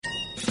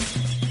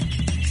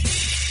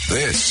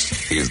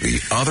This is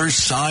The Other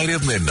Side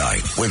of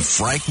Midnight with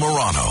Frank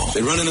Morano.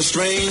 They're running a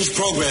strange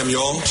program,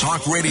 y'all.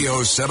 Talk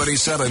Radio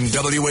 77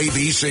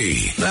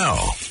 WABC.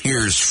 Now,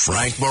 here's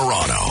Frank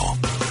Morano.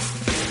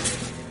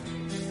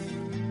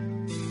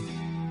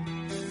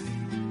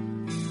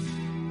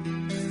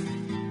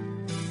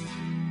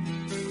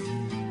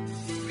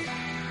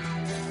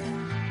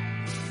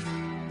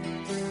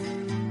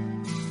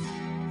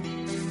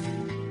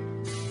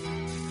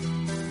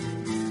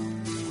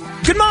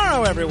 Good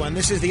morrow, everyone.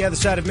 This is The Other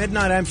Side of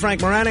Midnight. I'm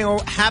Frank Morano.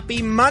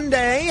 Happy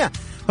Monday.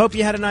 Hope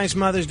you had a nice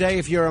Mother's Day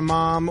if you're a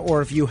mom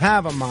or if you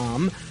have a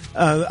mom.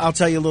 I'll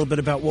tell you a little bit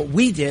about what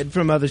we did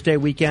for Mother's Day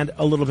weekend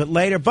a little bit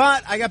later.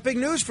 But I got big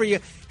news for you.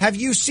 Have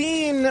you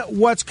seen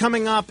what's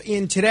coming up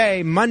in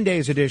today,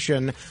 Monday's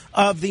edition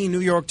of the New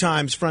York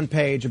Times front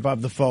page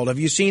above the fold? Have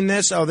you seen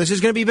this? Oh, this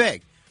is going to be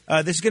big.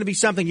 This is going to be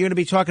something you're going to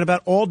be talking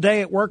about all day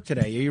at work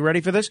today. Are you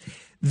ready for this?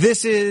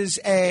 This is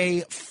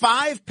a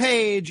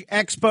 5-page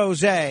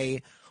expose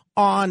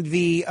on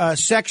the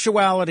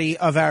sexuality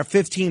of our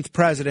 15th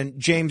president,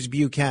 James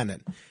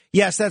Buchanan.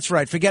 Yes, that's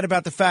right. Forget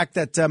about the fact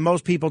that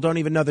most people don't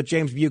even know that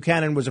James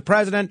Buchanan was a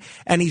president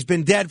and he's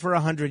been dead for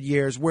 100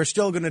 years. We're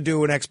still going to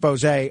do an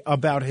expose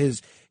about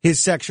his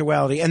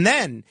sexuality. And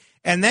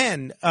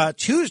then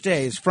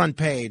Tuesday's front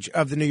page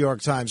of the New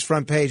York Times,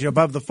 front page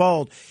above the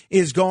fold,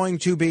 is going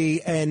to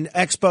be an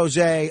expose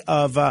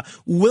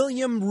of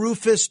William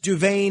Rufus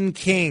Duvain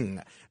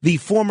King, the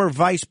former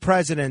vice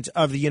president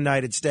of the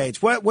United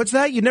States. What's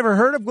that? You never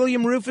heard of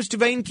William Rufus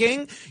Duvain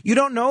King? You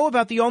don't know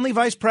about the only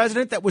vice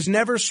president that was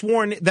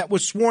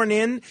sworn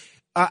in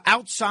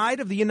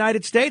outside of the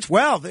United States?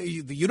 Well,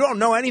 you don't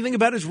know anything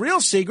about his real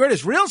secret.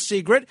 His real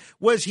secret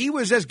was he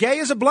was as gay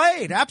as a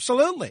blade.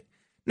 Absolutely.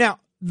 Now,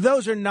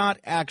 those are not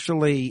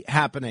actually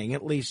happening,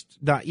 at least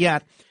not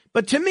yet.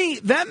 But to me,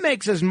 that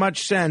makes as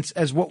much sense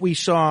as what we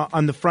saw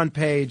on the front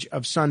page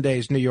of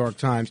Sunday's New York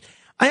Times.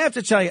 I have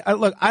to tell you,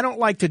 look, I don't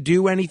like to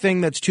do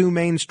anything that's too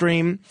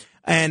mainstream,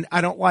 and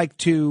I don't like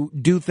to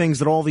do things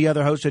that all the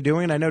other hosts are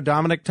doing. And I know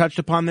Dominic touched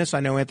upon this.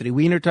 I know Anthony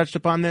Weiner touched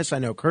upon this. I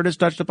know Curtis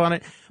touched upon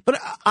it.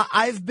 But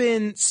I've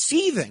been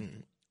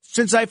seething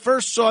since I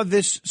first saw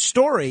this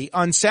story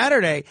on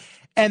Saturday.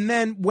 And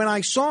then when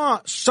I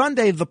saw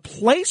Sunday the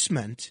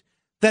placement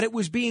that it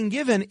was being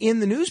given in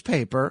the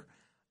newspaper,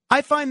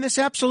 I find this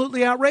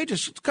absolutely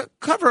outrageous.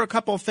 Cover a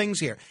couple of things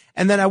here.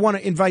 And then I want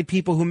to invite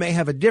people who may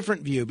have a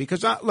different view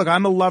because, look,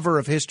 I'm a lover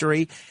of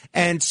history.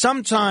 And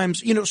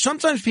sometimes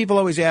people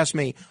always ask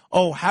me,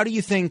 oh, how do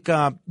you think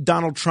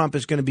Donald Trump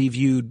is going to be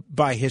viewed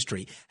by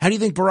history? How do you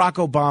think Barack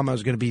Obama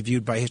is going to be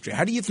viewed by history?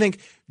 How do you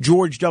think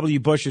George W.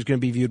 Bush is going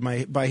to be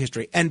viewed by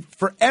history? And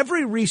for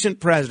every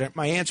recent president,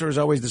 my answer is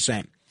always the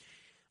same.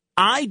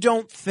 I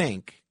don't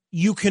think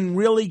you can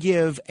really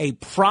give a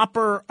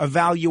proper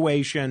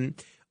evaluation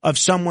of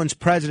someone's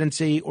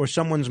presidency or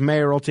someone's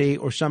mayoralty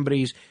or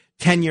somebody's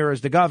tenure as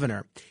the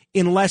governor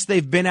unless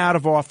they've been out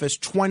of office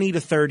 20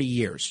 to 30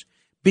 years.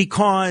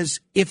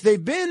 Because if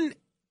they've been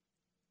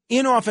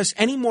in office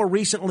any more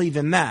recently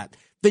than that,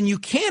 then you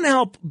can't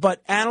help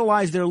but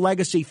analyze their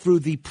legacy through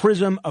the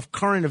prism of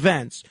current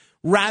events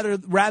rather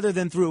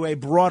than through a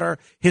broader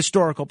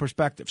historical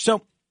perspective.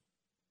 So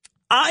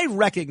I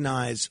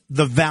recognize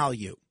the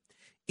value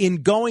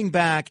in going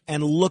back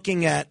and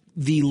looking at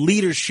the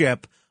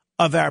leadership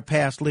of our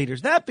past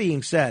leaders. That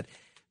being said,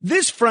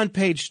 this front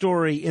page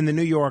story in the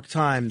New York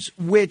Times,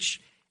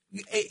 which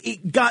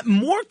it got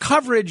more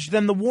coverage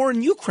than the war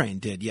in Ukraine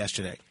did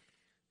yesterday,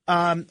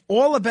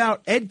 all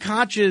about Ed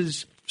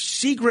Koch's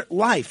secret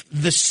life,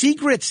 the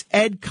secrets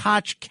Ed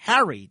Koch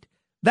carried.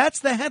 That's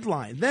the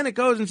headline. Then it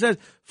goes and says,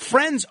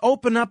 friends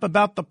open up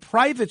about the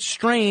private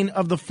strain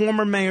of the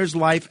former mayor's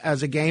life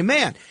as a gay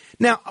man.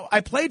 Now,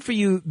 I played for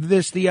you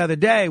this the other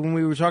day when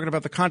we were talking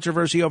about the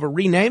controversy over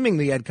renaming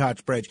the Ed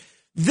Koch Bridge.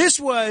 This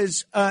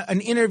was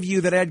an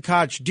interview that Ed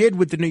Koch did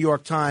with the New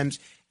York Times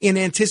in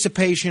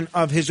anticipation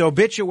of his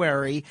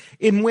obituary,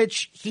 in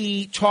which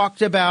he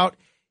talked about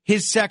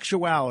his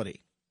sexuality.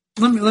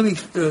 Let me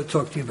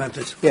talk to you about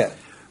this. Yeah.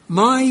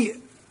 My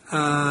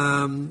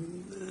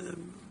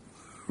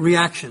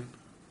reaction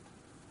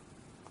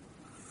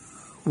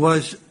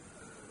was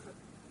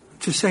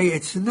to say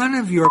it's none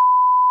of your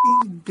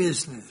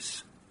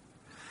business.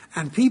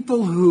 And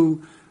people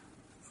who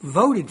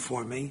voted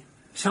for me,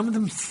 some of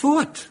them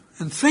thought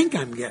and think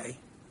I'm gay.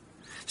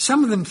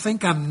 Some of them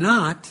think I'm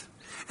not.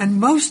 And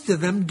most of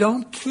them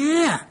don't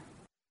care.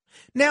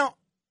 Now,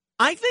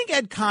 I think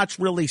Ed Koch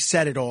really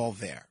said it all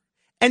there.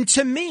 And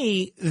to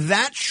me,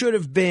 that should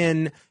have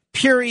been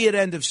period,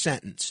 end of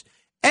sentence.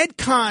 Ed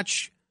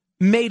Koch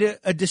made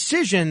a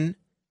decision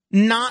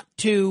not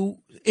to,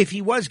 if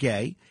he was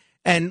gay,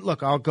 and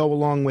look, I'll go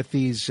along with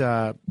these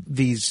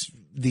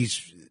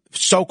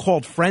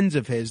so-called friends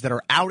of his that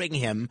are outing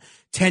him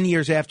 10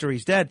 years after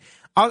he's dead.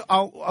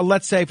 I'll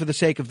let's say for the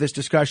sake of this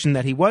discussion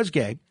that he was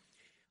gay.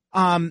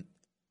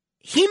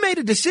 He made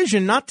a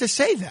decision not to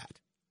say that.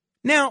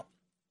 Now,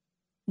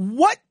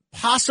 what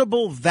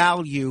possible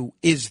value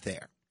is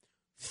there?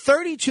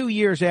 32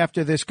 years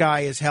after this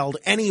guy has held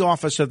any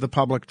office of the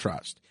public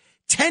trust,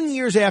 10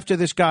 years after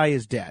this guy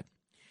is dead,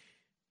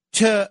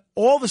 to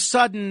all of a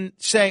sudden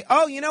say,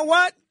 oh, you know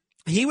what?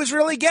 He was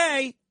really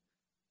gay.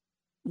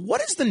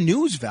 What is the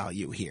news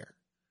value here?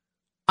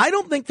 I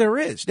don't think there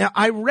is. Now,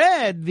 I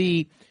read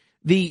the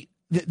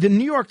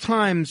New York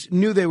Times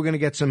knew they were going to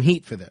get some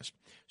heat for this.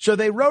 So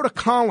they wrote a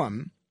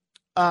column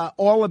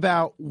all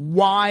about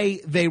why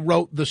they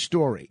wrote the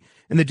story.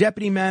 And the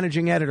deputy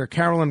managing editor,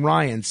 Carolyn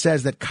Ryan,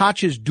 says that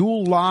Koch's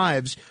dual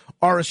lives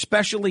are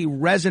especially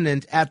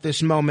resonant at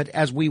this moment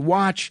as we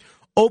watch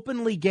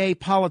openly gay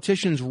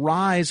politicians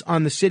rise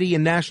on the city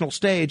and national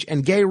stage,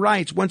 and gay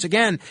rights once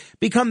again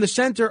become the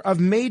center of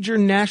major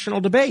national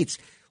debates.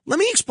 Let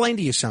me explain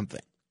to you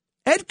something.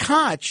 Ed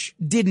Koch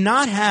did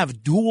not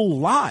have dual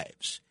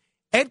lives.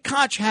 Ed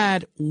Koch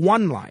had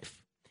one life.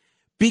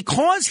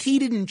 Because he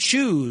didn't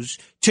choose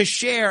to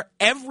share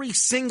every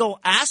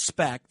single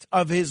aspect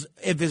of his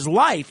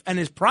life and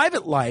his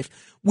private life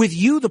with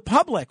you, the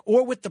public,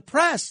 or with the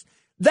press,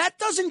 that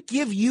doesn't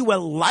give you a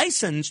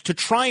license to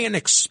try and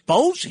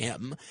expose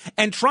him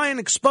and try and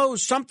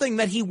expose something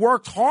that he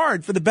worked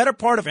hard for the better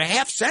part of a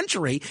half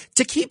century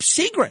to keep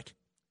secret.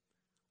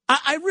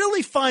 I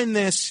really find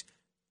this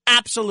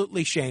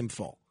absolutely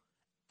shameful.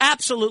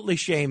 Absolutely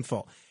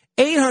shameful.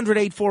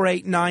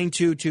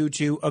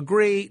 800-848-9222.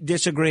 Agree,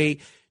 disagree.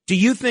 Do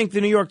you think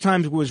the New York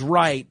Times was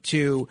right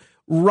to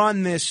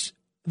run this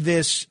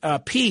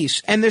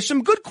piece? And there's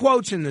some good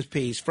quotes in this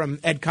piece from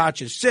Ed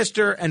Koch's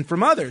sister and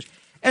from others.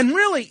 And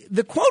really,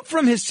 the quote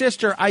from his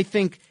sister, I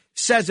think,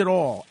 says it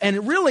all.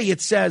 And really,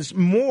 it says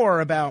more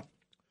about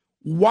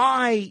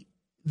why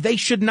they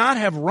should not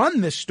have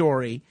run this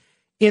story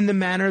in the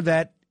manner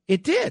that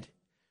it did.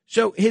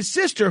 So his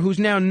sister, who's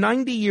now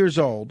 90 years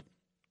old,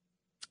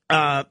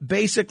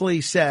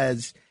 basically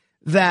says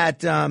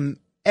that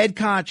Ed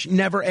Koch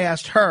never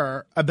asked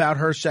her about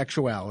her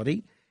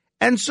sexuality,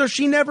 and so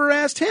she never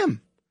asked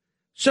him.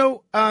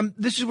 So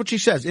this is what she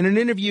says. In an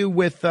interview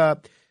with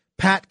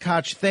Pat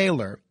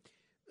Koch-Thaler,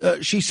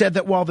 she said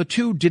that while the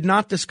two did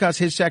not discuss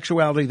his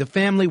sexuality, the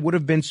family would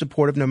have been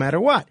supportive no matter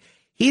what.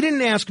 He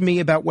didn't ask me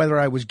about whether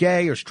I was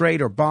gay or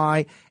straight or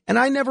bi, and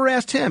I never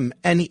asked him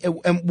and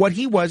what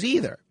he was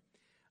either.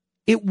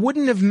 It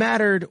wouldn't have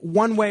mattered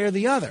one way or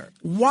the other.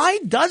 Why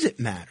does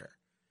it matter?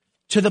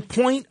 To the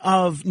point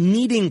of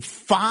needing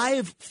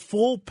 5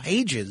 full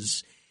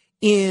pages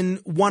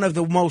in one of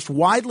the most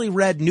widely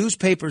read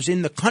newspapers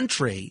in the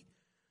country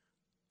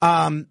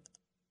on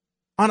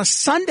a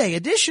Sunday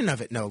edition of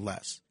it, no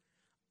less.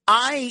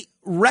 I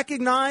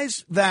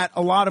recognize that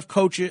a lot of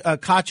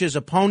Koch's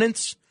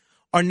opponents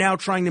are now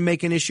trying to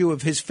make an issue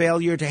of his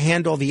failure to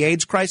handle the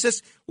AIDS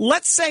crisis.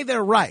 Let's say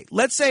they're right.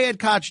 Let's say Ed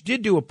Koch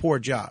did do a poor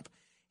job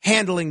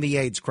handling the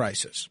AIDS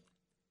crisis.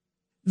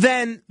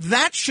 Then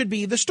that should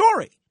be the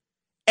story.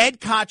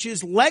 Ed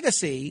Koch's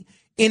legacy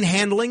in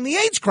handling the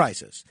AIDS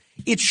crisis.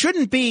 It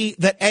shouldn't be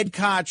that Ed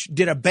Koch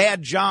did a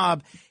bad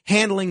job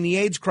handling the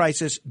AIDS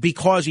crisis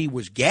because he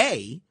was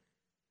gay.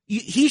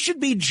 He should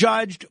be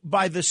judged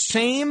by the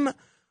same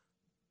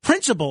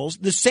principles,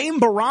 the same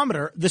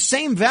barometer, the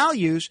same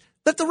values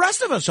that the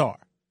rest of us are,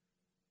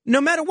 no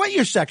matter what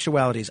your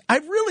sexuality is. I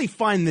really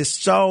find this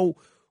so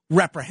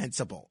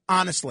reprehensible,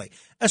 honestly,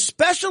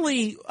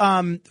 especially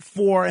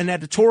for an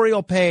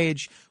editorial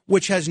page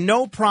which has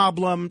no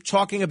problem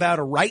talking about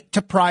a right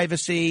to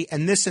privacy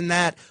and this and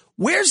that.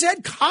 Where's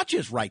Ed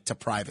Koch's right to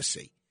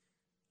privacy?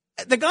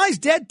 The guy's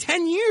dead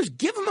 10 years.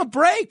 Give him a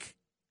break.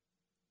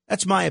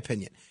 That's my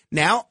opinion.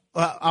 Now,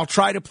 I'll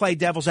try to play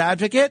devil's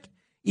advocate,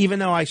 even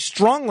though I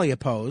strongly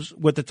oppose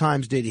what the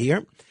Times did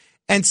here,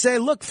 and say,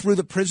 look, through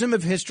the prism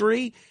of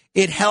history,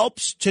 it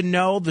helps to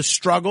know the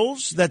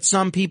struggles that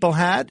some people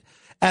had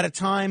at a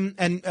time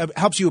and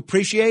helps you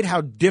appreciate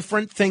how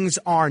different things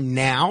are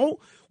now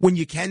when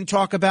you can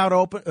talk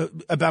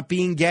about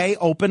being gay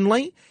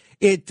openly.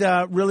 It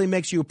really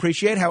makes you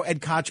appreciate how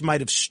Ed Koch might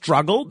have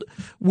struggled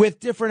with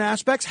different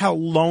aspects, how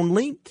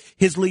lonely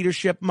his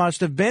leadership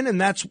must have been.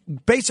 And that's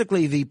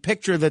basically the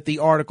picture that the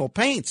article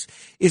paints,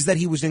 is that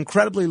he was an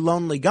incredibly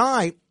lonely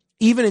guy,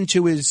 even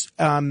into his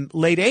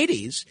late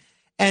 80s,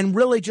 and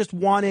really just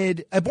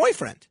wanted a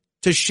boyfriend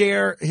to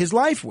share his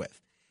life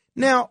with.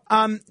 Now,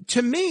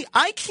 to me,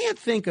 I can't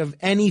think of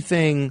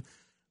anything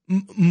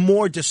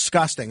more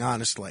disgusting,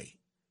 honestly,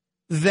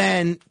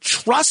 than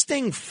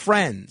trusting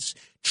friends,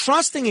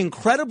 trusting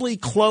incredibly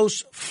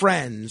close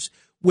friends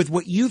with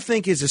what you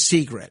think is a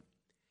secret,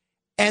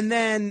 and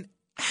then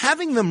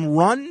having them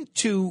run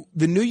to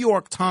the New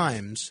York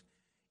Times,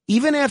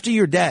 even after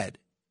you're dead,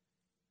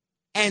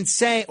 and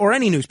say, or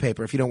any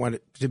newspaper if you don't want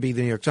it to be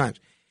the New York Times,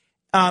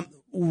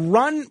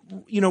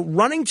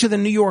 running to the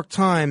New York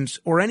Times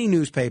or any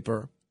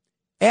newspaper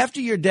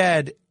after you're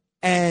dead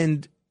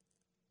and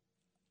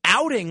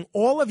outing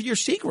all of your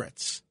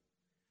secrets.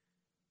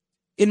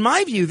 In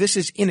my view, this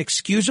is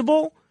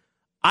inexcusable.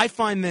 I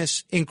find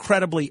this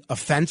incredibly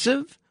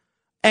offensive,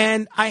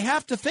 and I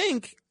have to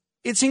think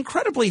it's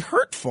incredibly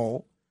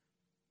hurtful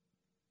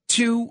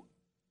to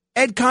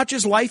Ed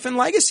Koch's life and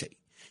legacy.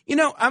 You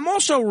know, I'm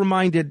also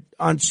reminded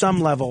on some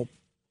level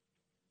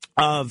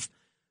of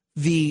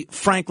the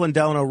Franklin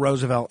Delano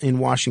Roosevelt in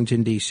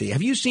Washington, D.C.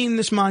 Have you seen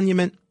this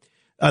monument?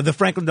 The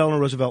Franklin Delano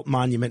Roosevelt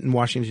Monument in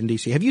Washington,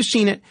 D.C. Have you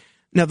seen it?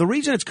 Now, the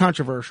reason it's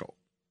controversial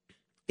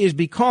is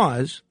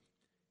because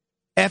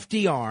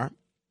FDR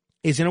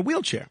is in a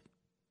wheelchair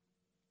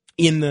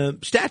in the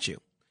statue.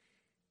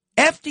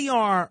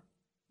 FDR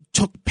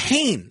took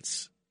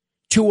pains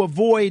to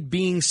avoid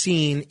being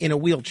seen in a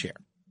wheelchair.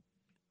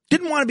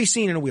 Didn't want to be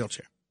seen in a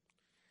wheelchair.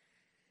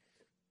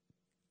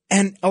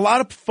 And a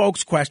lot of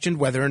folks questioned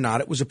whether or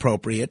not it was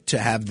appropriate to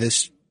have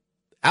this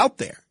out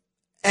there.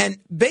 And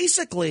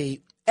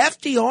basically,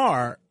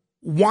 FDR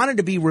wanted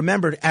to be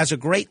remembered as a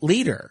great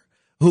leader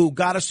who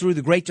got us through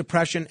the Great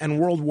Depression and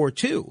World War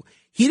II.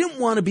 He didn't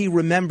want to be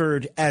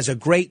remembered as a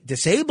great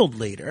disabled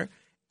leader.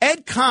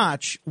 Ed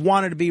Koch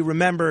wanted to be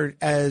remembered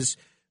as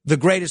the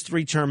greatest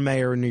three-term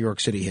mayor in New York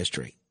City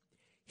history.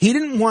 He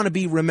didn't want to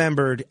be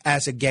remembered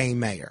as a gay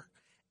mayor.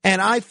 And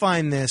I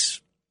find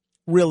this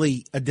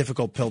really a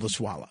difficult pill to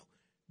swallow.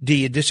 Do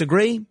you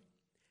disagree?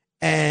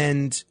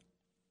 And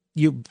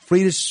you're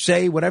free to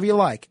say whatever you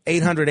like.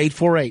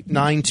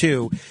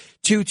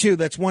 800-848-9222.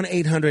 That's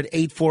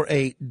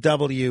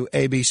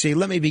 1-800-848-WABC.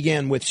 Let me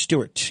begin with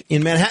Stuart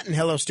in Manhattan.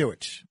 Hello,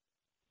 Stuart.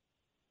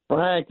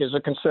 Frank, as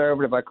a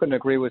conservative, I couldn't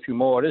agree with you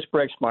more. This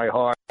breaks my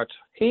heart.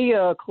 He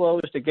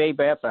closed the gay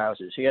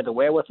bathhouses. He had the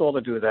wherewithal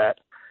to do that.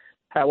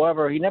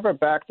 However, he never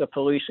backed the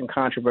police in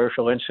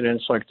controversial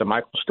incidents like the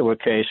Michael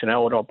Stewart case and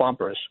Eleanor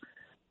Bumpers.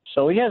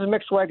 So he has a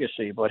mixed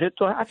legacy. But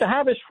to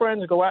have his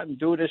friends go out and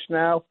do this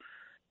now,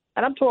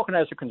 and I'm talking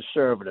as a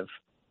conservative,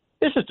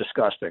 this is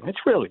disgusting.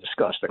 It's really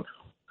disgusting.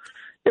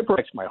 It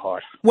breaks my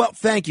heart. Well,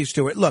 thank you,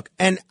 Stuart. Look,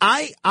 and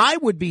I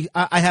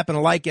happen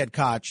to like Ed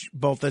Koch,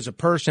 both as a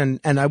person,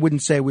 and I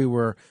wouldn't say we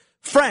were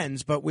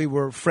friends, but we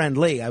were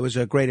friendly. I was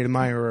a great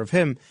admirer of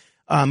him,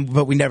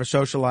 but we never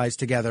socialized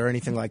together or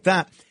anything like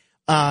that.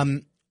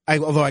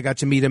 Although I got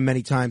to meet him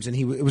many times, and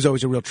it was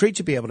always a real treat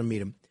to be able to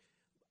meet him.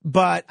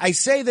 But I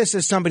say this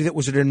as somebody that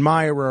was an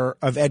admirer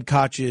of Ed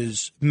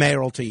Koch's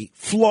mayoralty,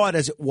 flawed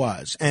as it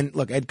was. And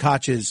look, Ed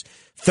Koch's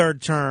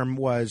third term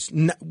was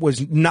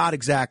not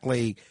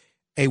exactly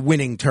a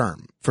winning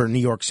term for New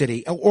York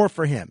City or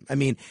for him. I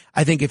mean,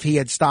 I think if he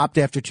had stopped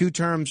after 2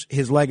 terms,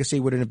 his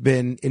legacy would have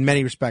been, in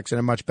many respects, in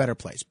a much better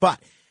place.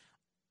 But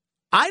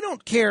I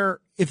don't care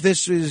if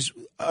this is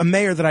a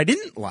mayor that I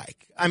didn't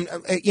like.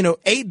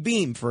 Abe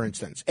Beame, for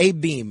instance.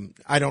 Abe Beame,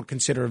 I don't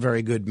consider a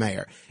very good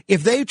mayor.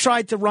 If they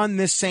tried to run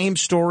this same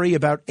story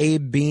about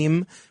Abe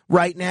Beame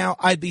right now,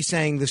 I'd be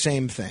saying the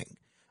same thing.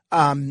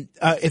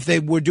 If they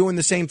were doing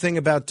the same thing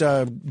about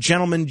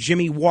Gentleman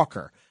Jimmy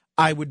Walker,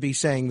 I would be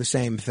saying the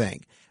same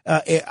thing.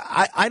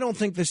 I don't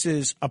think this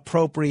is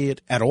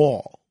appropriate at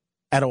all.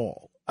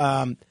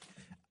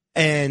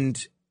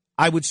 And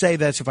I would say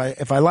this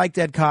if I liked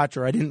Ed Koch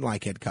or I didn't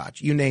like Ed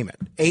Koch, you name it.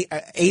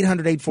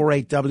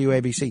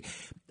 800-848-WABC.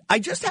 I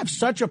just have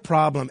such a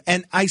problem.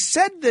 And I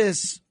said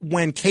this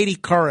when Katie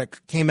Couric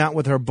came out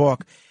with her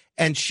book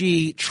and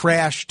she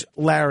trashed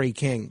Larry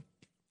King.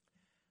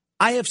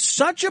 I have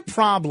such a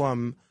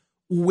problem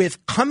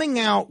with coming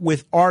out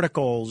with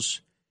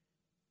articles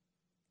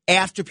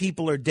after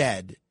people are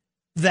dead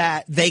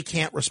that they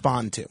can't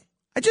respond to.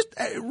 It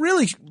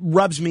really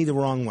rubs me the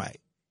wrong way.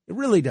 It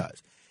really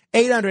does.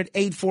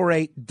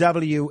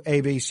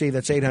 800-848-WABC.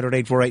 That's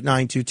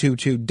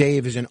 800-848-9222.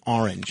 Dave is in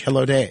Orange.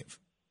 Hello, Dave.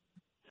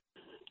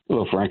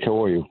 Hello, Frank.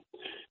 How are you?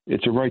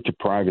 It's a right to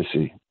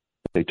privacy.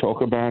 They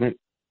talk about it.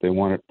 They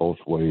want it both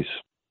ways.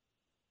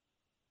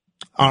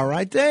 All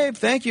right, Dave.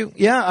 Thank you.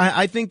 Yeah,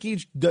 I think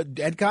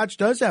Ed Koch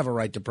does have a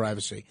right to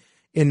privacy,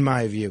 in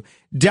my view.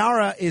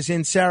 Dara is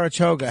in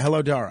Saratoga.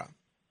 Hello, Dara.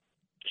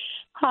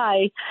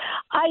 Hi.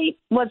 I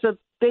was a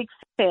big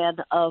fan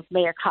of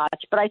Mayor Koch,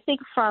 but I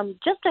think from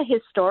just a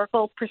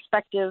historical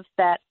perspective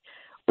that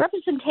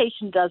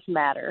representation does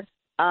matter.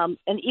 And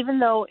even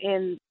though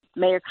in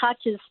Mayor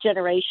Koch's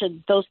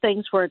generation those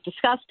things were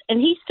discussed,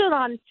 and he stood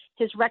on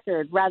his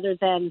record rather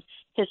than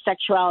his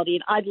sexuality,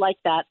 and I'd like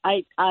that.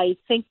 I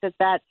think that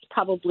that's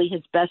probably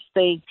his best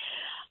thing.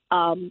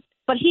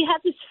 But he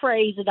had this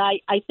phrase, and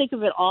I think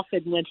of it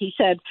often when he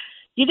said,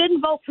 "You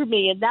didn't vote for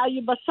me, and now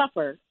you must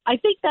suffer." I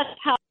think that's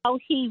how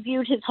he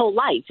viewed his whole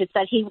life. It's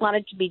that he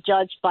wanted to be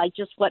judged by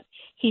just what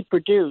he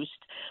produced.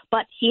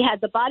 But he had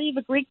the body of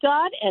a Greek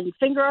god and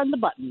finger on the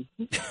button.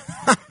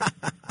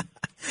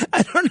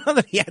 I don't know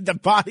that he had the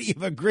body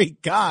of a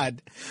Greek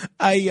god.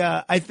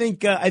 I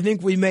think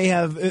we may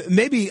have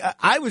maybe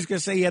I was going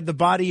to say he had the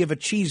body of a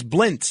cheese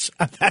blintz.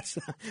 That's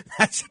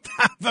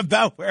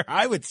about where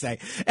I would say.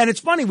 And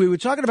it's funny, we were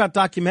talking about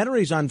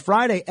documentaries on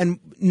Friday, and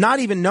not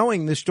even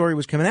knowing this story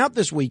was coming out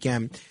this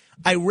weekend,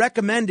 I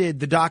recommended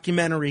the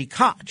documentary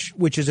Koch,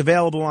 which is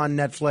available on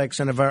Netflix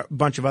and a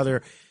bunch of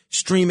other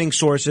streaming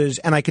sources,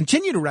 and I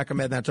continue to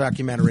recommend that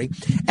documentary.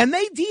 And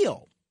they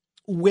deal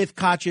with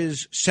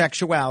Koch's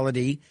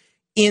sexuality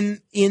in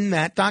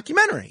that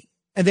documentary.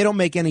 And they don't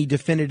make any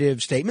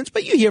definitive statements,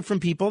 but you hear from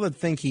people that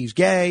think he's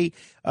gay,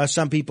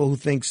 some people who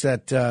thinks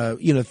that,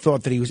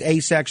 thought that he was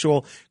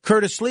asexual.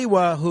 Curtis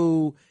Lewa,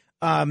 who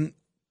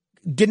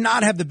did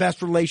not have the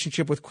best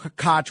relationship with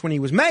Koch when he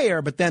was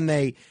mayor, but then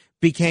they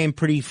became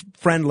pretty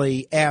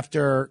friendly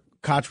after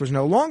Koch was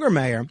no longer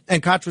mayor,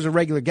 and Koch was a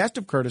regular guest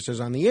of Curtis's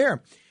on the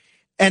air.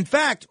 In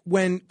fact,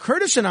 when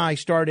Curtis and I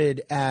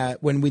started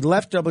when we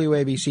left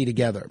WABC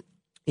together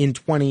in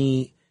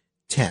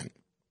 2010,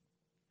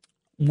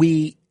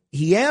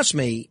 he asked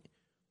me,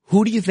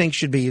 who do you think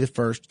should be the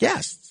first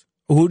guests?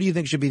 Who do you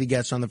think should be the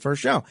guests on the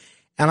first show?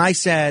 And I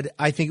said,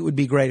 I think it would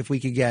be great if we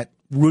could get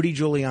Rudy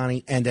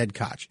Giuliani and Ed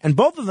Koch. And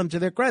both of them, to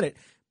their credit,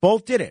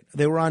 both did it.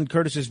 They were on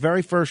Curtis's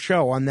very first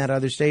show on that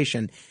other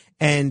station.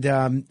 And,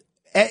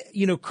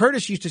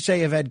 Curtis used to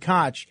say of Ed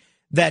Koch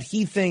that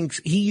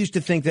he used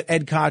to think that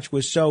Ed Koch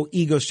was so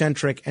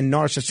egocentric and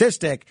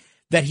narcissistic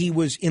that he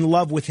was in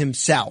love with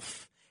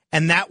himself.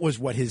 And that was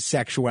what his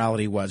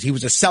sexuality was. He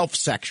was a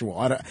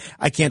self-sexual.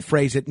 I can't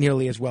phrase it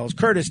nearly as well as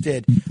Curtis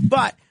did.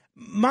 But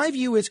my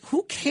view is,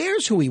 who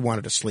cares who he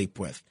wanted to sleep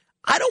with?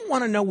 I don't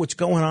want to know what's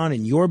going on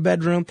in your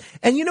bedroom.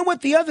 And you know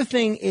what? The other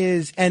thing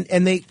is,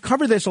 and they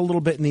cover this a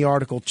little bit in the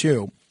article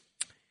too,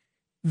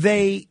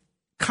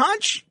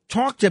 Koch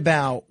talked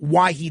about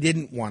why he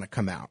didn't want to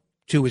come out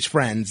to his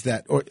friends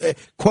or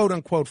quote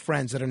unquote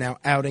friends that are now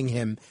outing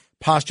him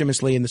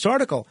posthumously in this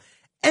article.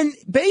 And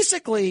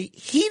basically,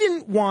 he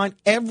didn't want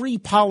every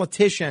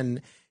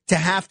politician to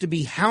have to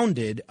be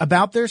hounded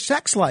about their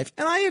sex life.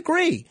 And I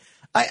agree.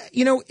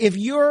 If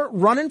you're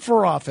running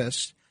for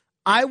office,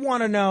 I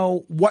want to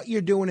know what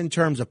you're doing in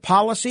terms of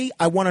policy.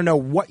 I want to know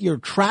what your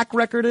track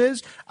record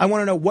is. I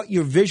want to know what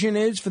your vision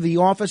is for the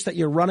office that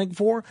you're running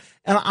for.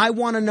 And I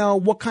want to know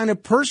what kind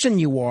of person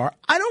you are.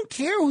 I don't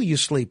care who you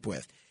sleep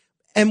with.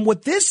 And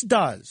what this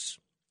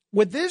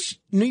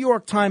New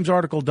York Times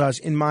article does,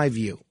 in my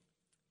view,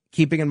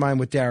 keeping in mind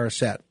what Dara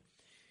said,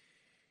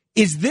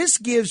 is this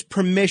gives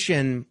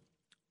permission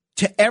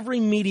to every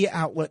media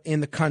outlet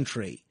in the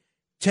country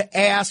to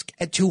ask,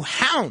 to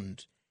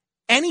hound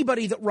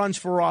anybody that runs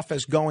for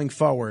office going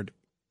forward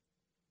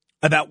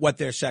about what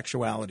their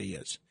sexuality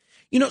is.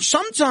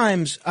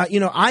 Sometimes,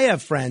 I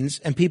have friends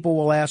and people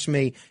will ask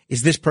me,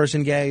 is this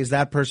person gay? Is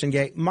that person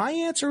gay? My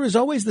answer is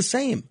always the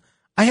same.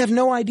 I have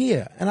no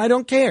idea and I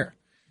don't care.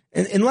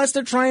 And unless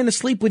they're trying to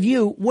sleep with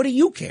you, what do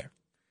you care?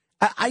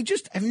 I've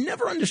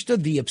never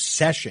understood the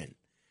obsession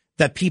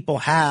that people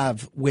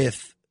have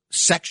with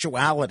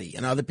sexuality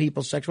and other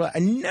people's sexuality.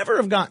 I never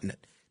have gotten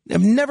it.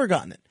 I've never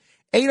gotten it.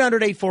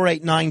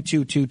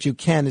 800-848-9222.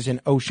 Ken is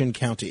in Ocean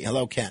County.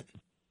 Hello, Ken.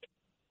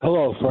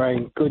 Hello,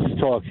 Frank. Good to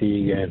talk to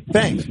you again.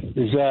 Thanks.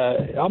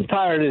 I'm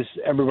tired of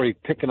everybody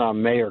picking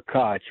on Mayor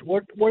Koch.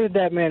 What did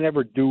that man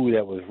ever do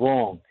that was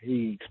wrong?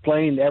 He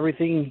explained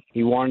everything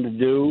he wanted to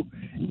do.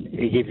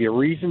 He gave you a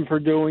reason for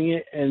doing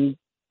it, and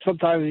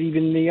sometimes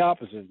even the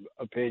opposite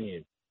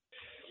opinion.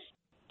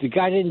 The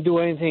guy didn't do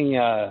anything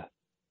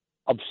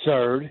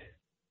absurd.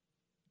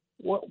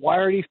 Why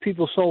are these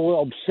people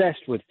so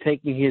obsessed with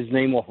taking his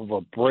name off of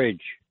a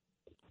bridge?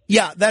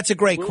 Yeah, that's a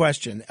great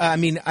question. I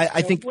mean,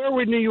 I think... Where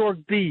would New York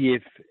be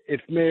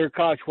if Mayor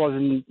Koch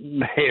wasn't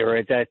mayor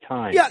at that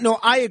time? Yeah, no,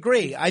 I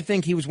agree. I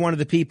think he was one of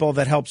the people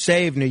that helped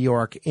save New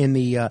York in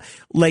the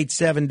late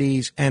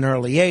 70s and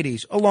early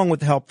 80s, along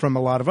with help from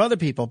a lot of other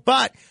people.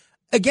 But,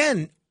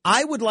 again,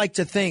 I would like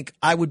to think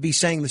I would be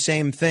saying the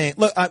same thing.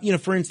 Look,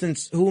 for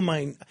instance, who am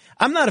I?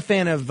 I'm not a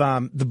fan of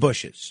the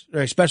Bushes,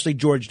 especially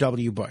George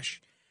W.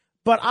 Bush.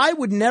 But I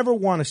would never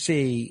want to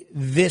see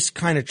this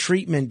kind of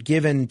treatment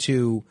given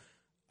to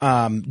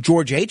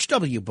George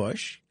H.W.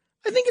 Bush.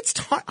 I think it's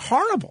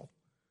horrible.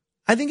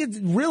 I think it's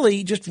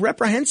really just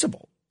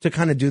reprehensible to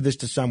kind of do this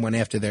to someone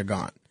after they're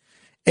gone.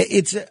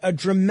 It's a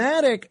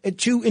dramatic,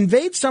 to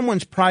invade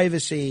someone's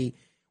privacy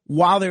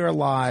while they're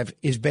alive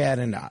is bad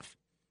enough.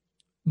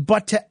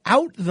 But to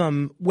out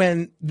them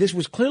when this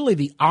was clearly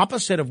the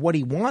opposite of what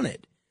he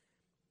wanted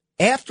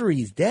after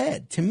he's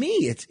dead, to me,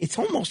 it's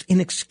almost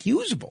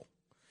inexcusable.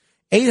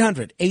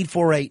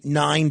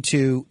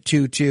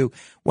 800-848-9222,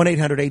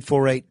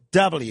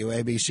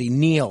 1-800-848-WABC.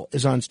 Neil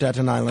is on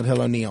Staten Island.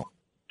 Hello, Neil.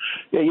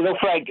 Yeah,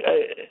 Frank,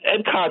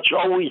 Ed Koch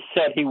always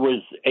said he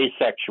was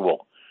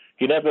asexual.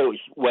 He never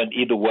went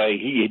either way.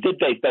 He did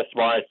date Bess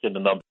Morrison a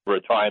number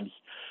of times.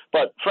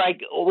 But,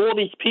 Frank, all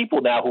these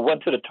people now who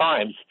went to the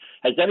Times,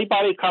 has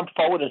anybody come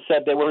forward and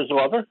said they were his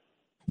lover?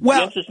 Well,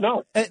 the answer is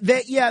no.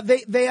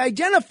 They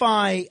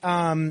identify,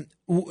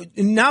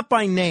 not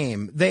by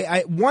name.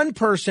 One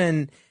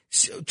person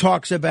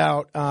talks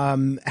about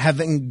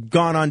having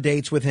gone on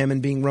dates with him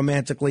and being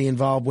romantically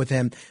involved with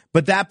him,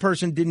 but that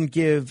person didn't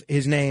give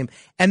his name.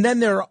 And then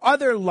there are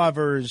other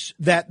lovers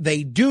that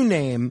they do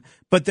name,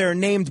 but they're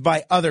named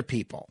by other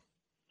people.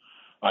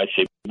 I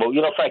see. Well,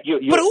 Frank,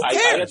 but who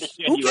cares?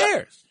 Who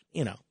cares?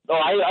 No,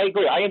 I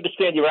agree. I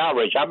understand your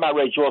outrage. I'm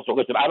outraged also.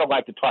 Listen, I don't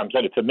like the Times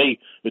either. To me,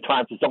 the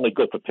Times is only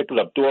good for picking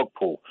up dog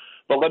poo.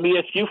 But let me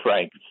ask you,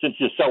 Frank, since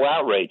you're so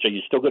outraged, are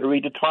you still going to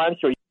read the Times,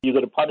 or are you you're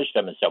going to punish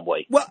them in some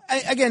way. Well,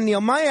 again,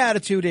 Neil, my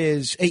attitude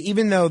is,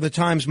 even though the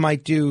Times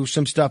might do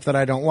some stuff that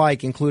I don't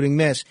like, including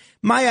this,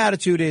 my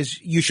attitude is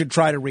you should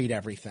try to read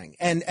everything.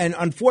 And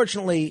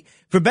unfortunately,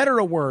 for better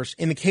or worse,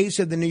 in the case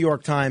of the New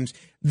York Times,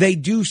 they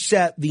do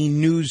set the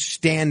news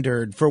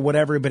standard for what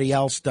everybody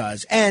else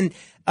does. And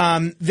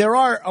there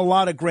are a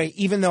lot of great,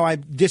 even though I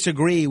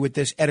disagree with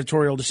this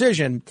editorial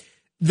decision,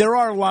 there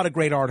are a lot of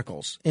great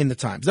articles in the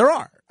Times. There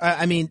are.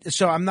 I mean,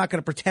 so I'm not going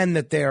to pretend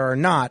that there are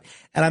not,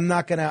 and I'm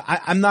not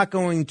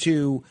going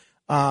to,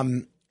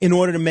 in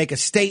order to make a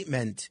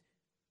statement,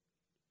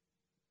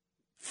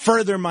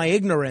 further my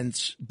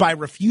ignorance by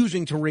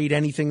refusing to read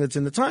anything that's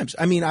in the Times.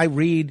 I mean, I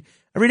read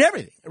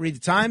everything. I read the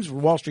Times, the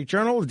Wall Street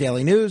Journal, the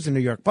Daily News, the New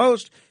York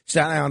Post,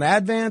 Staten Island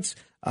Advance,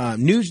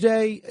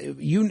 Newsday,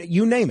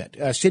 you name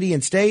it, City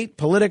and State,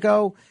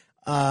 Politico,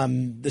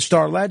 the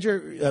Star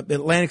Ledger,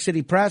 Atlantic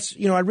City Press.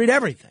 I read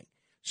everything.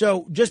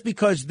 So just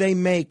because they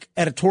make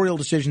editorial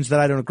decisions that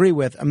I don't agree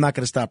with, I'm not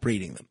going to stop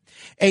reading them.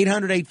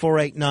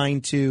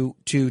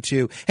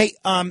 800-848-9222. Hey,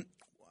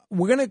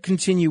 we're going to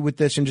continue with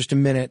this in just a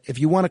minute. If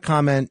you want to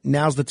comment,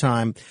 now's the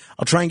time.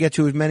 I'll try and get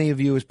to as many of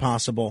you as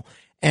possible.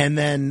 And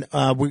then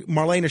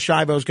Marlena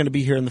Shivo is going to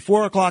be here in the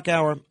 4 o'clock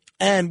hour,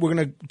 and we're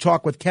going to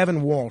talk with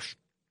Kevin Walsh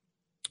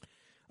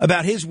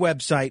about his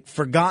website,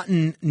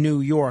 Forgotten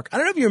New York. I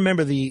don't know if you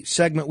remember the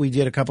segment we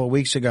did a couple of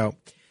weeks ago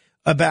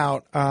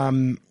about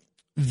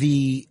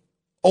the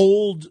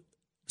old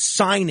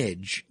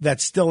signage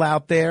that's still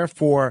out there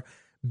for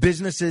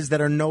businesses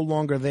that are no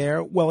longer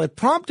there. Well, it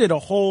prompted a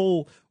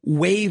whole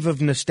wave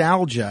of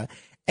nostalgia,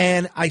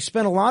 and I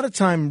spent a lot of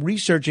time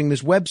researching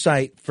this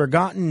website,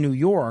 Forgotten New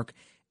York,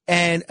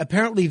 and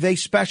apparently they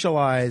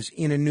specialize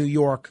in a New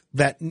York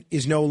that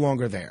is no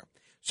longer there.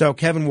 So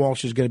Kevin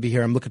Walsh is going to be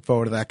here. I'm looking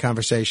forward to that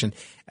conversation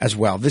as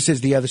well. This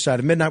is The Other Side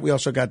of Midnight. We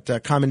also got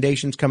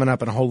commendations coming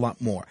up and a whole lot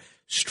more.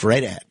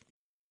 Straight ahead.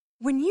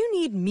 When you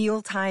need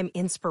mealtime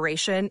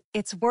inspiration,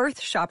 it's worth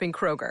shopping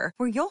Kroger,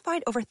 where you'll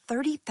find over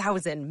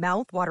 30,000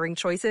 mouth-watering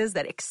choices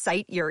that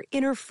excite your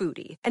inner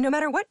foodie. And no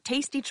matter what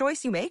tasty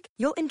choice you make,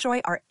 you'll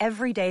enjoy our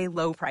everyday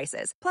low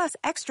prices, plus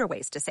extra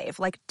ways to save,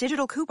 like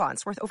digital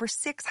coupons worth over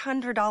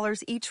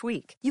 $600 each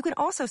week. You can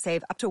also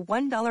save up to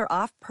 $1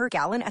 off per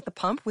gallon at the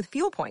pump with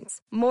fuel points.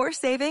 More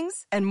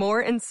savings and more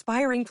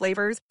inspiring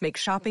flavors make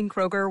shopping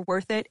Kroger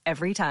worth it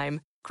every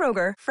time.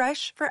 Kroger,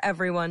 fresh for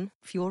everyone.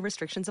 Fuel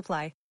restrictions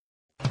apply.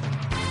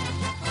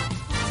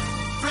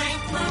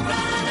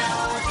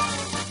 Morano,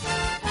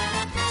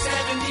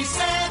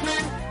 77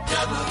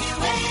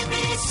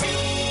 WABC.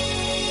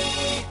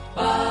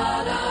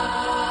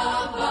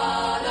 Ba-da,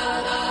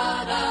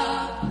 ba-da-da-da.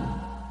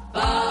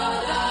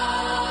 Ba-da,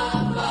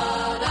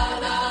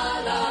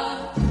 ba-da-da-da.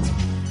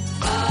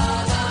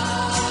 Ba-da,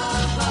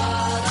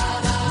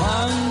 ba-da-da.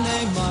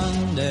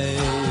 Monday,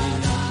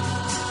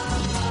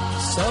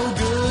 so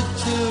good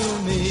to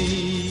me.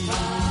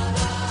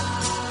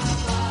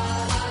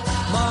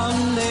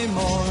 Monday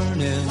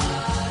morning,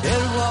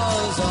 it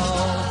was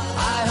all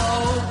I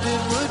hoped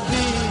it would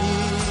be.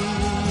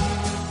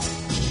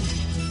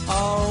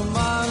 Oh,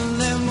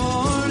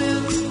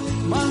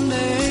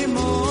 Monday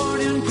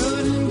morning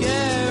couldn't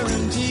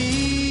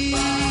guarantee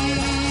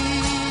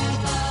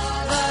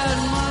that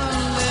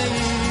Monday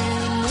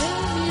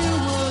evening you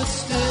would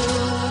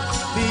still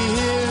be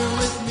here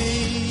with me.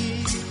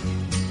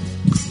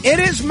 It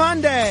is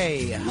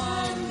Monday.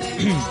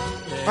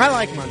 I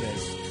like Mondays.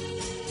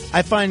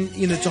 I find,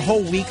 it's a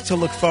whole week to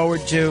look forward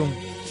to.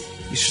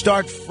 You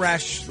start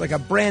fresh, like a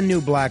brand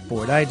new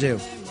blackboard. I do.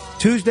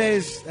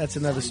 Tuesdays, that's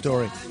another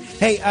story.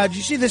 Hey, did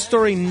you see this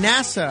story?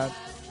 NASA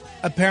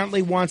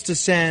apparently wants to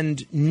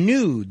send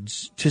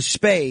nudes to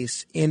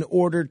space in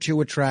order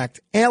to attract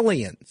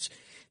aliens.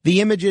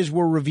 The images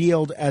were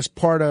revealed as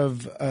part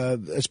of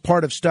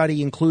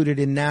study included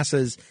in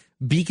NASA's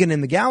Beacon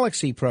in the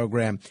Galaxy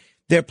program.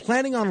 They're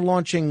planning on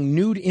launching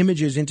nude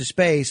images into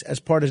space as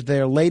part of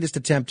their latest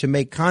attempt to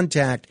make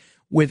contact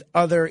with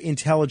other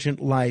intelligent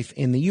life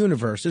in the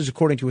universe. This is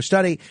according to a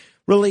study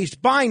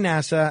released by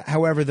NASA.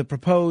 However, the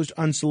proposed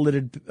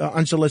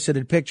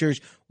unsolicited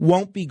pictures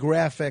won't be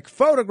graphic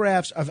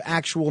photographs of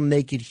actual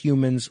naked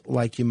humans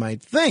like you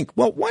might think.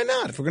 Well, why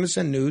not? If we're going to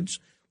send nudes,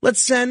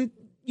 let's send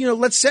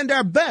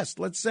our best.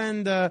 Let's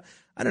send, a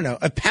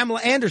Pamela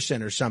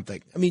Anderson or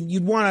something. I mean,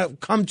 you'd want to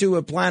come to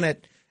a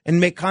planet and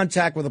make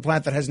contact with a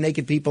planet that has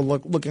naked people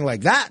looking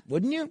like that,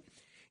 wouldn't you?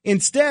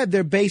 Instead,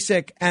 they're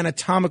basic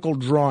anatomical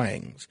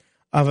drawings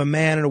of a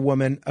man and a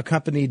woman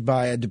accompanied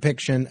by a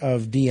depiction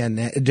of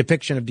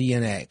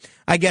DNA.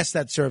 I guess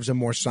that serves a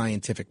more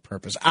scientific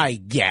purpose. I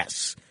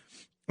guess.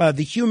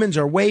 The humans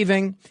are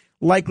waving,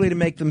 likely to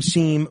make them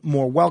seem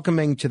more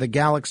welcoming to the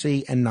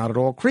galaxy and not at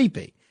all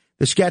creepy.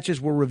 The sketches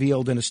were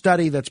revealed in a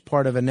study that's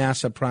part of a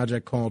NASA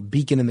project called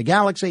Beacon in the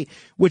Galaxy,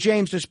 which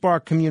aims to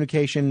spark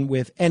communication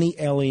with any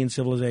alien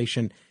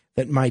civilization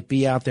that might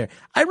be out there.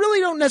 I really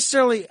don't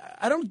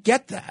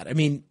get that. I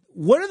mean,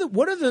 what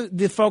are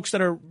the folks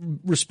that are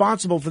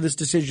responsible for this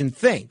decision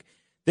think?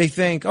 They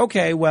think,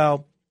 okay,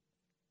 well,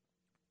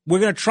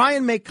 we're going to try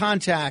and make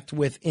contact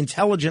with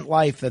intelligent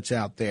life that's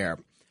out there.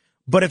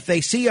 But if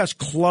they see us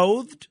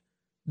clothed,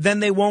 then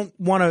they won't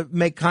want to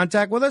make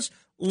contact with us.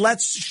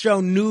 Let's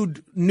show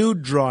nude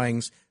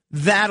drawings.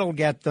 That'll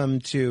get them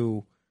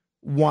to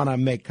want to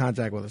make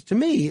contact with us. To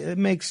me, it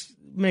makes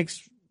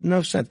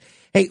no sense.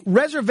 Hey,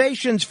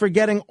 reservations for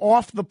getting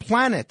off the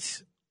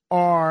planet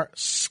are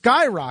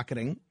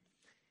skyrocketing.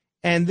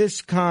 And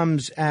this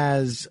comes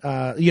as,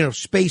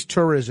 space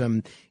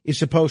tourism is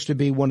supposed to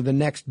be one of the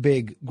next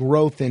big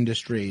growth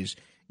industries.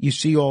 You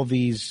see all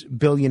these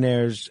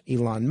billionaires,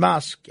 Elon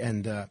Musk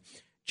and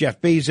Jeff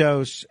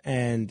Bezos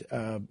and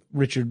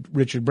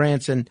Richard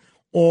Branson,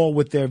 all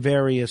with their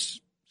various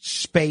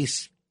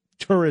space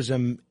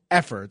tourism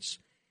efforts.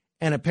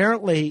 And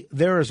apparently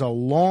there is a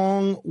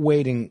long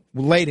waiting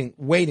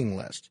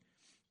list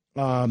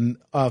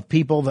of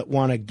people that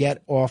want to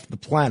get off the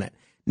planet.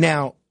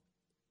 Now,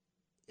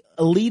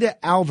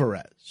 Alida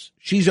Alvarez,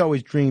 she's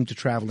always dreamed of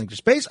traveling to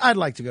space. I'd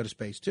like to go to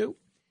space, too.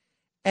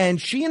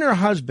 And she and her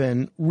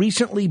husband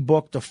recently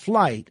booked a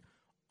flight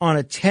on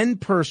a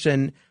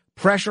 10-person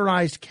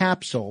pressurized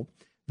capsule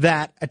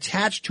that,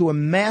 attached to a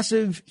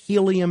massive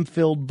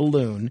helium-filled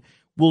balloon,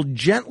 will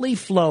gently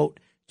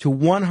float to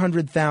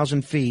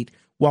 100,000 feet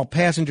while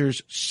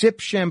passengers sip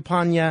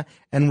champagne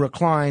and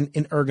recline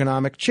in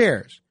ergonomic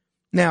chairs.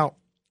 Now,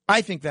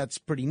 I think that's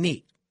pretty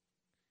neat.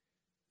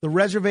 The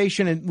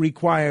reservation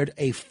required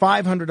a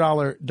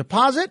 $500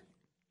 deposit.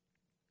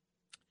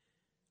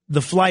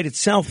 The flight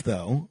itself,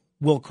 though,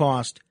 will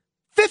cost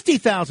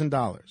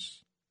 $50,000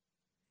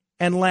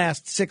 and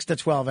last 6 to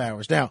 12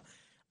 hours. Now,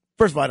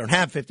 first of all, I don't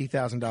have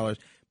 $50,000,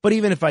 but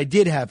even if I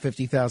did have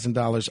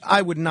 $50,000,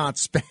 I would not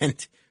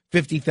spend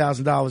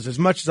 $50,000. As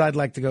much as I'd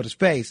like to go to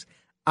space,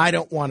 I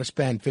don't want to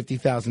spend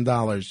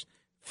 $50,000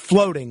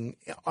 floating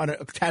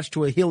attached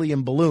to a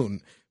helium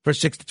balloon for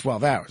 6 to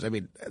 12 hours. I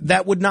mean,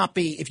 that would not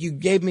be, if you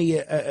gave me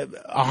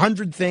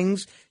 100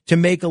 things to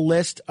make a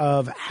list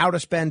of how to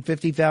spend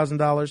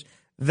 $50,000,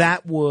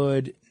 that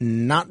would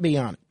not be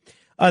on it.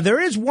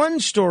 There is one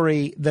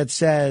story that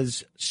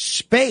says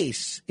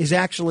space is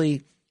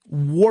actually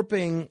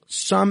warping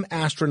some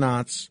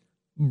astronauts'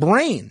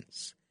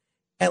 brains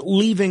and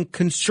leaving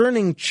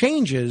concerning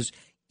changes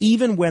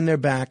even when they're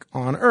back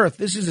on Earth.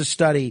 This is a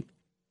study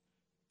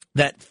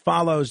that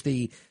follows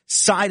the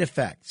side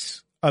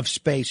effects of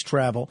space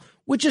travel,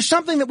 which is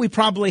something that we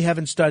probably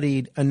haven't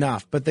studied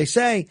enough. But they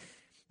say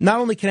not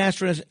only can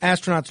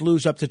astronauts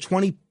lose up to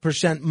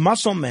 20%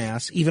 muscle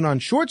mass, even on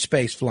short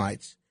space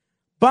flights,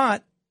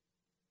 but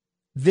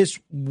this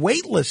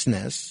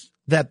weightlessness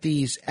that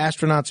these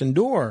astronauts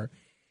endure,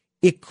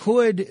 it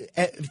could,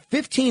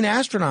 15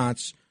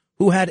 astronauts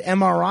who had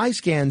MRI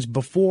scans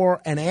before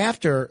and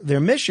after their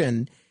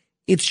mission,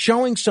 it's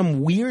showing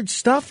some weird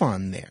stuff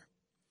on there.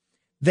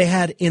 They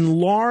had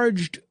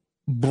enlarged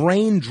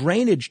brain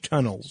drainage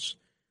tunnels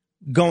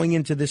going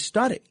into this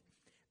study.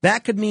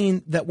 That could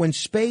mean that when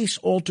space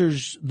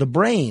alters the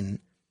brain,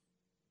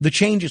 the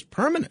change is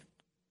permanent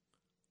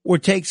or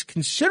takes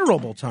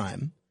considerable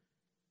time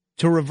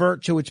to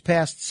revert to its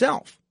past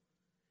self.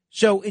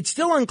 So it's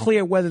still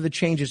unclear whether the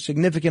change is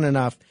significant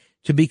enough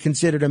to be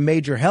considered a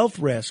major health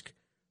risk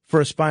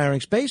for aspiring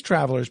space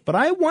travelers. But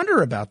I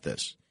wonder about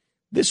this.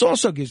 This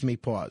also gives me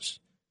pause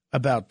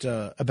about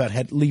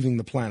leaving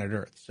the planet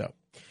Earth. So,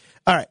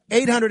 all right,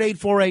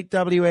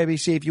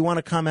 800-848-WABC. If you want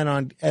to comment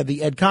on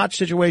the Ed Koch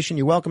situation,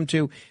 you're welcome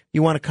to. If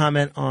you want to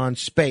comment on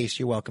space,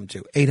 you're welcome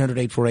to.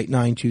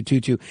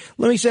 800-848-9222.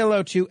 Let me say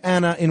hello to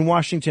Anna in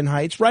Washington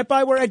Heights, right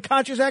by where Ed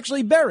Koch is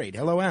actually buried.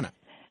 Hello, Anna.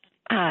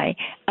 Hi.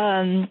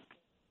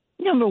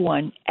 Number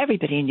one,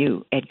 everybody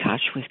knew Ed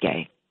Koch was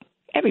gay.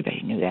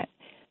 Everybody knew that.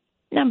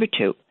 Number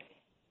two,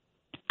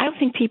 I don't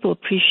think people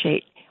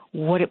appreciate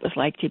what it was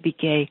like to be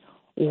gay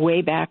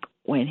way back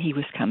when he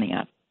was coming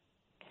up.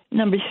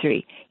 Number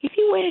three, if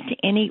you went into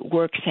any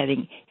work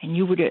setting and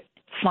you were to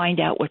find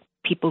out what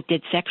people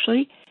did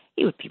sexually,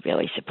 you would be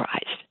really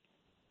surprised.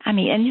 I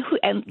mean,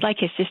 and like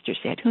his sister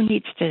said, who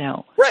needs to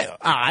know? Right.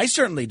 I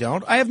certainly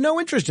don't. I have no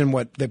interest in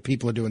what the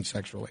people are doing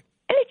sexually.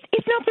 And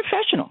it's not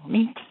professional. I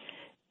mean,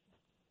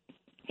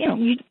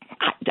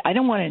 I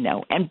don't want to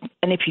know. And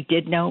if you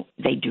did know,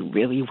 they do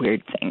really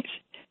weird things.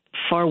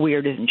 Far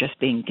weirder than just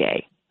being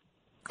gay.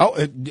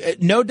 Oh,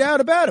 no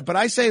doubt about it. But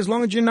I say as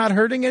long as you're not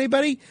hurting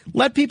anybody,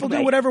 let people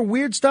do whatever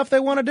weird stuff they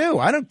want to do.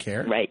 I don't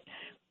care. Right.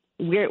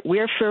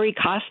 Wear furry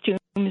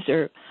costumes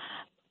or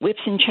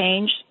whips and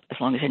chains, as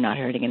long as they're not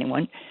hurting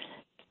anyone.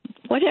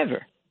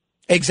 Whatever.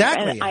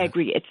 Exactly. And I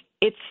agree.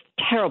 It's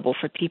terrible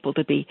for people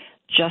to be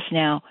just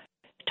now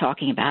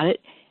talking about it.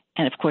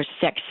 And, of course,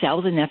 sex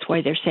sells, and that's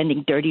why they're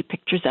sending dirty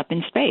pictures up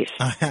in space.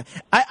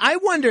 I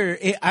wonder,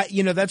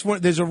 that's one.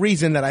 There's a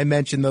reason that I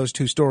mentioned those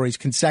two stories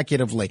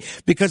consecutively,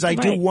 because I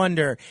do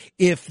wonder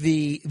if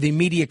the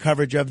media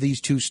coverage of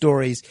these two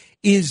stories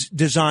is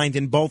designed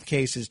in both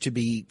cases to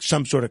be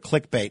some sort of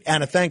clickbait.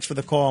 Anna, thanks for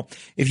the call.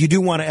 If you do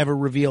want to ever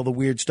reveal the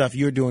weird stuff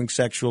you're doing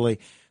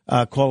sexually,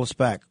 call us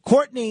back.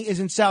 Courtney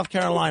is in South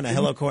Carolina.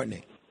 Hello,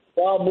 Courtney.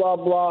 Blah, blah,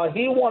 blah.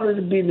 He wanted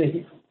to be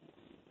the...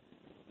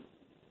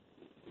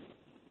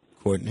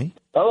 Courtney?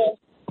 Hello?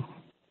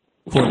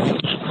 Courtney?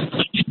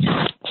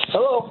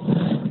 Hello?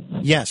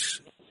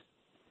 Yes.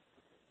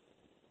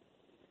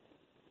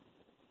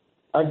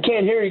 I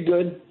can't hear you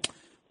good.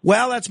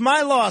 Well, that's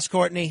my loss,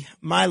 Courtney.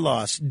 My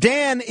loss.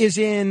 Dan is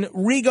in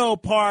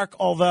Rego Park,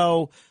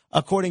 although,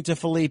 according to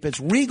Philippe, it's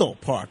Regal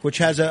Park, which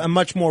has a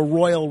much more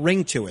royal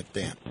ring to it,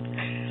 Dan.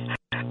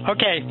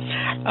 Okay.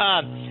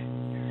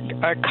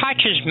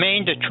 Koch's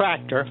main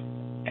detractor,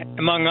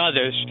 among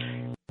others,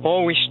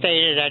 always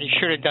stated that he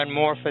should have done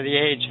more for the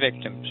AIDS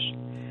victims.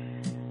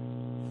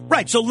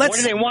 Right, so let's...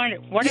 What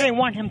do they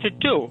want him to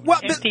do? Well,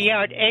 empty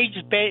out AIDS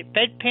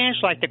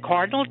bedpans like the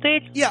Cardinal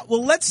did? Yeah,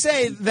 well, let's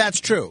say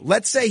that's true.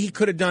 Let's say he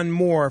could have done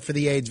more for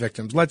the AIDS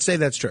victims. Let's say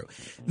that's true.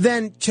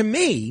 Then, to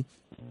me,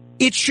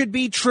 it should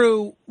be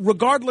true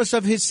regardless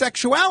of his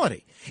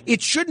sexuality.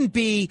 It shouldn't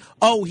be,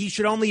 he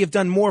should only have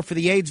done more for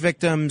the AIDS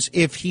victims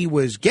if he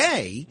was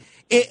gay.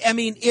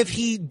 If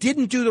he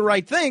didn't do the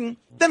right thing,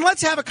 then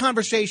let's have a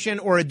conversation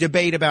or a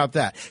debate about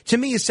that. To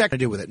me, it's sex to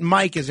do with it.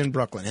 Mike is in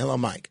Brooklyn. Hello,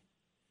 Mike.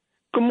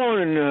 Good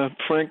morning,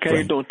 Frank. How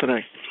you doing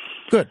today?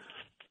 Good.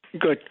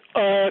 Good.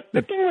 The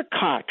thing with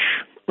Koch,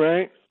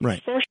 right?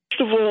 Right. First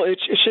of all,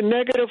 it's a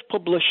negative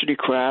publicity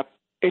crap.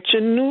 It's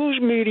a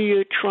news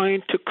media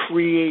trying to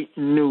create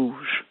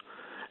news.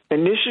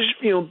 And this is,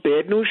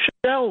 bad news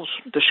sells.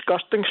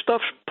 Disgusting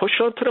stuff pushed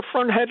onto the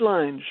front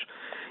headlines.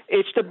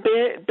 It's the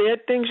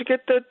bad things that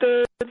get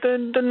the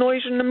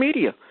noise in the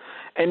media.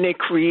 And they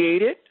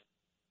create it,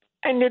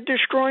 and they're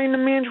destroying the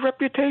man's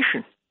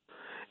reputation.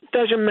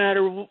 Doesn't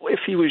matter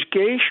if he was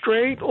gay,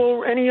 straight,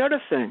 or any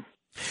other thing.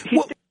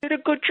 He did a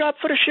good job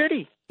for the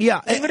city. Yeah.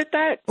 Leave it at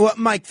that. Well,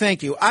 Mike,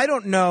 thank you. I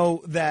don't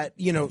know that,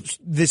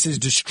 this is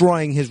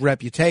destroying his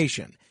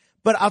reputation.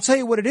 But I'll tell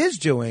you what it is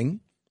doing.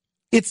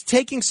 It's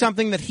taking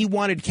something that he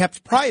wanted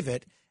kept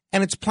private,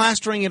 and it's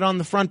plastering it on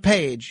the front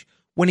page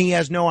when he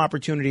has no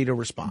opportunity to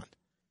respond.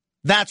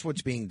 That's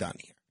what's being done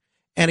here.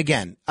 And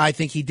again, I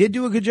think he did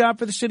do a good job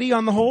for the city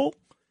on the whole,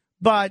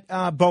 but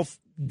both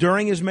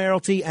during his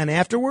mayoralty and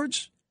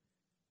afterwards,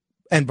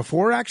 and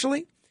before,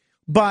 actually.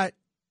 But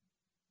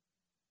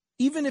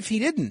even if he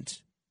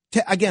didn't,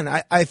 again,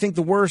 I think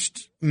the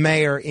worst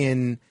mayor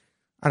in,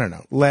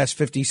 last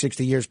 50,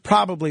 60 years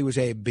probably was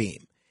Abe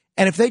Beame.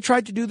 And if they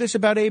tried to do this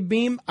about Abe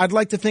Beame, I'd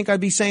like to think I'd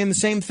be saying the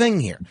same thing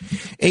here.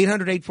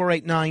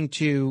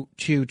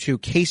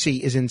 800-848-9222.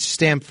 Casey is in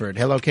Stamford.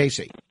 Hello,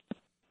 Casey.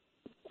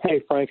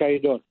 Hey, Frank, how you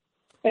doing?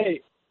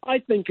 Hey, I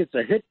think it's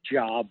a hit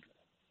job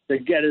to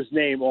get his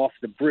name off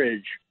the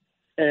bridge.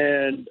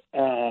 And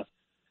the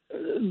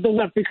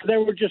left, because they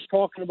were just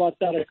talking about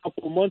that a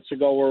couple of months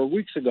ago or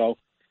weeks ago,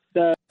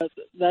 why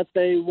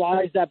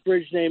is that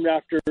bridge named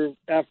after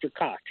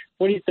Koch?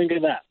 What do you think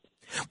of that?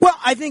 Well,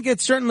 I think it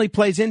certainly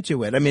plays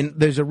into it. I mean,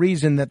 there's a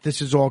reason that this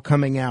is all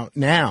coming out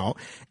now,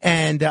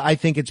 and I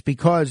think it's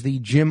because the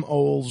Jim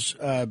Olds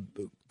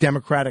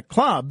Democratic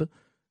Club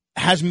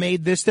has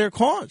made this their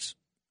cause.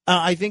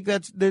 I think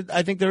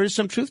there is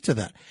some truth to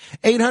that.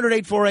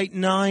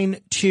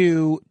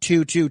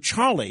 800-848-9222.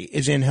 Charlie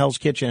is in Hell's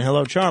Kitchen.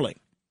 Hello, Charlie.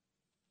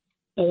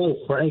 Hello,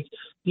 Frank.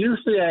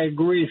 Usually I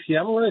agree with you.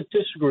 I'm going to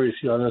disagree with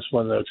you on this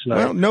one, though, tonight.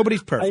 Well,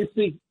 nobody's perfect.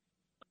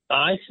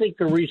 I think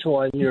the reason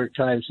why New York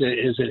Times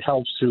is it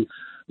helps to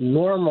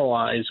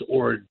normalize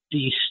or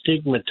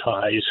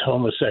destigmatize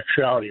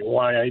homosexuality.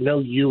 Why I know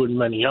you and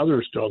many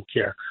others don't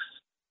care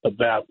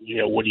about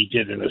what he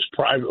did in his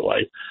private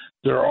life.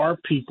 There are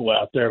people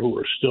out there who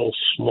are still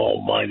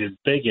small-minded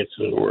bigots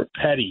who are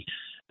petty,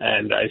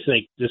 and I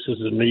think this is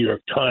the New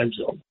York Times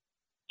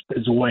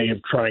as a way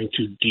of trying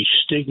to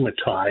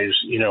destigmatize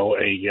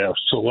a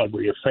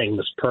celebrity, a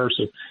famous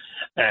person,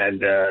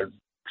 and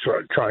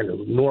trying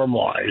to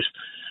normalize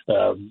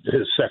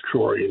his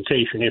sexual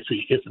orientation if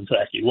in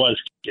fact he was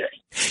gay.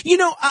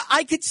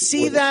 I could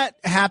see that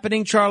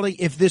happening, Charlie,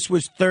 if this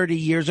was 30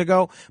 years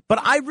ago, but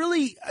I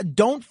really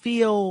don't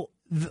feel,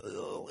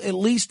 at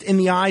least in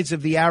the eyes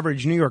of the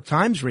average New York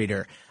Times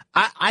reader,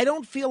 I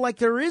don't feel like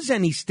there is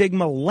any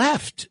stigma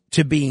left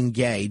to being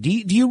gay. Do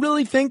you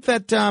really think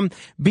that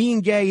being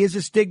gay is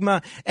a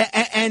stigma?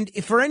 And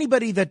for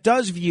anybody that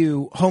does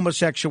view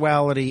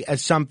homosexuality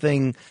as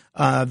something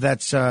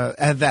that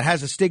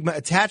has a stigma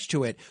attached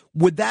to it,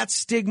 would that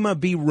stigma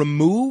be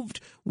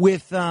removed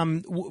with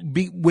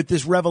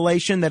this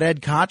revelation that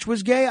Ed Koch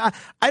was gay? I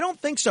don't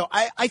think so.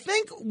 I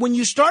think when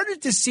you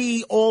started to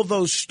see all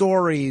those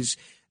stories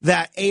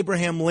that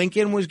Abraham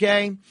Lincoln was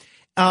gay,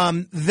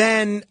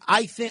 then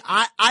I think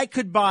I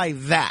could buy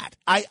that.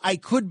 I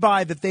could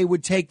buy that they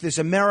would take this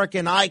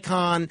American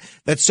icon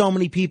that so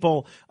many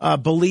people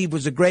believe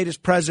was the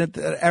greatest president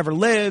that ever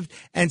lived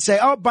and say,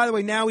 oh, by the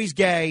way, now he's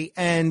gay,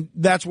 and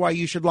that's why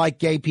you should like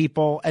gay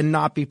people and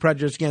not be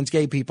prejudiced against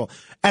gay people.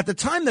 At the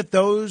time that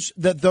those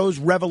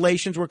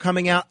revelations were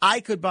coming out,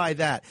 I could buy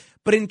that.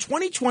 But in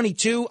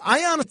 2022, I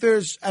don't know if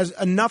there's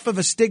enough of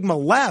a stigma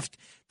left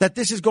that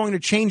this is going to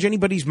change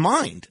anybody's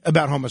mind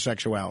about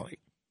homosexuality.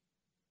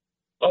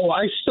 Oh,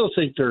 I still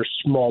think they're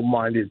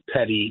small-minded,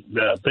 petty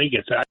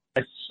bigots.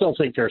 I still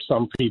think there's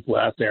some people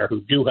out there who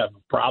do have a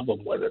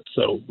problem with it.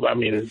 So, I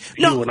mean,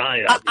 you and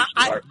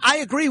I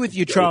agree with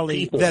you,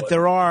 Charlie, that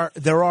there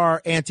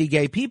are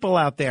anti-gay people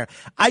out there.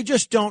 I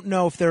just don't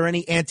know if there are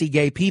any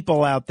anti-gay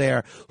people out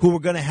there who are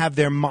going to have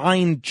their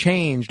mind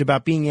changed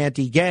about being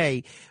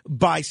anti-gay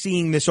by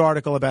seeing this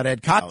article about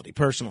Ed Koch,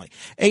 personally.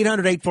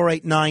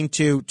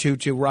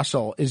 800-848-9222.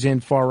 Russell is in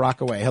Far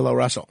Rockaway. Hello,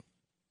 Russell.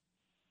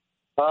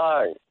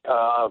 Hi.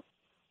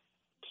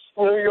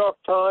 New York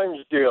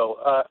Times deal.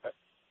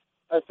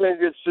 I think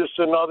it's just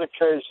another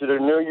case of the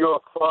New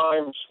York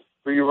Times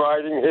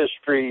rewriting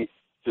history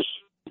to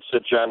its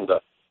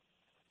agenda.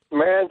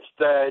 Man's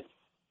dead.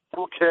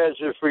 Who cares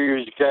if he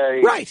was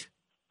gay? Right.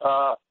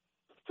 By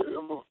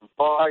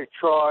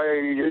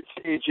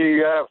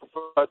TGF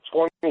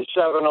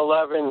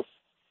 2711.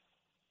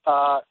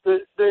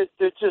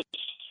 They're just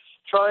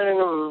trying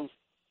to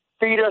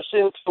feed us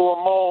into a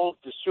mold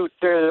to suit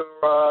their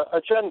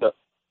agenda.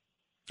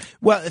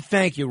 Well,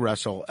 thank you,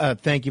 Russell.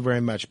 Thank you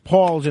very much.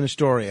 Paul's in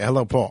Astoria.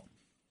 Hello, Paul.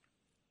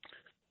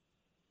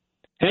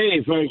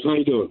 Hey, Frank, how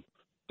you doing?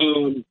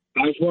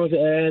 I just wanted to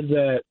add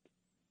that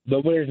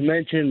nobody's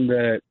mentioned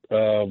that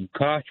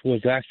Koch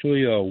was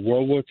actually a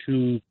World War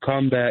II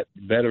combat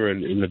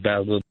veteran in the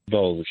Battle of the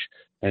Bulge,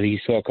 and he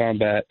saw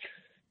combat.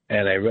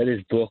 And I read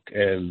his book,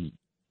 and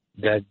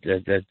that's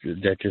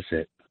just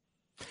it.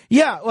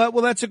 Yeah,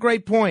 well, that's a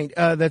great point.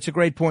 That's a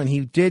great point. He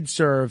did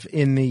serve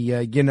in the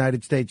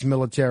United States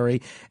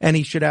military, and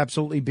he should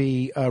absolutely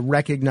be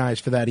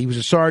recognized for that. He was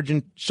a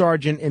sergeant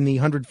in the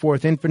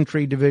 104th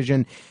Infantry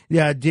Division,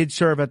 did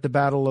serve at the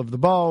Battle of the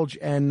Bulge,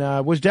 and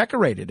was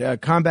decorated.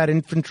 Combat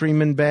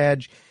Infantryman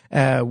Badge,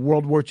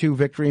 World War II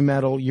Victory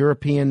Medal,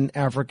 European,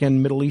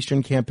 African, Middle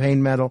Eastern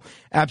Campaign Medal.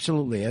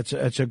 Absolutely.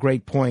 It's a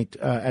great point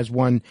as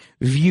one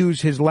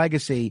views his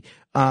legacy.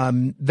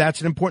 That's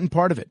an important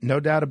part of it.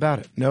 No doubt about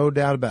it. No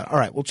doubt about it. All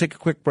right, we'll take a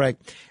quick break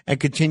and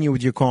continue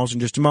with your calls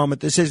in just a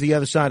moment. This is The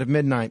Other Side of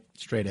Midnight.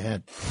 Straight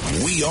ahead.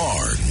 We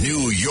are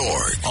New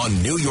York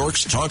on New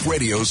York's Talk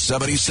Radio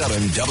 77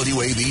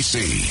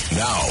 WABC.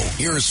 Now,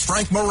 here's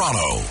Frank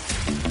Morano.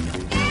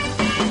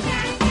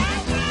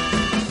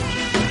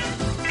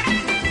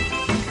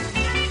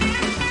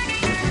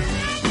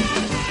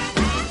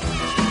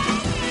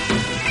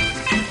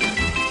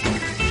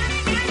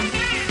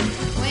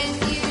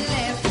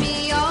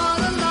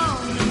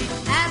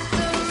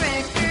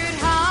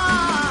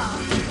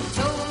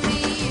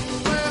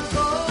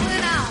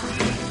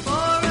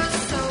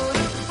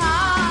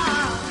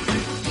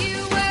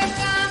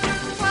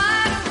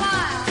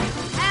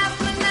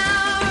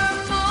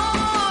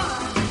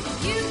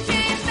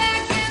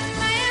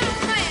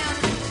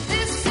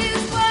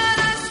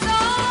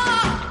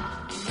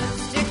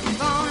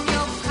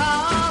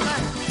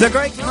 The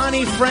great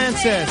Connie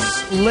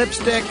Francis,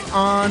 Lipstick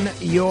on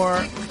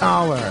Your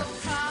Collar.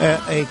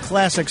 A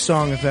classic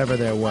song if ever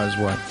there was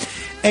one.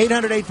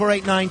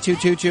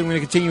 800-848-9222. I'm going to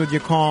continue with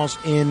your calls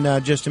in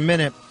just a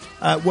minute.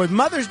 With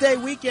Mother's Day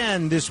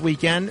weekend this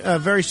weekend, a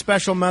very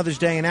special Mother's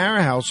Day in our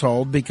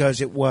household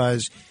because it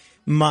was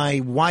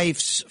my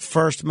wife's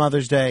first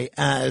Mother's Day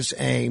as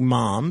a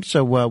mom.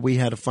 So we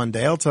had a fun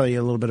day. I'll tell you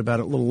a little bit about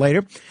it a little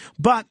later.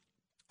 But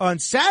on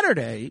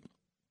Saturday,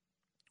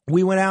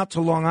 we went out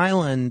to Long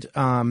Island,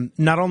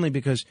 not only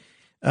because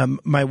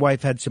my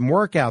wife had some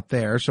work out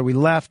there, so we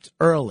left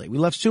early. We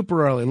left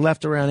super early,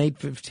 left around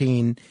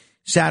 8:15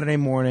 Saturday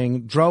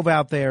morning, drove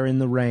out there in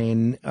the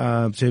rain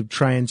to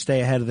try and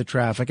stay ahead of the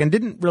traffic, and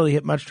didn't really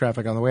hit much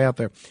traffic on the way out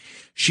there.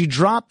 She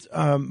dropped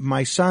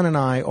my son and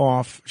I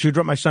off. She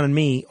dropped my son and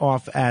me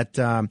off at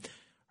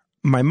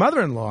my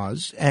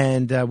mother-in-law's,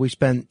 and we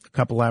spent a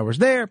couple hours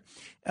there,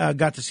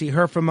 got to see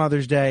her for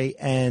Mother's Day,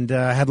 and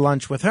had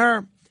lunch with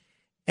her.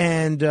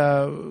 And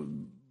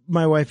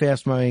my wife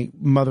asked my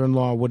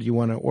mother-in-law, what do you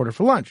want to order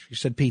for lunch? She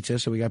said pizza,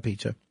 so we got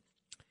pizza.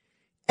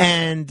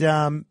 And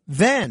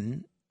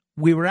then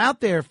we were out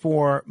there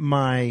for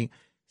my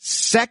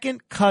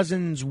second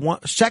cousin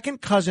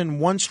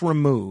once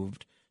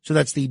removed. So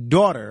that's the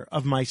daughter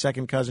of my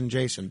second cousin,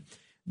 Jason.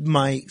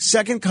 My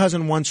second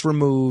cousin once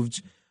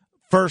removed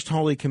first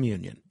Holy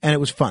Communion. And it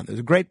was fun. It was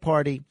a great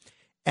party.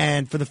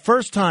 And for the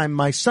first time,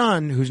 my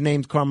son, whose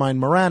name's Carmine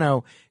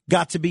Morano,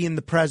 got to be in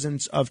the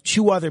presence of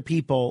two other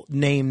people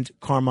named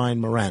Carmine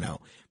Morano.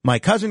 My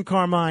cousin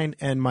Carmine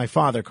and my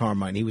father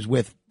Carmine. He was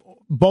with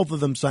both of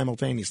them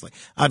simultaneously.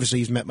 Obviously,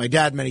 he's met my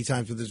dad many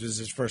times, but this was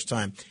his first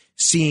time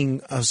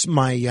seeing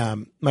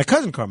my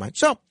cousin Carmine.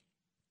 So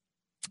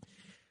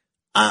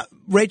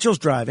Rachel's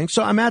driving,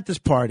 so I'm at this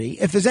party.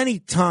 If there's any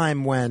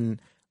time when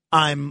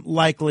I'm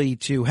likely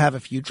to have a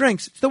few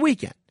drinks, it's the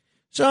weekend.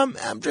 So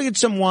I'm drinking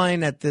some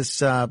wine at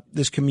this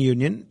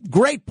communion.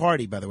 Great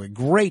party, by the way.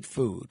 Great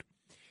food.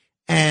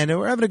 And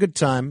we're having a good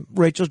time.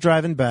 Rachel's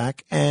driving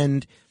back.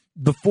 And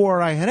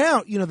before I head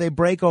out, they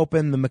break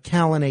open the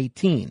Macallan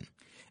 18.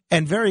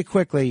 And very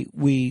quickly,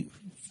 we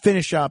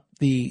finish up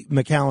the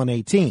Macallan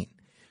 18.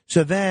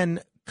 So then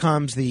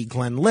comes the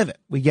Glenlivet.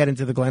 We get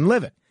into the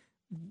Glenlivet.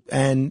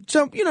 And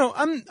so,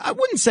 I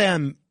wouldn't say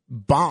I'm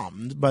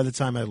bombed by the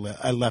time I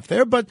left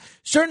there, but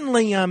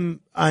certainly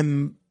I'm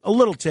a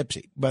little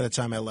tipsy by the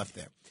time I left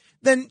there.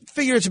 Then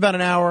figure it's about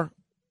an hour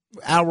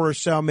or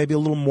so, maybe a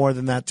little more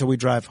than that till we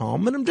drive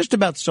home. And I'm just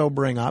about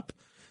sobering up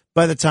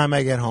by the time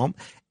I get home.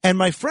 And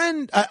my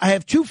friend, I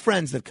have two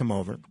friends that come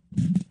over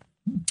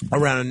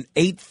around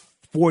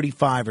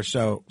 8:45 or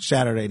so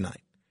Saturday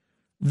night.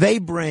 They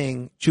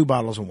bring 2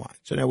 bottles of wine.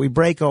 So now we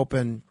break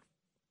open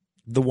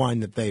the wine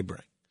that they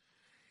bring.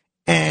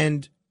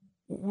 And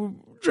we're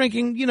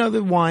drinking,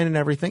 the wine and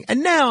everything.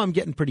 And now I'm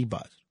getting pretty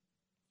buzzed.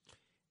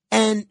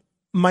 And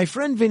my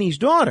friend Vinny's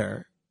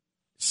daughter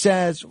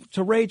says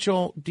to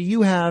Rachel, do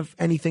you have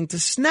anything to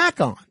snack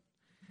on?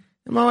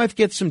 And my wife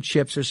gets some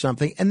chips or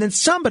something. And then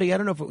somebody, I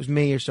don't know if it was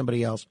me or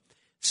somebody else,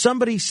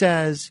 somebody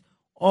says,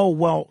 oh,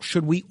 well,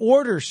 should we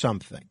order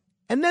something?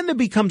 And then there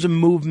becomes a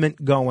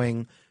movement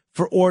going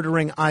for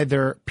ordering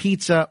either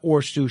pizza or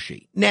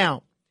sushi.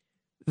 Now,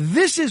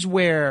 this is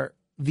where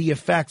the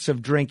effects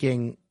of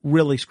drinking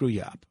really screw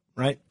you up,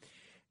 right?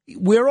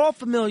 We're all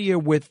familiar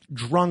with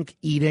drunk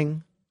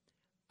eating.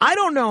 I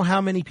don't know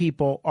how many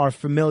people are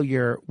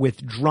familiar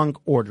with drunk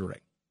ordering,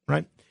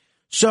 right?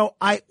 So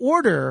I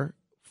order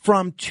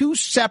from 2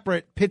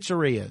 separate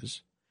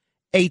pizzerias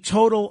a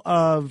total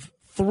of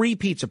 3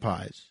 pizza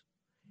pies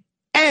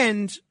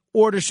and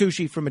order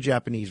sushi from a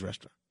Japanese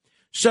restaurant.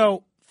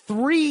 So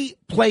 3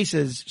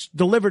 places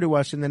deliver to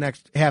us in the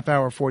next half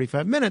hour,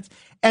 45 minutes,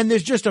 and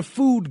there's just a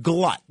food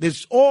glut.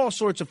 There's all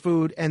sorts of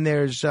food, and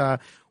there's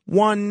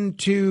 1,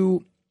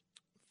 2,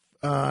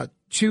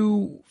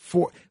 2,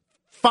 4,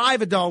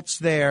 5 adults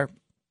there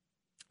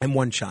and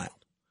 1 child,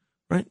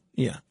 right?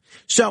 Yeah.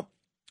 So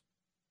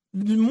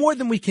more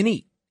than we can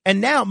eat. And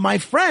now my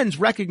friends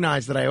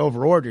recognize that I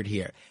overordered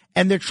here.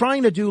 And they're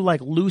trying to do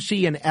like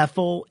Lucy and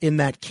Ethel in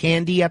that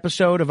Candy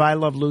episode of I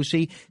Love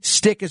Lucy,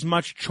 stick as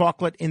much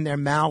chocolate in their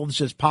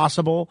mouths as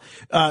possible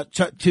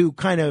to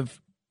kind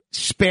of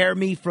spare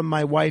me from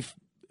my wife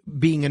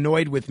being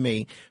annoyed with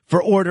me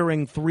for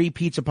ordering 3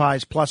 pizza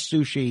pies plus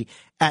sushi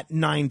at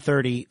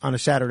 9:30 on a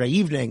Saturday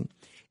evening.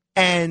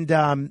 And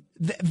then,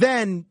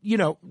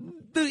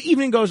 the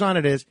evening goes on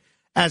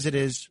as it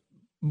is.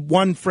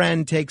 One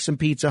friend takes some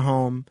pizza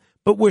home,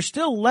 but we're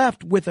still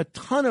left with a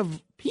ton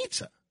of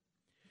pizza.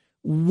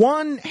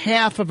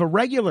 1/2 of a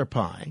regular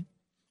pie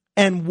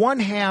and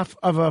 1/2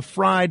 of a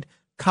fried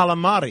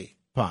calamari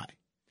pie.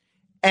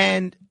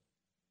 And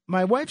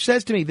my wife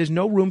says to me, there's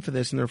no room for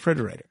this in the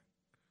refrigerator.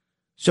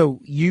 So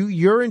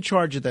you're in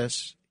charge of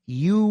this.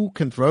 You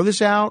can throw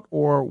this out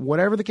or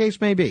whatever the case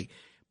may be.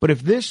 But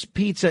if this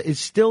pizza is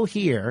still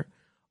here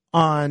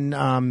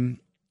on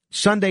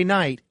Sunday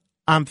night,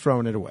 I'm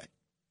throwing it away.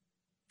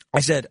 I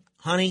said,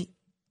 honey,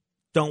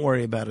 don't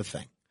worry about a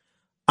thing.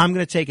 I'm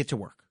going to take it to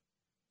work.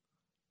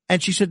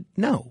 And she said,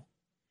 no,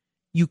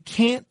 you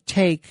can't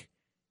take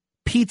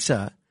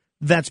pizza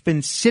that's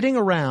been sitting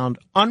around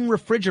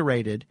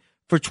unrefrigerated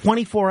for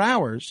 24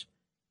 hours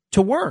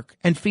to work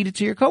and feed it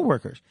to your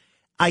coworkers.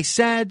 I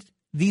said,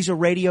 these are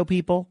radio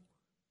people.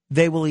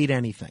 They will eat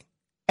anything.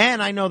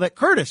 And I know that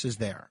Curtis is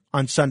there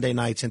on Sunday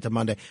nights into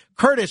Monday.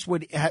 Curtis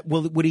would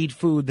eat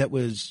food that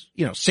was,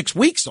 6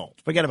 weeks old.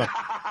 Forget about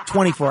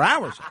 24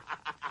 hours old.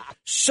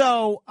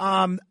 So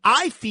I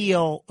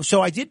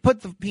did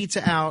put the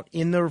pizza out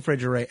in the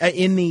refrigerator,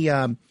 in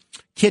the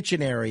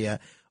kitchen area,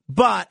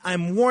 but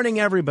I'm warning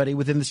everybody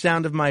within the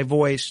sound of my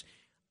voice.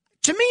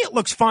 To me, it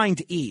looks fine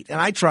to eat. And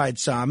I tried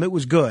some. It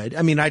was good.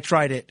 I mean, I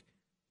tried it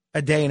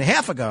a day and a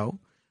half ago,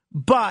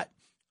 but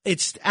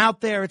it's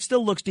out there. It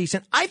still looks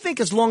decent. I think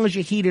as long as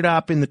you heat it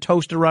up in the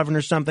toaster oven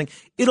or something,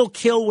 it'll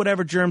kill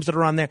whatever germs that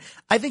are on there.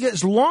 I think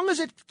as long as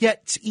it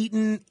gets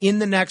eaten in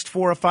the next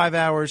 4 or 5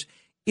 hours,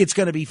 it's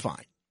going to be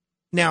fine.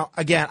 Now,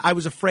 again, I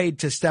was afraid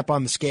to step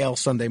on the scale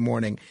Sunday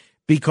morning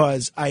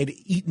because I'd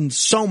eaten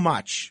so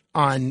much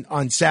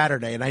on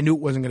Saturday, and I knew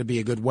it wasn't going to be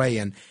a good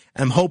weigh-in.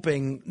 I'm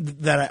hoping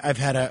that I've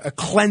had a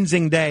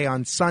cleansing day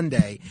on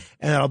Sunday,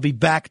 and I'll be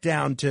back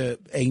down to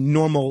a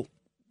normal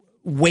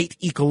weight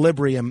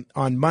equilibrium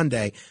on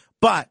Monday.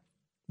 But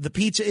the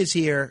pizza is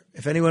here.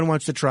 If anyone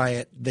wants to try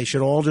it, they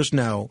should all just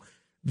know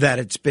that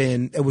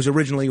it was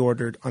originally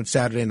ordered on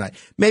Saturday night.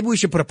 Maybe we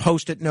should put a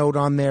Post-it note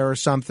on there or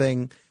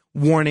something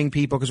warning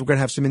people, because we're going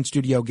to have some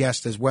in-studio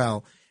guests as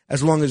well.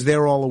 As long as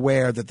they're all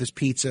aware that this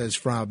pizza is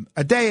from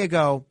a day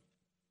ago,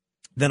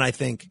 then I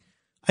think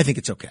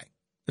it's okay.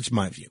 That's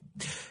my view.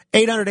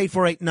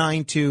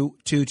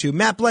 800-848-9222.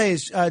 Matt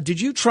Blaze,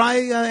 did you try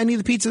any of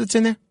the pizza that's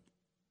in there?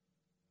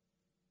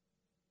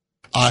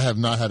 I have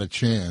not had a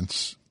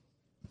chance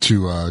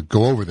to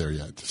go over there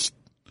yet,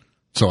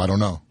 so I don't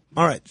know.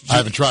 All right. I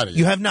haven't tried it yet.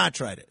 You have not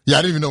tried it? Yeah,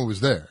 I didn't even know it was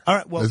there. All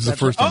right. Well, this is the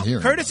first time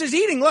hearing. Curtis is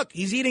eating. Look,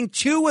 he's eating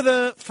 2 of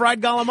the fried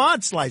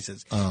galamad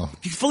slices. Oh.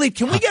 Philippe,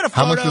 can we get a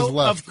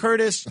photo of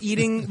Curtis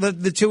eating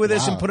the 2 of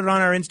this and put it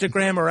on our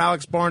Instagram or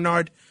Alex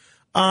Barnard?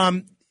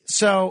 And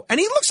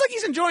he looks like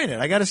he's enjoying it.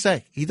 I got to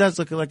say, he does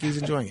look like he's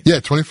enjoying it. Yeah,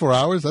 24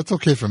 hours. That's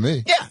okay for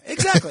me. Yeah,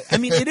 exactly. I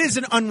mean, it is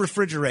an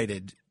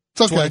unrefrigerated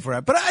 24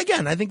 hours. But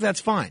again, I think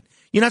that's fine.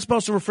 You're not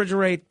supposed to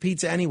refrigerate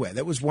pizza anyway.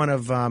 That was one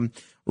of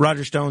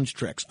Roger Stone's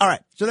tricks. All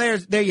right, so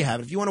there you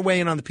have it. If you want to weigh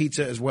in on the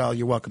pizza as well,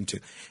 you're welcome to.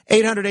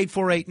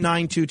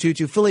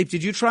 800-848-9222. Philippe,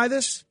 did you try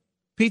this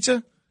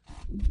pizza?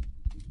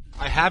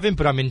 I haven't,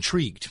 but I'm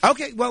intrigued.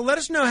 Okay, well, let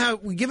us know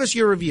give us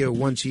your review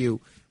once you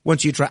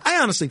try.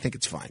 I honestly think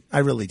it's fine. I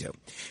really do.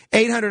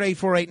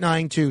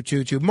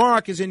 800-848-9222.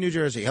 Mark is in New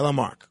Jersey. Hello,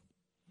 Mark.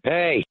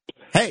 Hey.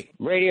 Hey.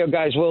 Radio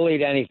guys will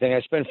eat anything.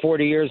 I spent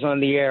 40 years on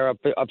the air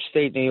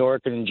upstate New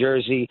York and in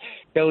Jersey.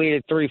 They'll eat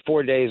it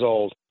 3-4 days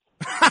old.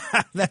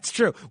 That's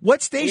true.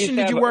 What station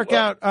did you work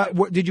out?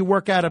 Did you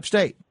work out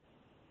upstate?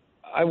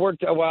 I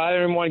worked. Well, I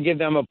didn't want to give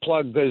them a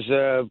plug because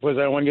I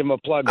don't want to give them a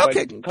plug.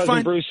 Okay, but Cousin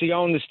fine. Brucey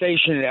owned the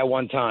station at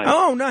one time.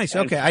 Oh, nice.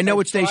 And, okay, I know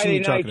what station Friday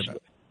you're talking nights,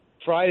 about.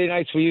 Friday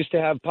nights we used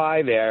to have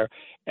pie there,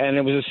 and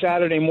it was a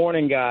Saturday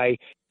morning guy,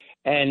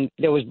 and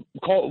there was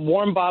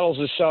warm bottles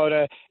of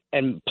soda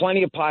and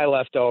plenty of pie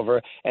left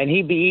over, and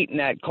he'd be eating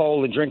that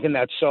cold and drinking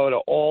that soda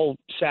all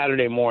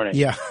Saturday morning.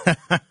 Yeah.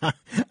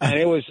 And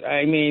it was,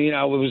 I mean, it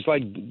was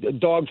like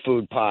dog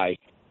food pie,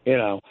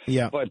 Yeah.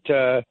 But,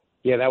 that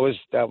was,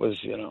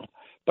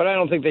 But I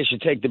don't think they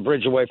should take the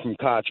bridge away from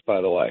Koch,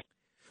 by the way.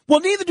 Well,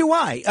 neither do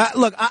I.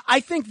 Look, I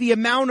think the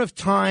amount of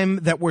time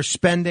that we're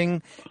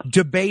spending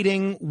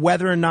debating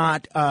whether or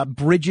not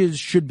bridges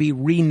should be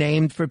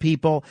renamed for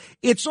people,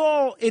 it's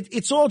all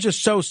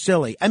just so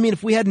silly. I mean,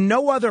 if we had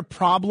no other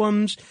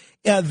problems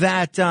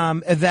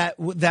that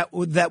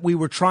we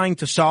were trying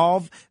to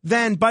solve,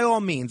 then by all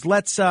means,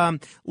 let's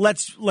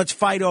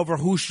fight over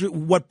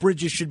what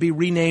bridges should be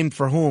renamed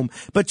for whom.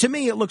 But to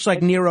me, it looks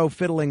like Nero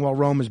fiddling while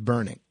Rome is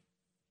burning.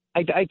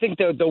 I think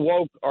the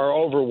woke are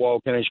over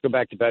woke, and they should go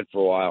back to bed for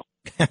a while.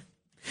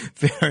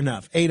 Fair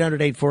enough.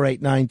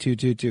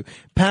 800-848-9222.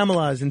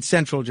 Pamela is in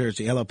Central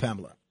Jersey. Hello,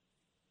 Pamela.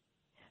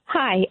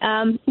 Hi.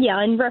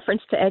 In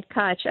reference to Ed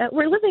Koch,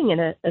 we're living in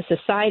a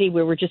society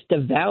where we're just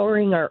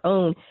devouring our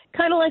own.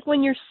 Kind of like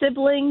when your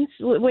siblings,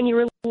 when you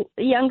were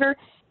younger,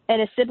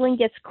 and a sibling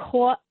gets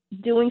caught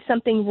doing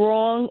something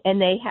wrong,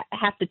 and they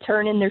have to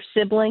turn in their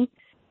sibling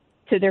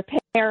to their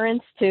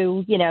parents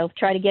to,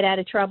 try to get out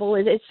of trouble.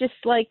 It's just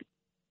like,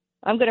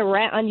 I'm going to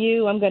rat on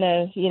you. I'm going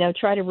to,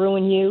 try to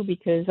ruin you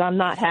because I'm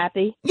not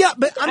happy. Yeah,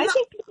 but I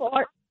think people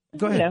are.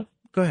 Go ahead.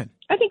 Go ahead.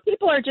 I think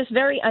people are just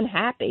very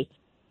unhappy,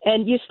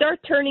 and you start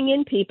turning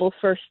in people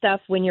for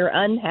stuff when you're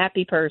an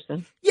unhappy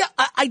person. Yeah,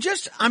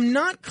 I'm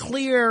not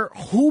clear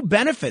who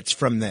benefits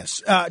from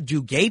this.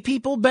 Do gay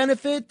people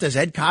benefit? Does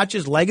Ed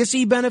Koch's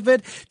legacy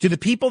benefit? Do the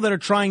people that are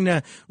trying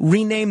to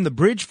rename the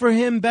bridge for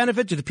him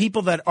benefit? Do the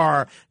people that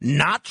are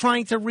not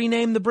trying to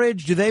rename the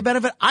bridge, do they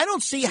benefit? I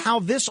don't see how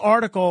this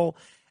article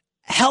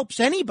helps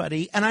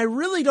anybody, and I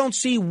really don't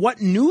see what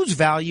news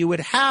value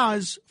it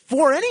has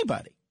for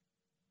anybody.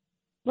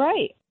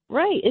 Right.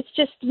 It's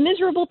just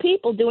miserable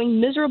people doing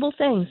miserable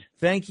things.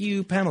 Thank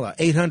you, Pamela.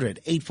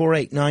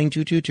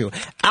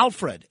 800-848-9222.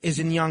 Alfred is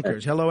in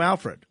Yonkers. Hello,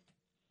 Alfred.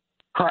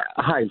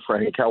 Hi,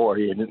 Frank. How are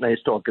you? Nice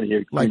talking to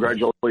you.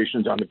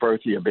 Congratulations on the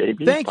birth of your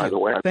baby. Thank you. By the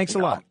way, thanks a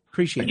lot.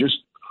 Appreciate it.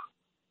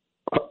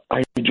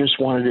 I just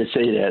wanted to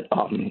say that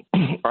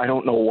I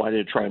don't know why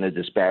they're trying to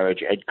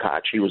disparage Ed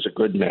Koch. He was a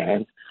good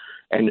man.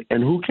 And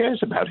who cares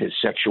about his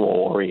sexual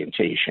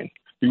orientation?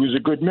 He was a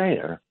good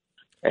mayor.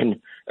 And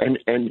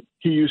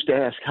he used to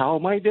ask, how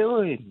am I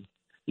doing?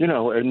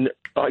 And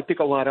I think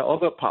a lot of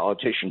other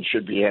politicians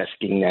should be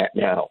asking that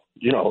now,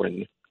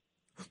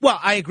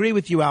 Well, I agree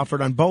with you,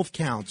 Alfred, on both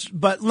counts.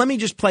 But let me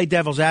just play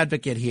devil's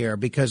advocate here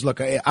because,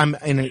 look, I'm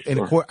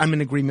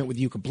in agreement with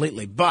you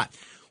completely. But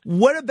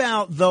what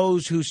about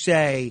those who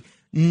say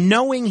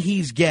knowing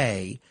he's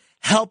gay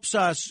helps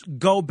us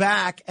go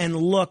back and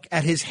look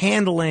at his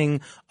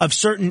handling of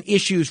certain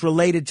issues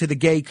related to the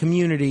gay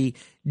community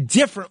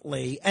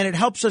differently, and it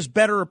helps us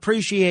better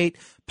appreciate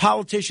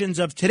politicians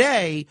of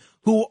today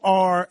who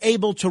are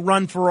able to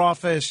run for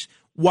office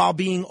while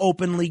being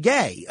openly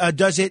gay?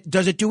 Does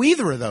it do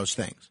either of those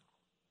things?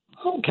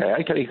 Okay,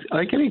 I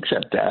can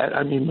accept that.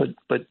 I mean,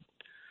 but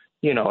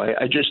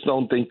I just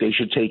don't think they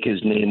should take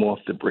his name off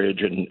the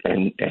bridge and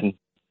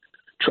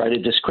try to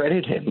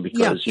discredit him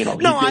because,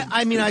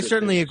 I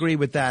certainly agree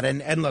with that.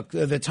 And look,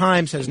 the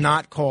Times has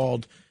not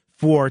called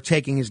for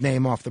taking his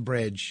name off the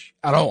bridge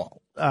at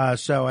all.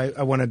 So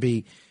I want to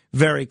be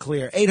very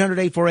clear.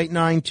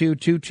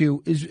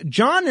 800-848-9222 is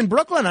John in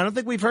Brooklyn. I don't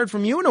think we've heard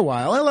from you in a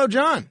while. Hello,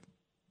 John.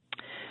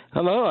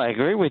 Hello. I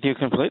agree with you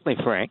completely,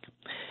 Frank.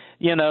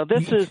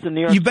 This is the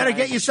New York You better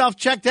Times. get yourself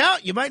checked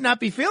out. You might not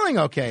be feeling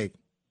okay.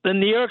 The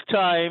New York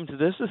Times,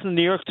 this is the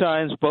New York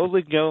Times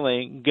boldly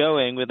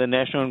going where the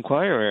National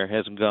Enquirer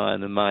has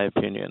gone, in my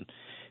opinion.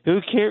 Who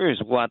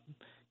cares what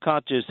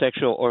Koch's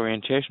sexual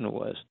orientation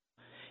was?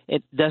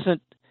 It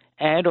doesn't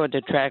add or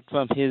detract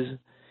from his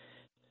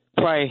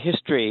prior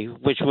history,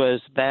 which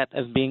was that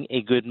of being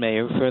a good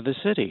mayor for the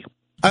city.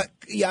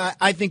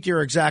 I think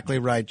you're exactly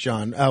right,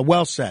 John.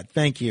 Well said.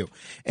 Thank you.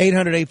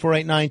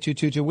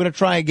 800-848-9222. We're going to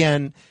try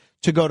again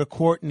to go to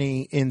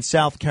Courtney in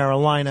South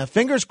Carolina.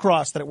 Fingers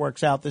crossed that it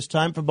works out this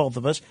time for both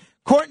of us.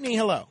 Courtney,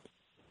 hello.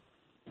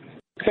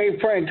 Hey,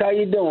 Frank, how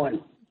you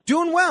doing?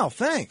 Doing well,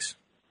 thanks.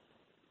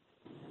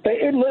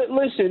 Hey,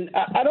 listen,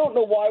 I don't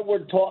know why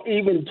we're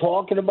even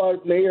talking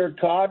about Mayor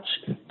Koch,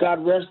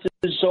 God rest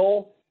his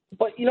soul,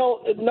 but,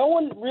 no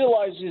one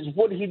realizes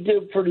what he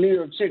did for New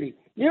York City.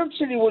 New York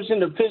City was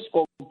in a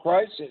fiscal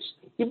crisis.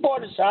 He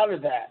brought us out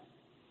of that.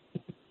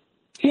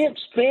 He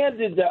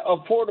expanded the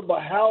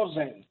affordable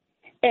housing.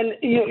 And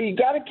you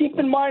got to keep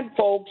in mind,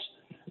 folks,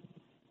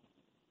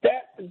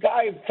 that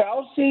guy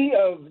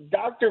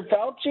Dr.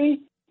 Fauci,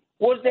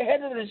 was the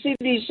head of the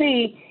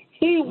CDC.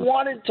 He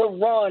wanted to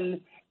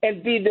run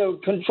and be the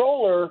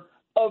controller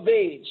of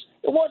AIDS.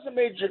 It wasn't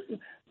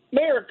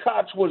Mayor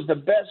Koch was the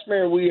best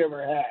mayor we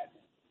ever had.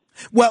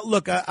 Well,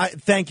 look, I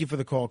thank you for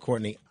the call,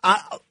 Courtney.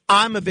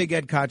 I'm a big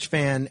Ed Koch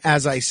fan,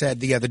 as I said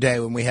the other day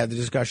when we had the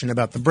discussion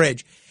about the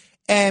bridge.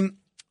 And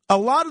a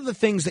lot of the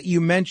things that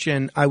you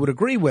mentioned, I would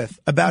agree with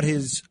about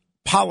his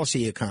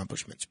policy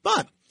accomplishments.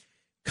 But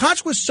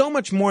Koch was so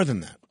much more than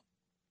that.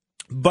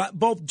 But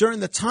both during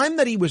the time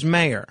that he was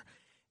mayor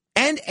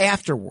and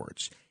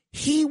afterwards,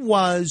 he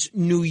was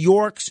New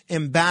York's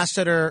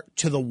ambassador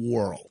to the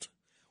world.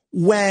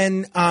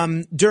 When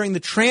during the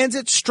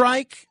transit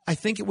strike, I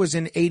think it was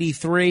in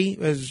 83, it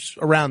was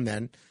around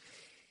then,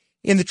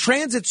 in the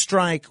transit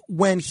strike,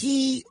 when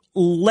he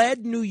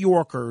led New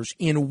Yorkers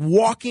in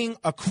walking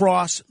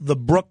across the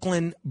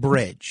Brooklyn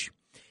Bridge,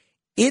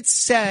 it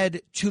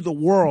said to the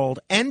world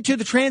and to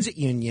the transit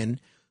union,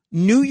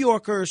 New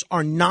Yorkers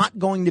are not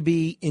going to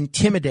be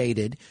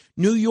intimidated.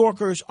 New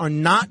Yorkers are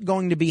not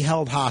going to be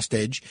held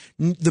hostage.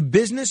 The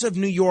business of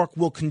New York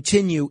will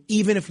continue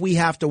even if we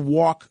have to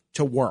walk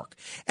to work.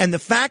 And the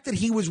fact that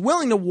he was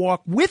willing to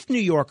walk with New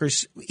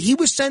Yorkers, he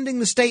was sending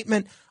the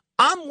statement,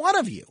 I'm one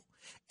of you.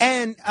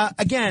 And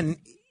again,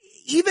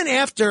 even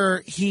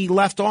after he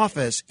left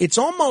office, it's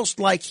almost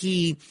like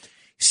he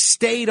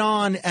stayed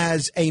on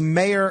as a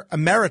mayor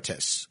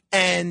emeritus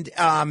and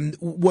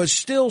was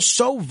still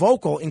so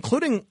vocal,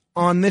 including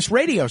on this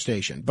radio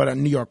station, but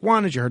on New York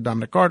One, as you heard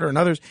Dominic Carter and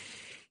others,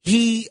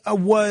 he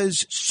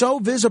was so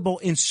visible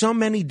in so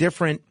many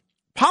different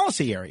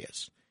policy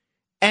areas.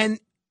 And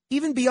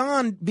even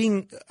beyond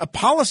being a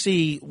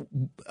policy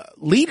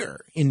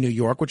leader in New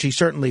York, which he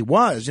certainly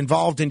was,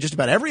 involved in just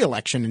about every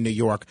election in New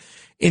York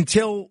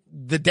until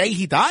the day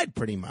he died,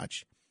 pretty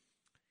much,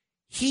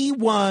 he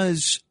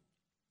was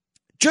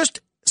just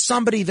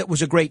somebody that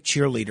was a great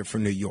cheerleader for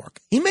New York.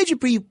 He made you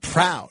be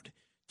proud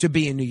to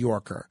be a New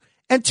Yorker.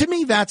 And to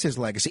me, that's his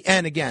legacy.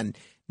 And again,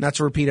 not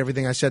to repeat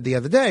everything I said the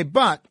other day,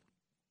 but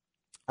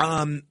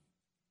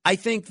I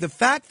think the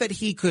fact that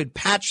he could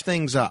patch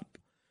things up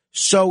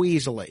so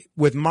easily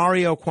with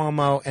Mario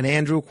Cuomo and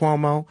Andrew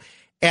Cuomo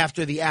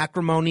after the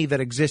acrimony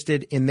that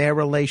existed in their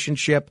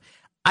relationship,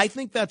 I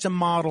think that's a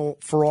model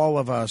for all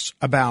of us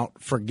about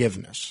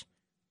forgiveness,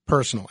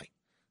 personally.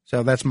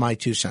 So that's my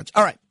 2 cents.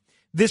 All right.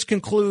 This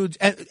concludes,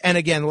 and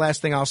again, the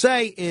last thing I'll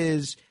say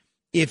is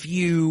if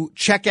you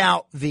check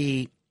out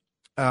the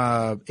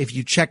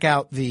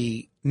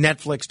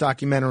Netflix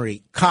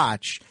documentary,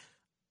 Koch,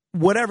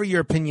 whatever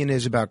your opinion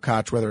is about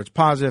Koch, whether it's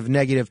positive,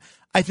 negative,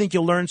 I think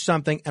you'll learn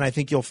something, and I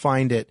think you'll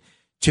find it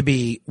to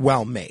be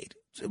well made.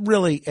 It's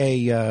really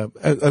a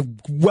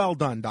well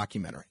done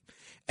documentary.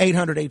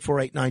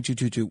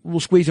 800-848-9222. We'll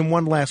squeeze in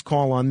one last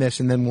call on this,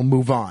 and then we'll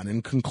move on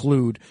and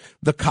conclude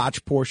the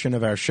Koch portion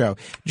of our show.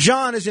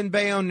 John is in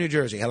Bayonne, New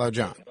Jersey. Hello,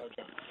 John.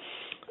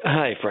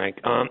 Hi, Frank.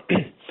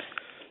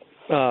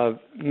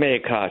 Mayor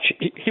Koch,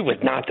 he was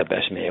not the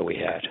best mayor we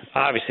had.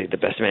 Obviously, the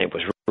best mayor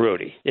was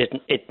Rudy.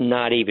 It's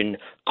not even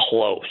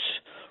close.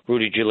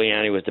 Rudy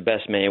Giuliani was the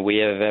best mayor we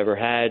have ever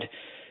had,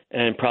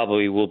 and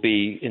probably will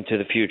be into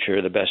the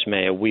future the best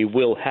mayor we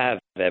will have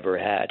ever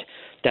had.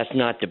 That's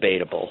not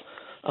debatable.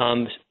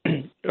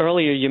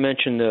 Earlier, you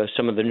mentioned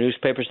some of the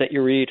newspapers that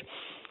you read.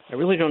 I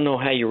really don't know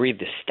how you read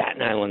the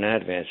Staten Island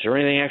Advance. Is there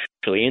anything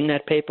actually in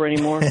that paper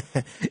anymore?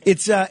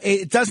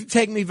 It doesn't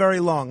take me very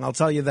long, I'll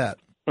tell you that.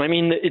 I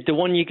mean, the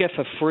one you get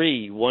for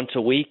free once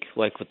a week,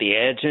 like with the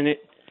ads in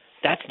it,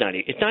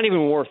 it's not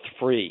even worth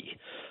free.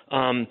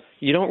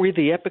 You don't read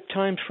the Epoch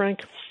Times, Frank?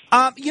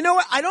 You know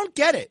what? I don't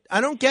get it.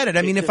 I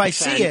mean, if I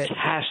see it.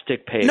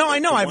 Fantastic paper. No, I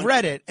know. I've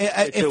read it.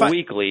 It's a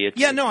weekly. I'm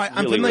really,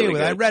 familiar really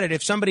with it. I read it.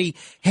 If somebody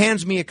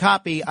hands me a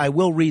copy, I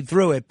will read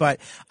through it. But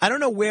I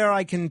don't know where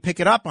I can pick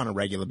it up on a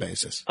regular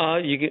basis.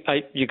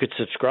 You could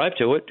subscribe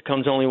to it. It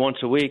comes only once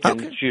a week, and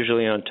it's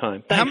usually on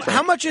time. Thanks,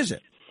 how much is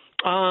it?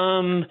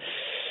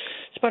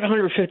 It's about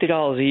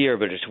 $150 a year,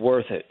 but it's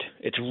worth it.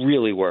 It's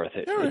really worth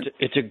it. Right.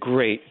 It's a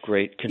great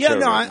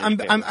conservative. Yeah,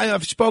 no,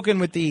 I've spoken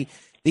with the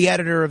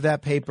editor of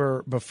that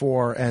paper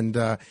before and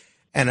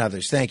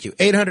others. Thank you.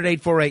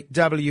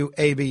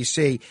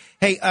 800-848-WABC.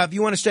 Hey, if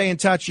you want to stay in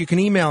touch, you can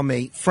email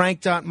me,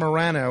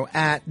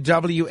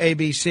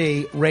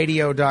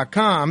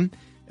 frank.morano@wabcradio.com.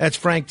 That's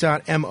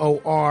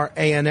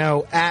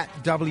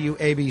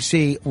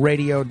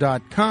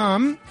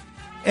frank.morano@wabcradio.com.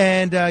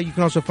 And you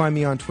can also find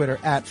me on Twitter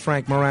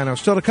 @Frank Morano.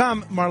 Still to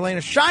come,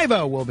 Marlena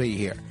Shivo will be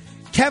here.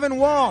 Kevin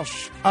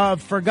Walsh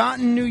of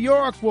Forgotten New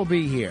York will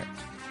be here.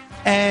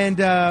 And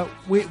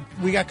we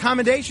got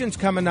commendations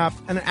coming up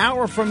an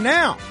hour from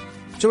now.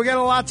 So we got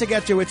a lot to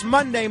get to. It's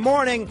Monday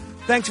morning.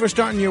 thanks for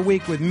starting your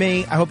week with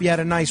me. I hope you had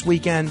a nice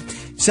weekend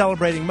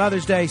celebrating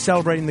Mother's Day,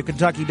 celebrating the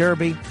Kentucky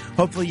Derby.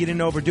 Hopefully you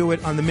didn't overdo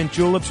it on the mint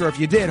juleps, or if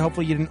you did,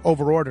 hopefully you didn't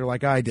overorder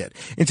like I did.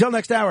 Until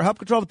next hour, help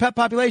control the pet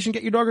population.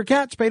 Get your dog or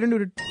cat spayed or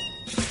neutered.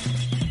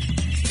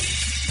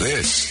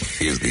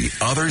 This is The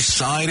Other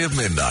Side of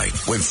Midnight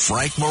with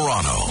Frank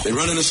Morano. They're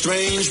running a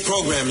strange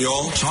program,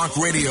 y'all. Talk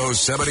Radio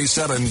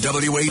 77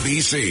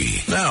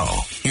 WABC. Now,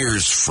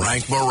 here's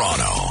Frank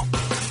Morano.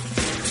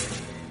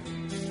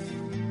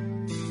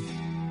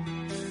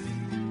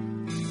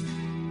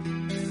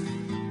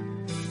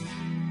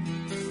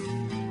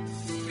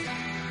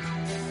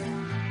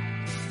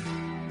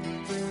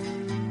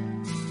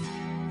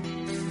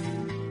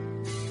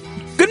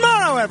 Good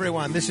morning,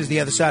 everyone. This is The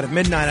Other Side of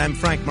Midnight. I'm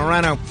Frank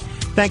Morano.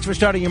 Thanks for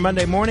starting your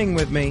Monday morning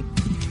with me.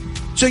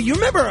 So you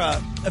remember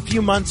a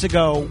few months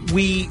ago,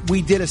 we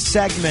did a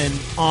segment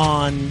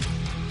on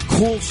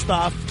cool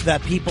stuff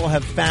that people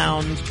have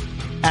found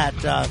at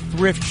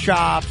thrift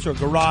shops or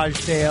garage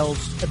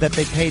sales that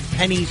they paid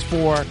pennies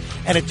for,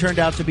 and it turned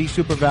out to be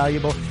super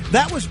valuable.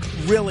 That was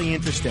really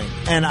interesting,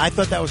 and I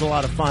thought that was a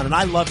lot of fun, and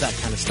I love that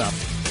kind of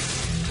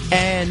stuff.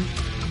 And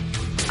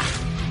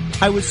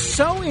I was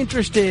so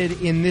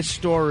interested in this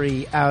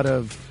story out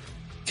of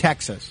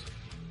Texas.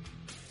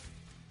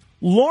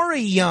 Lori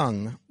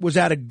Young was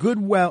at a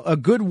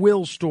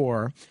Goodwill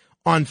store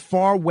on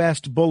Far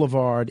West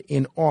Boulevard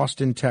in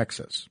Austin,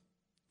 Texas,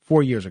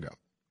 4 years ago.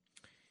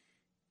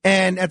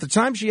 And at the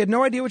time, she had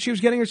no idea what she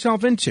was getting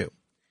herself into.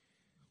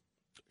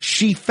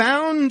 She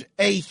found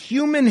a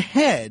human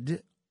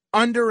head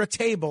under a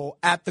table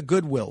at the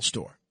Goodwill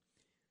store.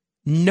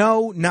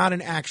 No, not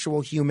an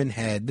actual human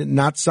head,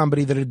 not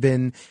somebody that had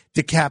been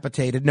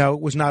decapitated. No, it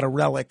was not a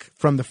relic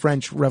from the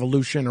French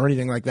Revolution or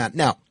anything like that.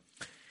 No.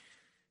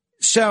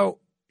 So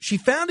she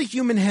found a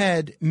human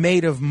head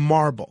made of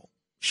marble.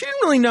 She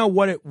didn't really know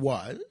what it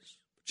was.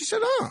 She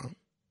said,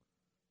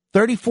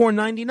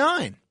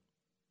 $34.99.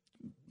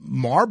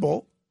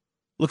 Marble.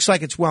 Looks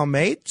like it's well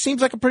made.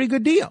 Seems like a pretty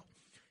good deal.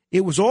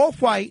 It was all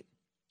white,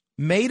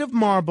 made of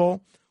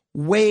marble,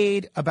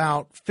 weighed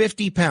about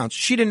 50 pounds.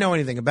 She didn't know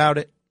anything about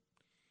it.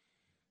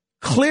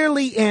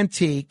 Clearly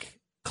antique,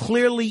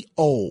 clearly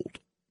old,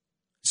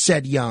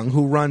 said Young,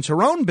 who runs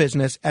her own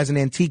business as an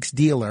antiques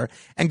dealer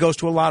and goes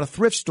to a lot of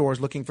thrift stores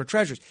looking for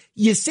treasures.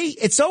 You see,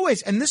 it's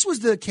always, and this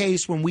was the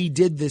case when we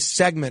did this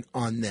segment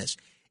on this,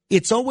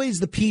 it's always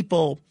the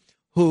people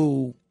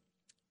who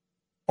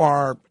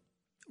are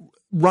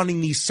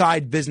running these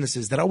side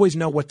businesses that always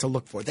know what to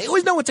look for. They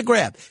always know what to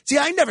grab. See,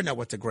 I never know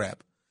what to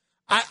grab.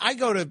 I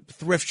go to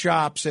thrift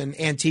shops and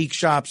antique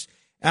shops,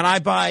 and I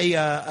buy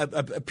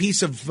a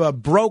piece of a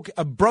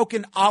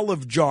broken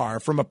olive jar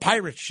from a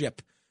pirate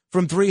ship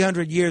from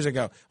 300 years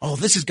ago. Oh,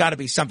 this has got to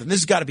be something.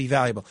 This has got to be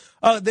valuable.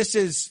 Oh, this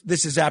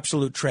is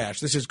absolute trash.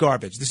 This is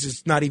garbage. This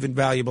is not even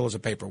valuable as a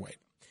paperweight.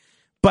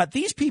 But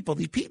these people,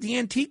 the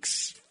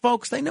antiques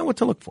folks, they know what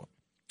to look for.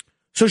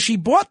 So she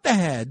bought the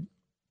head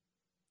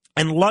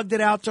and lugged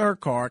it out to her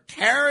car,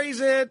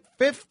 carries it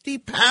 50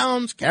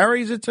 pounds,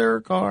 carries it to her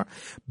car,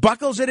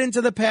 buckles it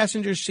into the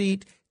passenger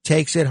seat,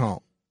 takes it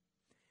home.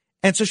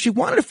 And so she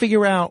wanted to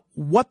figure out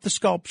what the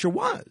sculpture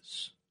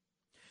was.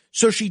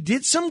 So she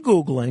did some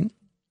Googling,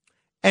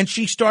 and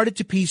she started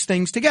to piece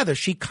things together.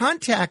 She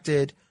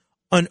contacted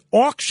an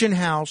auction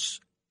house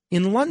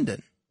in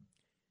London,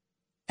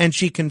 and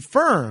she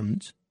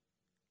confirmed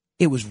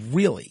it was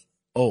really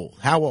old.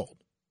 How old?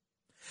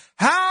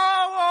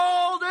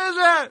 How old is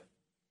it?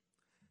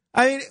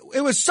 I mean,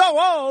 it was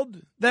so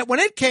old that when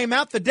it came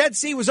out, the Dead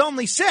Sea was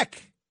only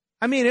sick.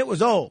 I mean, it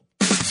was old.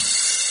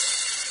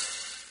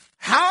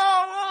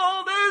 How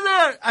old is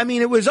it? I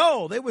mean, it was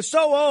old. It was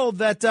so old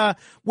that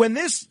when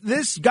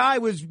this guy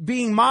was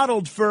being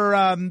modeled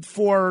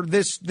for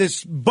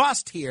this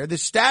bust here,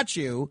 this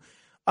statue,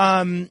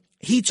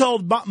 he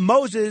told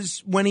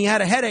Moses when he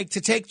had a headache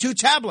to take 2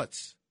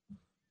 tablets.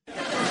 All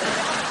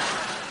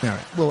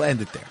right, we'll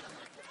end it there.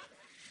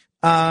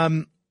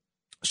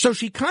 So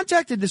she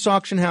contacted this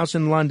auction house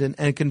in London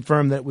and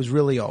confirmed that it was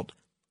really old.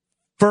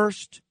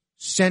 1st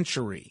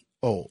century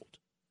old.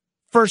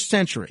 1st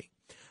century.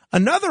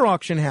 Another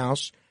auction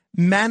house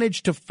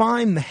managed to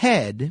find the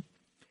head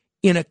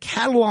in a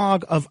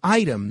catalog of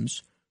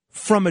items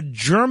from a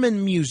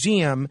German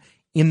museum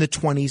in the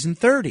 20s and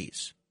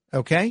 30s.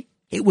 Okay?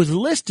 It was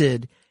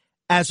listed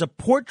as a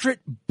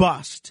portrait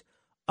bust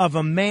of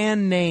a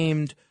man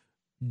named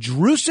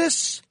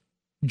Drusus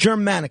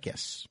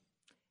Germanicus.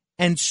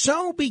 And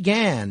so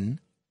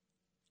began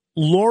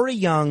Lori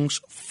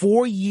Young's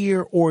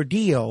 4-year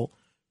ordeal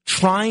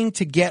trying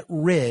to get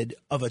rid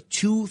of a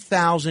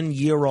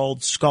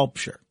 2,000-year-old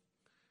sculpture.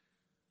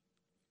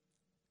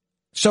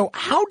 So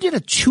how did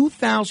a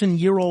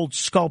 2,000-year-old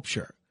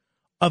sculpture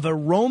of a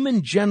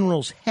Roman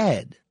general's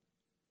head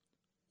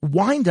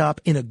wind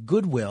up in a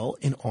Goodwill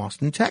in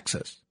Austin,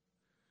 Texas?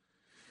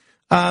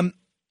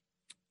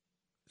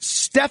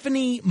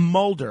 Stephanie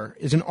Mulder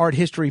is an art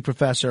history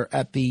professor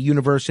at the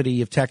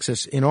University of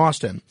Texas in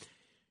Austin.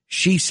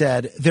 She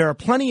said, there are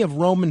plenty of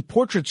Roman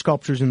portrait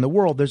sculptures in the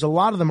world. There's a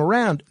lot of them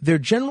around. They're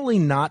generally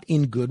not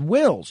in good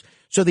wills.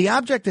 So the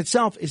object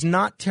itself is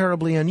not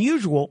terribly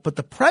unusual, but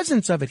the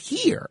presence of it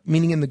here,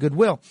 meaning in the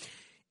Goodwill,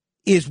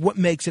 is what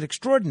makes it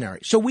extraordinary.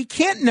 So we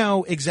can't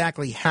know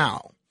exactly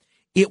how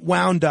it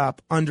wound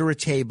up under a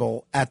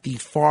table at the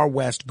Far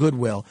West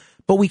Goodwill,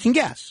 but we can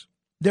guess.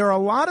 There are a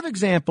lot of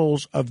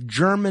examples of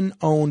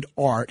German-owned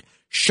art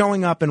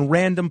showing up in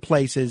random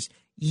places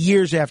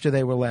years after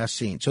they were last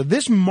seen. So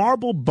this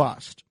marble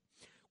bust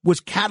was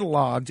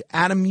cataloged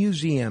at a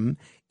museum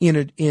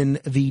in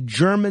the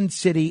German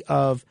city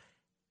of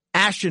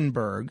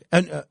Aschaffenburg.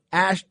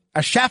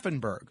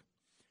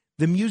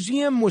 The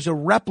museum was a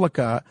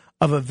replica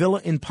of a villa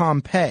in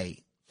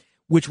Pompeii,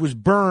 which was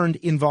burned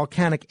in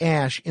volcanic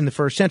ash in the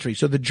 1st century.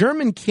 So the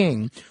German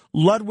king,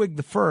 Ludwig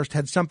I,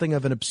 had something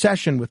of an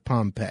obsession with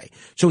Pompeii.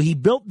 So he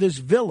built this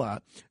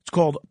villa, it's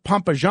called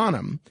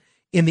Pompejanum,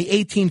 in the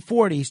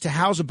 1840s to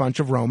house a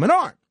bunch of Roman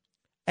art.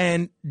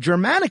 And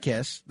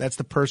Germanicus, that's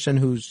the person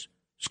whose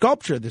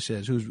sculpture this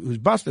is, whose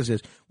bust this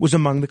is, was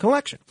among the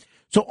collection.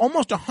 So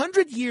almost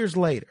 100 years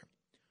later,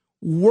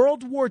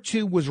 World War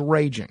II was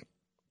raging.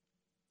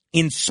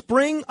 In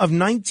spring of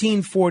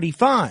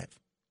 1945,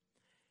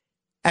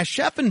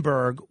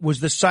 Aschaffenburg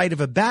was the site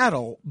of a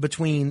battle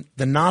between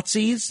the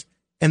Nazis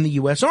and the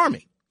U.S.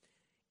 Army.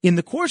 In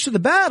the course of the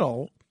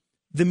battle,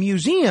 the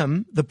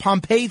museum, the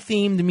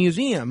Pompeii-themed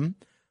museum,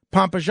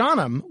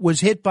 Pompejanum,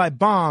 was hit by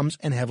bombs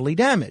and heavily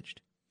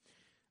damaged.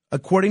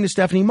 According to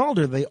Stephanie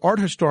Mulder, the art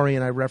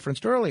historian I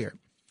referenced earlier,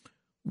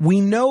 we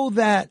know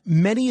that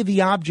many of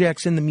the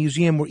objects in the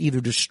museum were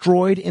either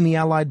destroyed in the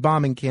Allied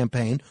bombing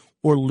campaign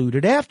or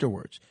looted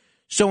afterwards.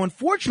 So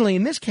unfortunately,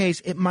 in this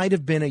case, it might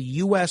have been a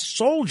U.S.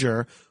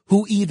 soldier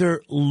who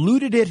either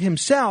looted it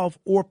himself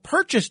or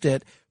purchased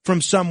it from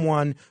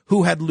someone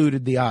who had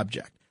looted the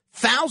object.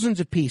 Thousands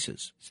of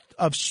pieces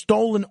of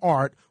stolen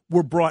art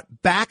were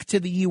brought back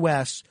to the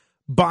U.S.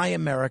 by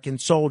American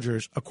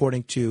soldiers,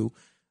 according to,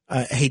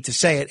 I hate to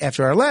say it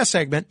after our last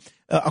segment,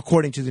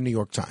 according to the New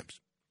York Times.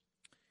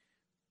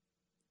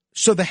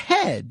 So the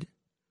head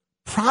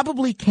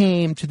probably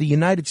came to the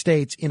United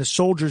States in a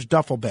soldier's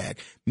duffel bag,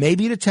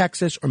 maybe to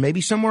Texas or maybe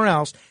somewhere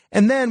else,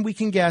 and then we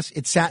can guess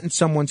it sat in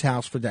someone's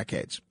house for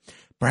decades.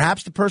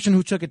 Perhaps the person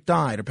who took it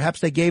died, or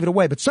perhaps they gave it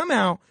away, but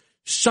somehow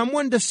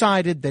someone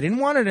decided they didn't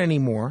want it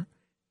anymore,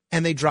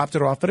 and they dropped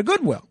it off at a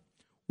Goodwill.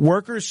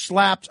 Workers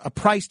slapped a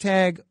price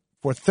tag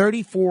for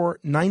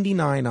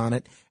 $34.99 on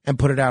it and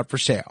put it out for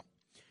sale.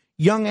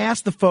 Young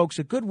asked the folks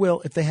at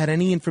Goodwill if they had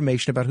any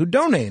information about who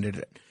donated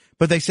it,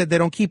 but they said they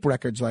don't keep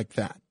records like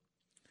that.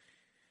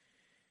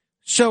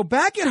 So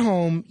back at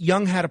home,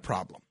 Young had a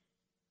problem.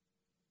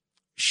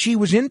 She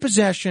was in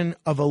possession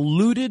of a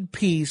looted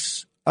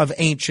piece of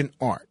ancient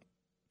art.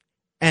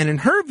 And in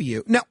her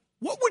view, now,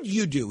 what would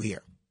you do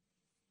here?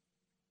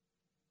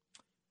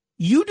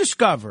 You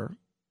discover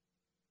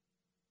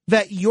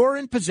that you're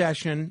in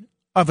possession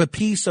of a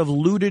piece of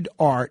looted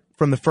art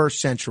from the 1st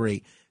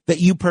century that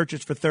you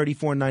purchased for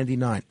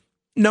 $34.99.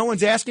 No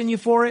one's asking you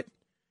for it.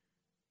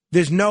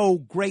 There's no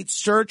great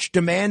search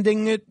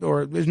demanding it,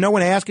 or there's no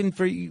one asking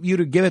for you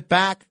to give it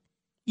back.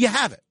 You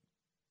have it.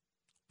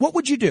 What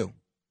would you do?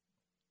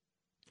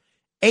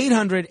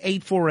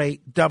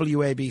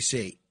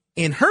 800-848-WABC.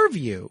 In her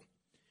view,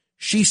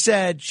 she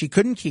said she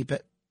couldn't keep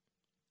it.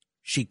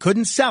 She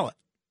couldn't sell it.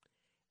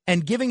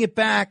 And giving it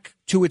back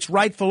to its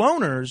rightful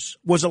owners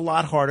was a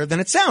lot harder than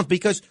it sounds,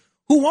 because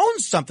who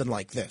owns something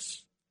like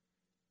this?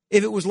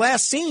 If it was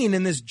last seen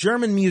in this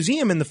German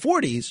museum in the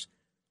 40s,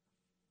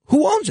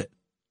 who owns it?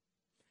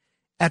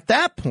 At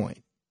that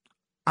point,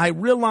 I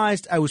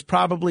realized I was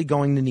probably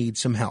going to need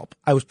some help.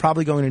 I was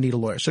probably going to need a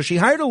lawyer. So she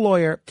hired a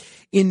lawyer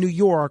in New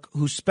York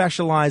who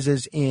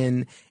specializes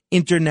in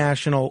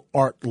international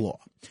art law.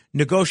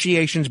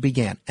 Negotiations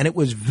began, and it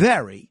was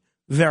very,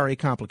 very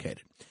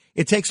complicated.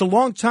 It takes a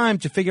long time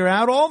to figure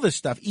out all this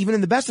stuff, even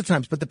in the best of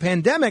times, but the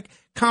pandemic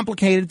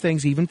complicated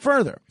things even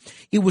further.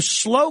 It was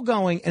slow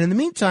going, and in the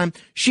meantime,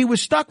 she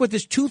was stuck with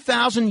this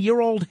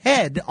 2,000-year-old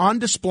head on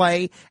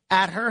display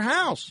at her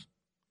house.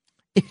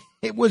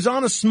 It was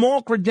on a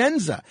small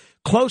credenza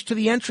close to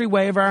the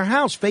entryway of our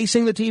house,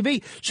 facing the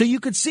TV. So you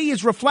could see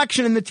his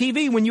reflection in the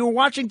TV when you were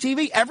watching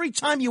TV. Every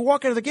time you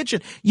walk into the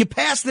kitchen, you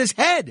pass this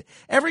head.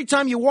 Every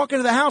time you walk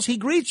into the house, he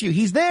greets you.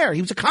 He's there.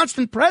 He was a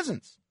constant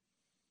presence.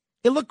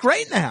 It looked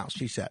great in the house,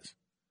 she says.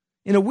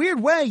 In a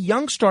weird way,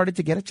 Young started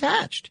to get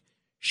attached.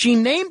 She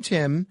named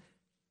him,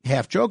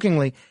 half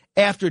jokingly,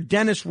 after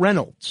Dennis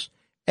Reynolds,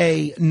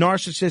 a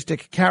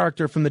narcissistic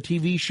character from the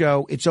TV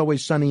show It's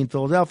Always Sunny in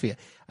Philadelphia.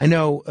 I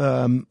know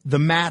the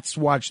Matts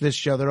watch this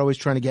show. They're always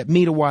trying to get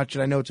me to watch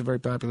it. I know it's a very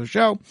popular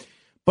show.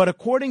 But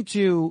according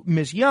to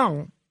Ms.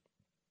 Young,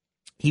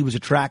 he was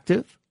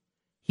attractive.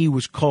 He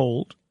was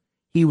cold.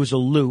 He was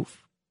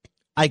aloof.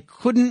 I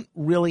couldn't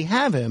really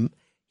have him.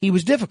 He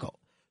was difficult.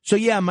 So,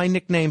 yeah, my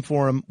nickname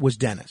for him was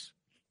Dennis.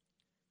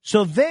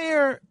 So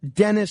there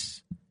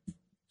Dennis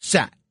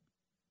sat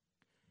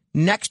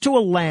next to a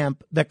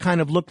lamp that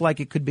kind of looked like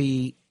it could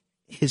be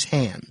his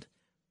hand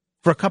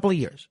for a couple of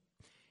years.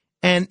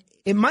 And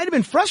it might have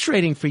been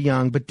frustrating for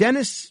Young, but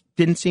Dennis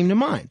didn't seem to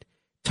mind.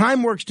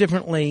 Time works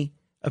differently,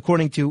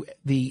 according to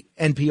the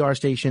NPR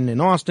station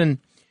in Austin,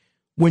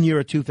 when you're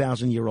a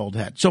 2,000-year-old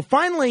head. So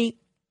finally,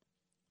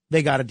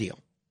 they got a deal.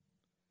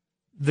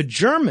 The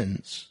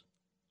Germans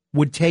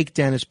would take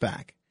Dennis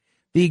back.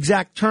 The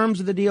exact terms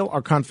of the deal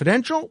are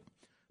confidential,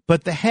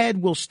 but the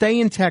head will stay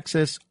in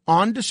Texas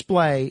on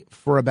display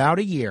for about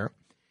a year.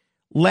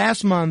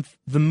 Last month,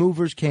 the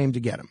movers came to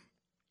get him.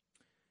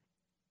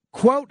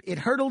 Quote, it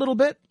hurt a little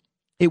bit.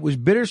 It was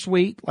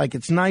bittersweet, like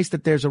it's nice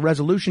that there's a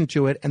resolution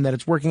to it and that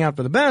it's working out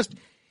for the best.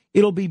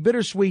 It'll be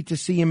bittersweet to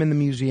see him in the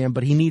museum,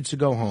 but he needs to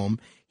go home.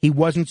 He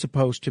wasn't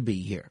supposed to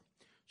be here.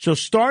 So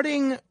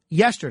starting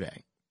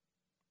yesterday,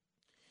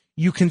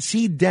 you can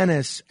see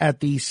Dennis at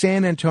the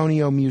San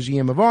Antonio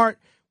Museum of Art,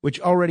 which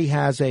already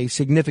has a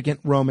significant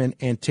Roman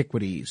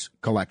antiquities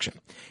collection.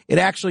 It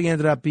actually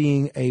ended up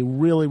being a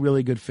really,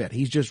 really good fit.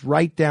 He's just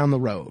right down the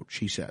road,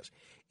 she says.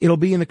 It'll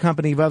be in the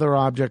company of other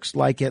objects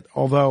like it,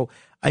 although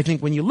I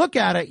think when you look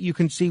at it, you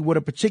can see what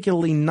a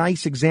particularly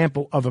nice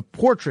example of a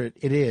portrait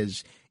it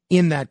is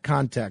in that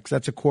context.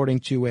 That's according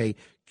to a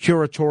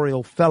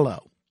curatorial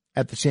fellow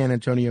at the San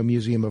Antonio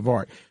Museum of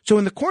Art. So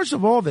in the course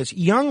of all this,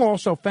 Young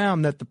also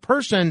found that the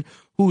person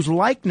whose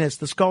likeness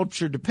the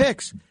sculpture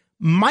depicts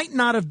might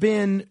not have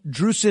been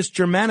Drusus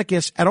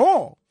Germanicus at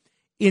all.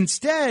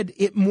 Instead,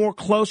 it more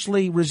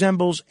closely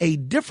resembles a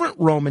different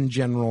Roman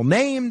general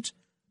named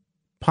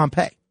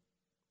Pompey.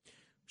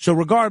 So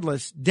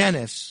regardless,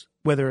 Dennis,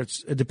 whether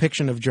it's a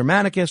depiction of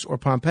Germanicus or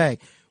Pompey,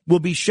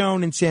 will be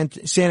shown in San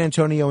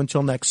Antonio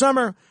until next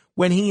summer,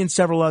 when he and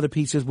several other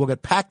pieces will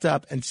get packed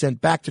up and sent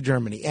back to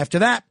Germany. After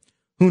that,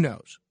 who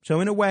knows?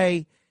 So in a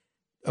way,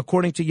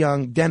 according to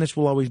Young, Dennis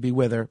will always be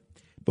with her.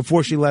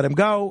 Before she let him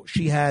go,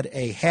 she had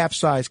a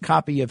half-size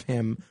copy of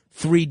him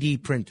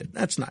 3D printed.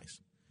 That's nice.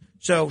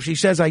 So she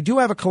says, I do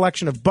have a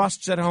collection of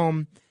busts at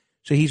home,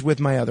 so he's with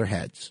my other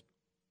heads.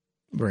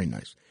 Very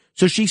nice.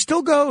 So she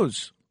still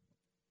goes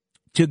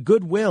to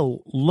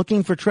Goodwill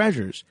looking for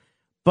treasures,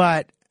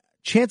 but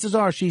chances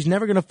are she's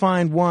never going to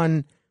find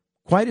one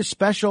quite as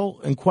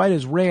special and quite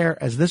as rare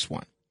as this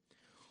one.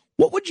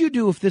 What would you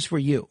do if this were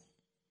you?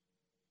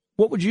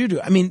 What would you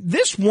do? I mean,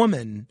 this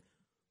woman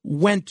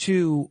went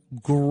to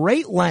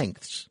great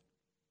lengths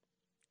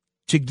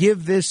to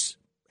give this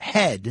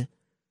head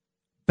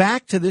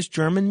back to this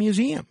German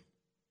museum.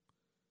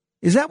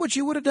 Is that what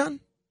you would have done?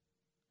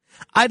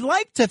 I'd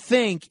like to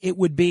think it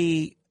would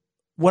be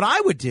what I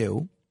would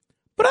do,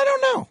 but I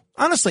don't know.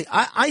 Honestly,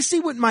 I see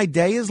what my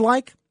day is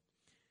like,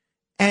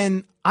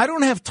 and I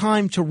don't have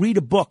time to read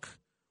a book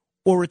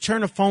or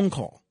return a phone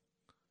call.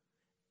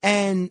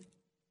 And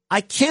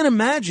I can't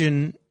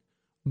imagine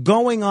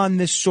going on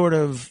this sort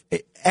of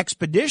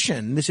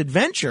expedition, this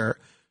adventure,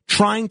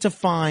 trying to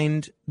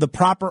find the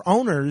proper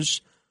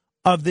owners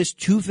of this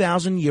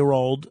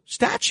 2,000-year-old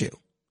statue.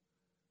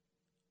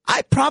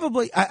 I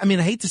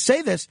hate to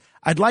say this,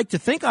 I'd like to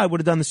think I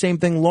would have done the same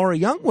thing Laura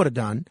Young would have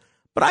done,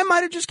 but I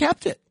might have just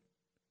kept it.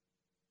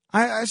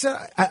 I said,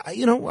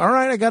 all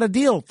right, I got a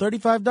deal,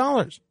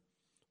 $35.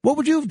 What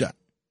would you have done?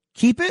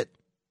 Keep it,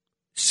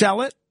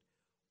 sell it,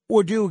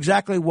 or do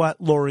exactly what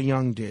Laura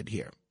Young did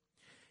here?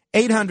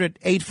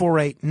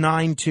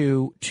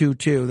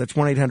 800-848-9222. That's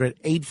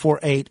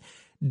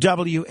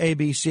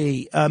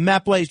 1-800-848-WABC.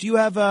 Matt Blaze, do you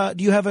have a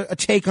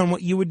take on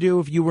what you would do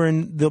if you were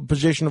in the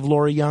position of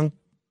Laura Young?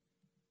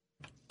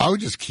 I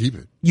would just keep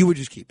it. You would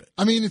just keep it.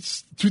 I mean,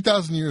 it's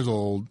 2,000 years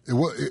old.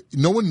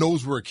 No one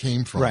knows where it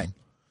came from. Right.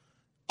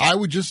 I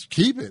would just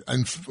keep it.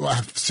 And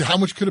how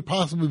much could it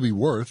possibly be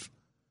worth?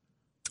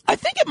 I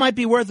think it might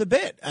be worth a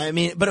bit. I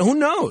mean, but who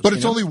knows? But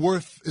it's only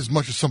worth as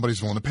much as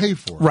somebody's willing to pay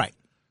for it. Right.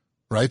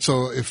 Right.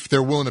 So if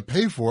they're willing to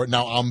pay for it,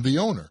 now I'm the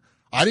owner.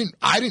 I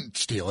didn't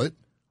steal it.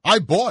 I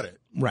bought it.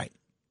 Right.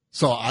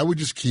 So I would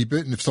just keep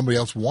it. And if somebody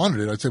else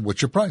wanted it, I'd say,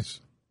 what's your price?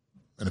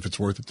 And if it's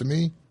worth it to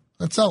me,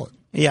 I'd sell it.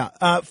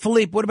 Yeah.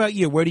 Philippe, what about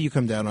you? Where do you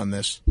come down on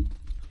this?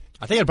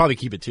 I think I'd probably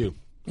keep it too.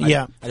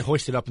 Yeah. I'd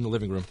hoist it up in the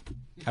living room.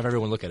 Have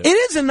everyone look at it.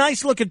 It is a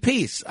nice looking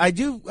piece. I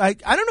don't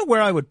know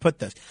where I would put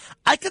this.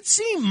 I could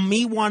see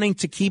me wanting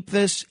to keep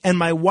this and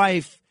my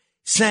wife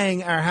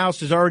saying our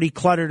house is already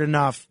cluttered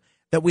enough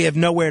that we have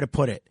nowhere to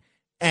put it.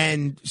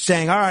 And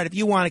saying, all right, if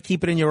you want to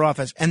keep it in your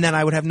office. And then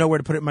I would have nowhere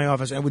to put it in my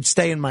office and it would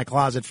stay in my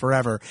closet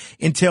forever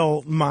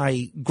until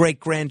my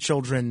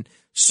great-grandchildren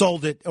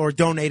sold it or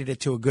donated it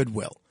to a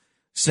Goodwill.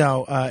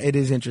 So it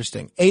is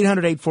interesting.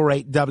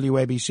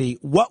 800-848-WABC.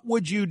 What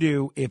would you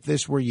do if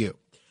this were you?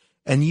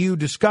 And you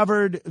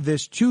discovered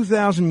this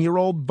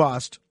 2,000-year-old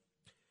bust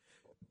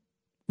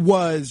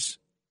was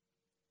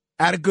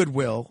at a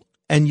Goodwill,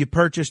 and you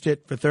purchased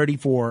it for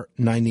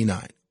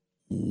 $34.99.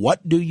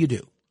 What do you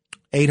do?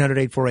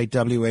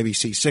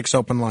 800-848-WABC. 6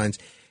 open lines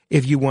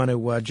if you want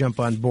to jump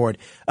on board.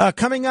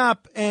 Coming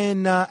up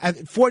in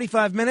at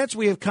 45 minutes,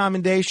 we have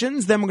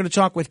commendations. Then we're going to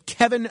talk with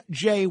Kevin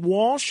J.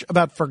 Walsh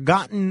about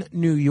Forgotten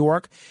New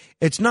York.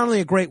 It's not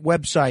only a great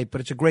website,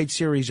 but it's a great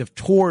series of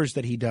tours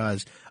that he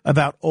does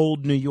about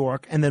old New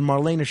York. And then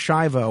Marlena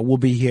Shiva will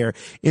be here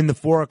in the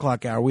 4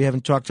 o'clock hour. We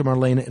haven't talked to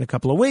Marlena in a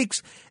couple of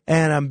weeks,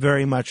 and I'm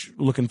very much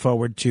looking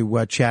forward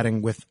to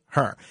chatting with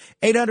her.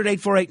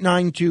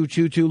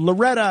 800-848-9222.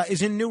 Loretta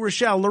is in New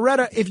Rochelle.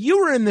 Loretta, if you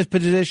were in this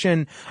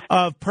position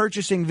of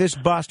purchasing this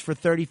bust for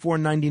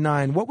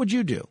 $34.99, what would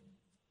you do?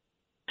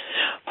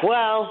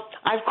 Well,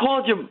 I've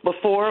called you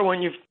before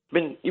when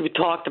you've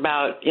talked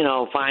about,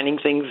 finding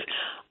things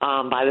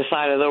by the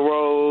side of the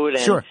road, and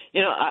sure.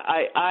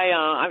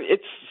 I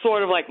it's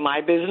sort of like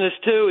my business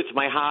too. It's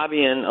my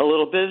hobby and a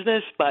little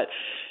business, but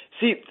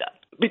see,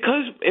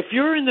 because if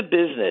you're in the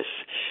business,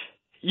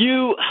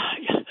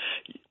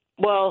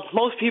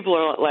 most people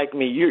are like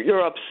me.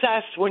 You're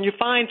obsessed when you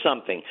find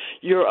something.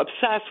 You're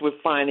obsessed with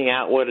finding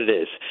out what it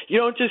is. You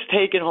don't just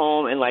take it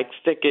home and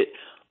stick it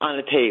on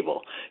a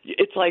table.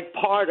 It's like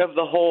part of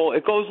the whole.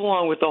 It goes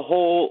along with the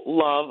whole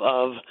love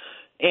of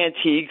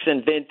antiques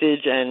and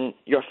vintage and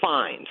your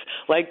finds.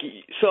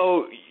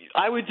 So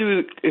I would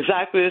do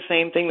exactly the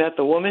same thing that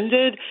the woman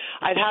did.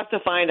 I'd have to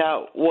find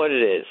out what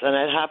it is, and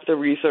I'd have to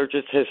research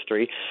its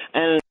history,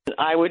 and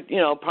I would,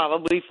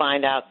 probably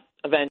find out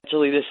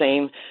eventually the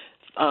same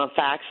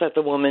facts that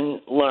the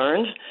woman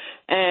learned,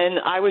 and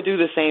I would do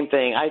the same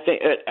thing.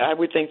 I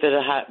would think that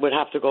it would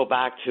have to go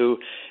back to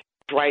its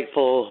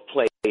rightful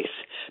place,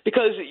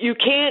 because you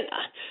can't.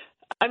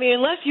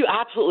 Unless you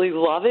absolutely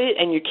love it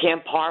and you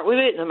can't part with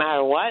it no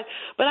matter what.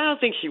 But I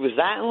don't think she was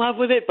that in love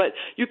with it. But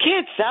you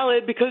can't sell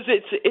it because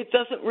it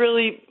doesn't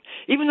really,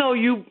 even though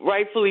you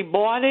rightfully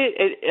bought it,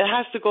 it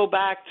has to go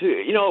back to,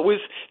 it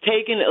was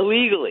taken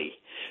illegally.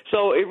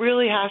 So it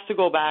really has to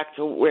go back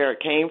to where it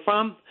came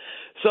from.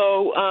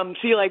 So,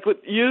 with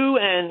you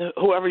and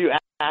whoever you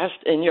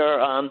asked in your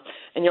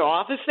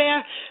office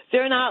there,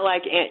 you're not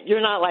like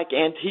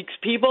antiques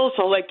people.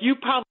 So you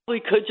probably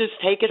could just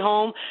take it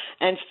home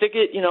and stick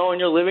it, in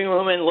your living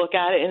room and look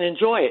at it and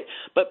enjoy it.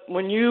 But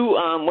when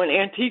when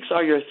antiques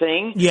are your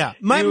thing, yeah,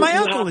 my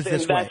uncle is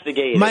this way.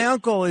 My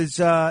uncle is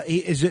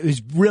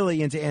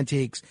really into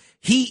antiques.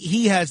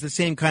 He has the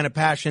same kind of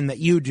passion that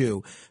you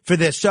do for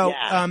this. So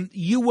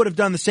you would have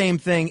done the same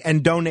thing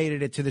and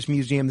donated it to this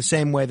museum the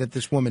same way that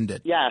this woman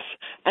did. Yes.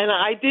 And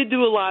I did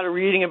do a lot of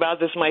reading about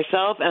this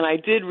myself, and I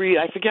did read,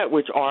 I forget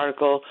which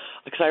article,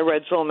 because I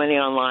read so many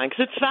online,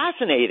 because it's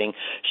fascinating.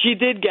 She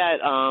did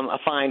get a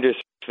finder's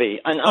fee,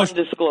 an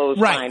undisclosed finder's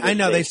fee. Right, I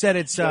know. They said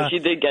it's so she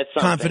did get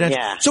something, confidential.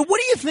 yeah. So what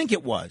do you think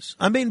it was?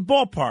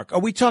 Ballpark. Are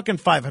we talking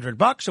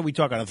 $500? Are we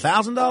talking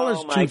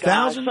 $1,000?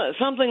 $2,000?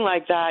 Something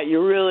like that.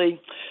 You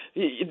really...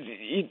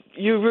 I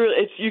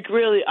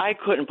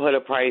couldn't put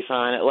a price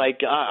on it.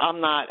 I'm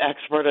not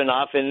expert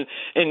enough in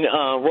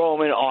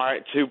Roman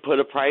art to put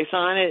a price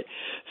on it,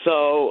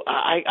 so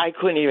I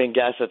couldn't even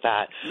guess at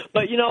that.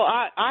 But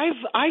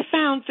I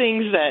found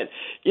things that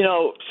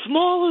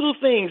small little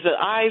things that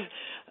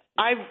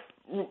I've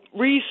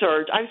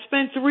researched. I've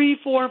spent 3,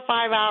 4,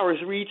 5 hours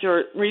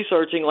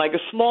researching a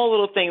small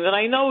little thing that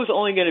I know is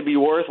only going to be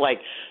worth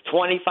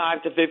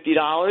 $25 to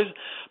 $50.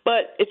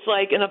 But it's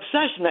like an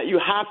obsession that you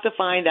have to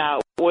find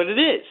out what it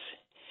is.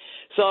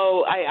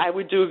 So I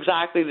would do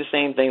exactly the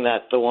same thing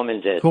that the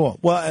woman did. Cool.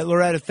 Well,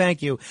 Loretta,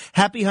 thank you.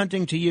 Happy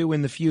hunting to you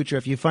in the future.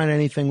 If you find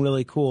anything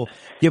really cool,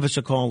 give us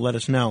a call and let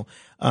us know.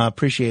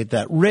 Appreciate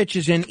that. Rich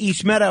is in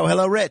East Meadow.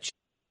 Hello, Rich.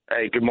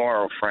 Hey, good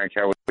morning, Frank.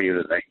 How are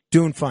you today?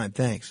 Doing fine,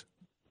 thanks.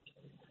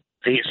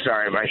 Hey,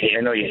 sorry, I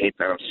know you hate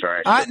that. I'm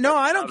sorry. No,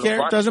 I don't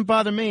care. It doesn't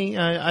bother me.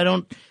 I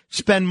don't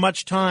spend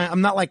much time.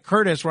 I'm not like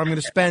Curtis, where I'm going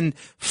to spend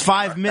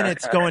 5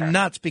 minutes going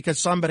nuts because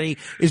somebody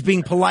is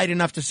being polite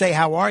enough to say,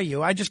 how are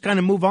you? I just kind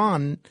of move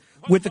on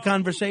with the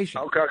conversation.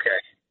 Okay.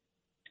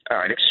 All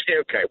right.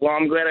 Okay. Well,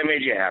 I'm glad I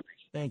made you happy.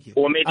 Thank you.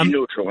 Or made you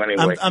neutral,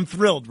 anyway. I'm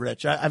thrilled,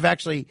 Rich. I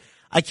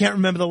can't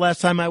remember the last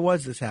time I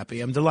was this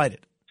happy. I'm delighted.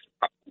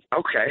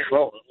 Okay.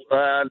 Well,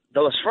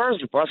 as far as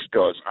the bus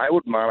goes, I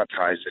would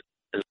monetize it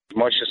as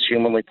much as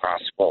humanly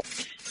possible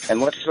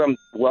and let some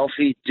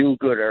wealthy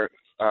do-gooder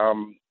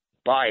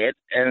buy it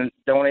and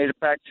donate it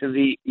back to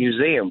the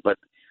museum. But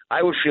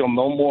I would feel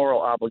no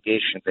moral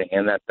obligation to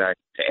hand that back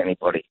to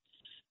anybody.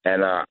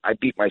 And I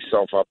beat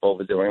myself up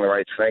over doing the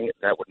right thing.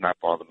 That would not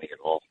bother me at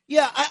all.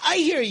 Yeah, I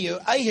hear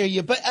you.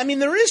 But,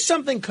 there is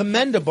something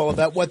commendable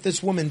about what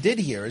this woman did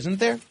here, isn't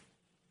there?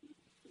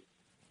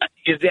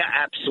 There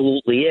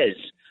absolutely is.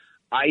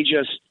 I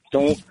just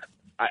don't...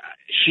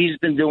 she's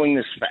been doing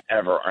this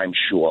forever, I'm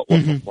sure, or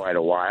for quite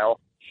a while.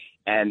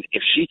 And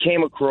if she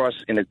came across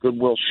in a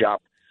Goodwill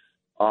shop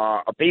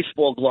a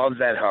baseball glove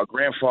that her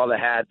grandfather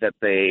had that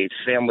the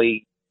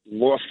family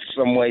lost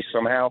some way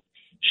somehow,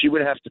 she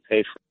would have to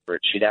pay for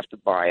it. She'd have to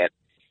buy it.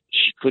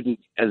 She couldn't,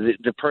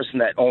 the person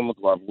that owned the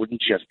glove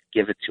wouldn't just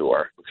give it to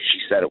her because she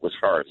said it was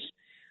hers.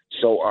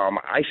 So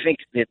I think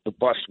that the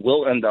bust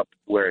will end up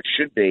where it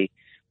should be,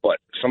 but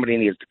somebody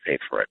needs to pay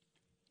for it.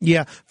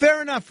 Yeah,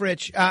 fair enough,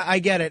 Rich. I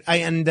get it.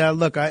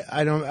 Look,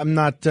 I'm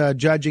not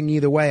judging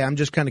either way. I'm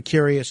just kind of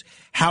curious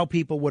how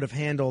people would have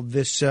handled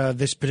this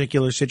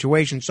particular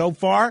situation. So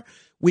far,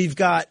 we've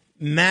got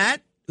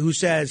Matt who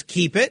says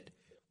keep it.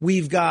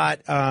 We've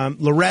got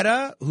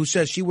Loretta, who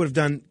says she would have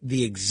done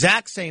the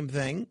exact same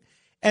thing.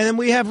 And then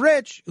we have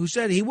Rich, who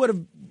said he would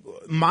have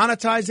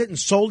monetized it and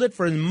sold it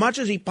for as much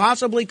as he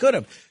possibly could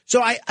have.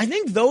 So I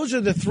think those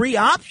are the three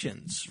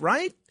options,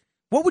 right?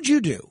 What would you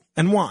do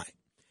and why?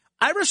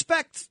 I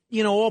respect,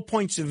 all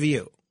points of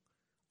view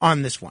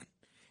on this one.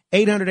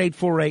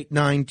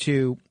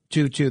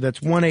 800-848-9222. That's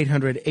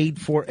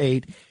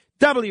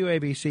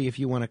 1-800-848-WABC if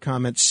you want to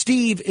comment.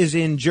 Steve is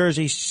in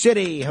Jersey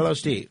City. Hello,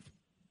 Steve.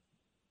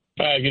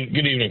 Hi,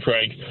 good evening,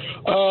 Frank.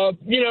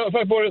 If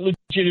I bought it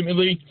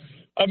legitimately,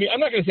 I'm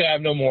not going to say I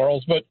have no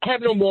morals, but I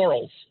have no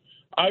morals.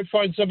 I'd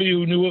find somebody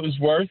who knew what it was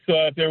worth.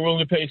 If they're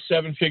willing to pay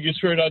seven figures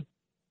for it, I'd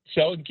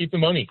sell it and keep the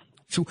money.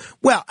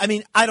 Well,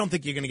 I don't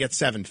think you're going to get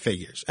seven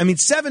figures.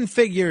 Seven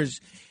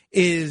figures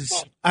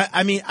is,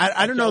 I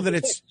don't know that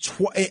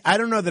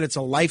it's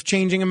a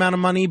life-changing amount of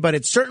money, but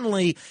it's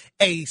certainly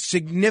a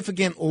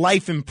significant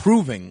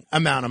life-improving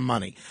amount of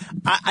money.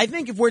 I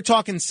think if we're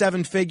talking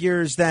seven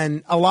figures,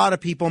 then a lot of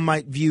people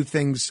might view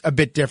things a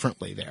bit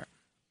differently there.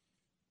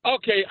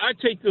 Okay, I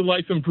take the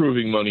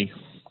life-improving money.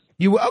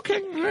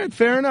 Okay, all right,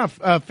 fair enough.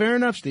 Fair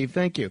enough, Steve.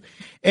 Thank you.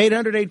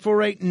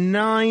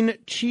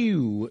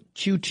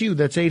 800-848-9222.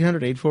 That's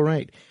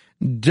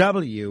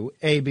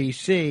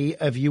 800-848-WABC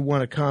if you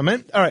want to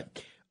comment. All right.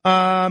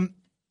 By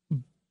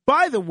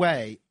the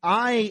way,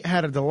 I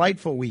had a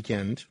delightful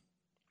weekend,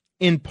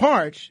 in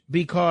part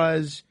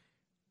because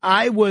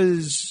I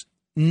was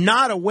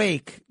not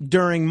awake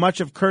during much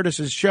of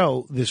Curtis's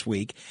show this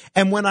week.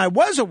 And when I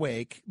was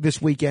awake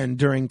this weekend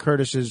during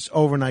Curtis's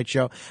overnight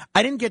show,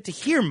 I didn't get to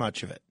hear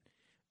much of it.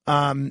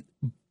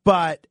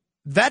 But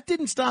that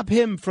didn't stop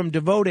him from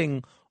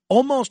devoting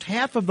almost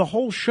half of the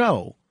whole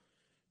show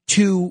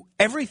to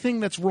everything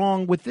that's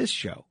wrong with this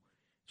show.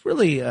 It's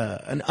really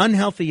an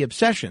unhealthy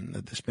obsession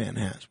that this man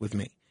has with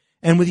me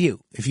and with you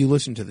if you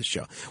listen to this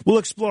show. We'll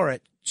explore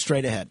it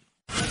straight ahead.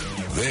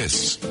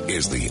 This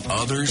is The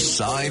Other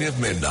Side of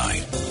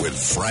Midnight with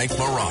Frank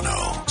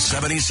Morano,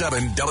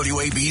 77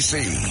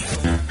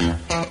 WABC.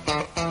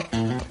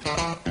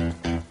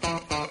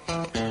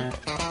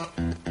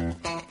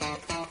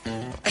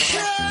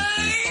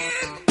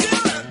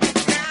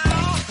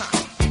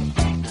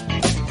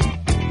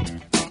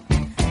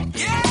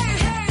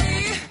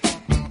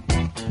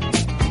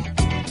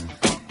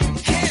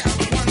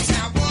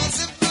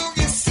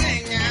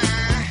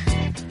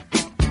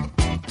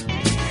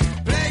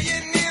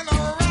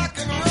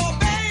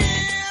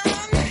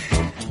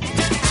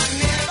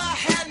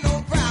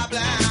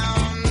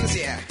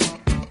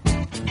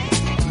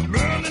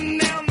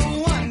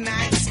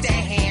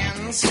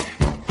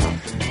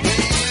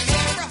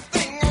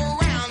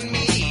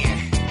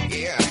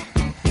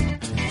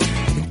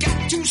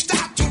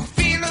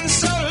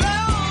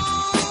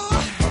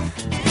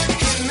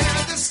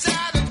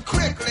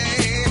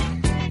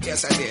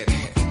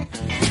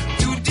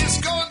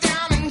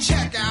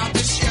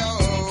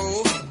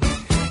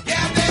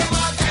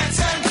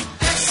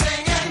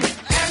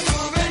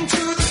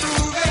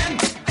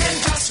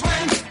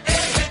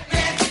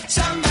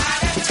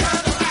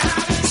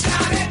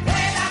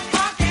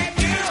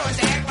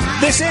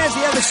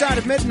 Side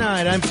of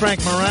Midnight. I'm Frank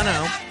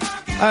Morano.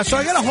 So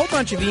I got a whole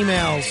bunch of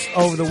emails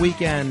over the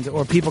weekend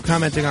or people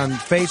commenting on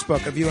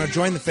Facebook. If you want to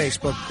join the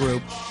Facebook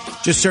group,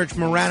 just search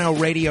Morano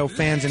Radio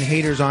Fans and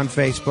Haters on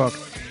Facebook.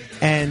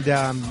 And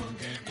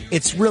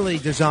it's really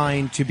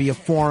designed to be a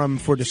forum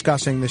for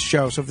discussing this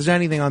show. So if there's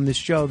anything on this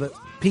show that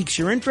piques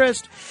your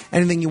interest,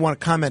 anything you want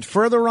to comment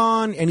further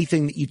on,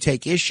 anything that you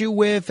take issue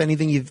with,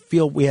 anything you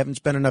feel we haven't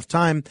spent enough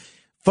time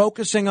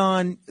focusing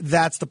on,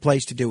 that's the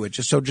place to do it.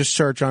 Just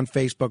search on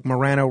Facebook,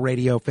 Morano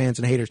Radio Fans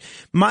and Haters.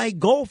 My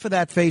goal for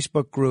that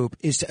Facebook group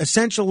is to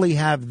essentially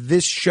have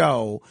this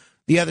show,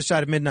 The Other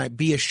Side of Midnight,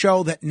 be a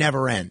show that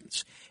never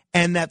ends.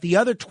 And that the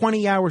other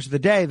 20 hours of the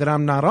day that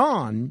I'm not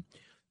on,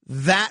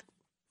 that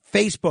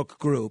Facebook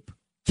group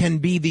can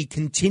be the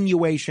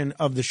continuation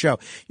of the show.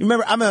 You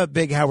remember, I'm a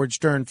big Howard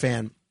Stern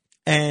fan.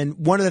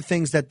 And one of the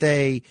things that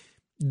they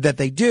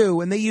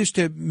do, and they used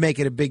to make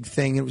it a big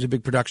thing, it was a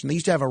big production, they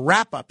used to have a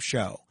wrap-up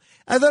show.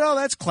 I thought, oh,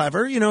 that's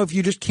clever. If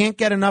you just can't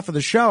get enough of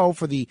the show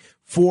for the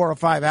 4 or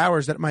 5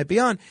 hours that it might be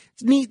on,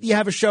 it's neat you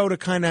have a show to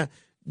kind of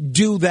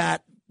do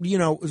that,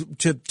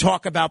 to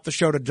talk about the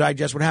show, to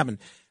digest what happened.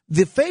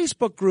 The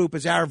Facebook group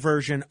is our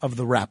version of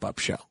the wrap-up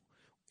show.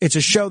 It's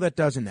a show that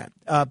doesn't that.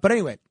 But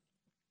anyway,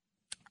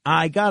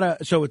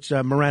 so it's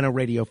Morano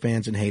Radio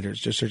Fans and Haters.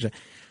 Just search it.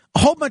 A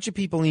whole bunch of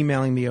people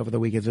emailing me over the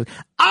weekend.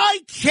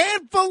 I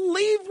can't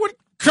believe what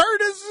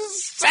Curtis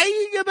is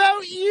saying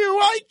about you.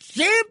 I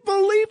can't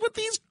believe what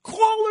these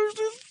callers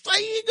are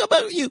saying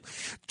about you.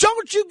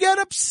 Don't you get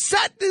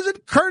upset?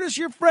 Isn't Curtis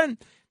your friend?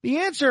 The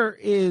answer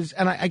is,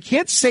 and I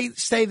can't say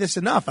this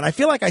enough, and I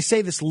feel like I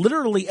say this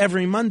literally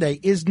every Monday,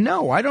 is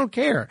no, I don't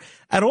care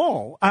at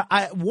all.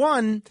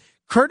 One,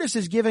 Curtis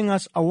is giving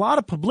us a lot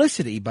of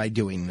publicity by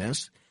doing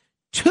this.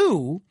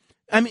 Two,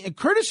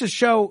 Curtis's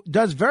show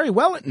does very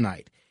well at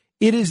night.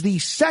 It is the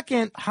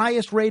second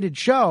highest rated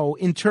show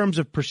in terms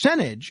of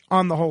percentage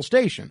on the whole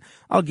station.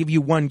 I'll give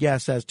you one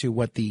guess as to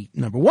what the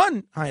number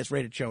one highest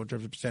rated show in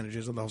terms of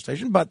percentages on the whole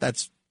station, but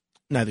that's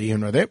neither here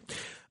nor there.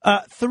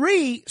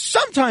 3,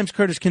 sometimes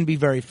Curtis can be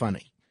very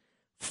funny.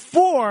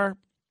 4,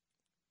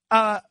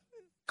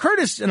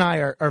 Curtis and I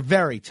are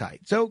very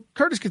tight. So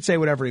Curtis could say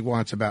whatever he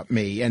wants about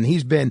me, and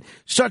he's been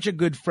such a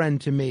good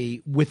friend to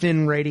me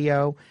within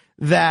radio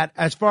that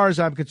as far as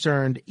I'm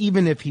concerned,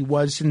 even if he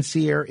was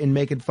sincere in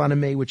making fun of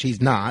me, which he's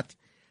not,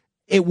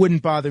 it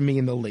wouldn't bother me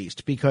in the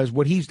least, because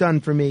what he's done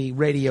for me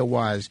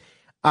radio-wise,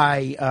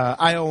 I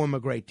owe him a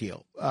great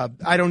deal.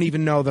 I don't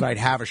even know that I'd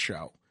have a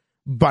show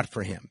but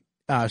for him.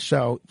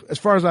 So as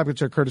far as I'm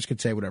concerned, Curtis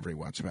could say whatever he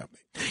wants about me.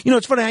 You know,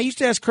 it's funny. I used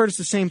to ask Curtis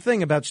the same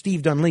thing about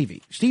Steve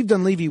Dunleavy. Steve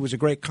Dunleavy was a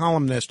great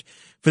columnist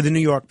for the New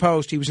York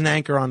Post. He was an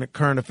anchor on The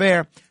Current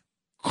Affair.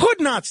 Could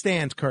not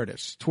stand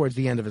Curtis towards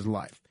the end of his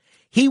life.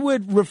 He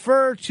would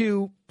refer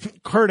to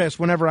Curtis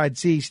whenever I'd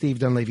see Steve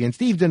Dunleavy. And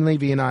Steve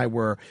Dunleavy and I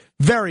were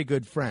very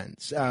good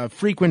friends,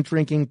 frequent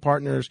drinking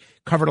partners,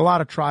 covered a lot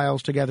of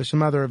trials together,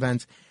 some other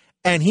events.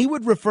 And he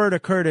would refer to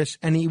Curtis,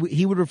 and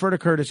he would refer to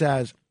Curtis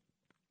as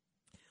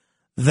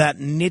that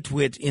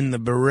nitwit in the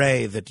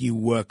beret that you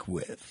work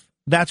with.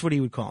 That's what he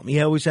would call him.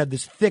 He always had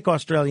this thick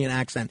Australian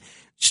accent.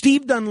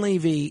 Steve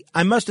Dunleavy,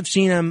 I must have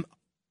seen him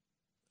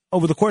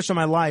over the course of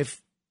my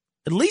life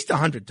at least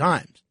 100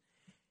 times.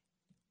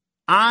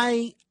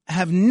 I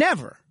have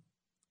never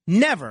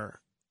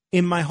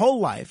in my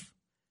whole life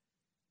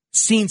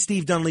seen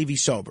Steve Dunleavy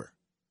sober.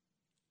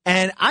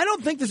 And I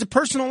don't think there's a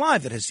person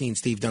alive that has seen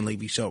Steve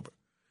Dunleavy sober.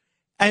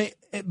 How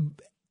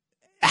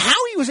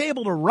he was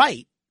able to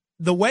write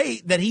the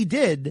way that he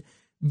did,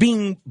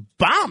 being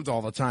bombed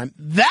all the time,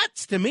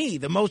 that's, to me,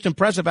 the most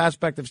impressive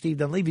aspect of Steve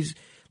Dunleavy's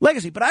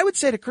legacy. But I would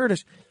say to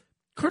Curtis,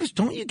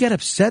 don't you get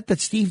upset that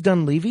Steve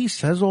Dunleavy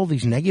says all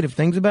these negative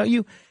things about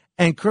you?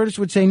 And Curtis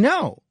would say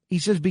no. He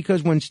says,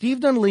 because when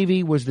Steve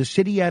Dunleavy was the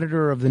city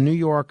editor of the New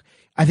York,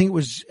 I think it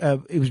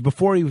was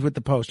before he was with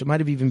the Post. It might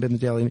have even been the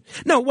Daily News.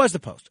 No, it was the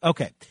Post.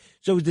 Okay.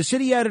 So it was the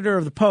city editor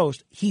of the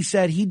Post. He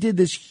said he did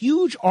this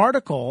huge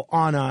article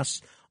on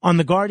us on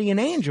the Guardian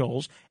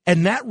Angels,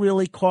 and that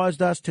really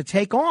caused us to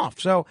take off.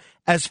 So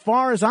as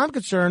far as I'm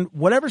concerned,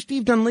 whatever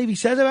Steve Dunleavy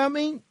says about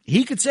me,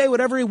 he could say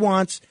whatever he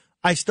wants.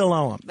 I still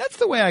owe him. That's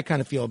the way I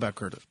kind of feel about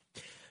Curtis.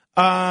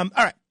 All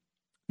right.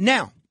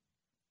 Now,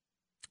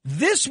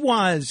 this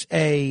was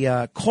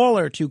a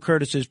caller to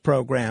Curtis's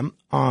program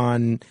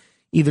on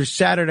either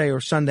Saturday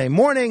or Sunday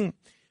morning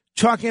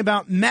talking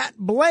about Matt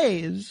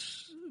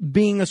Blaze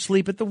being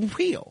asleep at the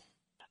wheel.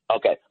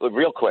 Okay,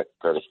 real quick,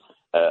 Curtis.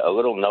 A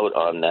little note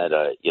on that.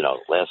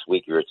 Last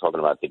week you were talking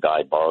about the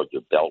guy borrowed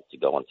your belt to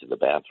go into the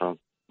bathroom.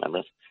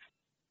 Remember?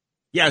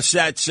 Yes,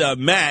 that's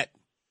Matt.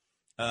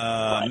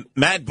 Right.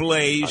 Matt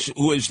Blaze,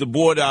 who is the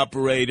board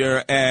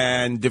operator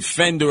and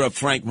defender of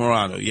Frank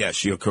Morano.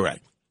 Yes, you're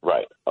correct.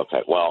 Right.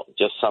 Okay. Well,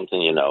 just something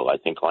I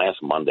think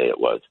last Monday it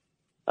was.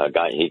 A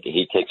guy,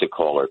 he takes a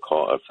caller,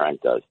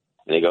 Frank does,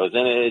 and he goes,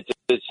 I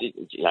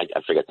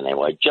forget the name,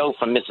 like Joe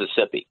from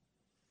Mississippi.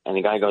 And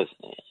the guy goes,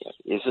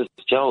 this is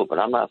Joe, but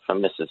I'm not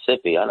from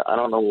Mississippi. I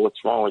don't know what's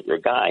wrong with your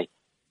guy.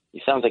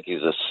 He sounds like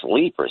he's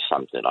asleep or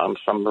something. I'm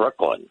from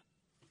Brooklyn.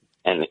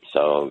 And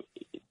so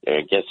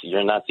I guess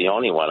you're not the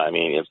only one. I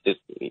mean, if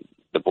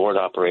the board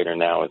operator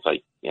now is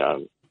like,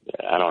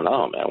 I don't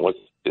know, man.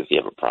 Does he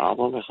have a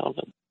problem or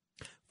something?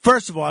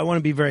 First of all, I want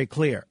to be very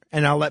clear,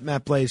 and I'll let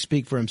Matt Blaze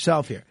speak for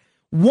himself here.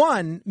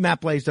 1, Matt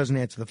Blaze doesn't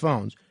answer the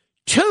phones.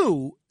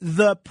 2,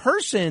 the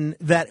person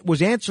that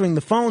was answering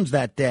the phones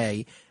that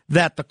day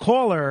that the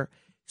caller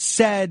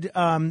said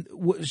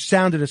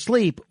sounded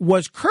asleep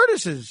was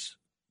Curtis's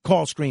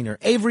call screener,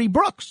 Avery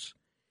Brooks.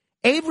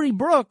 Avery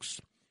Brooks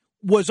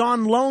was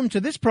on loan to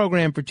this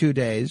program for 2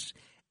 days,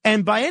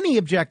 and by any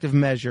objective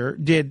measure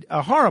did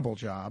a horrible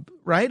job,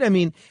 right? I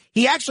mean,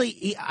 he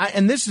actually,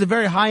 and this is a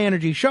very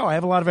high-energy show. I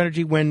have a lot of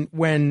energy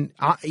when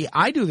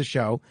I do the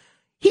show.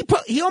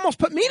 He almost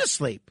put me to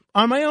sleep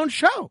on my own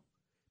show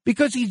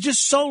because he's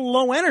just so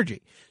low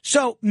energy.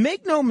 So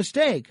make no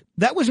mistake,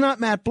 that was not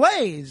Matt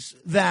Blaze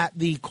that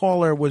the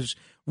caller was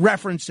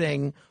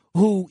referencing,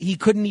 who he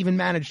couldn't even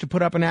manage to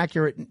put up an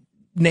accurate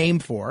name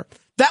for.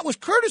 That was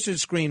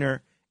Curtis's screener,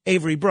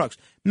 Avery Brooks.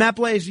 Matt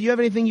Blaze, do you have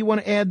anything you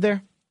want to add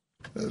there?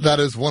 That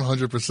is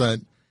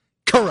 100%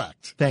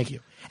 correct. Thank you.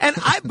 And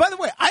by the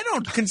way, I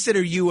don't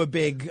consider you a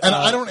big. And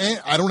I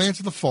don't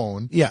answer the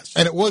phone. Yes.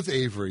 And it was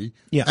Avery.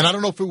 Yeah. And I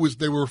don't know if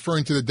they were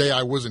referring to the day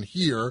I wasn't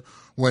here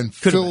when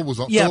Philip was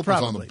on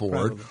the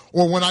board,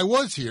 or when I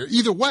was here.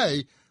 Either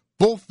way,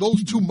 both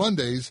those 2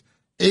 Mondays,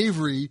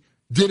 Avery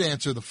did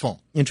answer the phone.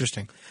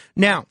 Interesting.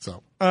 Now,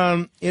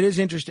 it is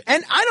interesting,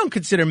 and I don't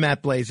consider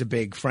Matt Blaze a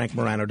big Frank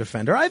Morano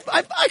defender. I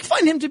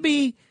find him to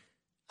be,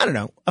 I don't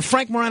know, a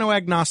Frank Morano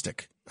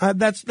agnostic.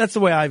 That's the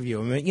way I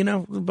view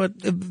him,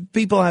 but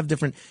people have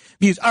different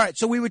views. All right,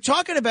 so we were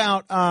talking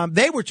about,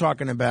 they were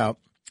talking about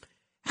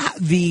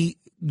the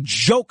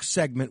joke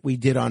segment we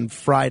did on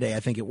Friday,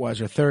 I think it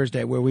was, or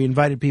Thursday, where we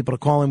invited people to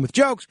call in with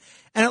jokes,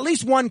 and at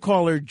least one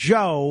caller,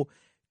 Joe,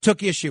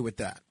 took issue with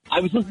that. I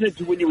was listening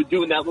to when you were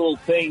doing that little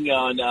thing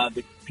on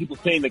the people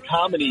saying the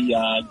comedy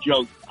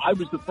jokes. I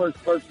was the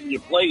first person you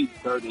played,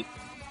 Curtis.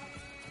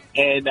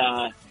 And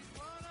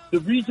the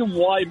reason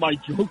why my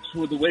jokes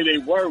were the way they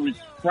were was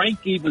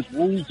Frank gave us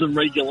rules and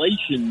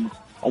regulations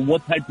on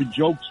what type of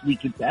jokes we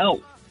could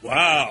tell.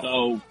 Wow.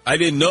 So I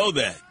didn't know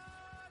that.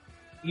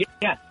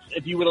 Yes,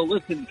 if you would have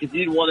listened, because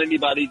you didn't want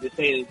anybody to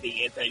say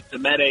anything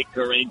anti-Semitic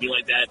or anything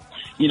like that,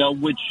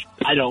 which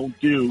I don't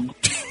do.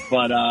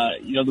 But,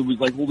 there was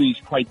like all these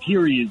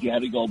criteria you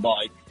had to go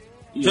by.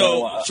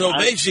 So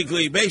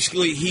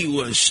basically he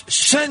was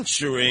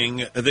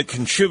censoring the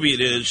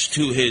contributors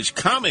to his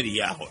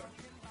comedy hour.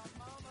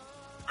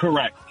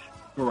 Correct.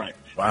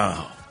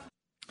 Wow.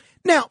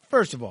 Now,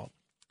 first of all,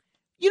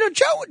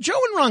 Joe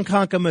and Ron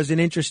Konkama is an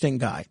interesting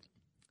guy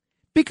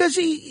because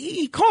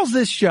he calls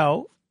this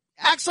show,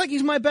 acts like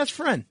he's my best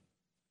friend.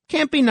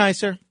 Can't be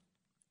nicer.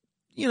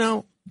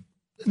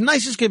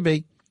 Nice as can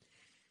be.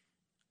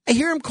 I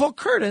hear him call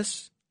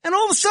Curtis, and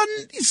all of a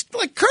sudden, he's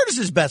like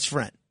Curtis's best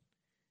friend.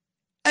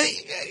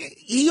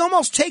 He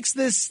almost takes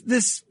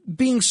this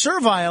being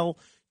servile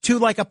to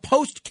like a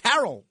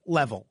post-Carol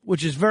level,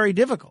 which is very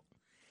difficult.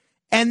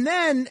 And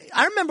then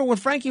I remember when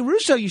Frankie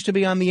Russo used to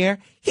be on the air,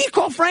 he'd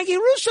call Frankie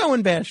Russo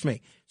and bash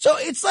me. So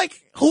it's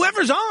like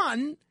whoever's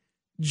on,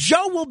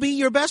 Joe will be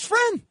your best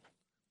friend.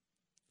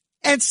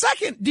 And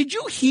second, did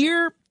you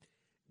hear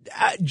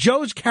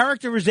Joe's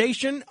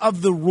characterization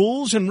of the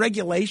rules and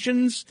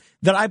regulations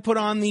that I put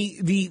on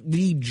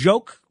the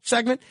joke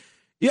segment?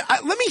 Yeah,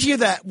 let me hear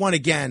that one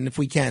again, if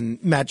we can,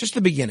 Matt, just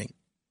the beginning.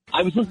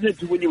 I was listening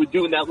to when you were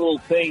doing that little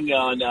thing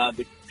on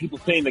the people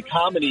saying the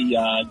comedy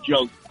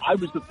jokes. I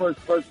was the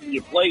first person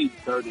you played,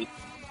 Curtis.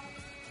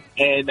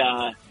 And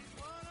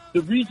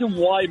the reason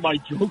why my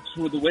jokes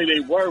were the way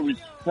they were was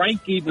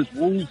Frank gave us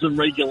rules and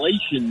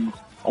regulations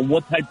on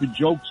what type of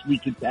jokes we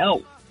could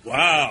tell.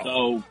 Wow.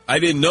 So I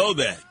didn't know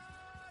that.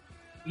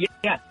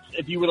 Yes,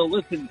 if you would have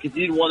listened, because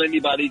you didn't want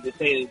anybody to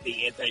say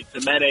anything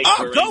anti-Semitic.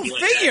 Oh, or go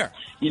figure!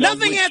 Like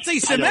nothing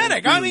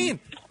anti-Semitic. I mean,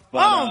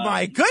 but,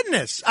 my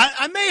goodness!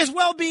 I may as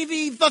well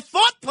be the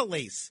thought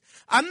police.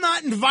 I'm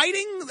not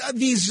inviting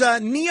these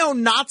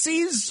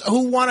neo-Nazis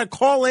who want to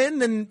call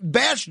in and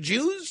bash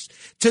Jews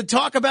to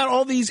talk about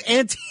all these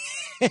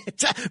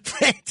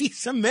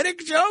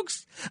anti-Semitic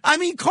jokes. I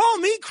mean, call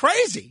me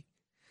crazy.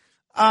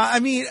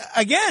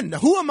 Again,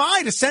 who am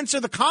I to censor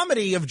the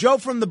comedy of Joe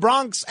from the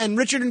Bronx and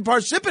Richard in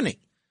Parsippany?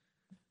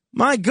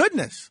 My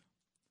goodness.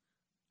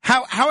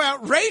 How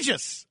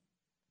outrageous.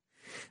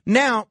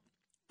 Now,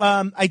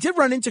 I did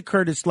run into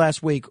Curtis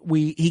last week.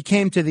 He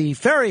came to the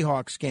Ferry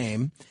Hawks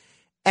game,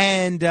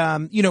 and,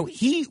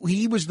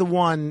 he was the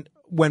one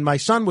when my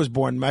son was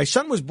born. My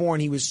son was born,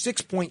 he was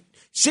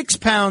 6.6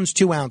 pounds,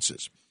 2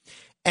 ounces.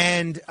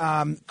 And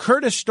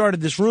Curtis started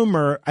this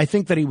rumor, I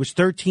think that he was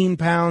 13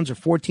 pounds or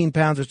 14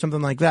 pounds or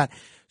something like that.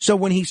 So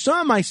when he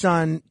saw my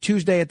son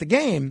Tuesday at the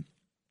game,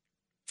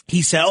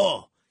 he said,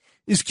 oh,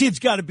 this kid's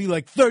got to be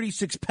like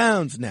 36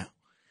 pounds now.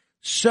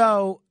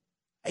 So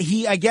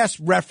he, I guess,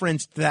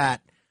 referenced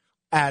that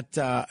at,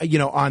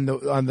 on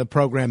the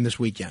program this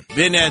weekend.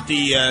 Been at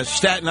the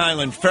Staten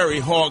Island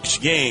Ferry Hawks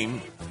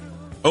game,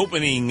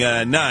 opening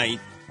night.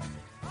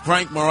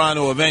 Frank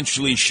Morano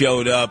eventually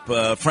showed up.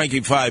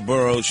 Frankie Five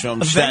Boroughs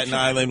from Staten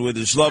Island with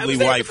his lovely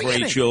wife,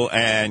 Rachel,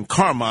 and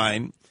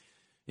Carmine,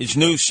 his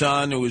new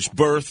son, who was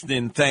birthed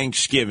in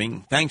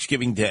Thanksgiving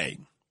Day,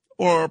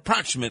 or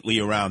approximately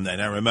around then.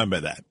 I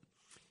remember that.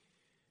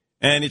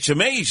 And it's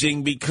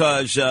amazing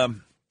because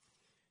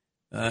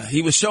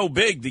he was so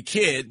big, the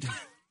kid,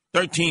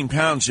 13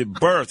 pounds at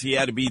birth, he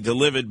had to be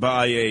delivered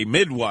by a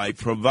midwife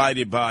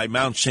provided by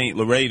Mount St.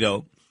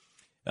 Laredo.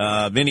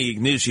 Vinny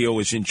Ignizio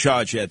was in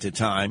charge at the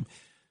time.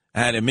 I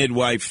had a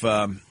midwife,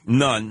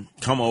 nun,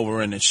 come over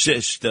and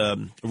assist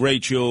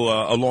Rachel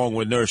along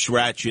with Nurse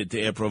Ratchet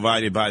there,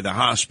 provided by the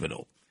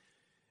hospital.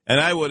 And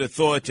I would have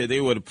thought that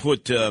they would have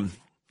put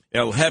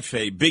El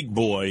Jefe, big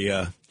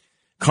boy,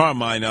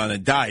 Carmine on a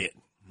diet.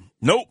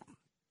 Nope,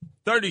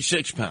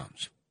 36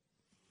 pounds.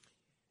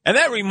 And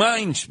that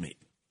reminds me,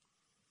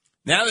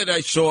 now that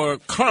I saw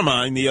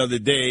Carmine the other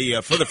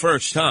day for the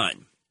first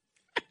time,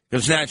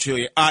 because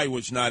naturally, I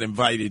was not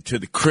invited to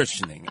the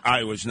christening.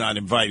 I was not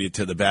invited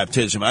to the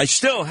baptism. I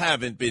still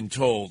haven't been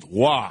told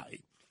why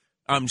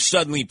I'm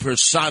suddenly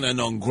persona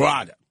non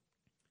grata.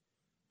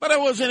 But I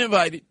wasn't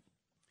invited.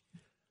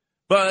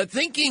 But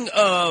thinking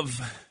of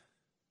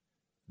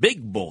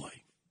Big Boy,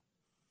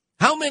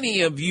 how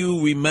many of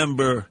you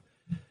remember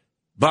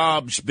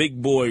Bob's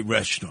Big Boy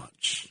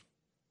Restaurants?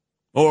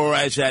 Or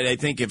as that I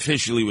think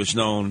officially was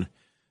known,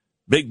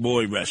 Big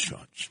Boy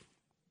Restaurants.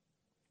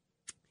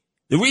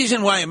 The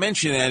reason why I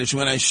mention that is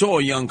when I saw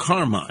young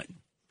Carmine,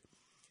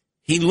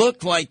 he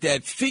looked like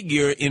that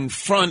figure in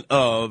front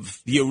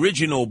of the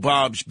original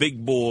Bob's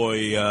Big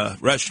Boy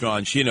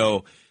restaurants,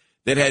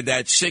 that had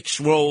that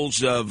 6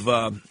 rolls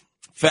of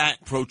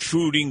fat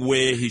protruding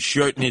where his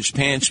shirt and his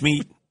pants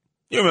meet.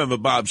 You remember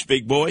Bob's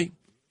Big Boy?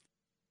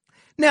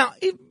 Now,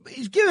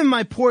 he's given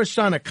my poor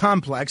son a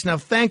complex. Now,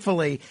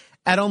 thankfully,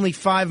 At only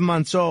 5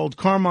 months old,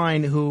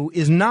 Carmine, who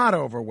is not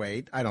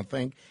overweight, I don't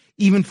think,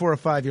 even for a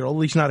 5-year-old, at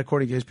least not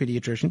according to his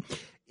pediatrician,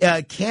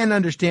 can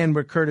understand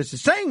what Curtis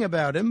is saying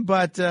about him,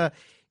 but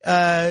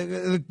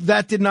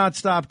that did not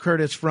stop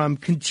Curtis from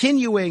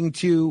continuing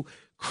to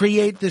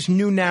create this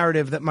new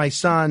narrative that my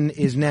son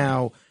is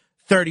now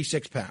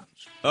 36 pounds.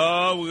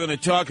 Oh, we're going to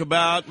talk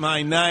about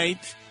my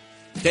night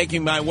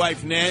taking my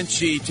wife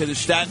Nancy to the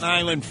Staten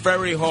Island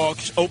Ferry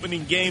Hawks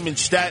opening game in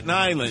Staten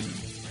Island,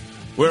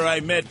 where I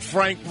met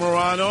Frank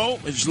Morano,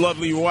 his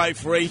lovely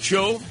wife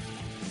Rachel,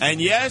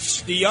 and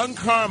yes, the young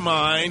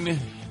Carmine,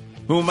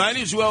 who might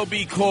as well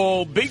be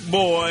called Big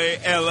Boy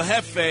El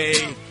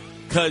Jefe,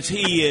 because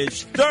he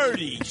is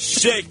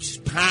 36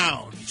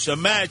 pounds.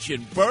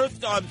 Imagine,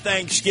 birthed on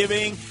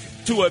Thanksgiving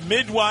to a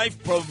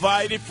midwife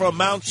provided from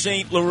Mount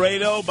St.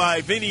 Laredo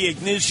by Vinnie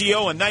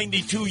Ignizio, a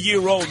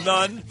 92-year-old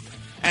nun,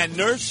 and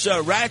Nurse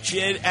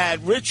Ratchet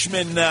at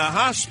Richmond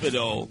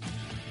Hospital.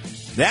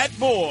 That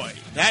boy,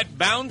 that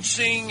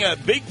bouncing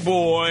big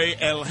boy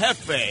El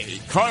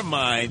Jefe,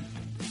 Carmine,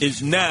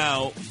 is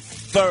now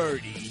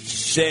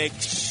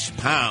 36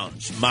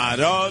 pounds.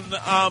 Maron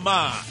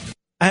Ama.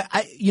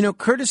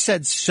 Curtis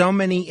said so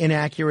many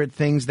inaccurate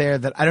things there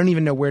that I don't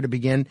even know where to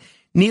begin.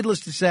 Needless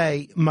to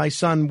say, my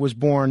son was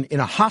born in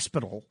a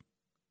hospital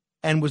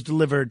and was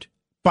delivered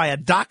by a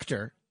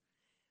doctor.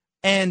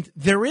 And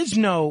there is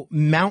no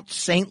Mount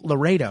St.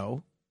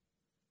 Laredo.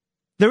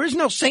 There is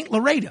no St.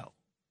 Laredo.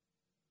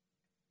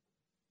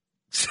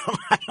 So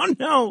I don't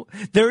know.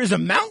 There is a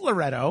Mount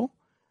Laredo,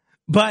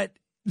 but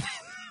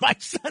my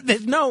son,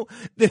 there's no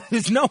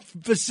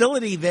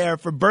facility there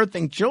for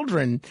birthing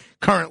children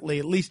currently,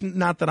 at least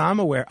not that I'm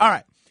aware. All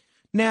right.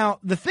 Now,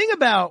 the thing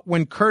about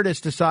when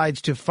Curtis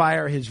decides to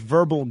fire his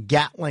verbal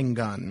Gatling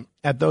gun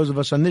at those of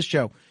us on this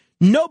show,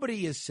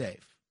 nobody is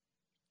safe.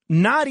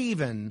 Not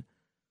even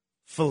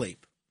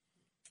Philippe.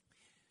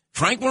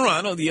 Frank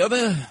Morano, the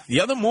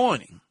other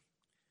morning,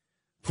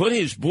 put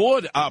his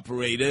board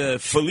operator,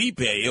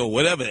 Felipe, or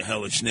whatever the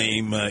hell his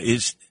name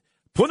is,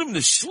 put him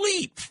to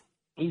sleep.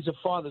 He's the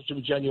farthest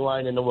from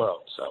genuine in the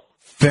world, so.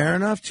 Fair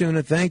enough,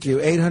 Tuna. Thank you.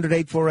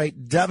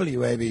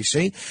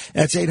 800-848-WABC.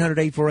 That's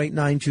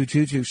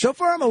 800-848-9222. So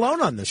far, I'm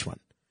alone on this one.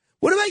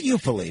 What about you,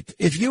 Philippe?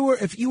 If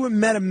you were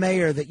met a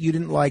mayor that you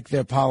didn't like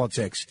their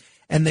politics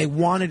and they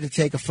wanted to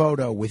take a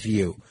photo with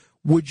you,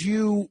 would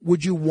you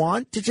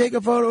want to take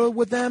a photo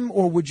with them,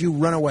 or would you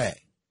run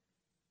away?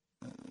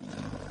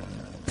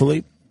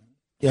 Philippe?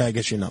 Yeah, I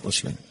guess you're not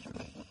listening.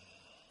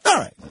 All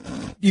right.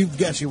 You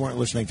guess you weren't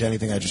listening to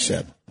anything I just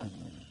said.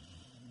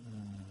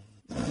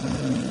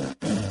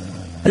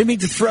 I didn't mean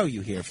to throw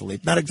you here,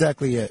 Philippe. Not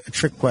exactly a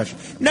trick question.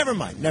 Never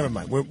mind.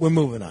 We're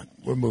moving on.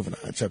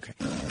 It's okay.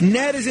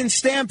 Ned is in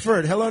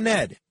Stamford. Hello,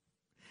 Ned.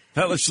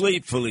 Fell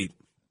asleep, Philippe.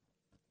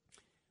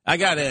 I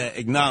got to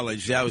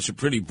acknowledge that was a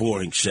pretty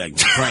boring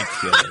segment. Frank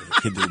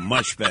could do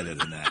much better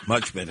than that.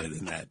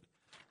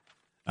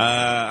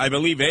 I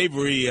believe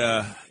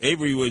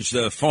Avery was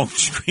the phone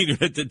screener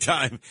at the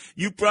time.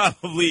 You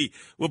probably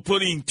were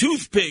putting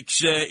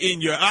toothpicks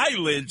in your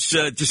eyelids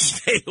to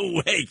stay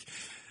awake.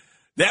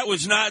 That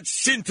was not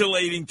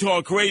scintillating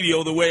talk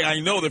radio the way I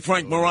know that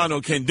Frank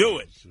Morano can do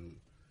it.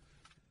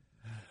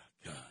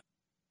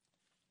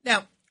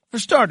 Now, for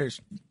starters,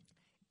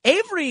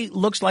 Avery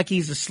looks like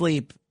he's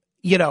asleep,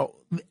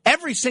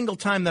 every single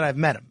time that I've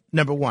met him,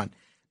 number one.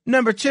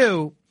 Number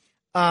two,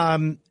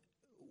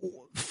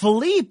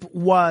 Philippe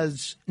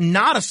was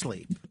not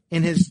asleep,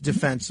 in his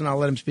defense, and I'll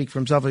let him speak for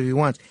himself if he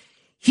wants.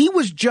 He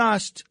was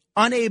just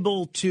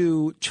unable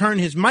to turn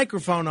his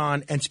microphone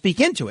on and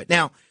speak into it.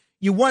 Now,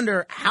 you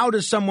wonder, how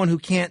does someone who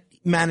can't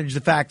manage the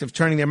fact of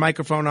turning their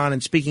microphone on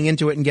and speaking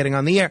into it and getting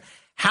on the air,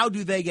 how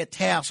do they get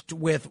tasked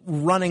with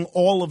running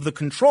all of the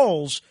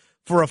controls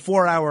for a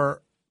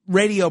 4-hour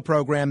radio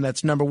program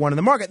that's number one in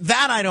the market?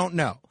 That I don't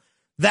know.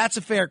 That's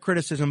a fair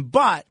criticism.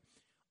 But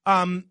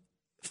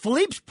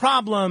Philippe's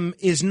problem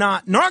is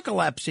not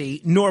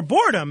narcolepsy nor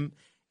boredom.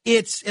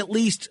 It's, at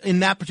least in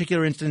that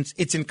particular instance,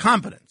 it's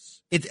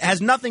incompetence. It has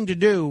nothing to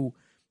do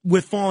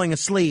with falling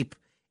asleep.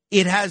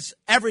 It has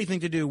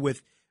everything to do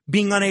with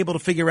being unable to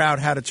figure out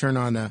how to turn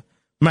on a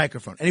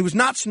microphone. And he was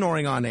not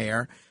snoring on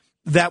air.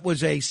 That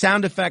was a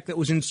sound effect that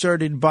was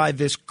inserted by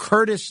this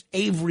Curtis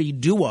Avery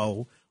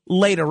duo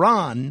later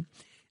on.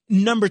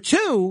 Number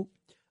two,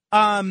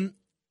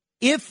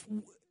 if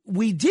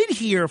we did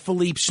hear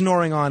Philippe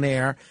snoring on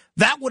air,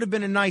 that would have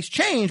been a nice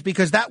change,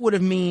 because that would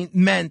have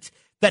meant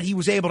that he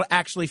was able to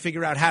actually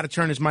figure out how to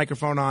turn his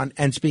microphone on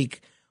and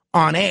speak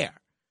on air.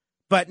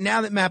 But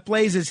now that Matt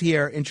Blaze is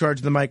here in charge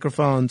of the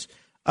microphones,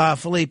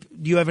 Philippe,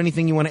 do you have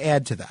anything you want to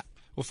add to that?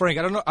 Well, Frank,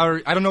 I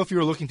don't know if you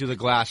were looking through the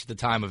glass at the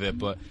time of it,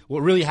 but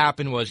what really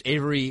happened was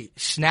Avery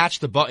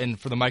snatched the button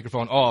for the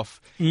microphone off,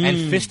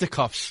 and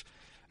fisticuffs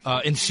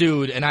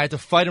ensued, and I had to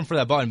fight him for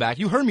that button back.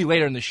 You heard me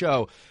later in the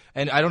show,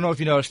 and I don't know if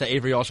you noticed that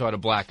Avery also had a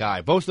black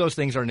eye. Both those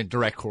things are in a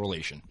direct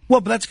correlation.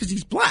 Well, but that's because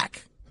he's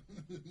black.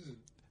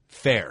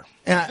 Fair.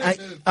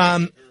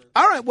 All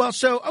right. Well,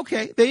 so,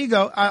 okay, there you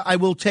go. I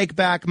will take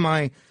back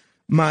my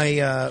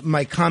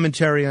my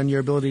commentary on your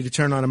ability to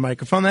turn on a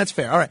microphone. That's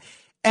fair. All right.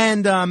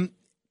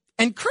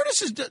 And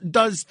Curtis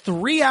does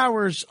 3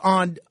 hours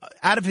out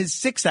of his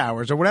 6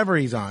 hours or whatever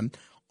he's on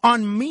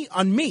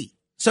me.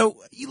 So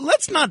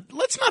let's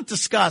not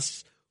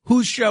discuss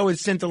whose show is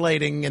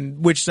scintillating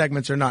and which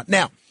segments are not.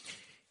 Now,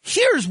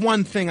 here's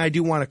one thing I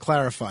do want to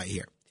clarify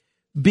here,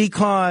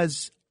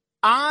 because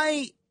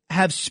I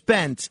have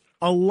spent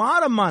a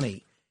lot of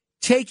money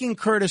taking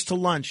Curtis to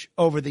lunch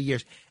over the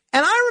years.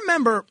 And I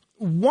remember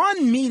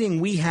one meeting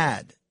we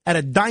had at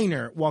a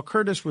diner while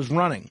Curtis was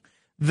running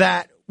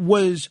that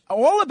was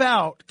all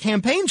about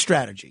campaign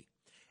strategy.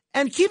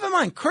 And keep in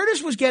mind,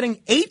 Curtis was getting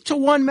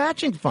 8-to-1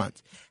 matching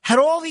funds, had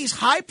all these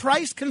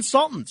high-priced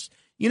consultants.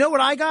 You know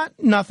what I got?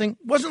 Nothing.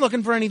 Wasn't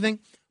looking for anything.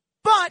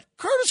 But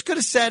Curtis could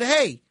have said,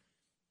 hey,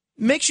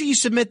 make sure you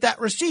submit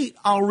that receipt.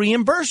 I'll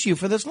reimburse you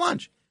for this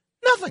lunch.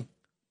 Nothing.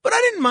 But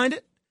I didn't mind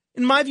it.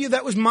 In my view,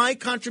 that was my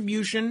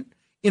contribution,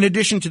 in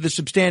addition to the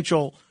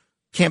substantial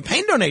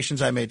campaign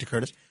donations I made to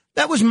Curtis.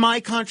 That was my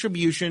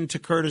contribution to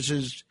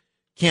Curtis's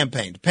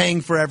campaign,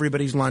 paying for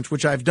everybody's lunch,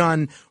 which I've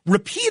done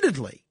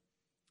repeatedly,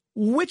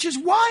 which is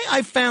why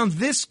I found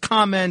this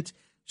comment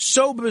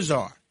so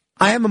bizarre.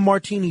 I am a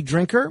martini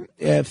drinker.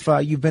 If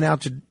you've been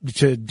out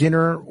to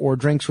dinner or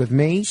drinks with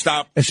me,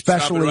 especially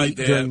stop it right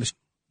there. during the...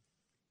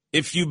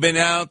 If you've been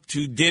out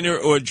to dinner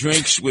or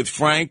drinks with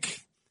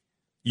Frank,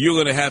 you're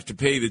going to have to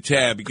pay the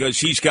tab because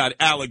he's got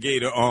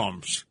alligator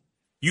arms.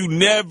 You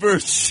never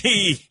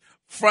see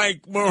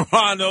Frank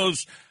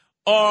Morano's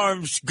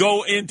arms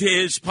go into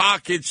his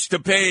pockets to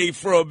pay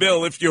for a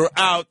bill if you're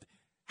out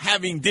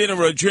having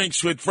dinner or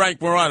drinks with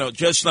Frank Morano.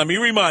 Just let me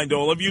remind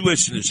all of you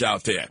listeners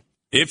out there,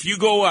 if you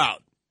go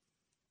out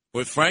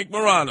with Frank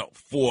Morano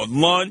for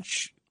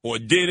lunch or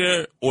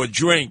dinner or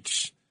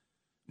drinks,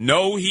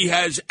 know he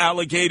has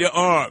alligator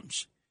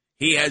arms.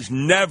 He has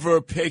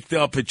never picked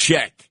up a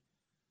check.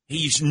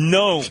 He's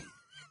known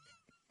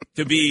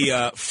to be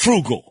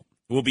frugal.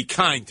 We'll be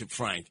kind to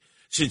Frank,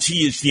 since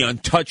he is the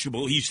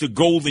untouchable. He's the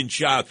golden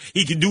child.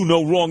 He can do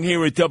no wrong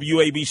here at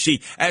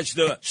WABC. As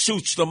the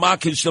suits, the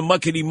mockers, the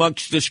muckety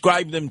mucks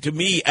describe them to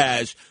me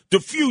as the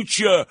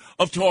future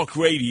of talk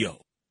radio.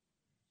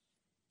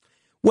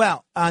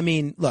 Well, I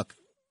mean, look,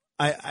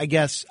 I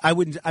guess I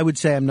would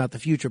say I'm not the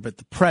future, but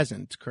the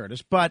present,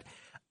 Curtis. But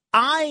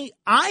I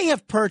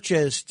have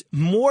purchased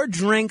more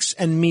drinks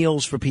and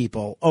meals for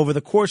people over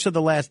the course of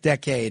the last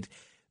decade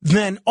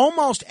than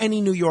almost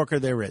any New Yorker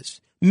there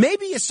is.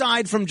 Maybe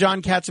aside from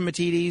John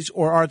Catsimatidis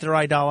or Arthur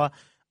Aidala,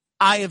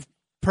 I have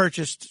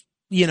purchased,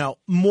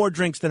 more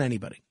drinks than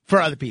anybody for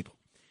other people.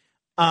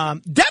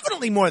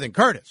 Definitely more than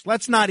Curtis.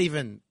 Let's not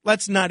even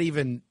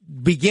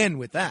begin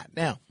with that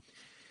now.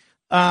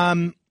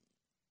 And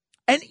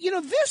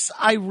this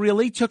I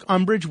really took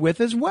umbrage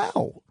with as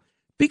well,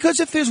 because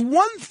if there's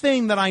one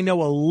thing that I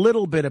know a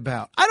little bit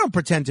about, I don't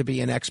pretend to be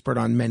an expert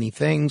on many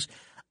things.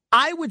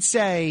 I would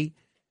say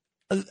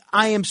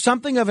I am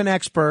something of an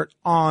expert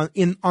on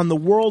the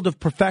world of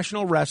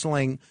professional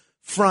wrestling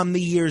from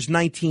the years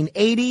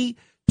 1980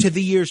 to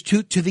the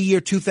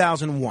year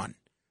 2001.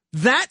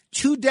 That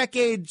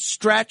 2-decade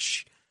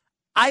stretch,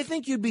 I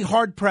think you'd be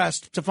hard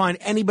pressed to find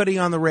anybody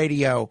on the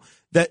radio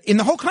that in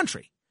the whole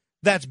country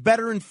that's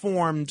better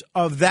informed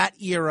of that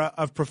era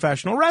of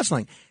professional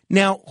wrestling.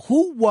 Now,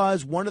 who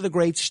was one of the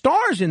great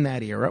stars in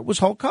that era was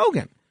Hulk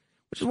Hogan,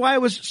 which is why I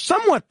was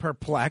somewhat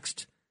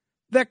perplexed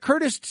that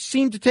Curtis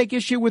seemed to take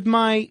issue with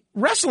my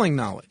wrestling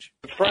knowledge.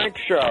 Frank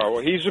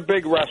Show, he's a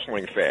big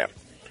wrestling fan.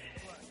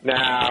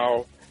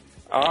 Now,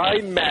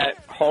 I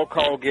met Hulk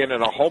Hogan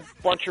and a whole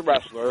bunch of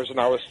wrestlers, and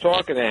I was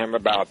talking to him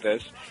about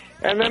this,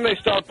 and then they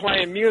start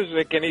playing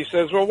music, and he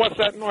says, well, what's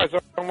that noise?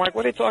 I'm like,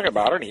 what are you talking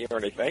about? I don't hear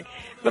anything.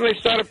 Then they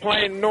started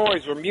playing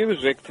noise or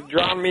music to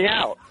drown me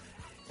out.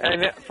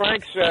 And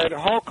Frank said,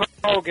 Hulk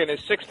Hogan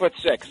is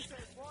 6'6".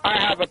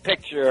 I have a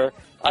picture.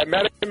 I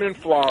met him in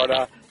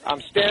Florida.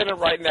 I'm standing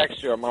right next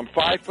to him. I'm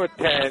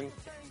 5'10".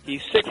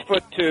 He's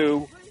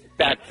 6'2".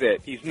 That's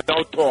it. He's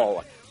no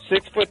taller.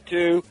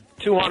 6'2",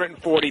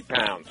 240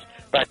 pounds.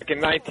 Back in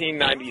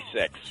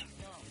 1996.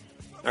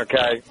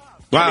 Okay.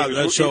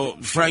 Wow. So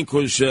Frank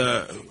was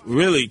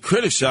really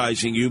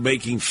criticizing you,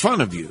 making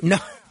fun of you. No.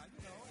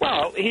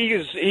 Well,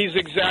 he's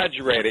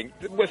exaggerating.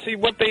 Well, see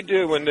what they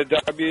do in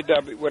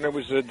the when it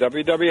was the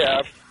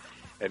WWF,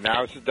 and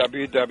now it's the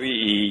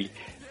WWE.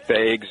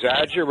 They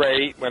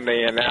exaggerate when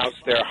they announce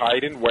their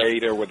height and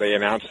weight, or when they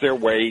announce their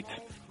weight,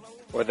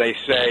 or they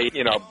say,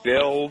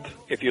 build.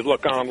 If you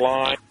look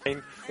online,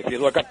 if you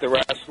look up the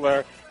wrestler,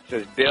 it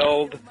says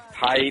build,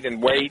 height,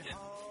 and weight.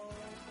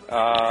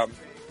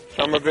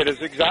 Some of it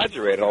is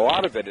exaggerated. A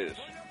lot of it is.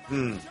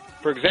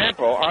 For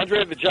example,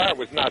 Andre the Giant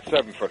was not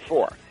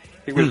 7'4".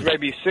 He was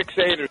maybe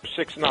 6'8" or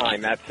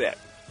 6'9". That's it.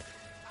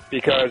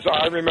 Because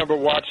I remember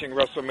watching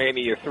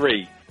WrestleMania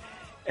 3,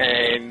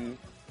 and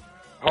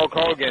Hulk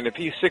Hogan, if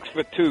he's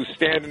 6'2",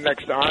 standing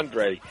next to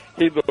Andre,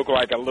 he'd look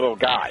like a little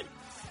guy.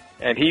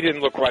 And he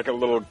didn't look like a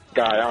little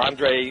guy.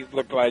 Andre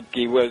looked like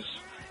he was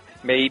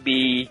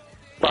maybe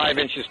 5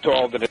 inches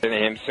taller than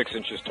him, 6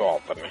 inches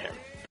taller than him.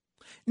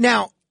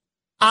 Now,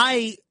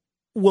 I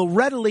will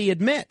readily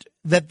admit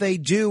that they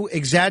do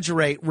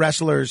exaggerate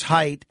wrestlers'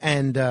 height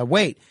and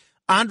weight.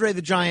 Andre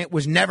the Giant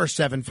was never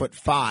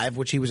 7'5",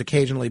 which he was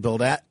occasionally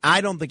billed at.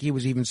 I don't think he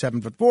was even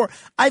 7'4".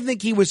 I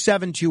think he was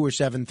 7'2" or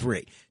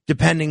 7'3",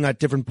 depending at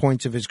different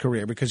points of his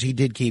career, because he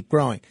did keep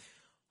growing.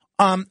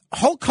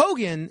 Hulk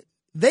Hogan,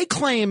 they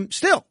claim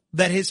still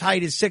that his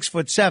height is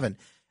 6'7".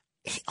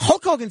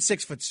 Hulk Hogan's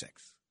 6'6".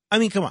 I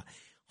mean, come on.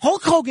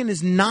 Hulk Hogan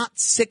is not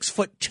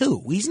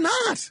 6'2". He's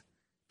not.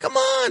 Come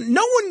on.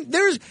 No one,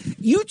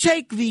 you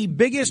take the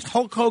biggest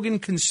Hulk Hogan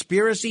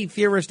conspiracy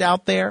theorist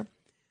out there.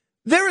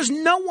 There is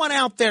no one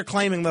out there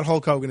claiming that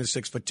Hulk Hogan is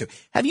 6'2".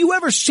 Have you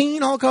ever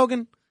seen Hulk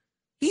Hogan?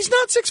 He's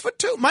not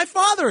 6'2". My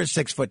father is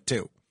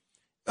 6'2".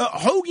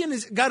 Hogan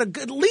has got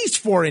at least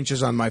 4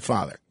 inches on my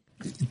father.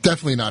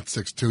 Definitely not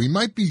 6'2". He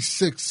might be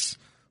 6'4",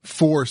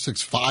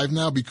 6'5"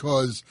 now,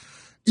 because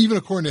even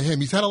according to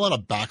him, he's had a lot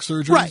of back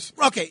surgeries. Right.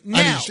 Okay.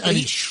 Now and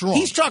he's shrunk.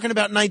 He's talking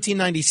about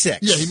 1996.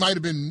 Yeah, he might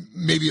have been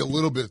maybe a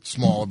little bit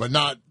smaller, but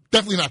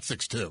definitely not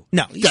 6'2".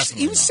 No, he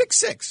was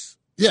 6'6".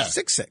 Yeah,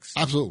 6'6".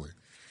 Absolutely.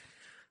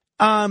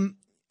 And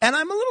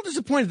I'm a little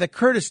disappointed that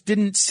Curtis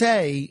didn't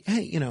say,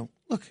 hey,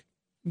 look,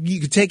 you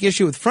could take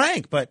issue with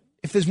Frank, but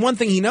if there's one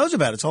thing he knows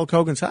about, it's Hulk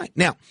Hogan's height.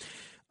 Now,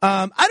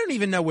 I don't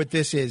even know what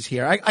this is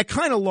here. I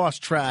kind of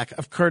lost track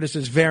of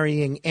Curtis's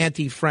varying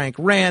anti-Frank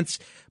rants,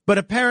 but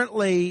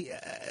apparently,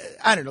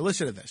 I don't know.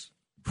 Listen to this.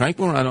 Frank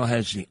Morano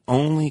has the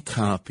only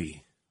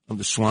copy of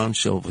the Swan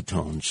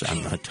Silvertones,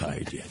 I'm Not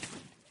Tired Yet.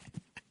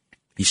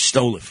 He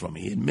stole it from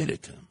me. He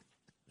admitted to him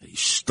that he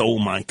stole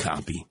my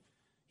copy.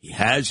 He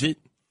has it.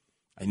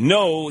 I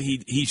know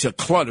he's a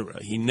clutterer.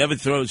 He never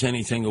throws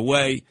anything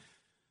away.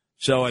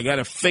 So I got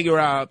to figure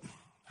out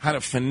how to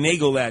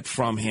finagle that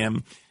from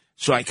him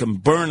so I can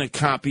burn a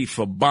copy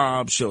for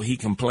Bob so he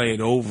can play it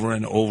over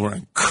and over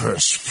and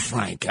curse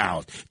Frank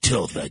out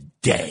till the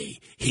day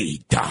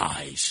he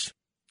dies.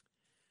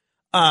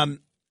 Well,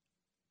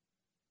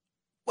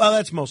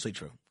 that's mostly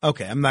true.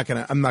 Okay, I'm not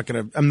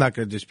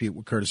gonna dispute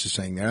what Curtis is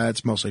saying there.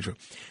 That's mostly true.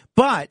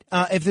 But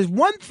if there's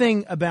one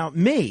thing about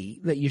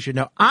me that you should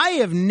know, I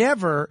have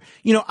never,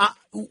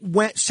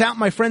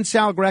 my friend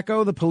Sal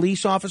Greco, the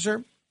police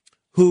officer,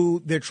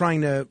 who they're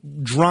trying to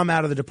drum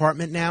out of the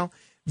department now,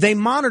 they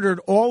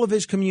monitored all of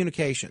his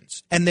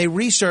communications and they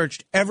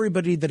researched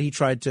everybody that he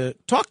tried to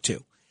talk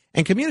to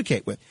and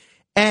communicate with.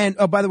 And,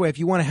 oh, by the way, if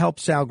you want to help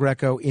Sal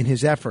Greco in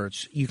his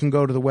efforts, you can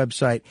go to the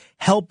website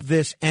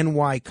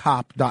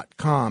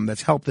helpthisnYcop.com.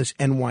 That's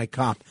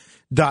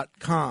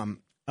helpthisnYcop.com.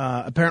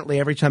 Apparently,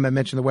 every time I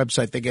mention the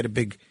website, they get a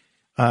big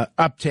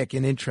uptick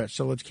in interest.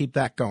 So let's keep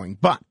that going.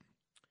 But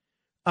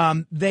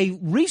they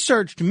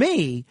researched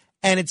me,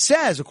 and it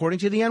says, according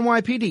to the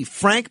NYPD,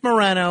 Frank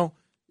Morano,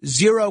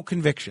 0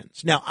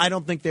 convictions. Now, I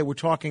don't think they were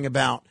talking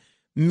about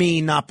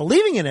me not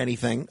believing in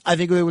anything. I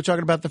think they were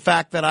talking about the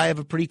fact that I have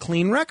a pretty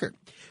clean record.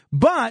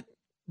 But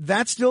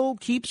that still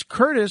keeps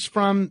Curtis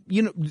from,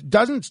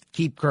 doesn't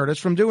keep Curtis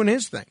from doing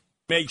his thing.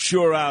 Make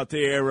sure out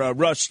there,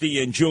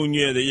 Rusty and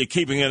Junior, that you're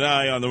keeping an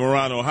eye on the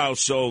Morano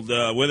household.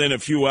 Within a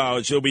few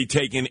hours, they'll be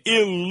taking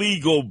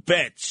illegal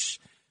bets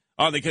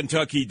on the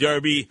Kentucky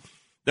Derby.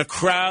 The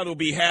crowd will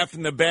be half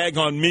in the bag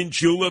on mint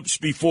juleps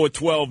before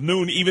 12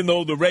 noon, even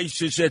though the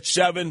race is at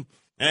 7.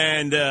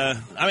 And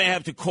I may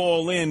have to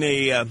call in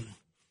a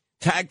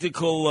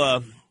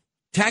tactical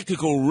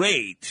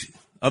rate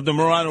of the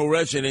Morano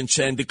residence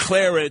and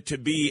declare it to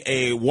be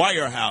a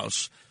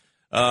wirehouse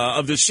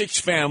of the 6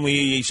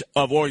 families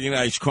of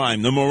organized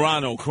crime, the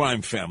Morano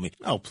crime family.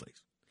 Oh,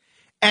 please.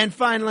 And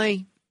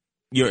finally,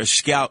 you're a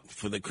scout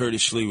for the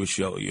Curtis Sliwa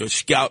Show. You're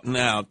scouting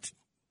out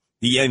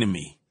the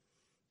enemy.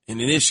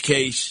 And in this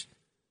case,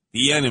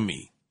 the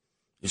enemy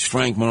is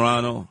Frank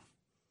Morano,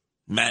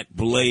 Matt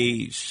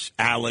Blaze,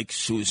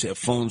 Alex, who is their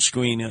phone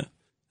screener.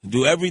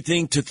 Do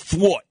everything to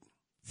thwart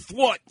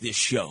this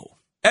show.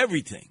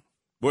 Everything.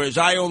 Whereas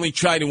I only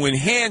try to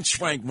enhance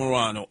Frank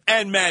Morano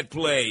and Matt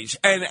Blaze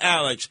and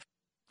Alex.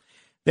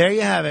 There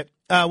you have it.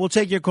 We'll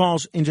take your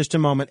calls in just a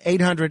moment.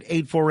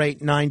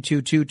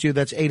 800-848-9222.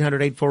 That's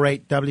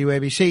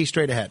 800-848-WABC.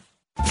 Straight ahead.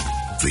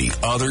 The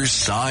Other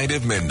Side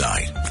of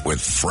Midnight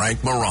with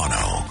Frank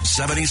Morano.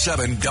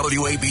 77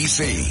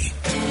 WABC.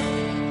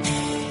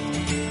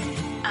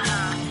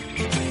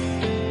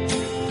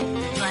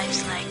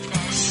 Life's like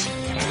this.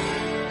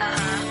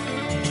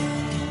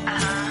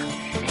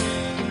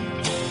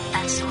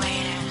 That's the way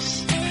it is.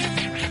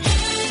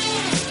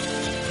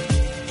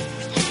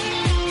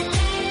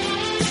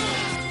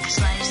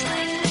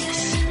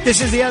 This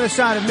is The Other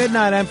Side of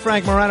Midnight. I'm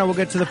Frank Morano. We'll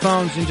get to the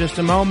phones in just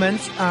a moment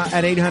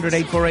at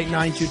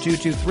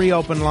 800-848-9222. 3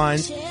 open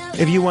lines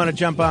if you want to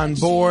jump on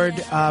board.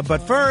 But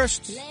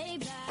first,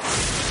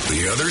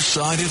 The Other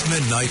Side of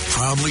Midnight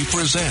proudly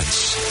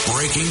presents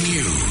Breaking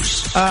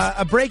News.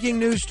 A breaking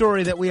news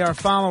story that we are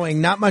following.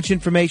 Not much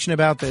information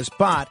about this,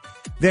 but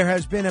there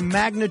has been a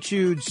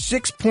magnitude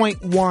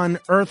 6.1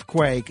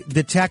 earthquake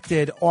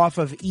detected off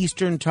of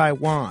eastern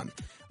Taiwan.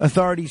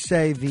 Authorities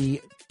say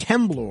the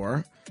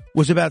temblor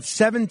was about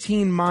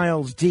 17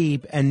 miles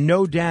deep, and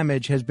no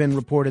damage has been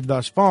reported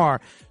thus far.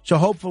 So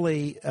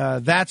hopefully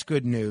that's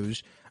good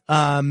news.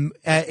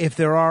 If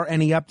there are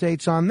any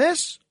updates on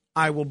this,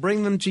 I will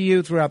bring them to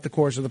you throughout the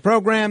course of the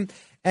program.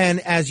 And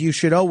as you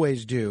should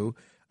always do,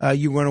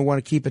 you're going to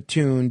want to keep it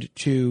tuned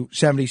to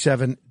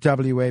 77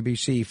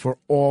 WABC for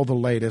all the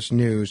latest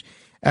news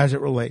as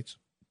it relates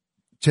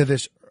to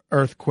this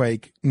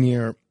earthquake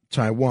near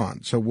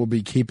Taiwan. So we'll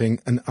be keeping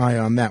an eye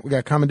on that. We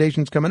got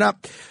commendations coming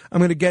up. I'm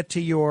going to get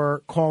to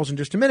your calls in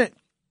just a minute.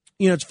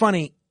 You know, it's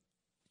funny.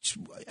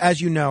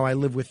 As you know, I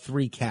live with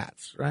 3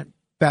 cats, right?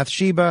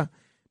 Bathsheba,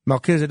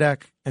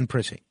 Melchizedek, and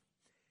Prissy.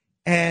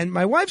 And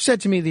my wife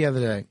said to me the other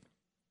day,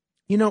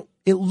 you know,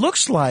 it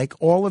looks like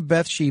all of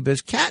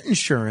Bathsheba's cat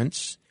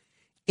insurance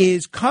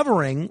is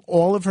covering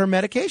all of her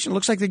medication. It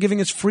looks like they're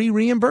giving us free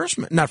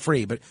reimbursement. Not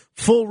free, but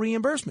full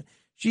reimbursement.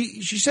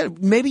 She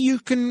said, maybe you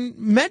can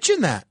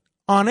mention that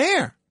on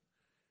air.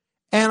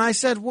 And I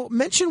said, well,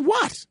 mention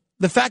what?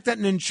 The fact that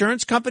an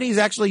insurance company is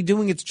actually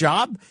doing its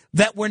job?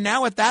 That we're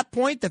now at that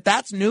point,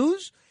 that's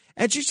news?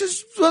 And she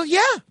says, well,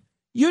 yeah.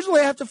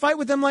 Usually I have to fight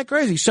with them like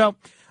crazy. So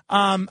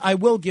I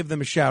will give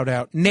them a shout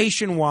out.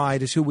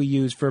 Nationwide is who we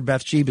use for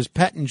Bathsheba's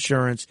pet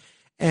insurance,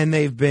 and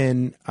they've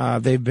been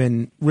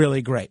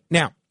really great.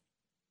 Now,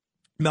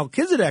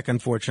 Melchizedek,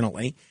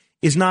 unfortunately,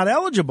 is not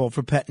eligible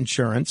for pet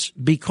insurance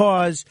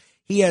because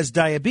he has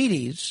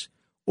diabetes,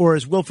 or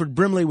as Wilford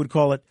Brimley would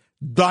call it,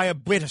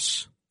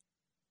 diabetes,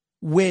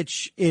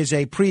 which is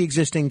a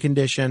pre-existing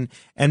condition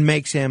and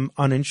makes him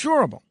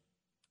uninsurable.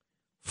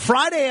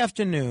 Friday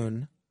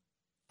afternoon,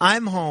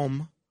 I'm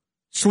home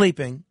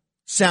sleeping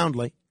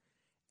soundly,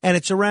 and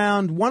it's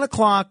around 1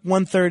 o'clock,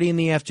 1:30 in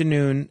the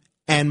afternoon,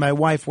 and my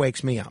wife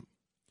wakes me up.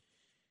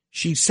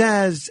 She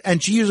says,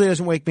 and she usually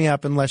doesn't wake me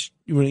up unless,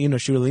 you know,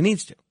 she really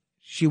needs to.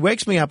 She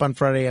wakes me up on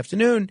Friday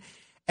afternoon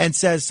and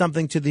says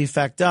something to the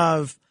effect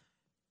of,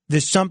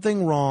 there's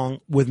something wrong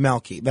with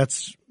Melky.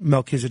 That's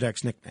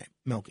Melchizedek's nickname,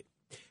 Melky.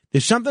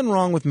 There's something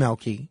wrong with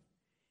Melky.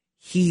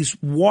 He's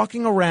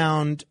walking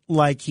around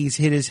like he's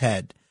hit his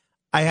head.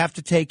 I have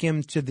to take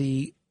him to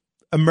the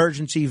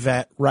emergency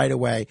vet right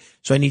away,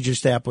 so I need you to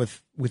stay up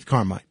with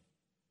Carmine.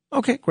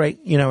 Okay, great.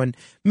 You know, and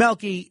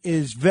Melky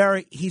is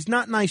he's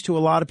not nice to a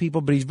lot of people,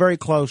 but he's very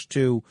close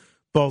to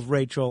both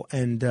Rachel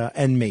and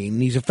me.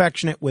 And he's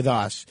affectionate with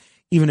us,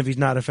 even if he's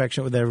not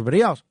affectionate with everybody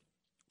else.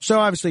 So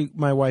obviously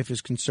my wife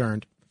is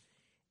concerned.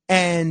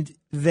 And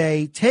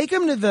they take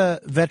him to the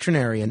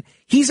veterinarian.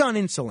 He's on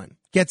insulin,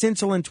 gets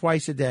insulin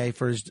twice a day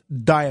for his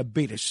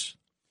diabetes.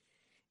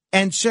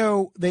 And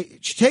so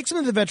she takes him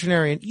to the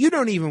veterinarian. You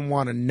don't even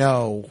want to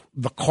know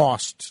the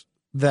cost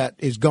that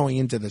is going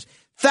into this.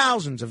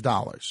 Thousands of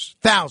dollars,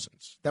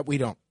 thousands that we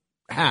don't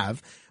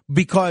have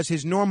because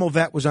his normal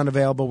vet was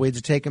unavailable. We had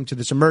to take him to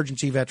this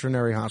emergency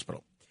veterinary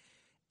hospital.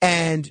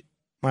 And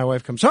my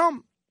wife comes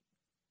home,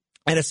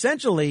 and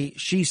essentially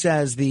she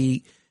says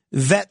the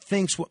vet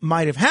thinks what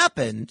might have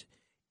happened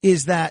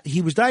is that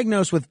he was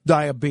diagnosed with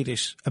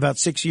diabetes about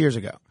 6 years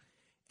ago.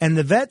 And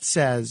the vet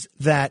says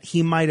that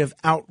he might have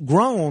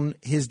outgrown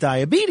his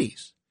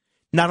diabetes,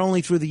 not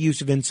only through the use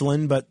of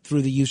insulin, but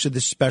through the use of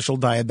this special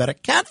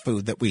diabetic cat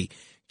food that we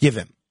give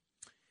him.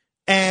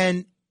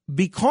 And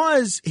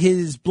because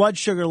his blood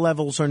sugar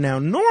levels are now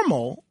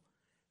normal,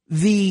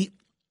 the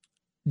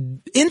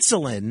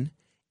insulin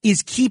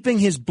is keeping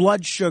his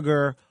blood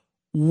sugar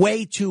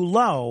way too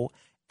low,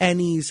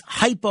 and he's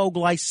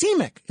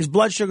hypoglycemic. His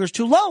blood sugar is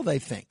too low, they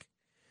think.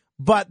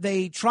 But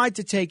they tried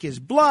to take his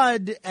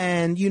blood,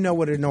 and you know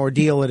what an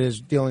ordeal it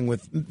is dealing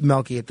with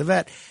Melky at the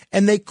vet,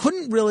 and they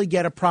couldn't really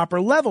get a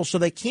proper level, so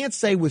they can't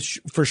say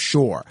for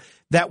sure.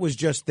 That was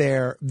just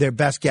their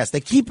best guess.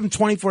 They keep him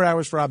 24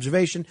 hours for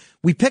observation.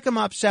 We pick him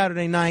up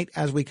Saturday night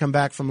as we come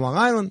back from Long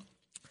Island,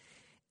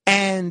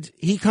 and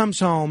he comes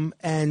home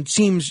and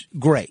seems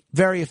great,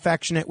 very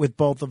affectionate with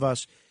both of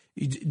us,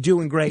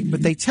 doing great.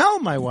 But they tell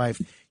my wife,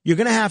 you're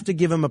going to have to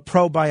give him a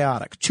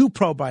probiotic, 2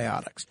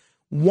 probiotics.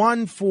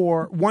 One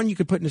you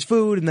could put in his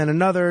food, and then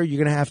another you're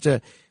going to have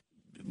to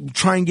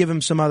try and give him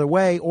some other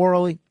way,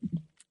 orally.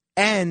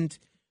 And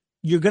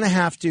you're going to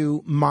have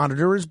to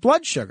monitor his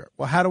blood sugar.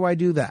 Well, how do I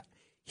do that?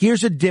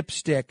 Here's a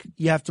dipstick.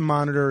 You have to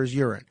monitor his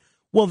urine.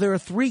 Well, there are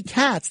 3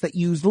 cats that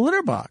use the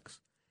litter box.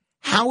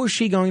 How is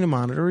she going to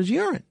monitor his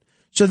urine?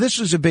 So this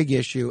was a big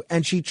issue.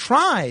 And she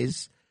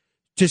tries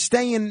to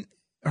stay in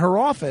her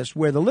office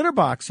where the litter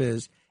box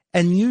is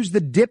and use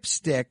the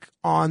dipstick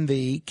on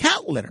the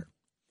cat litter.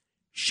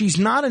 She's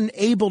not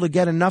able to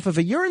get enough of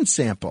a urine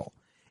sample,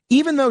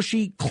 even though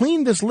she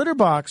cleaned this litter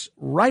box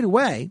right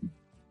away.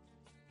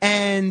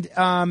 And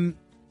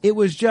it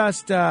was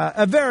just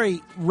a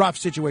very rough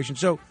situation.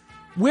 So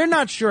we're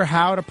not sure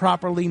how to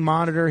properly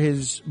monitor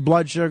his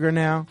blood sugar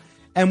now.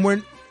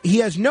 And he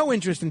has no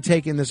interest in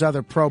taking this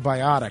other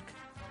probiotic,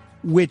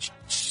 which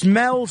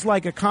smells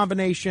like a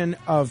combination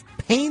of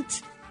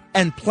paint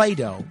and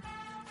Play-Doh.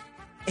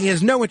 He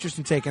has no interest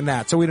in taking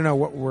that, so we don't know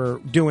what we're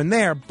doing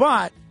there.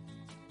 But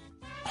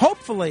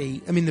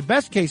hopefully, I mean, the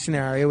best case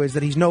scenario is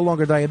that he's no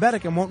longer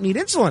diabetic and won't need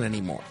insulin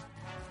anymore.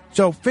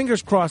 So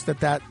fingers crossed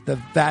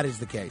that is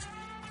the case.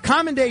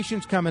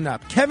 Commendations coming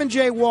up. Kevin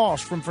J.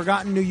 Walsh from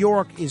Forgotten New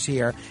York is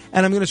here,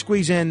 and I'm going to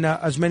squeeze in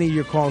as many of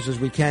your calls as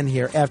we can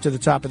here after the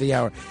top of the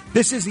hour.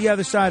 This is The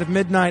Other Side of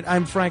Midnight.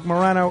 I'm Frank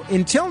Morano.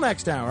 Until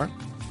next hour,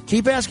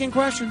 keep asking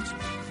questions.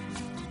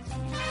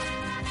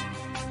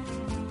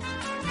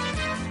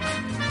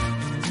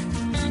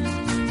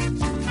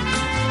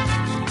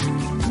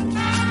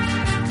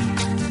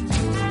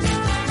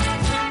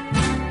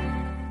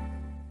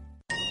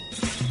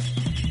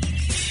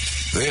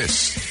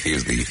 This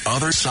is The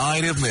Other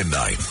Side of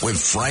Midnight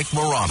with Frank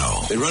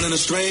Morano. They're running a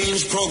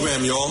strange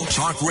program, y'all.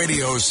 Talk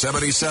Radio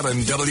 77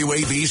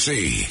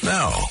 WABC.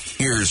 Now,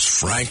 here's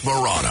Frank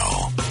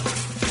Morano.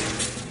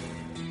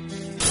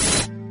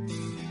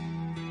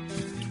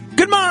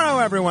 Good morrow,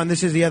 everyone.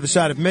 This is The Other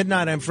Side of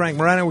Midnight. I'm Frank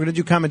Morano. We're going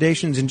to do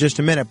commendations in just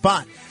a minute,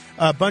 but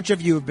a bunch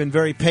of you have been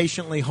very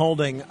patiently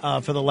holding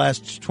for the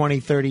last 20,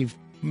 30,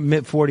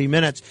 40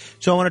 minutes.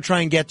 So I want to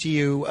try and get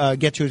to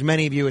as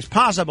many of you as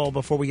possible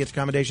before we get to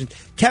commendations.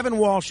 Kevin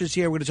Walsh is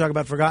here. We're going to talk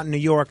about Forgotten New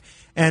York.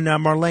 And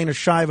Marlena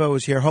Shivo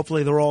is here.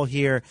 Hopefully they're all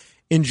here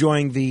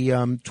enjoying the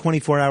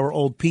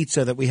 24-hour-old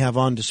pizza that we have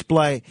on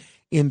display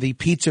in the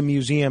Pizza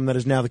Museum that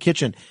is now the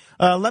kitchen.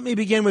 Let me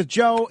begin with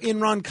Joe in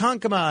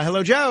Ronkonkoma.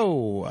 Hello,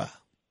 Joe.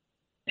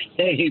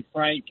 Hey,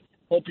 Frank.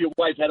 Hope your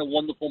wife had a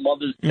wonderful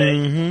Mother's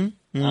Day.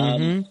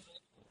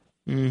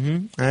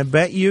 I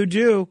bet you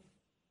do.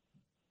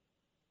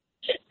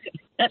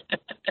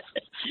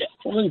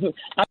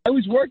 I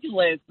was working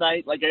last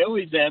night, like I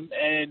always am,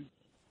 and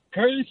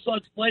Curtis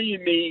starts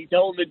playing me,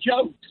 telling the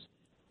jokes.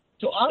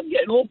 So I'm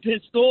getting all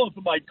pissed off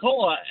in my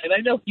car, and I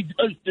know he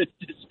does this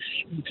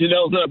to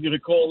know that I'm going to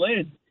call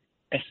in.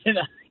 And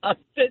I'm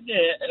sitting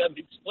there, and I'm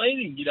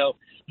explaining,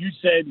 you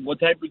said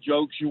what type of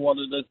jokes you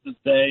wanted us to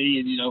say,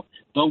 and,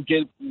 don't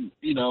get,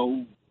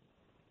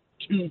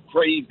 too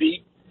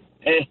crazy.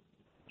 And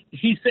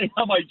he's saying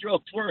how my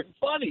jokes weren't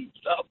funny,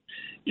 so...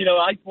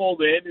 I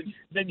called in, and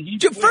then he...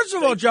 First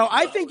of all, Joe,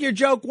 I think your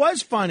joke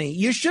was funny.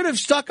 You should have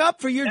stuck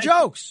up for your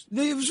jokes.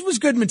 This was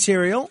good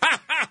material.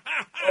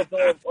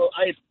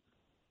 I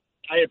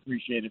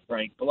appreciate it,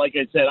 Frank. But like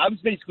I said, I was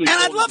basically... And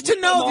I'd love to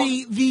know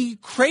the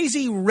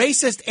crazy,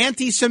 racist,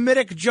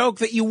 anti-Semitic joke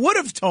that you would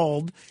have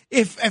told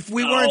if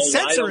we weren't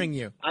censoring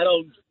you.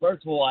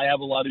 First of all, I have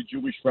a lot of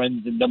Jewish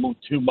friends, and number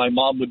two, my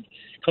mom would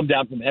come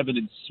down from heaven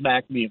and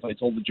smack me if I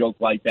told a joke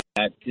like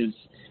that, because...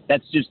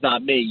 that's just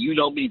not me. You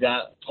know me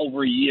that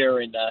over a year,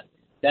 and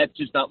that's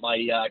just not my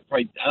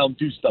I don't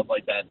do stuff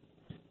like that.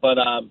 But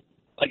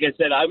like I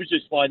said, I was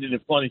just finding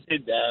it funny.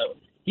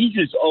 He's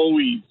just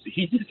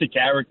a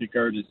character,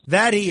 Curtis.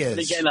 That he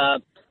is. And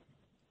again,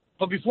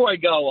 but before I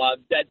go,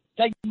 that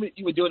segment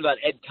you were doing about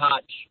Ed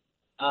Koch,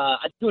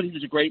 I thought he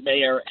was a great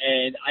mayor,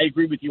 and I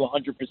agree with you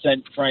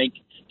 100%, Frank.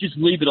 Just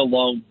leave it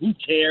alone. Who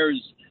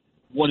cares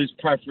what his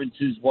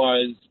preferences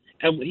was?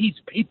 And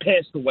he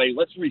passed away.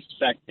 Let's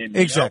respect him.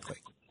 Exactly.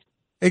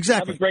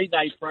 Exactly. Have a great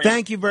night, Frank.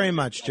 Thank you very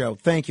much, Joe.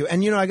 Thank you.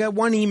 And, I got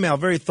one email,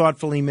 very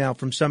thoughtful email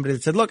from somebody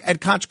that said, look, Ed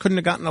Koch couldn't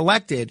have gotten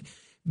elected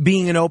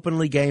being an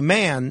openly gay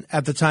man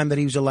at the time that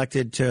he was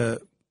elected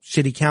to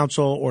city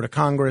council or to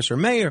Congress or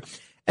mayor.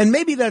 And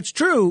maybe that's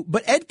true,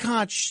 but Ed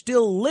Koch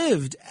still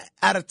lived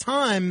at a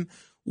time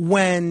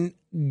when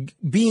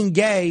being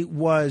gay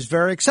was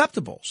very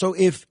acceptable. So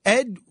if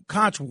Ed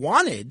Koch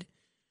wanted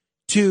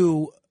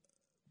to,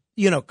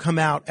 come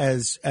out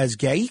as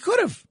gay, he could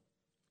have.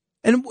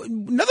 And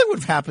nothing would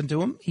have happened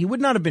to him. He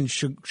would not have been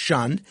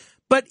shunned,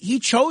 but he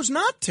chose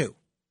not to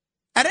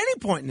at any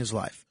point in his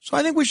life. So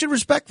I think we should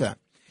respect that.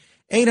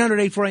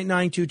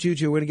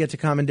 800-848-9222. We're going to get to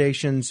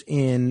commendations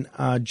in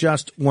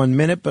just 1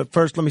 minute. But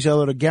first, let me say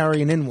hello to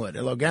Gary in Inwood.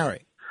 Hello,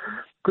 Gary.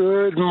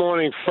 Good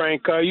morning,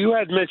 Frank. You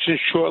had mentioned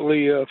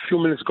shortly a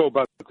few minutes ago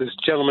about this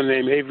gentleman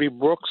named Avery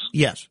Brooks.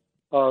 Yes.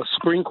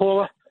 Screen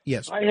caller.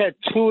 Yes. I had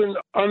two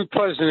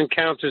unpleasant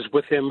encounters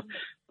with him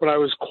when I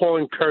was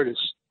calling Curtis.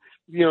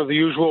 The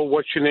usual,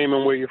 what's your name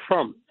and where you're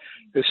from.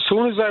 As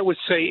soon as I would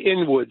say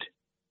Inwood,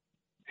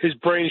 his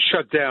brain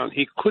shut down.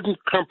 He couldn't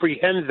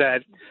comprehend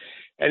that,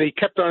 and he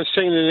kept on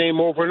saying the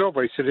name over and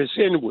over. I said, it's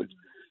Inwood.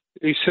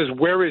 He says,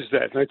 where is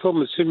that? And I told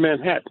him it's in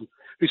Manhattan.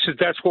 He said,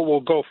 that's what we'll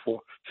go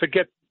for.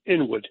 Forget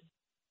Inwood.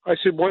 I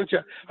said,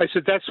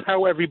 that's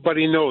how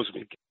everybody knows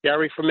me,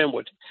 Gary from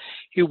Inwood.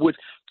 He would,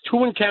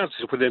 two encounters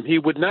with him, he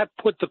would not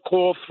put the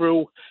call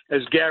through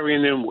as Gary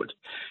in Inwood.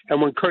 And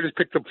when Curtis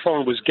picked up the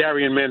phone, it was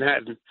Gary in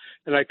Manhattan.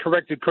 And I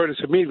corrected Curtis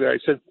immediately.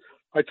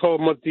 I told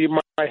him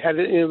I had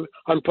an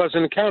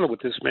unpleasant encounter with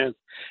this man.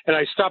 And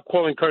I stopped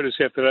calling Curtis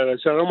after that. I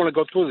said, I don't want to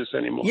go through this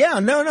anymore. Yeah,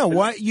 no.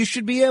 Why? You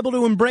should be able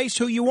to embrace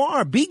who you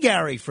are. Be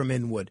Gary from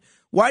Inwood.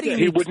 Why do you?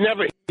 He would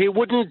never. He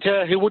wouldn't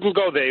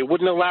go there. He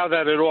wouldn't allow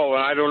that at all.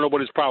 And I don't know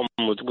what his problem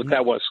with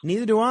that was.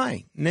 Neither do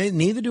I.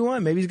 Neither do I.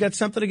 Maybe he's got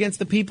something against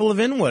the people of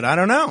Inwood. I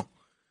don't know.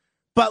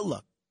 But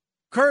look,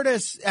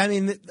 Curtis. I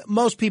mean,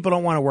 most people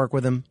don't want to work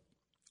with him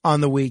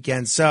on the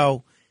weekend,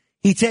 so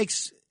he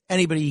takes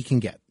anybody he can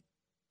get.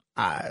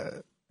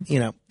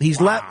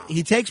 He's left.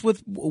 He takes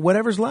with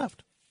whatever's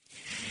left.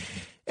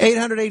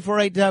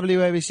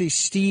 800-848-WABC.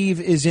 Steve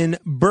is in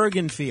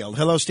Bergenfield.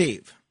 Hello,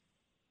 Steve.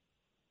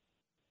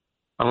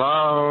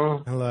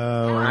 Hello.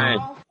 Hello. Hi.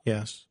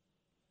 Yes.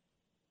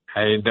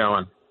 How you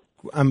doing?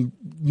 I'm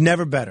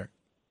never better.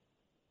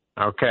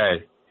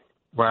 Okay.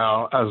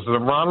 Well, as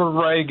Ronald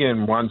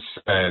Reagan once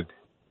said,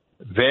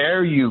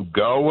 there you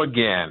go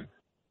again,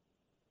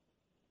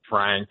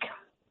 Frank.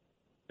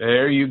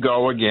 There you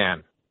go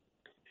again.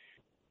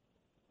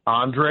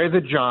 Andre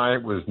the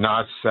Giant was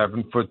not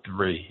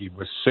 7'3". He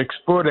was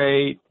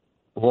 6'8",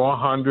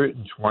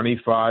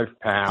 425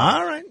 pounds.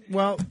 All right.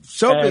 Well,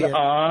 so be it.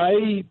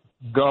 I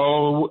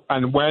go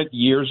and went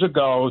years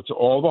ago to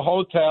all the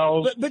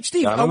hotels. But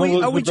Steve, are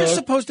we just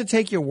supposed to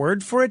take your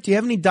word for it? Do you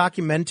have any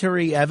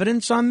documentary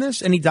evidence on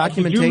this? Any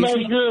documentation?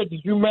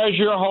 Did you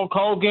measure Hulk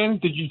Hogan?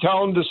 Did you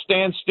tell him to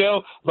stand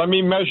still? Let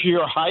me measure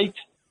your height.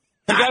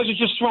 You guys are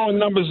just throwing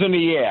numbers in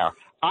the air.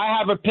 I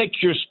have a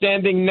picture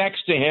standing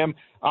next to him.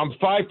 I'm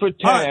 5'10".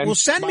 All right, well,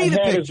 send me the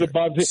picture.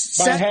 My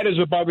head is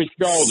above his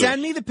shoulders.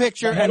 Send me the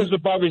picture. My head is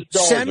above his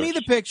shoulders. Send me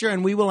the picture,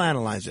 and we will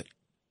analyze it.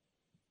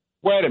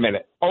 Wait a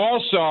minute.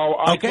 Also,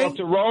 I talked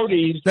to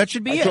roadies. That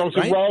should be it, I talked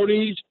to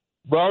roadies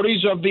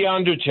of The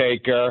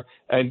Undertaker,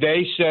 and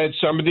they said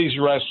some of these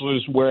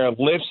wrestlers wear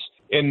lifts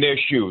in their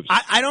shoes.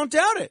 I don't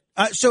doubt it.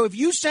 So if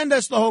you send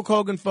us the Hulk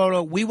Hogan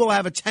photo, we will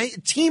have a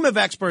team of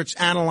experts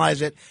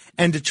analyze it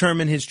and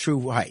determine his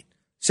true height.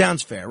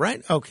 Sounds fair,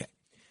 right? Okay.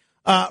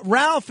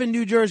 Ralph in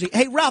New Jersey.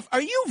 Hey, Ralph,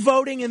 are you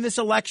voting in this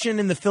election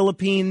in the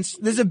Philippines?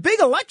 There's a big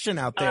election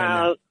out there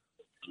now.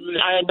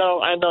 I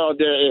know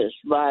there is,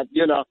 but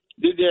the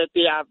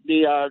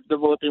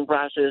voting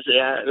process,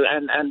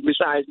 and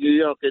besides New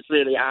York, it's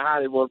really a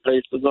horrible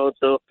place to go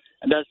to.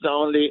 And that's the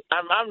only.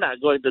 I'm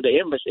not going to the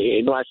embassy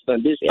in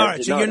Washington D.C. All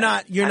right, so you're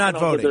not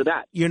voting.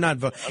 You're not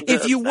voting.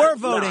 If you were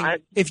voting,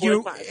 if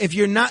you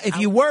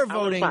were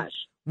voting,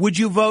 would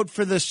you vote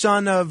for the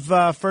son of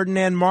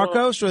Ferdinand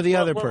Marcos or the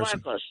other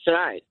person? Marcos,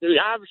 right?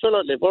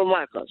 Absolutely, for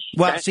Marcos.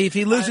 Well, see, if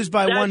he loses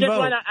by one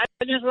vote.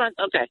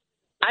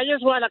 I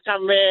just want to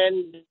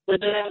commend the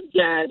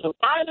judge who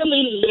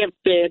finally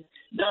lifted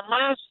the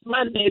mask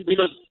mandate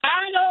because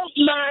I don't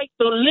like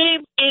to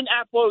live in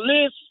a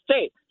police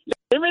state.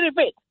 Let me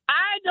repeat.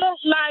 I don't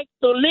like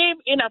to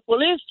live in a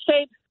police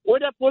state where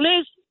the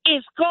police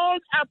is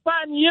called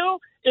upon you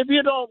if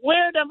you don't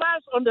wear the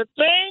mask on the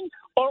train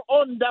or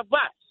on the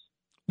bus.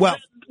 Well,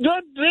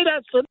 good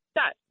riddance to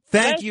that.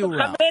 Thank you,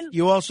 Ralph.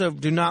 You also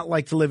do not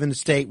like to live in a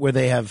state where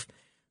they have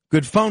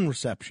good phone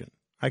reception.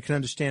 I can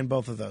understand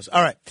both of those.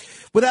 All right.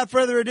 Without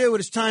further ado, it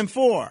is time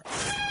for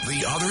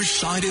The Other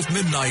Side of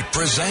Midnight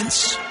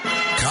presents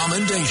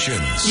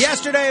Commendations.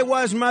 Yesterday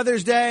was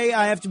Mother's Day.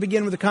 I have to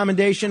begin with a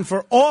commendation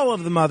for all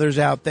of the mothers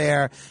out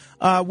there.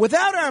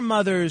 Without our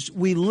mothers,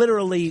 we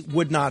literally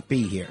would not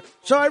be here.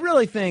 So I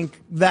really think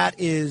that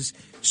is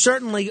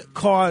certainly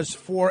cause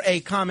for a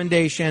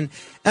commendation.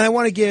 And I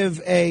want to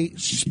give a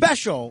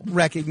special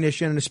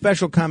recognition and a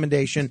special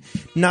commendation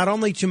not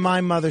only to my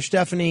mother,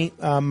 Stephanie,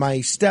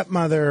 my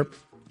stepmother,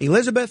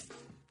 Elizabeth,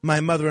 my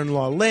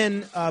mother-in-law,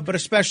 Lynn, but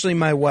especially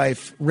my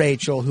wife,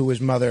 Rachel, who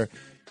is mother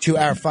to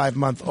our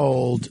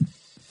 5-month-old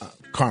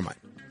Carmine.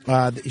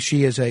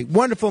 She is a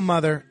wonderful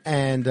mother,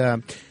 and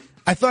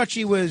I thought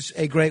she was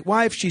a great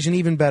wife. She's an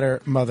even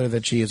better mother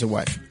than she is a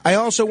wife. I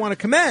also want to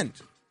commend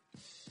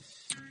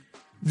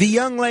the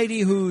young lady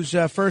whose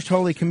first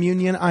Holy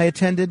Communion I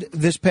attended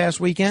this past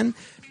weekend,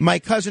 my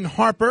cousin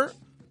Harper,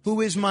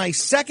 who is my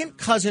second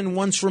cousin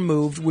once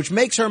removed, which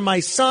makes her my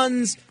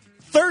son's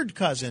third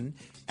cousin.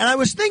 And I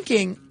was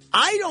thinking,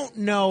 I don't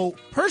know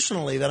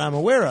personally that I'm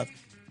aware of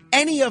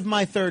any of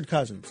my third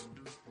cousins.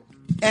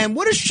 And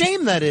what a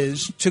shame that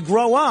is to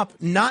grow up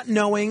not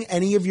knowing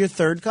any of your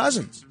third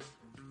cousins.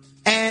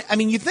 And, I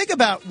mean, you think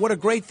about what a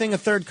great thing a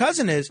third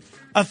cousin is.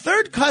 A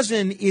third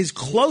cousin is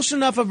close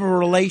enough of a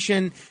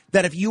relation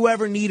that if you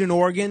ever need an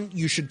organ,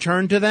 you should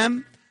turn to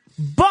them.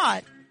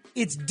 But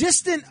it's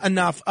distant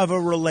enough of a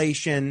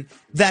relation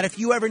that if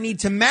you ever need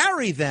to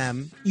marry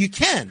them, you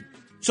can.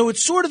 So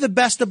it's sort of the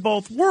best of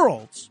both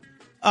worlds.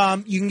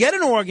 You can get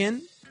an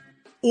organ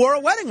or a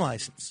wedding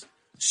license.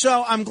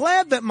 So I'm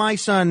glad that my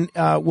son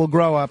will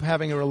grow up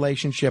having a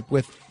relationship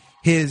with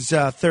his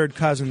third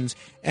cousins.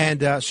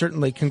 And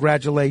certainly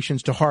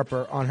congratulations to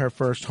Harper on her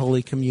first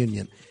Holy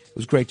Communion. It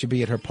was great to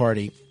be at her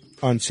party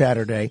on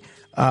Saturday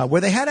where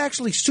they had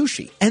actually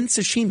sushi and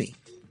sashimi.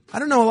 I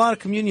don't know a lot of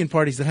communion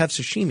parties that have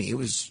sashimi. It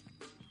was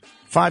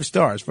 5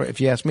 stars, if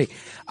you ask me.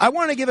 I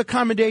want to give a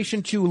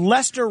commendation to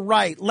Lester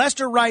Wright.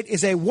 Lester Wright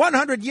is a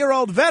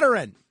 100-year-old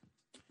veteran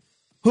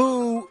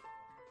who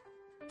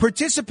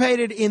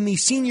participated in the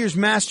Seniors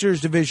Masters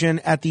Division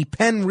at the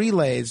Penn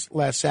Relays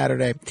last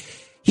Saturday.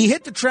 He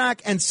hit the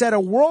track and set a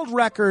world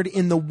record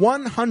in the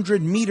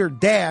 100-meter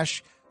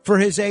dash for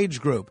his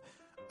age group.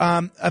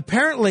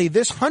 Apparently,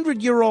 this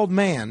 100-year-old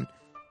man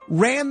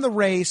ran the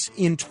race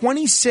in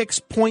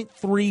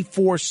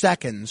 26.34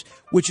 seconds,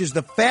 which is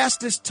the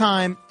fastest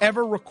time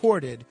ever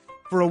recorded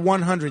for a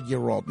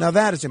 100-year-old. Now,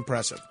 that is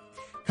impressive.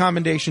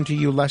 Commendation to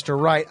you, Lester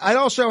Wright. I'd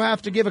also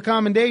have to give a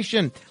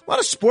commendation. A lot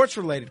of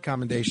sports-related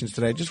commendations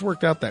today. It just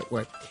worked out that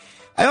way.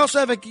 I also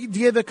have to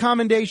give a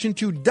commendation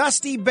to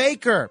Dusty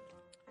Baker.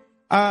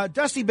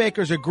 Dusty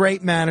Baker's a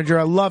great manager.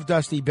 I love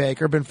Dusty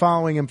Baker. Been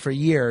following him for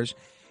years.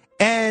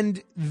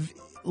 And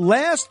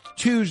last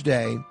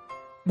Tuesday,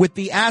 with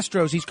the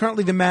Astros, he's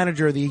currently the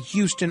manager of the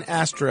Houston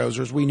Astros,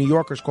 or as we New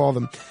Yorkers call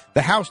them,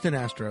 the Houston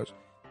Astros.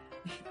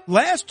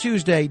 Last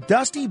Tuesday,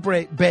 Dusty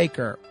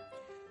Baker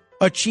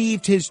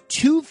achieved his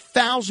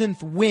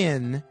 2,000th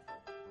win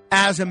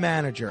as a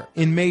manager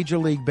in Major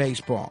League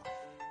Baseball.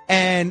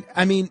 And,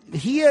 I mean,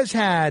 he has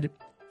had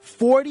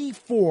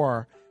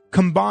 44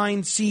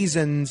 combined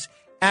seasons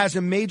as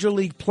a Major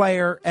League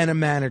player and a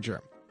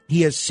manager.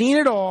 He has seen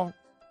it all,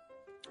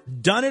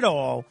 done it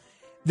all.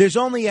 There's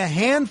only a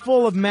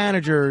handful of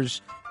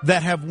managers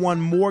that have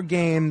won more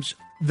games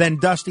than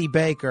Dusty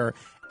Baker.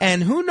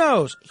 And who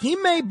knows, he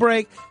may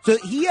break. So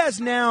he has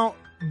now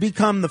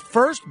become the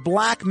first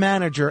black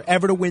manager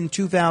ever to win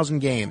 2,000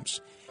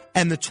 games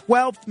and the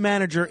 12th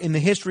manager in the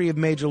history of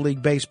Major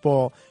League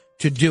Baseball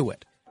to do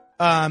it.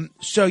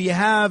 So you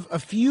have a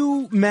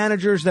few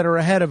managers that are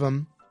ahead of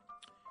him.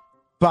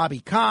 Bobby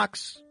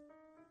Cox,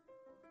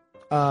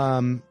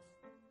 Tony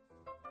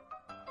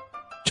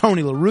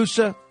La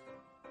Russa,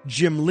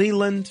 Jim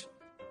Leland,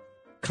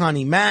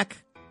 Connie Mack.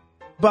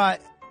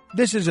 But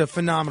this is a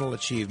phenomenal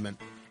achievement.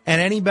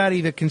 And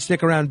anybody that can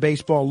stick around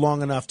baseball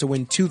long enough to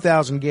win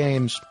 2,000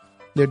 games,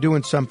 they're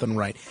doing something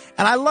right.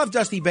 And I love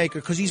Dusty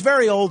Baker because he's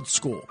very old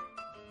school.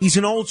 He's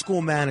an old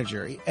school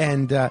manager.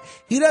 And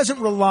he doesn't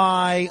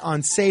rely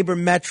on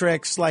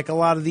sabermetrics like a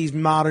lot of these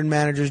modern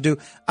managers do.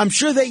 I'm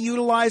sure they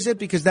utilize it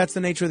because that's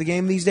the nature of the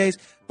game these days.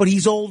 But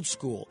he's old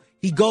school.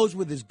 He goes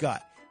with his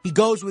gut. He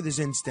goes with his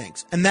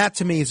instincts. And that,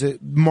 to me, is a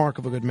mark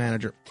of a good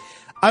manager.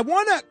 I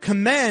want to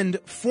commend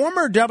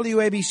former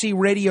WABC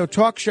radio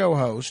talk show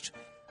host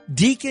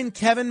Deacon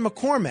Kevin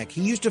McCormick.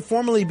 He used to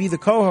formerly be the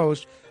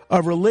co-host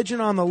of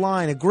Religion on the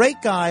Line, a great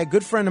guy, a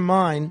good friend of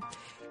mine,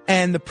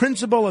 and the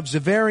principal of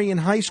Xaverian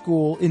High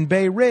School in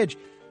Bay Ridge.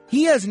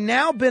 He has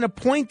now been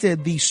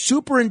appointed the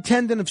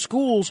superintendent of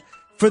schools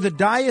for the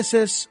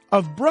Diocese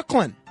of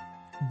Brooklyn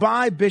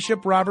by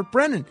Bishop Robert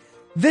Brennan.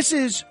 This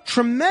is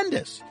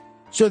tremendous.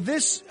 So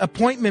this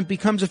appointment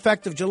becomes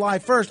effective July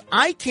 1st.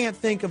 I can't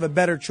think of a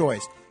better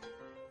choice.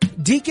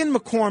 Deacon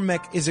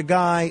McCormick is a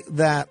guy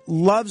that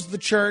loves the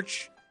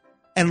church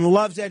and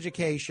loves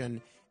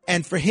education.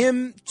 And for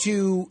him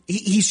to,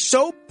 he's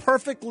so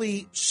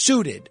perfectly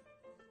suited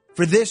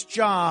for this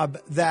job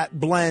that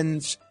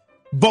blends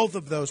both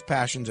of those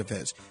passions of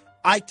his.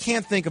 I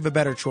can't think of a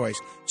better choice.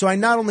 So I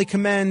not only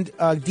commend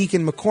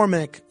Deacon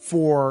McCormick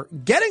for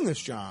getting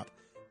this job,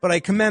 but I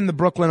commend the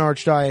Brooklyn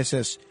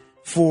Archdiocese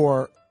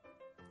for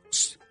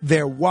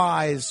their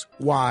wise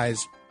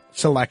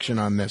selection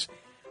on this.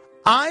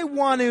 I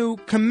want to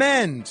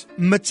commend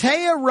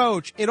Matea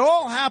Roach. It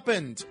all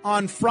happened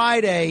on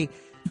Friday.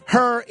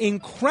 Her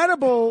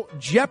incredible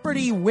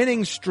Jeopardy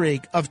winning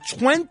streak of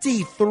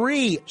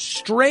 23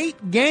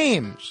 straight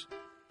games,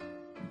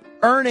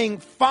 earning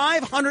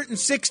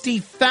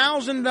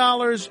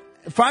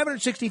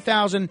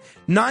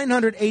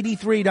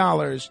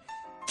 $560,983,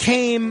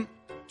 came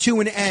to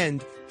an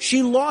end.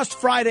 She lost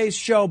Friday's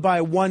show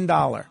by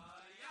 $1.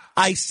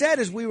 I said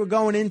as we were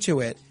going into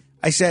it,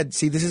 I said,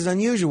 see, this is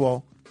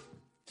unusual.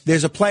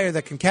 There's a player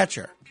that can catch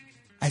her.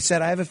 I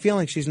said, I have a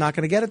feeling she's not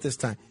going to get it this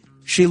time.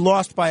 She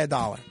lost by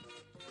 $1.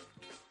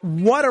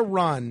 What a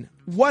run.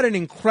 What an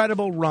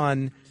incredible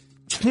run.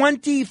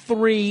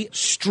 23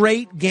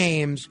 straight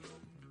games.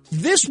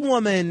 This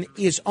woman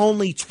is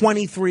only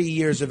 23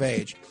 years of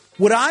age.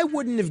 What I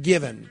wouldn't have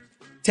given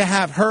to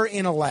have her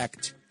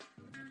intellect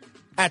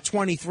at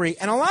 23.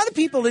 And a lot of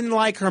people didn't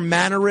like her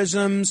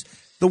mannerisms,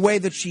 the way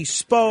that she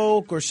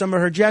spoke or some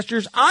of her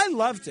gestures. I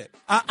loved it.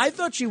 I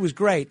thought she was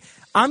great.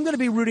 I'm going to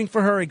be rooting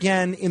for her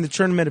again in the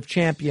Tournament of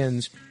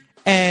Champions.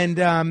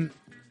 And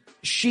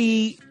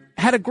she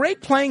had a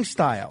great playing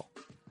style.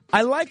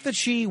 I like that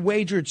she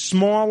wagered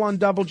small on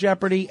Double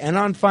Jeopardy and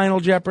on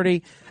Final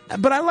Jeopardy,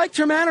 but I liked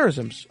her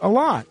mannerisms a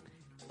lot.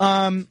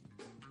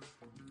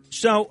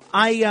 So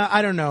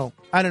I don't know.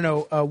 I don't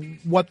know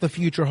what the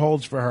future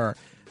holds for her,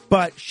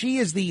 but she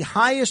is the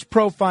highest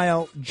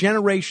profile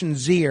Generation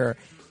Zer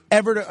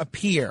ever to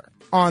appear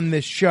on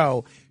this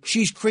show.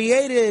 She's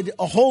created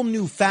a whole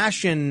new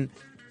fashion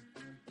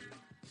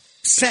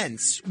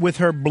sense with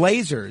her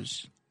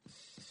blazers,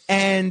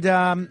 and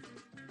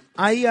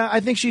I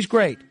think she's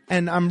great,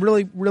 and I'm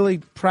really, really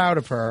proud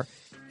of her,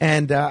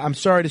 and I'm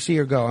sorry to see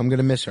her go. I'm going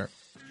to miss her.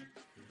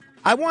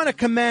 I want to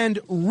commend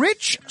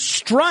Rich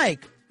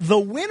Strike, the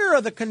winner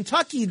of the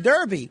Kentucky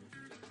Derby,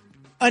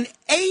 an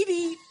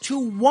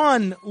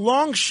 80-1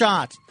 long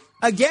shot.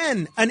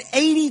 Again, an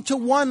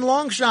 80-1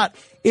 long shot.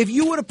 If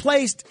you would have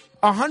placed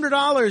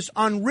 $100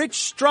 on Rich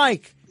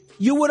Strike,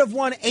 you would have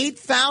won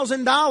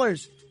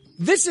 $8,000.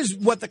 This is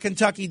what the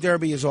Kentucky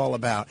Derby is all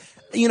about.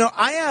 You know,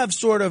 I have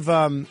sort of,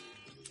 I'm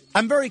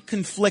very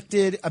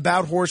conflicted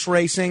about horse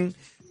racing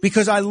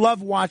because I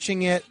love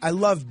watching it. I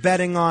love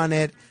betting on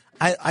it.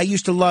 I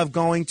used to love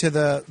going to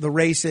the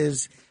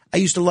races. I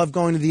used to love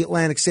going to the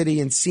Atlantic City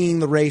and seeing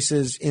the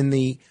races in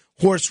the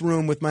horse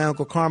room with my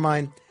Uncle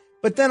Carmine.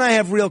 But then I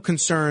have real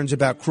concerns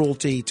about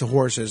cruelty to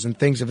horses and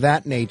things of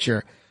that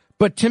nature.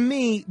 But to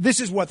me,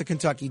 this is what the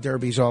Kentucky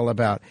Derby is all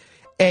about.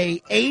 A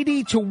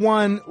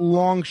 80-1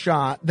 long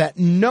shot that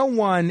no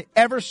one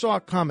ever saw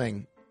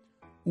coming,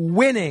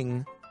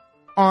 winning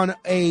on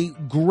a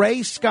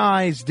gray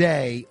skies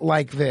day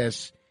like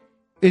this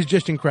is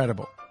just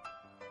incredible.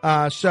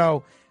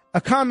 So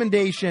a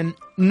commendation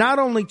not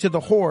only to the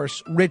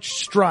horse, Rich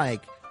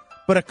Strike,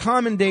 but a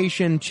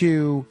commendation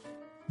to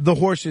the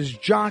horse's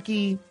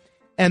jockey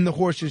and the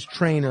horse's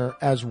trainer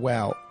as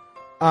well.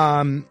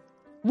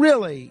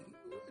 Really,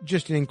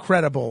 just an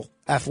incredible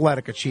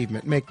athletic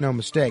achievement, make no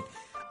mistake.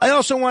 I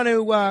also want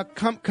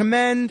to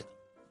commend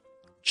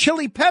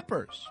chili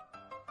peppers.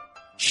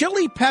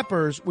 Chili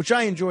peppers, which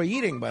I enjoy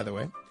eating, by the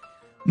way,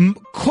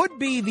 could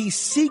be the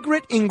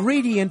secret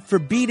ingredient for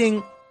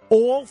beating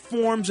all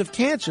forms of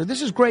cancer.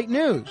 This is great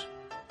news.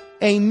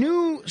 A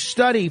new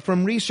study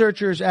from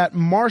researchers at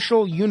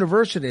Marshall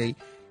University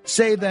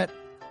say that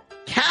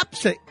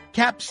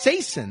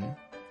capsaicin,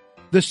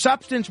 the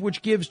substance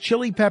which gives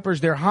chili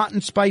peppers their hot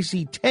and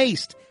spicy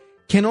taste,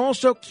 can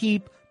also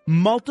keep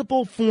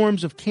multiple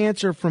forms of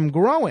cancer from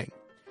growing.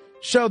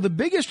 So the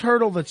biggest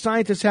hurdle that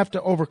scientists have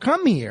to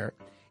overcome here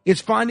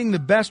is finding the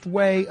best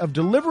way of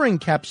delivering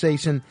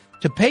capsaicin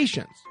to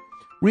patients.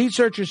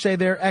 Researchers say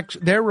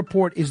their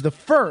report is the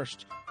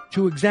first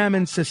to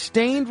examine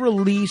sustained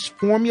release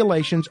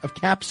formulations of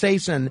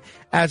capsaicin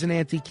as an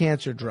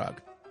anti-cancer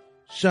drug.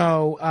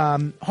 So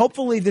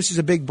hopefully this is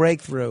a big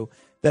breakthrough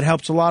that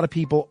helps a lot of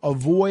people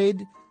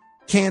avoid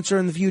cancer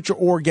in the future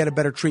or get a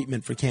better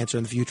treatment for cancer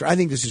in the future. I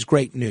think this is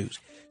great news.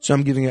 So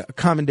I'm giving a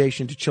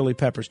commendation to chili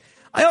peppers.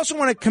 I also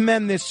want to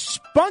commend this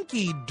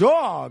spunky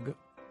dog,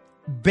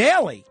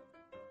 Bailey.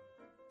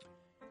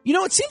 You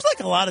know, it seems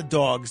like a lot of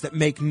dogs that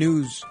make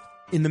news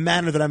in the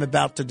manner that I'm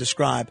about to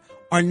describe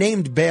are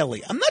named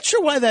Bailey. I'm not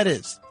sure why that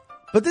is,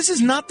 but this is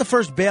not the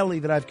first Bailey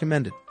that I've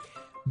commended.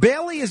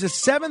 Bailey is a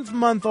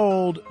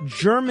 7-month-old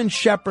German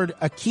Shepherd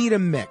Akita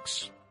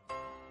mix.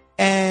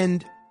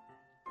 And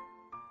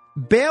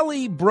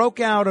Bailey broke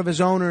out of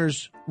his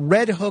owner's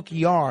Red Hook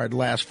yard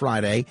last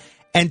Friday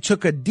and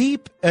took a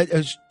dip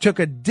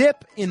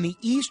in the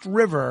East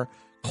River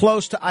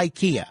close to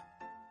IKEA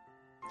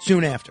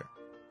soon after.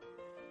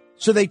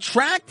 So they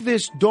tracked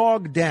this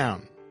dog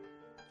down,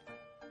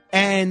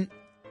 and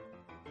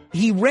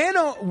he ran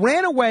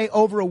away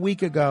over a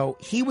week ago.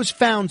 He was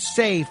found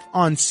safe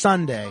on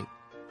Sunday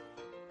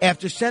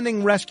after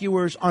sending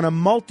rescuers on a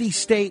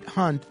multi-state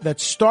hunt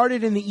that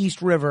started in the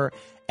East River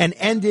and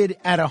ended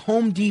at a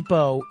Home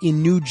Depot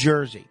in New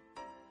Jersey.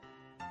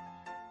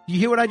 You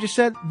hear what I just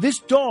said? This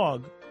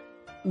dog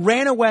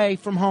ran away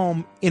from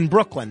home in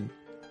Brooklyn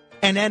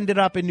and ended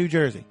up in New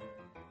Jersey.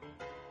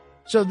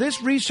 So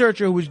this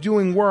researcher who was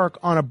doing work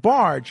on a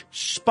barge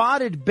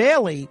spotted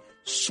Bailey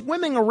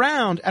swimming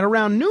around at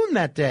around noon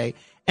that day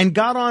and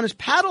got on his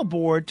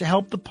paddleboard to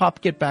help the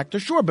pup get back to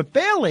shore. But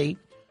Bailey,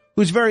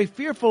 who's very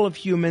fearful of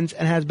humans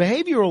and has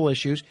behavioral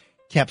issues,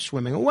 kept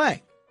swimming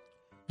away.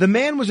 The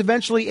man was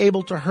eventually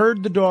able to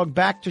herd the dog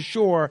back to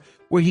shore,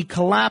 where he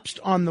collapsed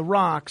on the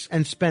rocks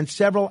and spent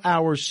several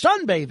hours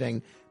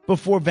sunbathing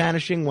before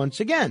vanishing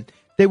once again.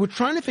 They were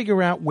trying to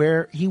figure out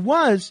where he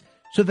was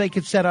so they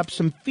could set up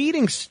some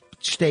feeding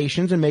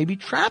stations and maybe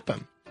trap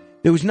him.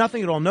 There was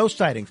nothing at all, no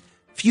sightings.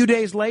 A few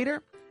days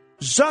later,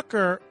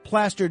 Zucker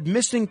plastered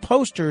missing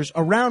posters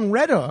around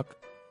Red Hook.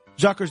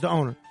 Zucker's the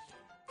owner.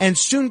 And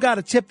soon got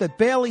a tip that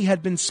Bailey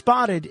had been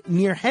spotted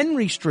near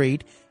Henry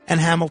Street and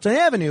Hamilton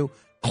Avenue,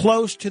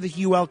 close to the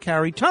Hugh L.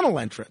 Carey tunnel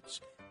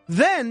entrance.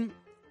 Then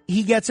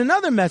he gets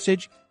another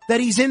message that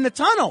he's in the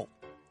tunnel.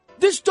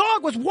 This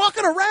dog was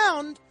walking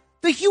around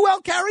the Hugh L.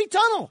 Carey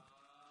tunnel.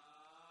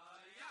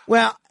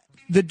 Well,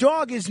 the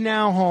dog is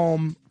now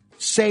home,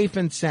 safe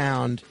and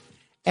sound,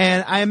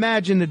 and I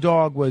imagine the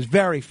dog was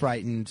very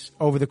frightened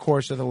over the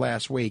course of the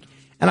last week.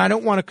 And I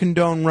don't want to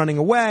condone running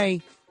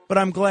away, but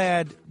I'm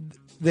glad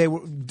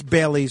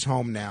Bailey's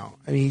home now.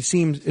 I mean, he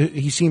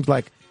seems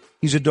like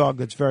he's a dog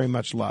that's very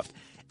much loved.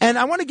 And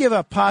I want to give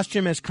a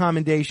posthumous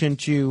commendation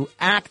to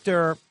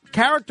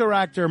character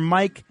actor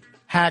Mike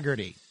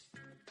Haggerty.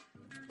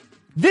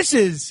 This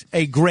is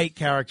a great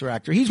character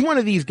actor. He's one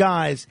of these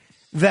guys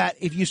that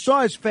if you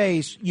saw his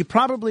face, you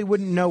probably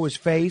wouldn't know his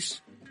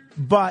face,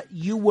 but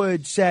you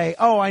would say,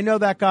 oh, I know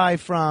that guy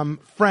from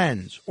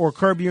Friends or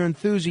Curb Your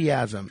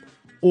Enthusiasm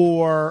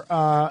or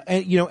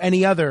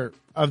any other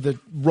of the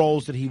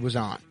roles that he was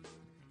on.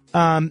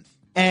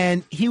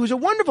 And he was a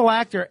wonderful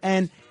actor,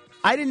 and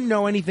I didn't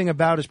know anything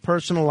about his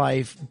personal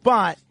life,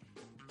 but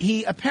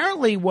he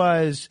apparently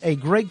was a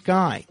great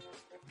guy.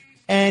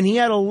 And he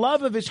had a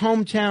love of his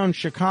hometown,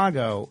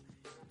 Chicago,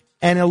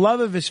 and a love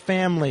of his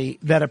family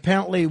that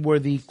apparently were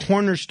the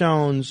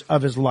cornerstones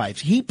of his life.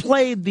 He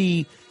played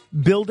the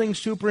building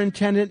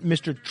superintendent,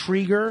 Mr.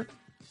 Trieger,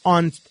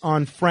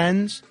 on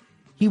Friends.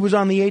 He was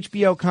on the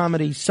HBO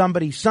comedy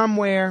Somebody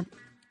Somewhere.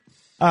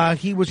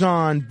 He was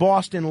on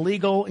Boston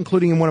Legal,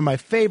 including in one of my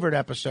favorite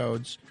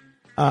episodes,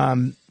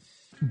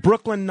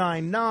 Brooklyn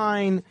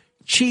Nine-Nine,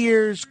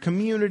 Cheers,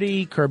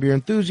 Community, Curb Your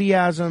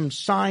Enthusiasm,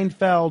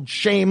 Seinfeld,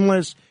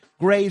 Shameless,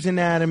 Grey's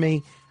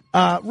Anatomy.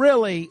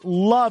 Really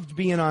loved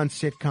being on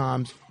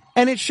sitcoms,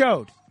 and it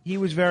showed. He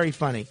was very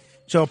funny.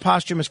 So a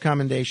posthumous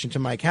commendation to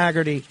Mike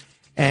Haggerty,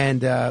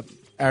 and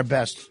our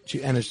best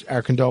and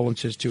our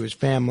condolences to his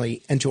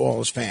family and to all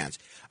his fans.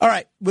 All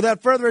right,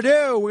 without further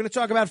ado, we're going to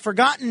talk about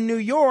Forgotten New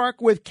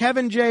York with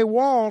Kevin J.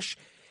 Walsh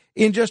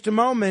in just a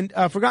moment.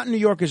 Forgotten New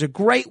York is a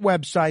great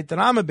website that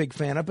I'm a big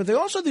fan of, but they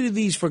also do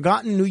these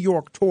Forgotten New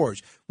York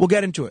tours. We'll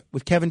get into it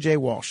with Kevin J.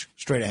 Walsh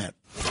straight ahead.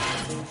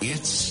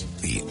 It's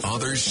The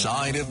Other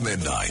Side of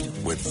Midnight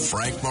with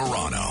Frank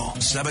Morano,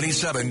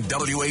 77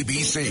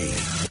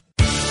 WABC.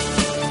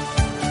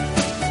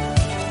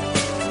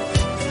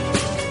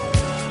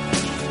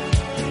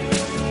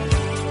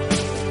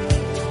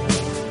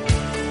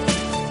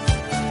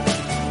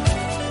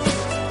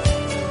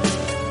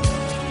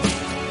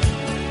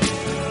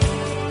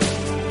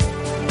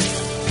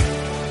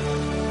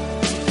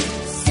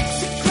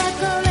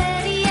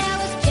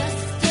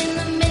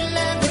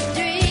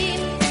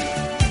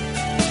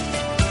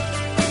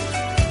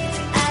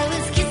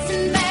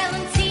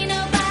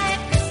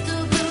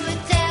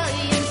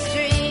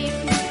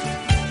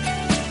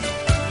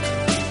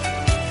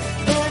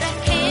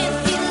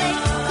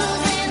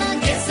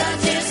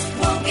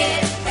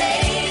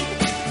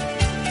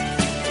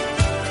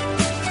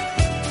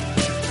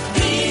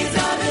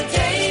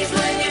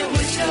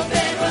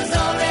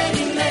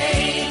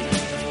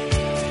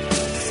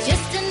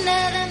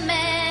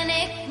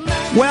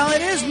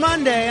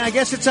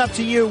 It's up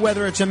to you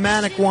whether it's a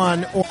manic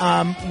one.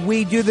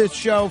 We do this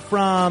show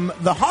from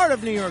the heart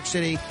of New York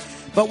City,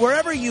 but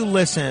wherever you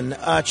listen,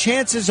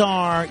 chances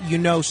are you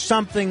know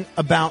something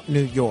about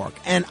New York.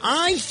 And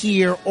I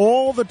hear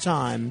all the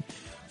time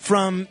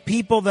from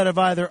people that have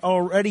either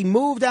already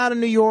moved out of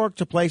New York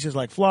to places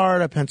like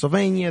Florida,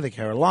 Pennsylvania, the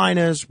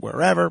Carolinas,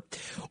 wherever,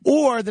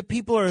 or the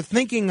people are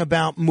thinking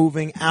about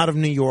moving out of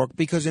New York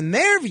because in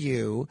their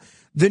view,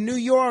 the New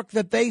York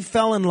that they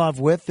fell in love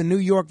with, the New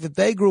York that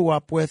they grew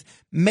up with,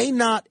 may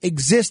not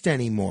exist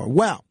anymore.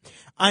 Well,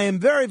 I am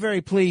very,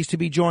 very pleased to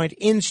be joined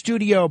in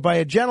studio by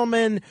a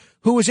gentleman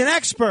who is an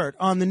expert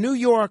on the New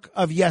York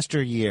of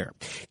yesteryear.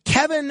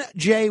 Kevin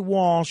J.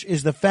 Walsh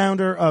is the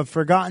founder of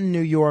Forgotten New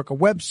York, a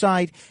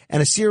website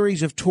and a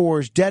series of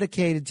tours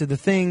dedicated to the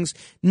things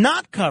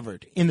not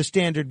covered in the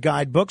standard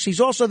guidebooks. He's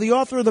also the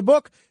author of the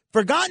book,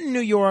 Forgotten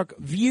New York,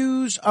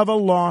 Views of a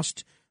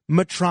Lost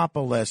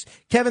Metropolis.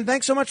 Kevin,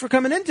 thanks so much for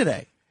coming in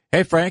today.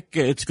 Hey, Frank,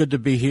 it's good to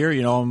be here.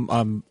 You know,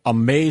 I'm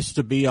amazed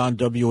to be on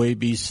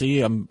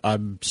WABC.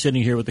 I'm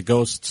sitting here with the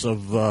ghosts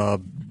of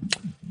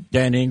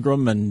Dan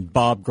Ingram and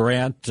Bob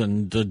Grant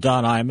and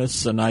Don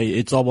Imus, and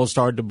it's almost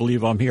hard to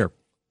believe I'm here.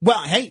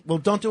 Well, hey,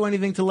 don't do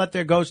anything to let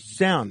their ghosts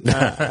down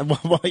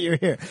while you're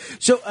here.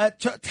 So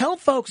tell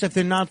folks, if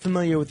they're not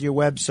familiar with your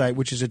website,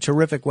 which is a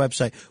terrific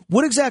website,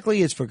 what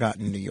exactly is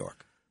Forgotten New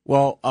York?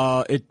 Well,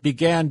 it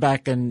began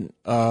back in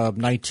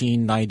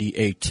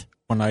 1998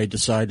 when I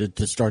decided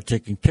to start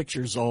taking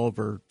pictures all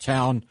over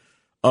town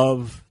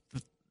of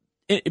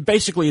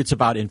basically it's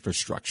about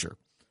infrastructure.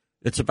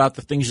 It's about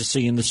the things you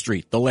see in the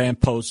street, the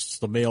lampposts,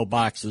 the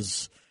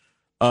mailboxes,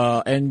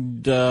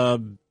 and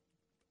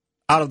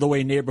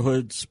out-of-the-way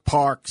neighborhoods,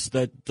 parks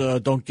that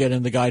don't get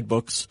in the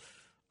guidebooks.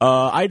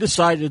 I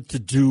decided to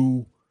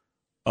do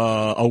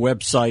a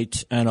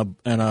website and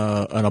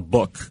a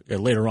book,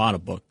 later on a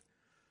book,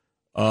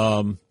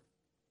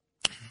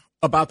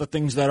 about the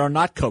things that are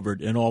not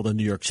covered in all the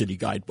New York City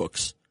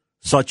guidebooks,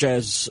 such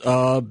as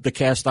the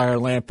cast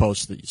iron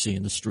lampposts that you see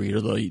in the street,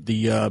 or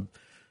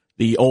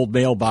the old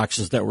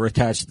mailboxes that were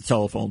attached to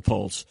telephone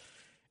poles.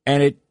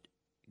 And it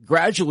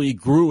gradually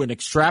grew and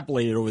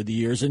extrapolated over the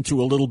years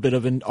into a little bit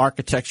of an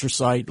architecture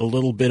site, a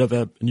little bit of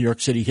a New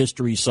York City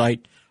history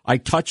site. I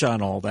touch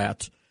on all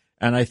that,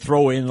 and I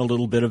throw in a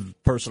little bit of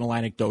personal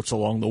anecdotes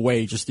along the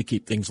way just to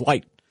keep things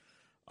light.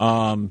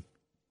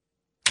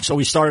 So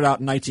we started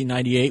out in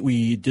 1998.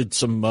 We did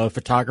some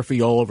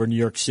photography all over New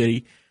York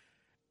City.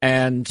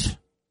 And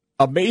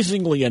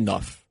amazingly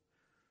enough,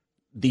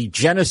 the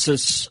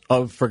genesis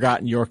of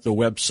Forgotten New York, the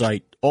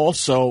website,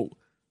 also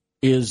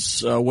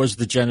was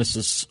the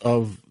genesis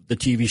of the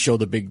TV show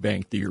The Big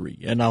Bang Theory.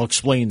 And I'll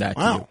explain that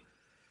to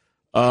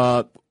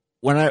you.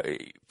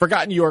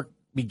 Forgotten New York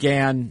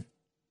began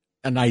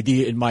an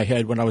idea in my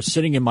head when I was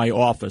sitting in my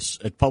office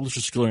at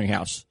Publishers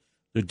Clearinghouse,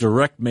 the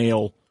direct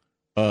mail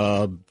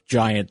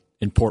giant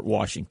in Port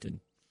Washington.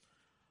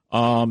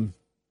 And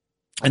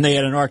they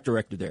had an art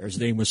director there. His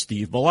name was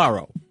Steve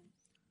Milaro.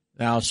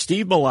 Now,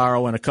 Steve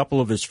Milaro and a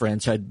couple of his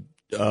friends had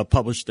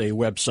published a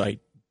website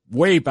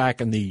way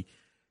back in the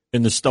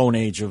Stone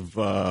Age of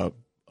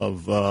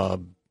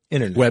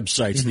internet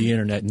websites, the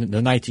internet, in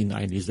the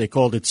 1990s. They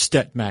called it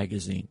Stet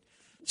Magazine.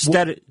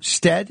 Stet?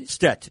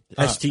 Stet,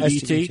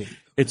 S-T-E-T.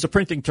 It's a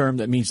printing term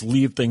that means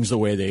leave things the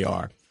way they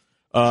are.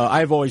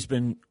 I've always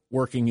been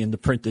working in the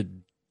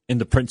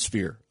print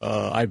sphere.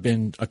 I've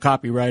been a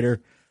copywriter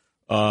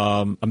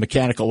a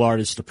mechanical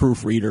artist, a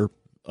proofreader,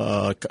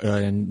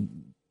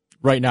 and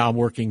right now I'm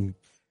working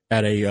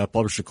at a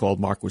publisher called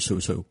Marquis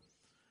Who's Who.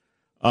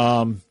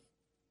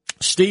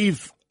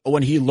 Steve,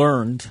 when he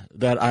learned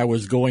that I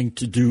was going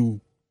to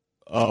do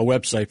a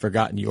website for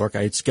Forgotten New York,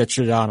 I had sketched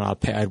it out on a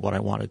pad what I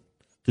wanted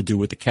to do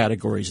with the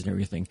categories and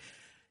everything.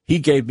 He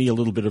gave me a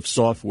little bit of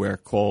software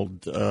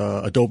called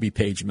Adobe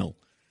PageMill.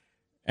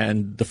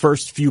 And the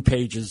first few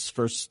pages,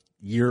 first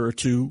year or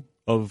two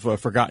of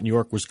Forgotten New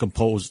York was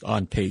composed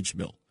on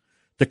PageMill.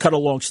 To cut a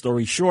long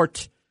story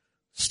short,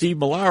 Steve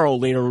Milaro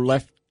later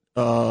left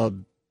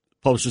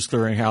Publishers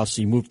Clearinghouse.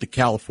 He moved to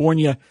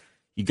California.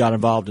 He got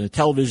involved in the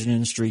television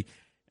industry.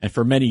 And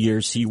for many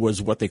years, he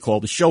was what they call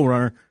the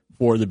showrunner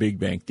for The Big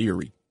Bang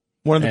Theory.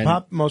 One of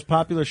the most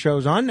popular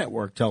shows on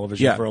network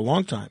television for a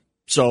long time.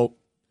 So,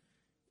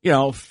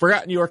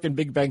 Forgotten New York and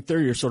Big Bang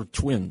Theory are sort of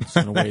twins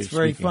in a way. That's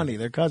very funny.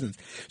 They're cousins.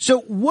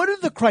 So what are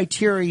the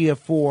criteria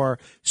for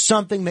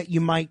something that you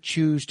might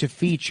choose to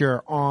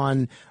feature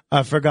on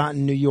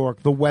Forgotten New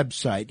York, the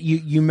website?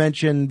 You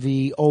mentioned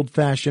the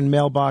old-fashioned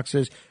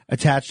mailboxes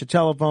attached to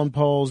telephone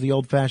poles, the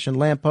old-fashioned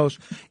lampposts.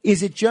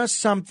 Is it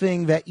just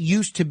something that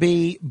used to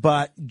be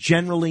but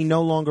generally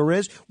no longer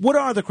is? What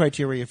are the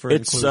criteria for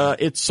inclusion?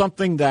 It's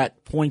something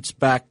that points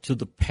back to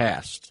the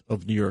past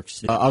of New York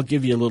City. I'll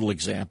give you a little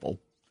example.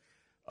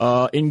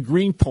 In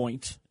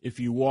Greenpoint, if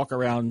you walk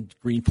around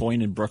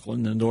Greenpoint in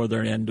Brooklyn, the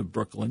northern end of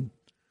Brooklyn,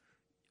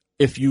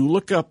 if you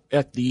look up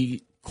at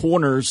the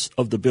corners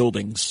of the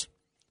buildings,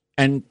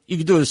 and you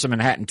can do this in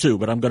Manhattan too,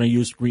 but I'm going to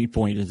use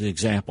Greenpoint as an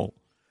example,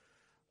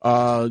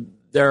 the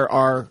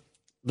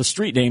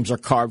street names are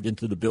carved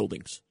into the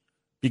buildings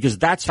because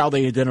that's how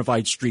they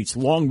identified streets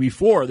long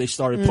before they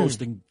started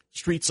posting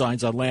street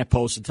signs on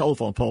lampposts and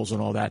telephone poles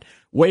and all that.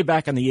 Way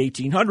back in the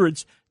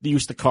 1800s, they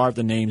used to carve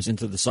the names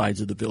into the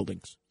sides of the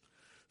buildings.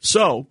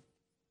 So,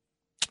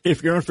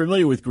 if you're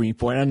unfamiliar with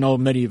Greenpoint, I know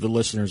many of the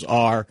listeners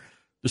are,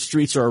 the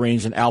streets are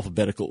arranged in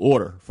alphabetical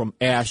order, from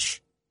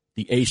Ash,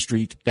 the A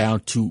Street, down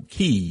to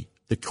Quay,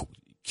 the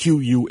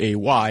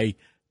Q-U-A-Y,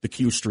 the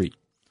Q Street.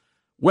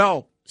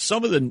 Well,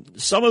 some of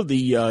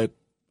the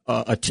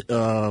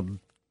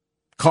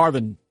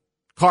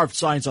carved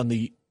signs on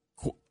the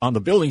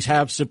buildings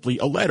have simply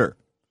a letter,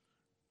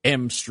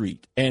 M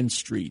Street, N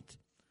Street.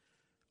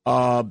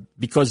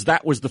 Because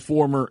that was the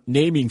former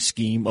naming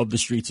scheme of the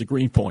streets of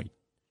Greenpoint.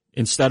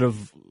 Instead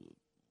of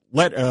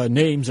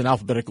names in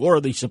alphabetical order,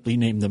 they simply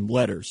named them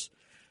letters.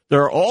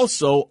 There are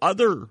also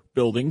other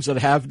buildings that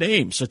have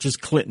names, such as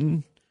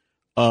Clinton,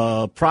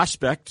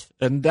 Prospect,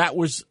 and that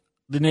was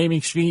the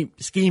naming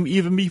scheme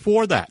even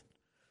before that.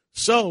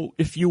 So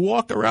if you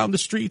walk around the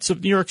streets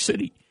of New York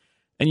City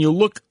and you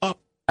look up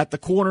at the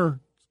corner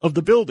of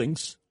the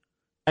buildings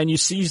and you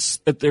see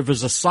that there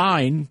was a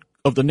sign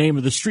of the name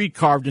of the street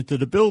carved into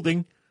the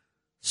building,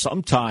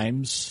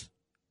 sometimes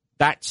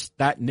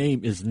that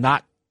name is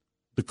not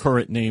the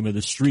current name of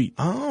the street.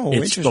 Oh,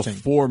 it's interesting. The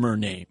former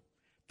name.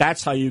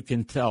 That's how you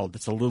can tell.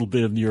 That's a little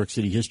bit of New York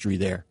City history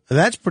there.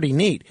 That's pretty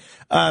neat.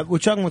 We're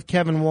talking with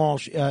Kevin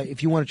Walsh.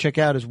 If you want to check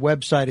out his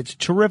website, it's a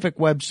terrific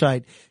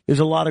website. There's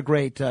a lot of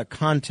great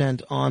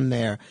content on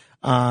there.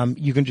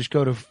 You can just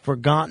go to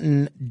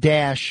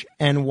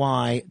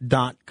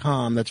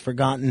forgotten-ny.com. That's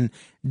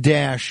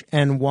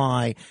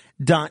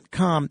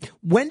forgotten-ny.com.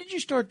 When did you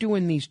start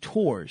doing these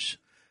tours?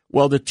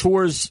 Well, the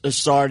tours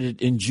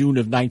started in June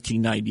of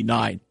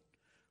 1999.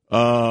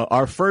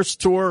 Our first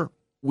tour,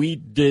 we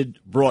did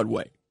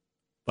Broadway.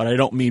 But I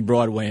don't mean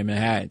Broadway in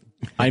Manhattan.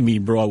 I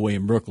mean Broadway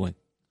in Brooklyn.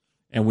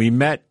 And we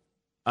met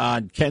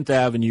on Kent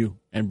Avenue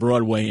and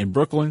Broadway in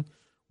Brooklyn.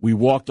 We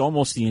walked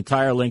almost the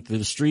entire length of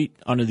the street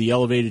under the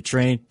elevated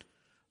train.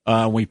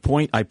 I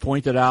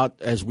pointed out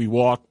as we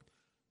walked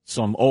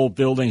some old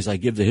buildings. I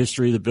give the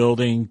history of the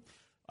building,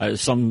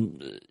 some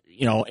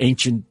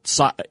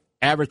ancient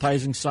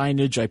advertising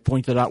signage. I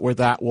pointed out where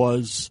that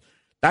was.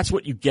 That's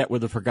what you get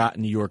with a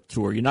Forgotten New York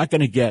tour. You're not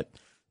going to get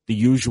the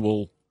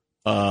usual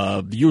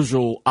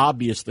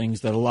obvious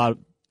things that a lot of,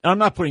 I'm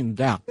not putting them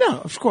down. No,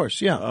 of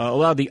course, yeah. A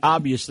lot of the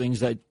obvious things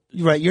that.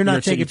 Right, you're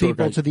not taking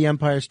people to the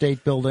Empire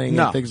State Building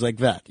and things like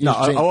that.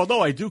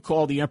 Although I do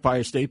call the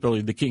Empire State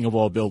Building the king of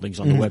all buildings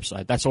on the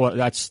website.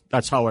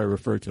 That's how I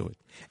refer to it.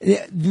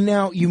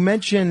 Now, you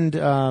mentioned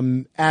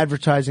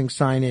advertising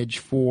signage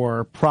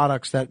for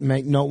products that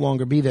may no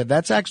longer be there.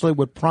 That's actually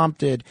what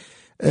prompted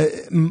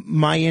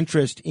my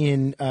interest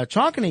in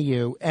talking to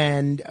you,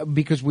 and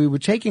because we were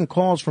taking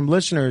calls from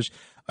listeners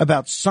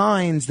about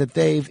signs that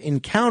they've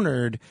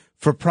encountered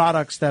for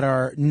products that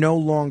are no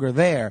longer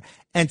there.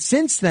 And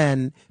since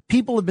then,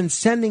 people have been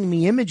sending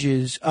me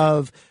images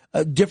of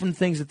different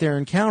things that they're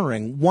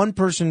encountering. One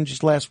person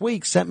just last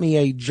week sent me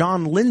a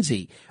John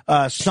Lindsay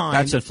sign.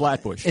 That's at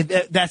Flatbush.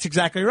 That's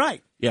exactly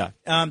right. Yeah.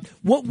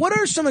 What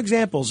are some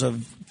examples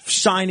of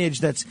signage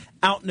that's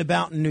out and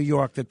about in New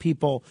York that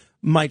people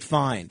might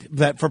find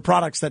that for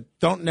products that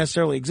don't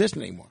necessarily exist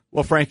anymore?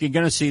 Well, Frank, you're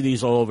going to see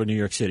these all over New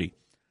York City.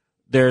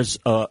 There's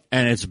and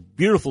it's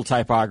beautiful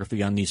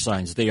typography on these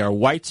signs. They are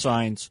white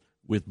signs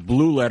with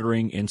blue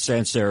lettering in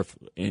sans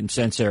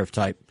serif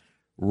type.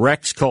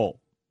 Rex Cole.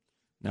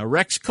 Now,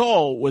 Rex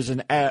Cole was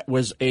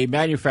a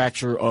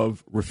manufacturer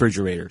of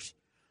refrigerators,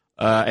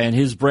 and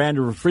his brand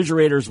of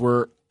refrigerators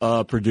were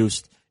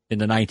produced in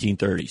the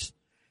 1930s.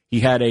 He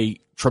had a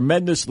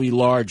tremendously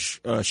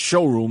large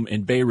showroom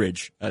in Bay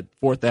Ridge at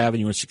 4th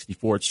Avenue and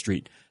 64th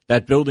Street.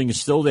 That building is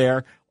still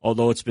there,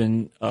 although it's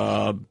been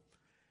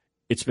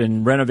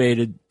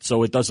renovated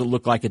so it doesn't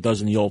look like it does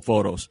in the old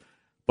photos.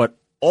 But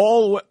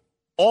all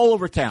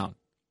over town,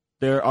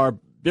 there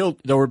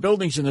were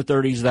buildings in the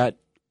 30s that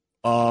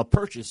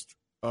purchased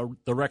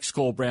the Rex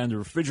Cole brand of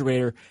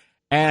refrigerator,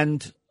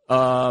 and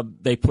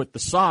they put the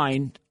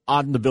sign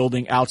on the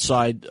building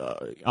outside,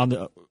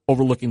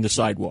 overlooking the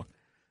sidewalk.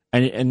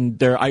 And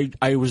there,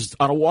 I was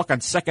on a walk on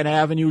 2nd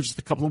Avenue just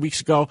a couple of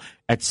weeks ago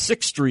at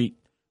 6th Street,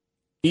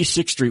 East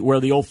 6th Street, where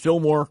the old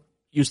Fillmore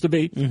used to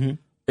be. Mm-hmm.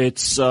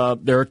 It's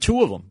there are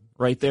two of them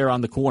right there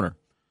on the corner.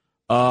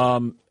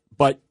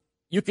 But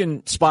you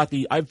can spot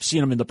I've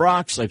seen them in the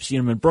Bronx. I've seen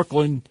them in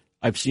Brooklyn.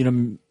 I haven't seen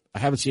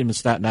them in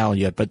Staten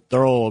Island yet, but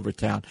they're all over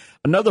town.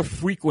 Another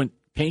frequent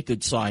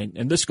painted sign,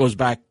 and this goes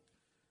back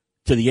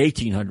to the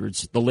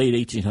 1800s, the late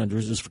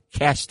 1800s, is for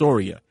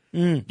Castoria.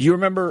 Do you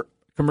remember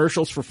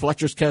commercials for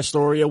Fletcher's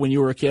Castoria when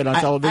you were a kid on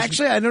television?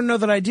 Actually, I don't know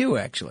that I do,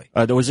 actually.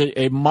 There was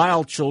a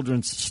mild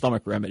children's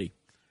stomach remedy,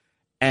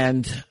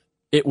 and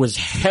it was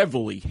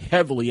heavily,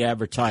 heavily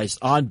advertised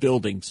on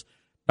buildings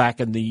back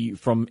from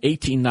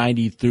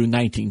 1890 through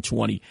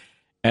 1920.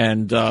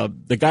 And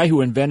the guy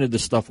who invented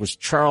this stuff was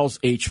Charles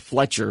H.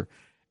 Fletcher,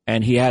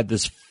 and he had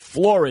this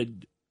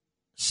florid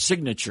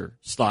signature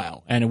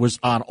style, and it was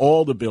on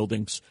all the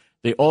buildings.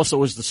 They also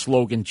was the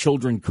slogan,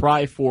 "Children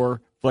cry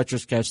for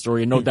Fletcher's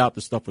Castoria." No doubt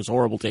the stuff was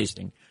horrible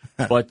tasting,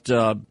 but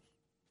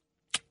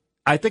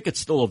I think it's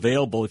still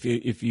available if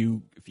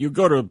you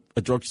go to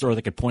a drugstore,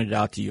 they could point it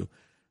out to you.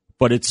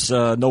 But it's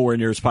nowhere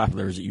near as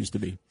popular as it used to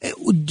be.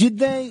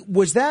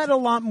 Was that a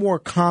lot more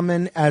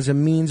common as a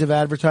means of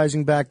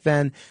advertising back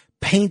then,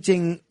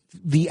 painting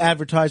the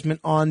advertisement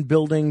on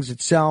buildings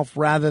itself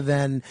rather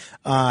than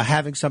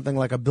having something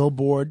like a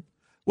billboard?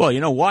 Well, you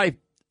know why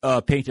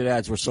painted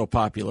ads were so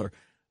popular?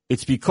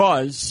 It's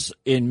because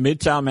in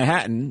Midtown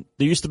Manhattan,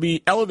 there used to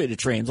be elevated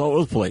trains all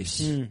over the place.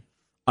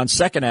 On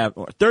 2nd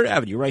Avenue, 3rd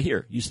Avenue, right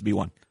here, used to be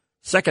one.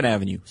 2nd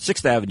Avenue,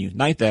 6th Avenue,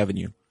 9th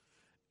Avenue.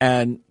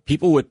 And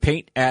people would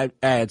paint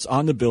ads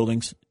on the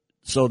buildings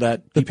so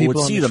that people would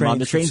see them on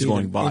the trains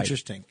going by.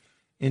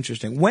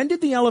 Interesting. When did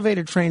the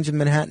elevated trains in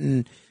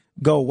Manhattan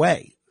go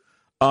away?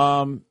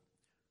 The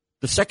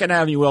 2nd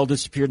Avenue L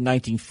disappeared in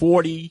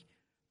 1940.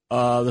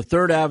 The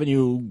 3rd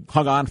Avenue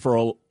hung on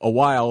for a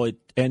while. It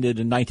ended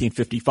in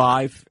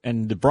 1955.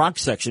 And the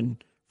Bronx section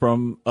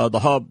from the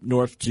hub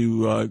north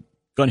to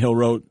Gun Hill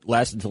Road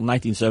lasted until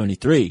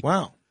 1973.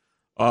 Wow.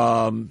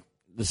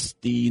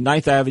 The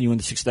 9th Avenue and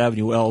the 6th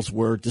Avenue L's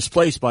were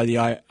displaced by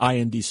the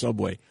IND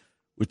subway,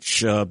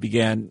 which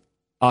began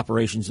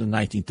operations in the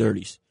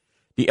 1930s.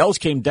 The L's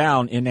came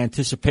down in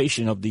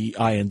anticipation of the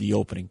IND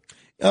opening.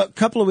 A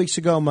couple of weeks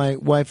ago, my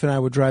wife and I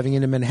were driving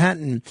into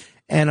Manhattan,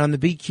 and on the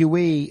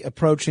BQE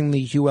approaching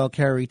the Hugh L.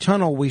 Carey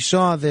Tunnel, we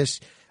saw this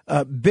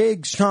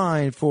big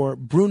sign for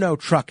Bruno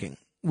Trucking,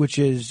 which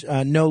is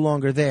no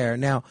longer there.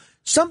 Now,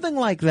 something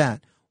like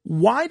that,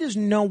 why does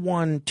no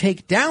one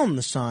take down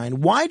the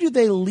sign? Why do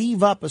they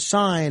leave up a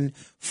sign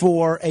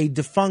for a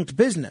defunct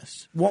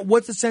business?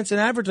 What's the sense in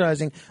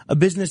advertising a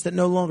business that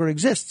no longer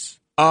exists?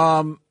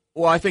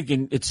 Well, I think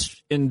it's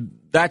in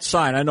that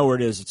sign. I know where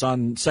it is. It's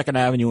on 2nd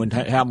Avenue in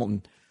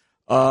Hamilton.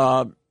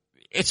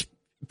 It's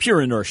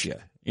pure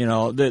inertia. You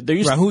know,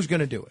 who's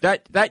going to do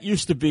it? That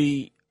used to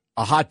be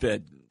a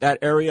hotbed. That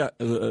area,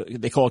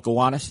 they call it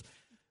Gowanus.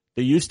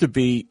 There used to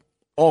be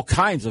all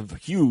kinds of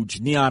huge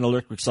neon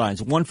electric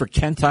signs. One for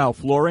Kentile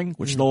Flooring,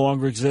 which no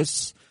longer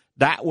exists.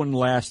 That one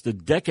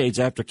lasted decades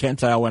after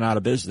Kentile went out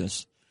of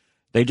business.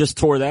 They just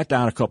tore that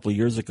down a couple of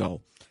years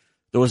ago.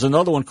 There was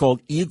another one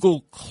called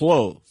Eagle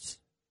Clothes.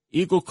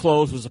 Eagle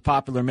Clothes was a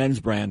popular men's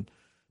brand.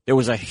 There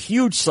was a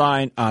huge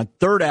sign on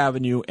 3rd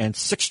Avenue and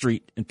 6th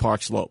Street in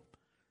Park Slope.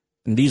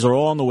 And these are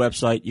all on the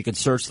website. You can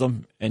search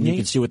them, and you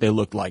can see what they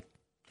look like.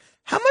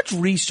 How much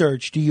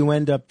research do you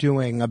end up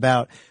doing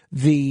about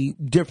the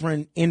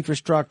different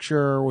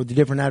infrastructure or the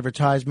different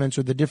advertisements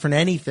or the different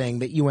anything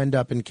that you end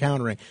up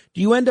encountering?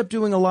 Do you end up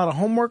doing a lot of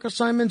homework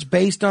assignments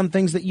based on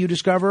things that you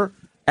discover?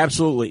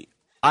 Absolutely.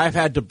 I've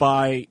had to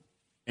buy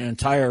an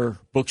entire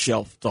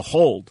bookshelf to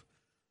hold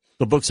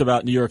the books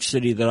about New York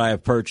City that I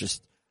have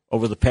purchased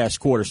over the past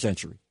quarter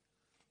century.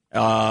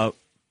 And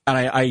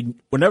I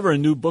whenever a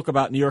new book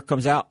about New York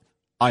comes out,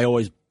 I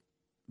always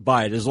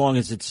buy it as long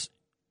as it's,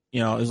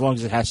 as long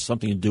as it has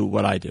something to do with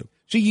what I do.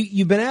 So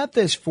you've been at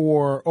this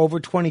for over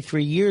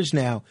 23 years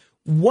now.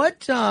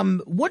 What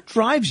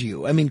drives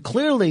you? I mean,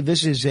 clearly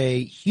this is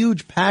a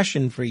huge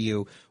passion for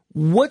you.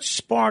 What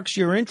sparks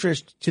your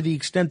interest to the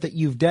extent that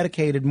you've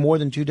dedicated more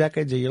than 2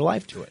 decades of your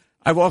life to it?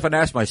 I've often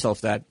asked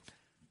myself that.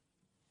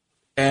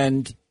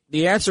 And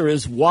the answer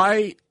is,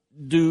 why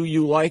do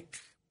you like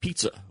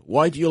pizza?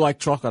 Why do you like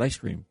chocolate ice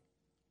cream?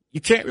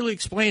 You can't really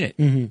explain it.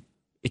 Mm-hmm.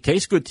 It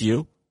tastes good to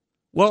you.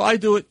 Well, I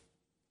do it.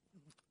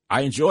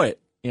 I enjoy it.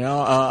 You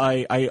know,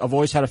 I've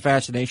always had a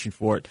fascination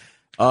for it.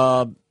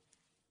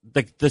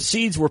 The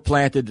seeds were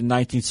planted in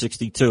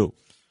 1962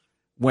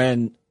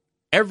 when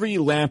every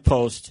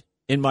lamppost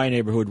in my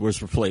neighborhood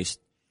was replaced.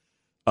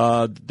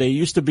 They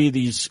used to be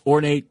these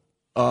ornate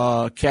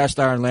cast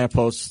iron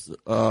lampposts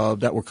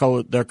that were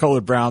colored. They're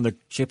colored brown. They're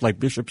shaped like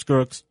bishop's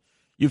crooks.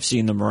 You've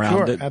seen them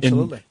around. Sure,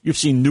 absolutely. And you've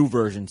seen new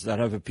versions that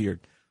have appeared.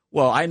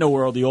 Well, I know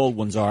where all the old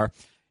ones are.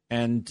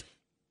 And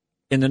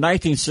in the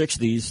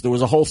 1960s, there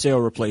was a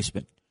wholesale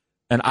replacement.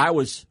 And I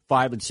was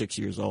 5 and 6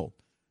 years old.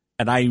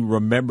 And I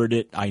remembered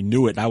it. I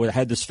knew it. I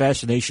had this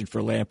fascination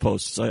for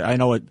lampposts. I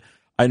know it.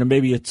 I know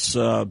maybe it's,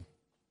 I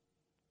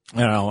don't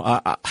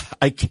know.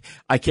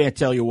 I can't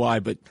tell you why,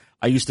 but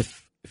I used to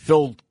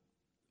fill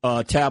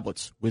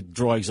tablets with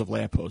drawings of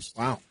lampposts.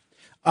 Wow.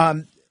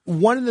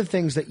 One of the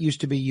things that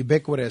used to be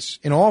ubiquitous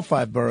in all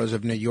 5 boroughs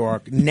of New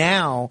York,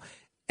 now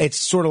it's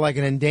sort of like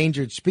an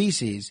endangered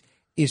species,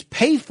 is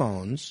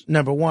payphones,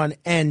 number one,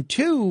 and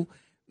two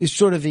is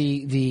sort of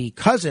the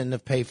cousin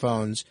of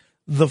payphones,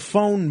 the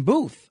phone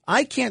booth.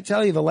 I can't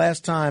tell you the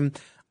last time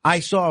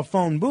I saw a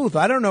phone booth.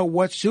 I don't know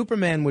what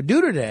Superman would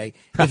do today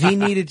if he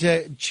needed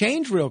to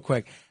change real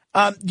quick.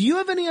 Do you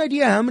have any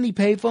idea how many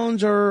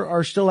payphones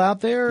are still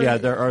out there? Yeah,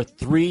 there are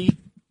 3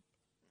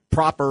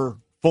 proper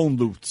phone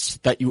booths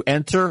that you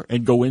enter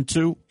and go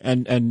into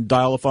and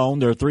dial a phone.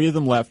 There are 3 of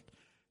them left.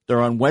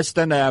 They're on West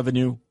End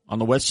Avenue on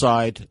the west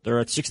side. They're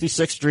at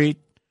 66th Street.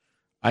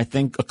 I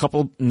think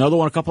another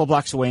one a couple of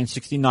blocks away in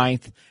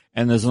 69th,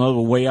 and there's another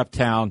way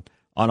uptown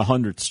on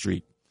 100th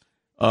Street,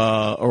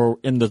 or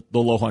in the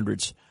low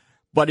hundreds.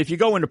 But if you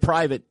go into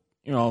private,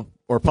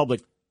 or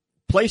public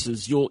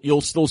places,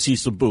 you'll still see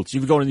some booths.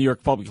 If you go to the New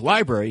York Public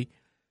Library,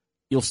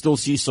 you'll still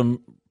see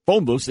some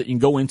phone booths that you can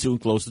go into and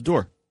close the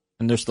door,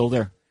 and they're still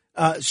there.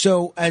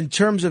 So in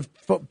terms of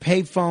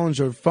pay phones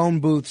or phone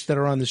booths that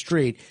are on the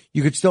street,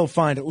 you could still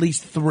find at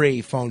least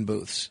 3 phone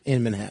booths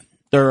in Manhattan.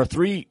 There are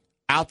 3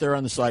 out there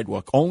on the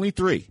sidewalk. Only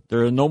 3.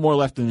 There are no more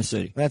left in the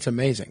city. That's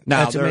amazing.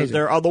 Now, That's amazing.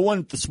 there are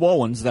the small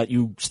ones that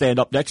you stand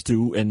up next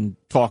to and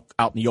talk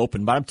out in the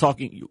open. But I'm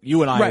talking,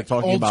 you and I are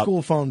talking about old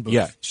school phone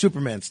booth,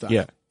 Superman stuff.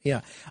 Yeah.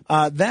 Yeah.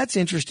 That's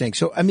interesting.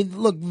 So, I mean,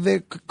 look, there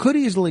could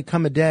easily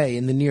come a day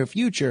in the near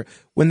future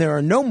when there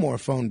are no more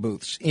phone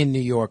booths in New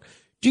York.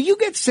 Do you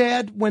get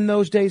sad when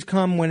those days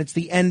come, when it's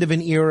the end of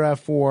an era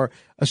for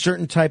a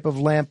certain type of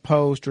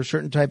lamppost or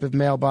certain type of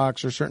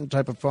mailbox or certain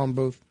type of phone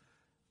booth?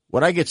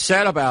 What I get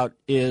sad about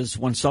is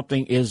when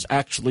something is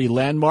actually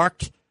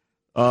landmarked,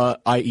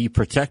 i.e.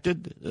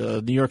 protected.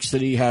 New York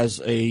City has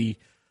a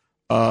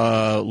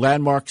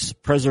Landmarks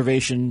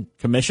Preservation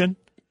Commission,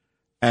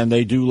 and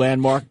they do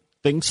landmark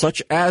things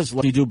such as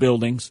they do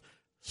buildings.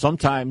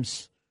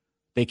 Sometimes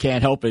they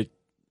can't help it.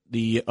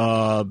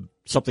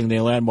 Something they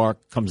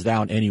landmark comes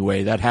down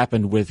anyway. That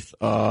happened with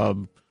a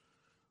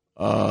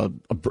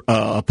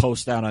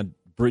post down on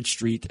Bridge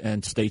Street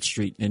and State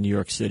Street in New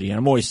York City. And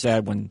I'm always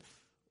sad when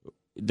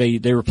they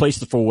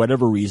replaced it for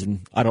whatever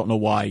reason. I don't know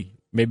why.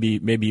 Maybe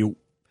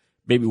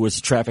it was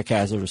a traffic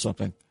hazard or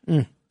something.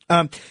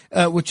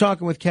 We're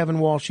talking with Kevin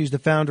Walsh. He's the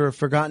founder of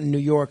Forgotten New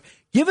York.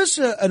 Give us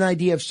an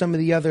idea of some of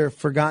the other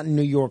Forgotten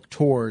New York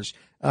tours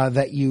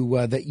that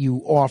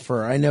you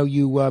offer. I know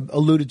you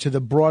alluded to the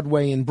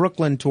Broadway in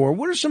Brooklyn tour.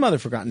 What are some other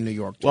Forgotten New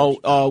York tours?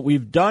 Well,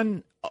 we've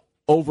done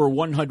over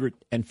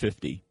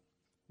 150.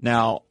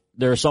 Now,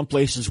 there are some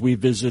places we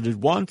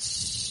visited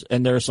once,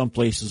 and there are some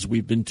places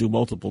we've been to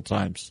multiple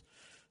times.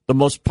 The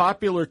most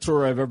popular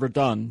tour I've ever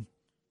done,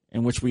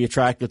 in which we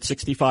attracted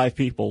 65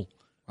 people,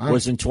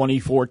 was in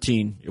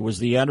 2014. It was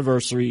the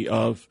anniversary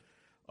of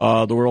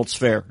the World's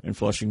Fair in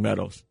Flushing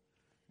Meadows.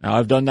 Now,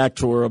 I've done that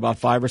tour about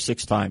 5 or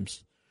 6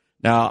 times.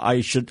 Now,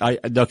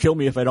 they'll kill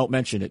me if I don't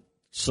mention it.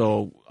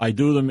 So I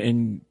do them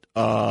in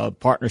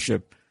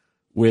partnership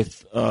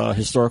with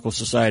Historical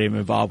Society. I'm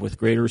involved with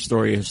Greater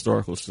Astoria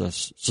Historical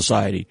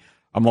Society.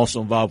 I'm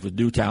also involved with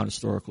Newtown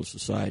Historical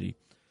Society.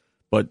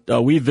 But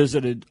we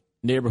visited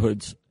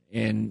neighborhoods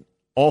in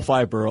all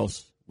 5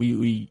 boroughs.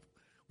 We'd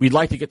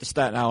like to get to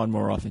Staten Island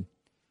more often.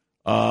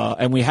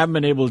 And we haven't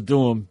been able to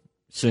do them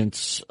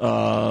since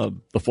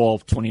the fall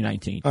of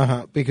 2019.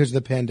 Because of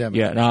the pandemic.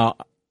 Yeah. Now,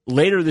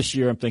 later this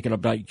year, I'm thinking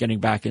about getting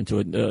back into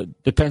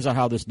it. Depends on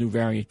how this new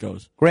variant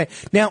goes. Great.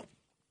 Now,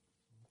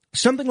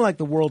 something like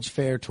the World's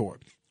Fair tour.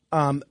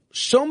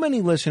 So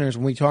many listeners,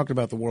 when we talked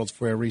about the World's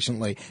Fair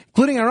recently,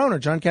 including our owner,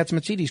 John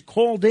Katsimatidis,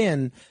 called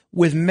in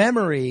with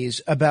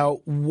memories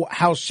about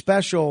how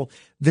special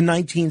the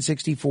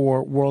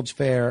 1964 World's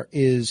Fair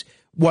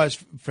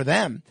was for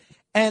them.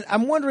 And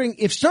I'm wondering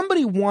if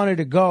somebody wanted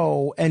to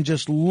go and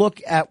just look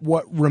at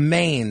what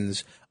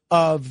remains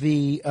of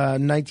the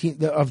of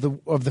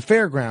the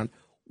fairground,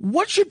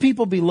 what should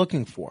people be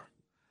looking for?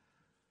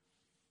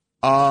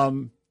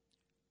 There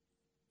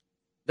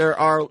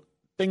are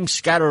things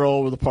scattered all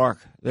over the park.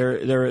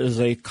 There is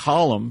a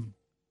column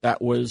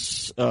that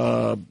was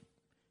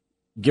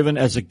given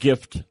as a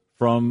gift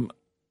from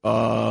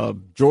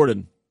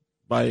Jordan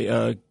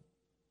by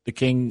the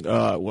king.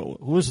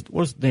 What was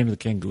the name of the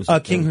king?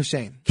 King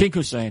Hussein. King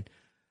Hussein.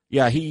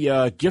 Yeah, he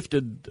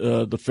gifted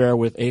the fair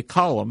with a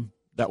column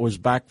that was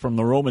back from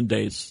the Roman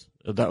days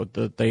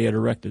that they had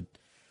erected.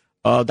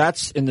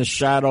 That's in the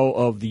shadow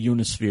of the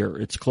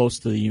Unisphere. It's close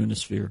to the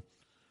Unisphere.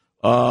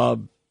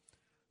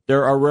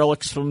 There are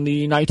relics from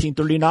the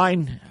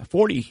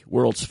 1939-40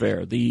 World's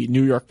Fair, the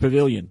New York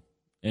Pavilion,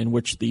 in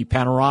which the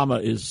panorama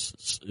is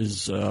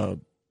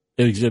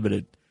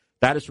exhibited.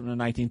 That is from the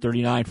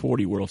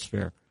 1939-40 World's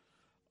Fair.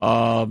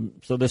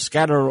 So they're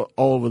scattered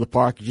all over the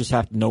park. You just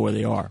have to know where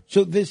they are.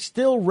 So there's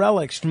still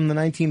relics from the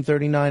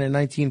 1939 and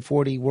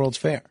 1940 World's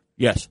Fair?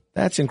 Yes.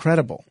 That's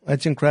incredible.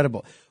 That's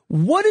incredible.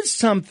 What is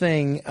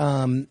something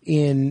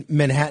in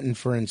Manhattan,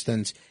 for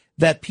instance,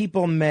 that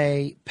people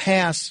may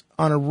pass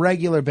on a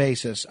regular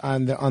basis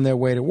on their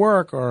way to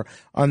work or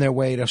on their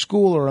way to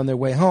school or on their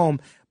way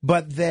home,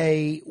 but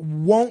they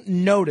won't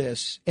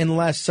notice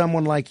unless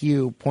someone like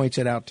you points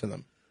it out to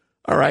them?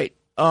 All right.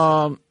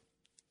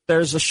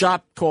 There's a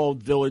shop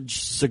called Village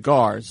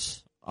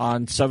Cigars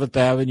on 7th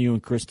Avenue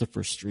and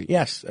Christopher Street.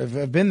 Yes,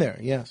 I've been there,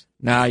 yes.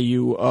 Now,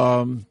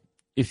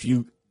 if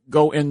you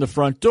go in the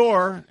front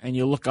door and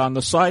you look on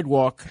the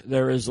sidewalk,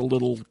 there is a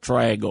little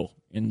triangle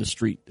in the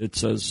street. It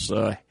says,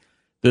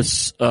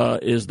 this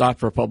is not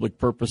for public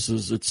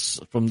purposes. It's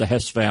from the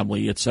Hess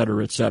family, et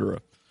cetera, et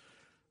cetera.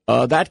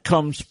 That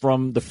comes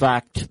from the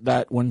fact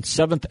that when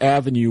 7th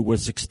Avenue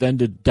was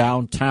extended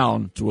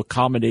downtown to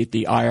accommodate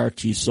the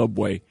IRT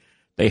subway,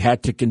 they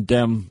had to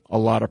condemn a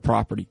lot of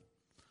property.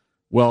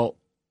 Well,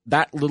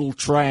 that little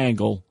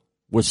triangle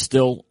was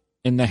still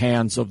in the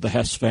hands of the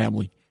Hess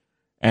family,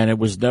 and it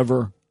was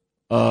never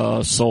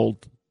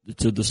sold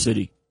to the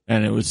city,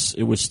 and it was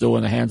still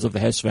in the hands of the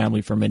Hess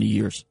family for many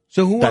years.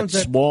 So who owns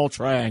that small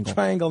triangle?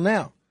 Triangle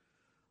now?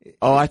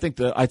 Oh, I think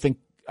the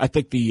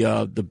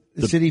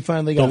city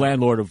finally got the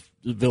landlord of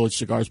the Village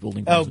Cigars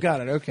building. Oh,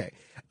 got it. Okay.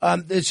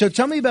 So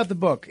tell me about the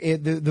book.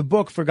 The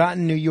book,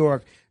 Forgotten New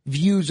York,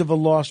 Views of a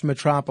Lost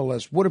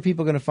Metropolis. What are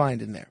people going to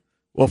find in there?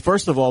 Well,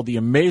 first of all, the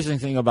amazing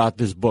thing about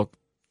this book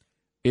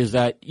is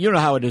that you know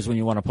how it is when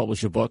you want to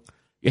publish a book.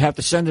 You have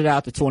to send it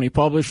out to 20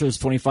 publishers,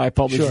 25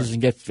 publishers,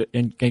 Sure.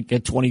 and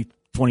get 20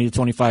 to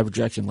 25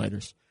 rejection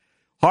letters.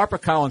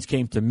 HarperCollins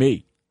came to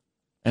me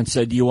and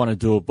said, "Do you want to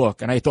do a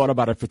book?" And I thought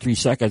about it for 3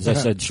 seconds. I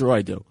said, "Sure,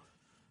 I do."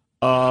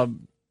 The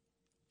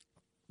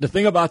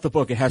thing about the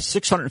book, it has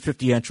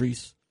 650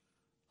 entries,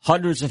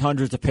 hundreds and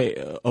hundreds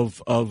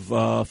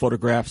of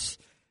photographs,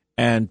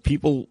 and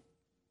people,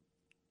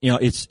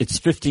 it's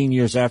 15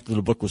 years after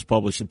the book was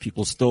published, and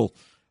people still,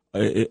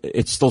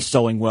 it's still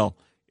selling well.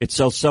 It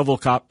sells several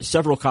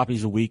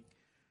copies a week.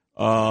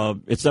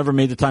 It's never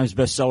made the Times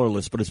bestseller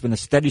list, but it's been a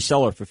steady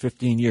seller for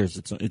 15 years.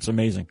 It's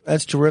amazing.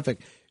 That's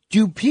terrific.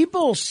 Do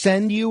people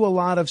send you a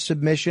lot of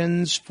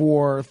submissions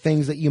for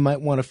things that you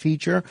might want to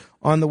feature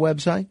on the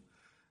website?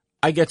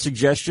 I get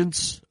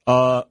suggestions.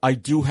 I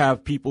do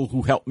have people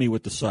who help me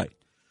with the site.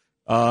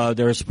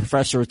 There's a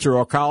professor at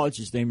Touro College.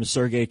 His name is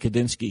Sergei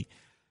Kadinsky.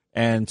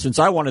 And since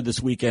I wanted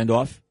this weekend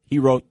off, he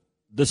wrote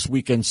this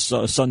weekend's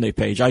Sunday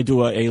page. I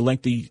do a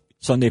lengthy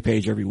Sunday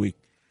page every week,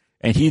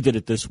 and he did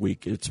it this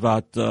week. It's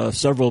about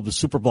several of the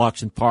super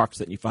blocks and parks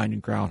that you find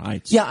in Crown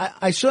Heights. Yeah,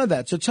 I saw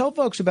that. So tell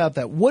folks about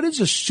that. What is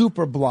a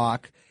super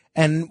block,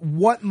 and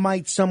what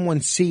might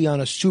someone see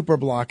on a super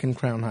block in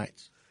Crown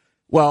Heights?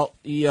 Well,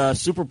 the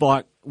super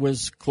block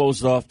was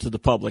closed off to the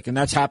public, and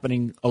that's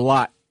happening a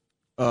lot.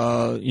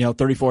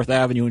 34th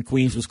Avenue in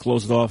Queens was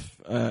closed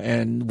off,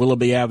 and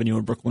Willoughby Avenue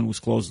in Brooklyn was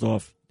closed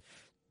off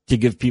to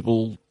give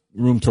people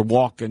room to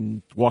walk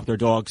their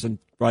dogs and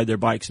ride their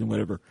bikes and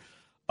whatever.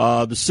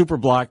 The super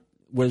block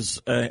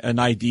was an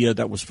idea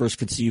that was first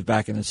conceived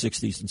back in the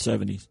 60s and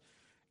 70s,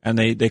 and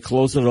they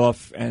closed it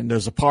off, and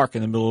there's a park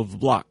in the middle of the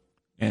block,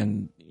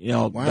 and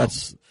Wow.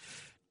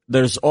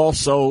 There's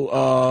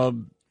also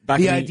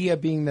the idea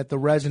being that the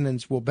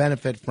residents will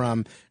benefit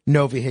from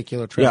no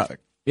vehicular traffic.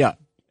 Yeah.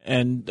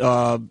 And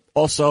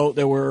also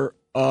there were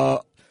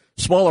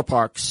smaller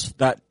parks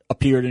that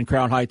appeared in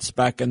Crown Heights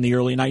back in the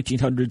early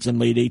 1900s and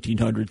late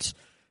 1800s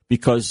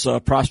because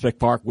Prospect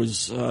Park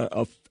was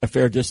a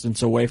fair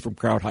distance away from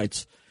Crown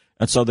Heights.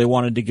 And so they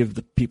wanted to give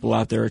the people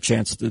out there a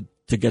chance to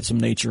get some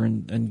nature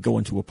and go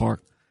into a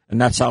park.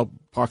 And that's how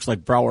parks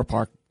like Brower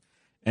Park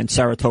and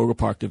Saratoga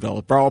Park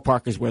developed. Brower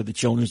Park is where the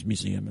Children's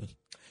Museum is.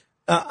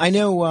 I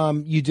know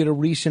you did a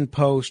recent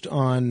post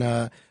on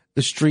the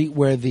street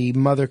where the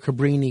Mother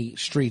Cabrini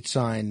street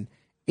sign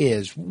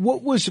is.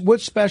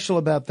 What's special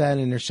about that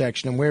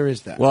intersection, and where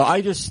is that? Well,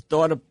 I just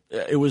thought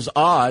it was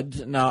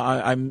odd. Now,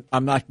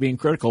 I'm not being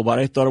critical, but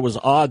I thought it was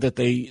odd that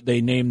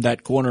they named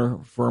that corner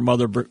for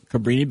Mother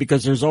Cabrini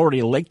because there's already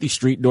a lengthy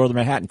street in northern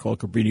Manhattan called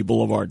Cabrini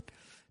Boulevard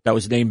that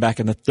was named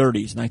back in the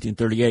 30s,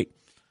 1938.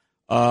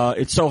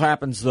 It so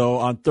happens, though,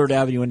 on 3rd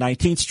Avenue and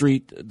 19th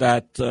Street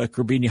that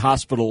Cabrini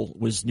Hospital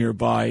was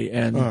nearby,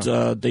 and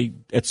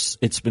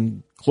it's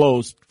been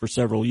closed for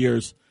several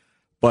years.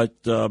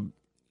 But the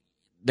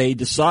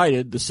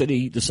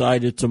city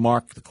decided to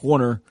mark the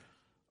corner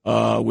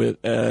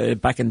with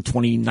back in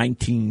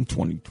 2019,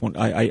 2020.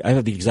 I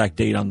have the exact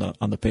date on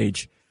the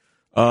page.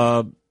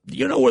 Do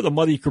you know where the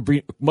Mother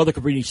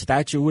Cabrini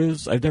statue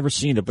is? I've never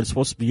seen it, but it's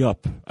supposed to be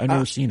up. I've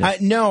never seen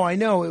it. No, I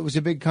know. It was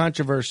a big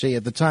controversy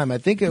at the time. I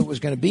think it was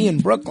going to be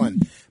in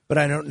Brooklyn, but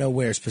I don't know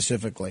where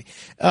specifically.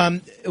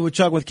 We're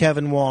talking with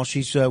Kevin Walsh.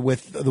 He's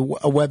with a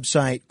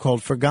website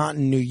called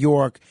Forgotten New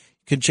York.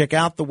 You can check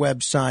out the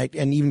website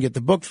and even get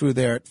the book through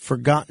there at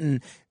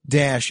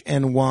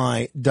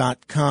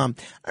forgotten-ny.com.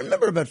 I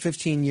remember about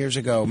 15 years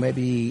ago,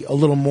 maybe a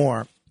little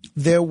more,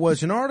 there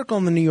was an article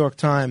in the New York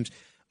Times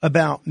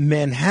about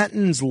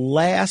Manhattan's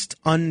last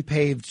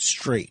unpaved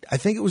street. I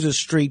think it was a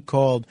street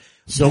called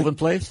Sylvan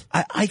Place?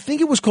 I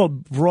think it was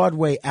called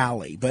Broadway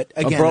Alley. But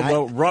again,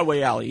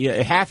 Broadway Alley.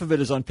 Yeah, half of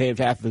it is unpaved,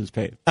 half of it is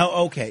paved.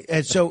 Oh, okay.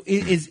 And so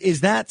is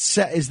that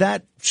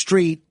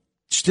street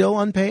still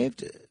unpaved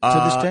to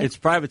this day? It's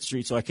private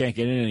street, so I can't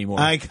get in anymore.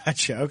 I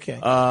gotcha. Okay.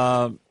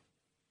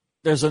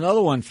 There's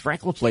another one.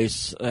 Franklin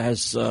Place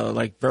has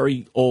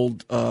very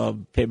old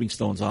paving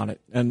stones on it,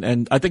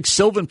 and I think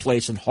Sylvan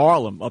Place in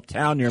Harlem,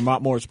 uptown near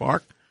Mount Morris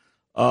Park,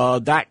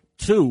 that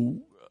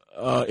too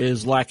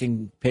is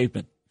lacking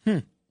pavement.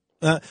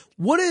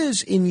 What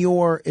is, in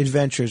your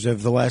adventures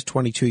of the last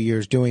 22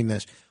 years doing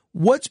this,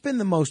 what's been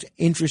the most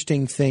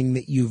interesting thing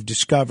that you've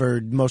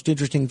discovered, most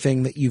interesting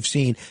thing that you've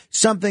seen,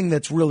 something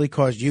that's really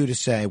caused you to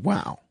say,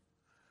 wow?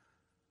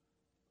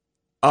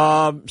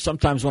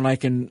 Sometimes when I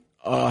can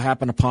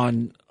happen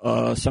upon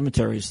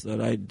cemeteries that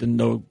I didn't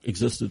know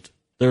existed.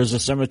 There's a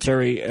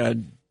cemetery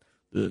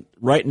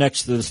right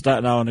next to the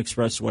Staten Island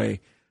Expressway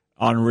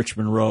on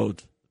Richmond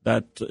Road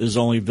that is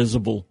only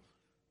visible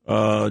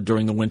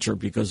during the winter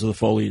because of the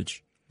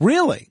foliage.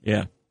 Really?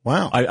 Yeah.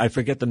 Wow. I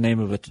forget the name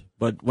of it,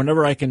 but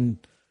whenever I can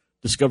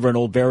discover an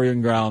old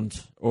burying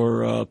ground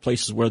or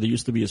places where there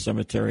used to be a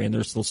cemetery and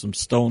there's still some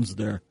stones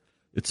there,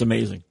 it's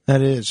amazing.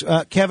 That is.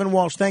 Kevin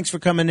Walsh, thanks for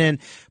coming in.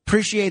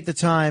 Appreciate the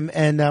time.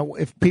 And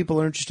if people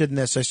are interested in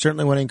this, I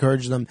certainly want to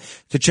encourage them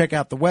to check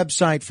out the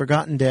website,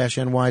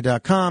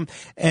 forgotten-ny.com,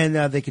 and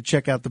they could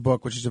check out the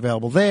book, which is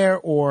available there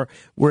or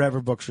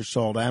wherever books are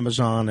sold,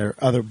 Amazon or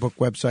other book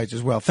websites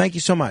as well. Thank you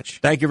so much.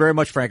 Thank you very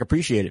much, Frank.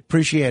 Appreciate it.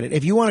 Appreciate it.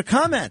 If you want to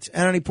comment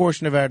on any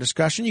portion of our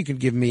discussion, you can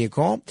give me a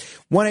call.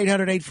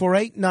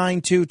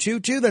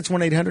 1-800-848-9222. That's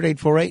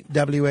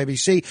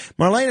 1-800-848-WABC.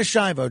 Marlena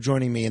Shivo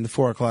joining me in the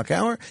 4 o'clock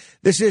hour.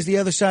 This is The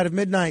Other Side of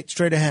Midnight.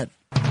 Straight ahead.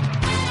 Frank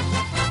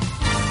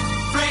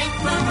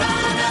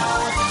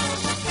Morano,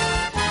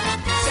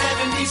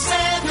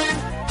 77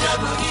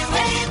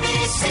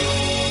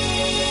 WABC.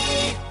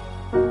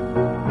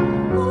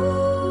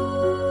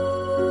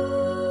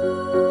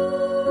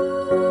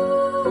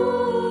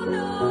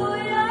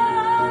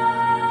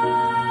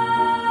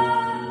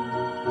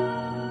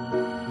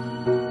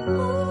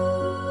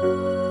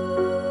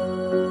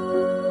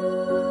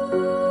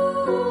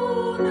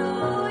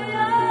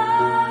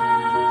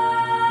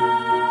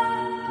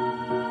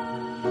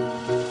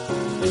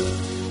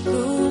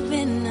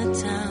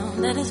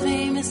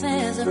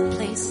 As a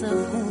place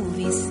of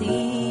movie scenes,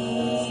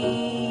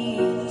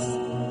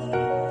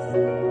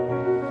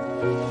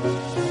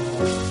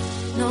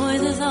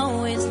 noise is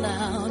always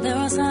loud. There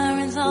are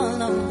sirens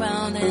all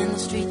around, and the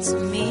streets are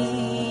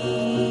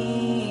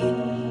mean.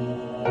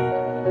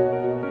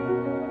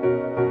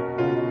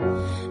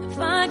 If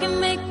I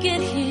can make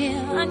it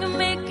here, I can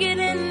make it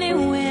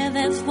anywhere.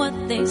 That's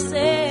what they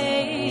say.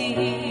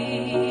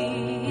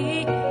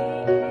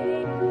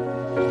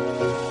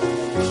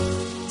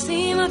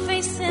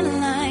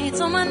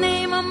 My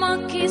name on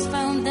monkeys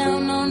found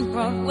down on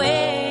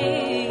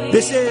Broadway.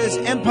 This is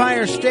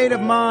Empire State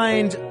of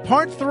Mind,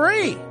 Part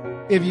 3,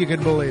 if you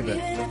can believe it.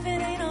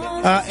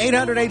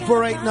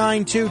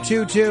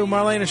 800-848-9222.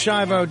 Marlena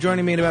Shivo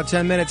joining me in about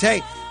 10 minutes.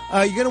 Hey,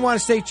 you're going to want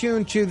to stay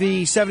tuned to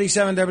the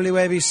 77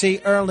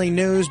 WABC early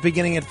news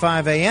beginning at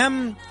 5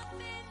 a.m.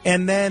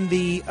 And then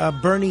the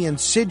Bernie and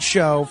Sid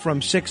show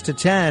from 6 to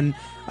 10.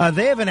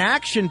 They have an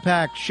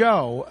action-packed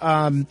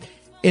show.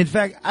 In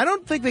fact, I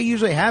don't think they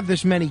usually have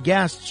this many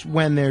guests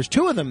when there's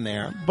two of them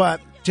there,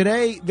 but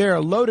today they're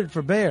loaded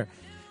for bear.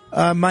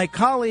 My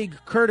colleague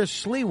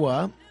Curtis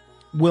Sliwa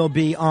will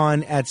be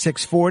on at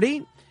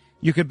 6:40.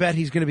 You could bet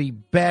he's going to be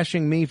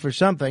bashing me for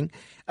something.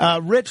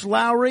 Rich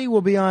Lowry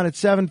will be on at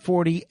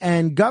 7:40,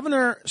 and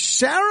Governor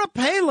Sarah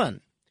Palin,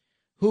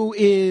 who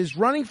is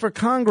running for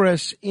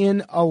Congress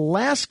in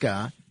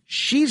Alaska,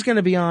 she's going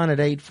to be on at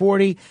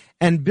 8:40,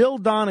 and Bill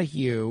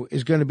Donahue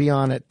is going to be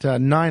on at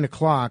 9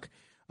 o'clock.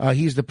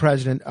 He's the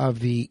president of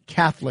the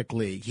Catholic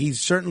League.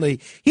 He's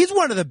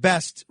one of the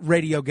best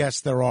radio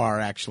guests there are,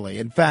 actually.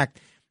 In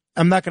fact,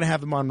 I'm not going to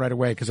have him on right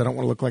away because I don't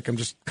want to look like I'm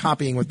just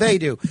copying what they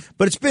do.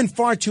 But it's been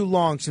far too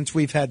long since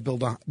we've had Bill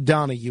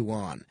Donahue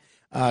on.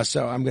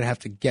 So I'm going to have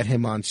to get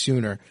him on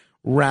sooner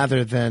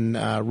rather than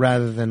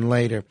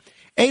later.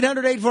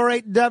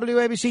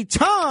 800-848-WABC.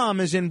 Tom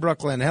is in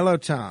Brooklyn. Hello,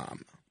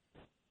 Tom.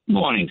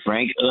 Morning,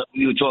 Frank.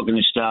 We were talking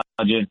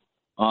nostalgia.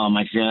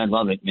 My family, I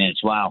love it, man.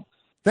 It's wow.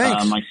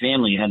 Thanks. My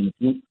family had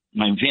a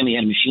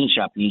machine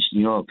shop in East New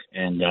York,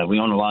 and we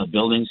owned a lot of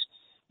buildings.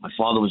 My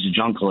father was a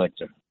junk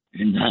collector,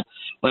 and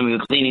when we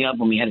were cleaning up,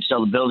 when we had to sell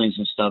the buildings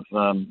and stuff,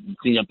 we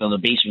cleaned up all the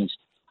basements.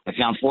 I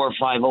found 4 or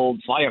 5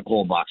 old fire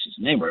coal boxes,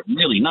 and they were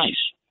really nice.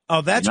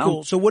 Oh, that's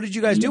cool. So what did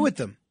you guys do with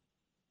them?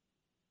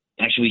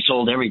 Actually, we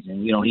sold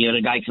everything. You know, he had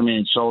a guy come in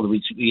and sold.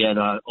 We had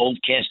old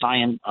cast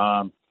iron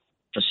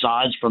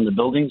facades from the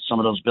buildings. Some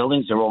of those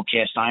buildings, they're all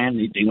cast iron.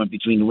 They went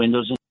between the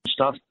windows and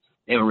stuff.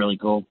 They were really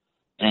cool.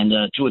 And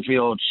 2 or 3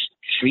 old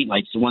street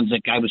lights, the ones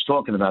that guy was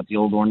talking about, the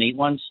old ornate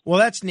ones. Well,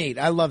 that's neat.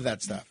 I love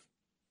that stuff.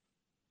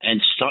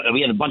 And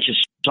we had a bunch of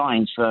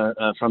signs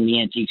from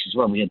the antiques as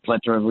well. We had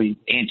plethora of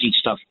antique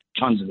stuff,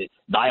 tons of it.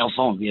 Dial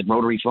phones. We had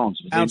rotary phones.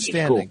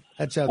 Outstanding. Cool.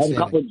 That's outstanding.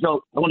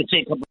 I want to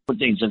say a couple of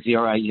things. If you're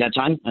all right, you got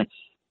time?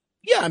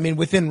 Yeah, I mean,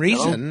 within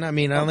reason. No? I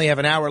mean, I only have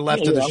an hour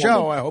left of the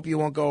show. I hope you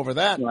won't go over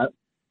that.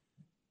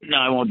 No,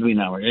 I won't do an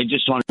hour. I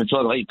just wanted to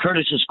talk about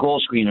Curtis's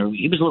call screener.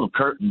 He was a little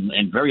curt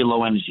and very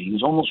low energy. He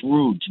was almost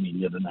rude to me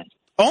the other night.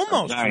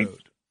 Almost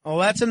rude? Oh,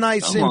 that's a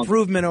nice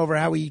improvement over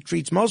how he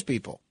treats most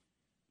people.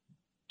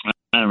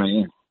 All right,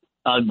 yeah.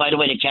 By the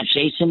way, the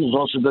capsaicin is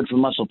also good for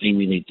muscle pain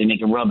relief. They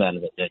make a rub out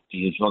of it. Do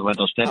you talk about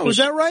those peppers? Oh, is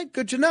that right?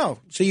 Good to know.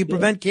 So you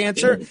prevent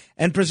cancer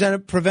and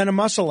prevent a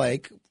muscle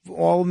ache,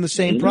 all in the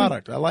same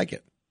product. I like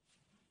it.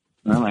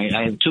 All right,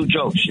 I have 2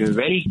 jokes. You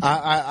ready?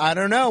 I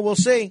don't know. We'll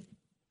see.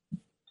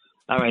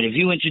 All right, if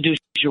you introduce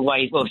your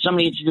wife, well, if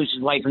somebody introduces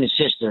his wife and his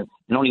sister,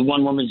 and only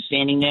one woman is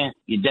standing there,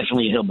 you're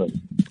definitely a hillbilly.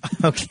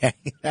 Okay,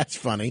 that's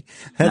funny.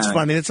 That's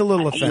funny. That's a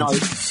little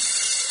offensive.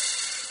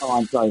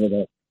 I'm sorry for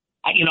that.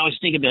 I was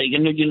thinking about it.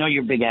 You know,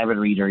 you're a big avid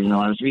reader. You know,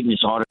 I was reading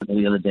this article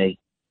the other day,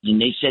 and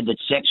they said that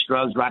sex,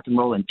 drugs, rock and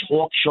roll, and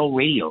talk show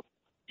radio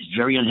is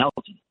very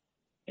unhealthy,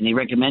 and they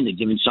recommended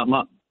giving something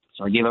up.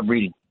 So I gave up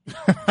reading.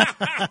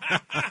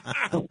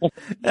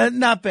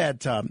 Not bad,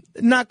 Tom.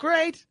 Not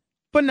great,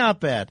 but not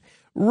bad.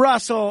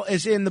 Russell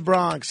is in the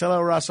Bronx.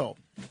 Hello, Russell.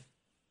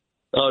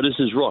 Oh, this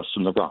is Ross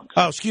from the Bronx.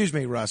 Oh, excuse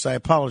me, Russ. I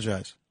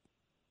apologize.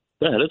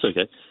 Yeah, that's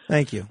okay.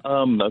 Thank you.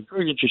 I'm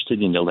very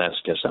interested in your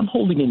last guest. I'm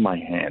holding in my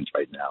hands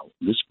right now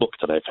this book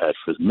that I've had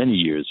for many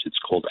years. It's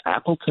called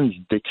Appleton's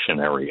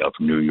Dictionary of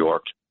New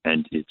York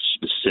and its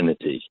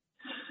Vicinity.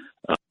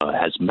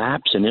 Has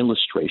maps and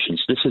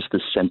illustrations. This is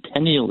the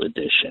Centennial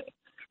Edition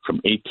from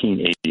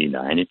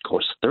 1889. It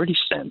costs 30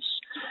 cents.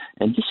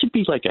 And this would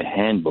be like a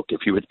handbook.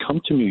 If you had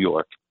come to New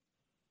York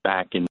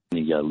back in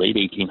the late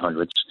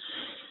 1800s,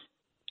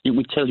 it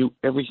would tell you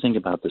everything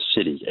about the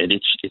city. And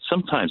it's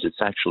sometimes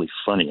it's actually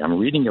funny. I'm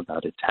reading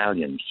about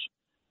Italians.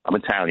 I'm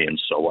Italian,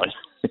 so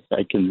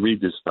I can read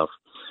this stuff.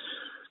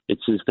 It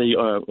says they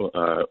are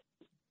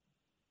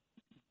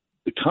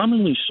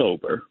commonly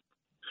sober,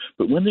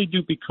 but when they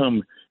do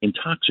become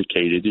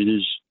intoxicated, it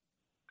is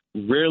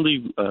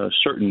rarely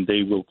certain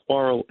they will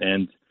quarrel,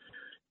 and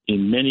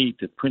in many,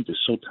 the print is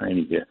so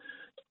tiny here,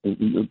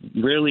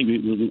 rarely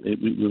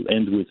it will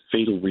end with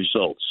fatal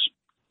results.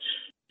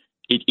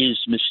 It is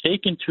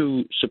mistaken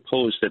to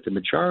suppose that the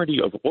majority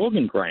of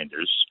organ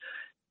grinders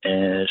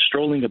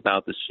strolling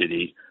about the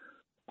city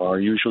are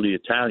usually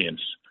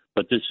Italians,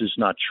 but this is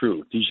not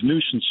true. These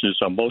nuisances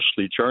are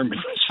mostly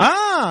Germans.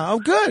 Oh,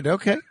 good.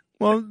 Okay.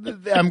 Well,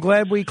 I'm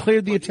glad we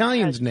cleared the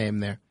Italian's name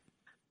there.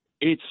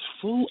 It's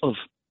full of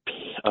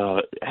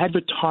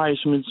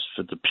advertisements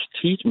for the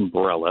Petite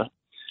Umbrella,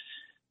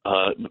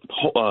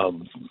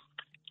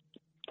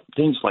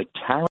 things like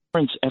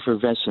Tarrant's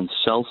Effervescent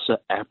Salsa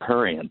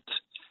Aperient,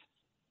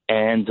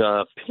 and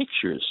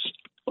pictures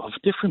of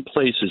different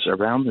places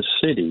around the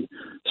city,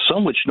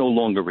 some which no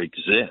longer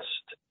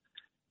exist,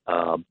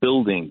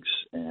 buildings,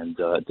 and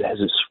it has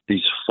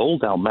these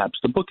fold-out maps.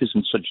 The book is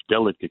in such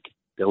delicate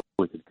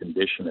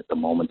condition at the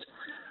moment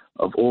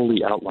of all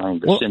the outlying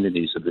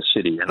vicinities of the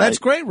city. And that's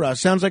great, Russ.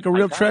 Sounds like a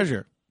real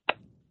treasure.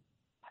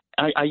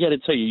 I got to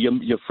tell you,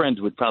 your friend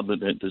would probably,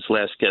 this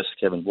last guest,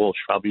 Kevin Walsh,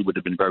 probably would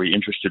have been very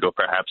interested, or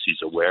perhaps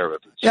he's aware of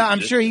it. Yeah, I'm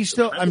sure he's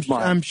still.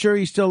 I'm sure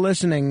he's still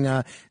listening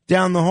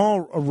down the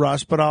hall,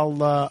 Russ. But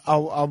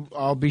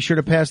I'll be sure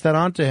to pass that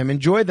on to him.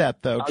 Enjoy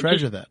that, though.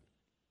 Treasure that.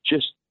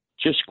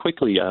 Just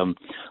quickly, a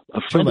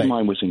friend of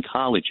mine was in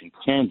college in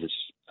Kansas.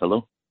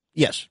 Hello.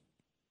 Yes.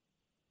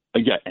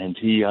 Yeah, and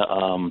he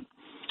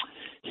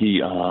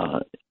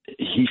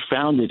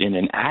found it in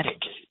an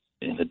attic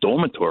in a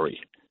dormitory.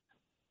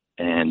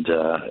 And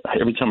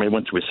every time I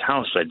went to his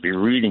house, I'd be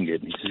reading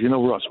it. And he says,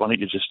 Ross, why don't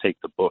you just take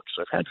the book?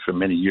 So I've had it for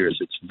many years.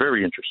 It's a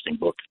very interesting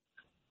book.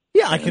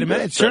 Yeah, I can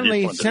imagine. It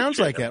certainly sounds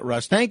like that,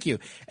 Russ. Thank you.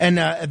 And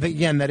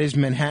again, that is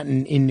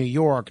Manhattan in New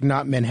York,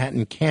 not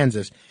Manhattan,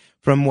 Kansas,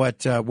 from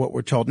what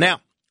we're told. Now,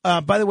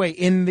 by the way,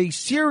 in the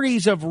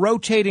series of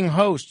rotating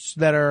hosts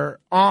that are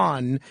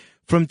on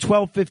from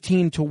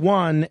 12:15 to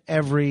 1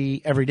 every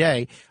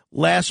day,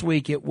 last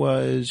week it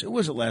was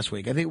it last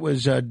week? I think it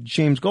was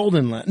James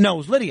Golden. No, it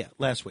was Lydia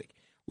last week.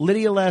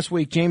 Lydia last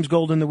week, James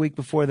Golden the week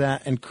before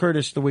that, and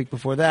Curtis the week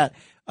before that.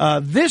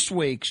 This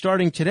week,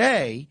 starting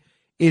today,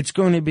 it's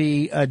going to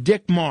be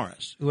Dick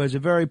Morris, who has a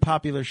very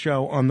popular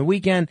show on the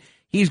weekend.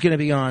 He's going to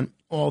be on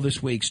all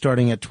this week,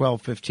 starting at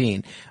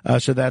 12:15.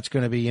 So that's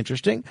going to be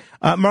interesting.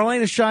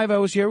 Marlena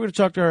Shivo is here. We're going to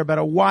talk to her about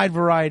a wide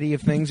variety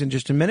of things in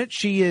just a minute.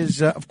 She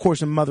is, of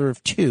course, a mother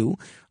of two.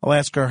 I'll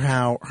ask her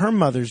how her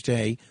Mother's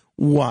Day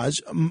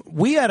was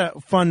we had a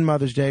fun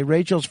Mother's Day,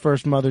 Rachel's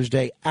first Mother's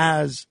Day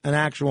as an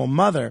actual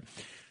mother.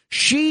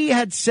 She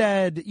had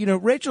said,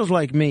 Rachel's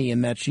like me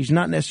in that she's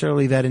not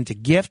necessarily that into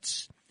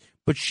gifts,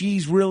 but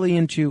she's really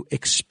into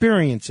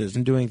experiences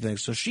and doing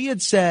things. So she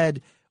had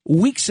said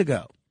weeks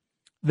ago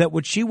that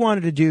what she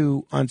wanted to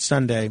do on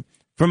Sunday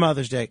for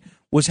Mother's Day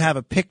was have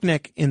a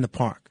picnic in the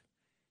park.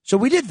 So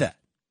we did that.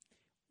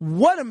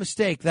 What a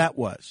mistake that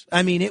was.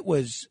 I mean, it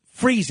was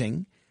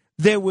freezing.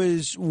 There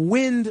was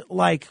wind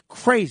like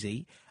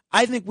crazy.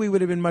 I think we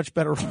would have been much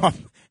better off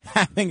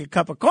having a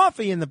cup of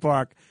coffee in the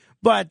park,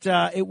 but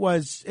it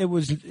was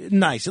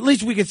nice. At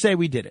least we could say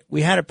we did it.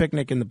 We had a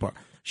picnic in the park.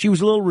 She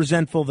was a little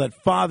resentful that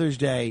Father's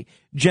Day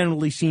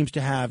generally seems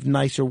to have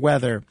nicer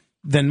weather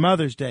than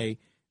Mother's Day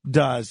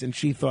does, and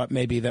she thought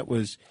maybe that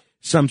was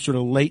some sort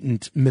of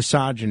latent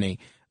misogyny,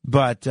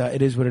 but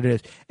it is what it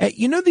is.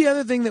 The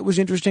other thing that was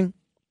interesting?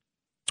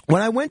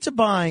 When I went to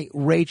buy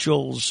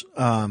Rachel's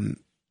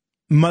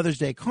Mother's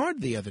Day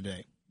card the other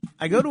day,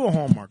 I go to a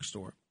Hallmark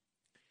store,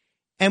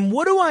 and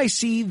what do I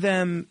see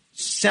them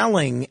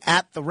selling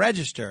at the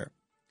register?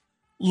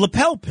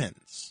 Lapel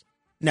pins.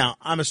 Now,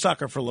 I'm a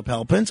sucker for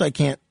lapel pins. I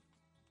can't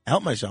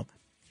help myself.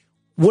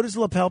 What is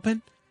a lapel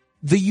pin?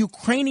 The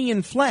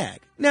Ukrainian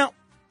flag. Now,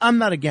 I'm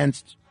not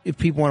against if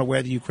people want to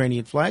wear the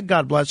Ukrainian flag.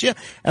 God bless you.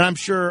 And I'm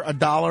sure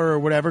 $1 or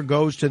whatever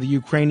goes to the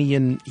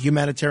Ukrainian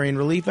humanitarian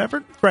relief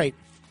effort. Great.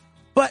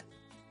 But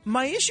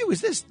my issue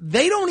is this.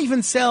 They don't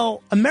even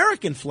sell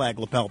American flag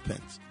lapel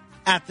pins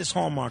at this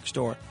Hallmark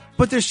store.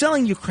 But they're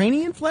selling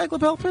Ukrainian flag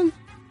lapel pins?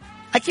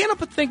 I can't help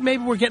but think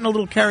maybe we're getting a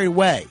little carried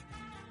away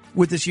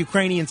with this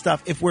Ukrainian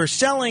stuff. If we're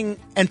selling,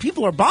 and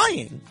people are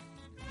buying,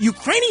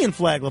 Ukrainian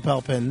flag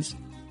lapel pins,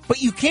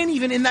 but you can't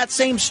even in that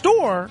same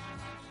store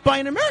buy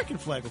an American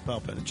flag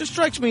lapel pin. It just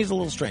strikes me as a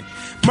little strange.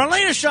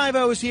 Marlena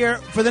Shivo is here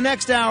for the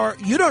next hour.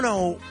 You don't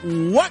know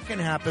what can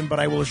happen, but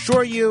I will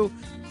assure you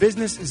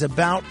business is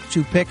about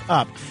to pick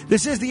up.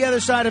 This is The Other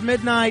Side of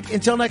Midnight.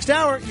 Until next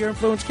hour, your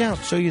influence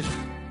counts. So use it.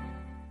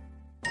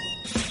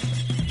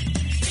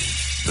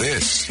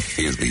 This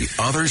is The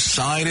Other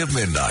Side of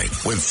Midnight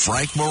with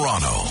Frank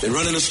Morano. They're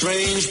running a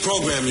strange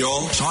program,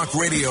 y'all. Talk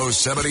Radio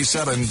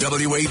 77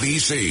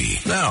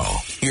 WABC. Now,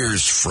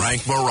 here's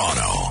Frank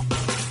Morano.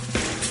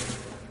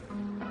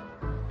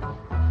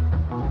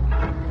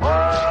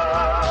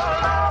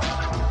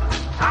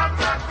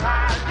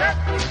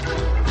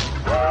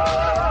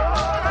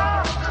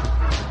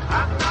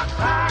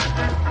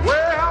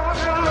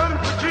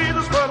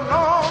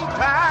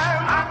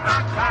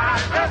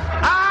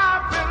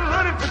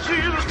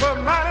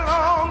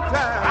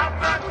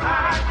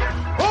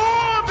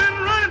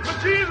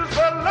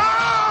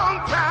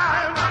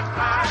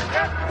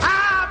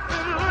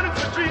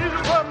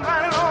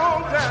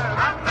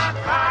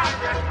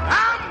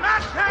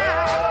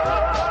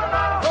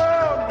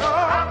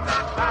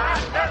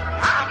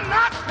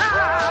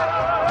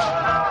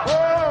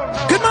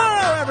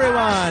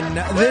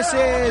 This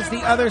is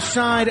The Other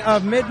Side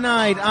of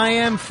Midnight. I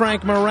am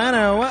Frank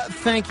Morano.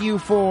 Thank you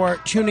for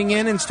tuning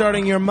in and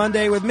starting your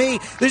Monday with me.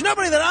 There's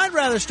nobody that I'd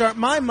rather start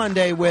my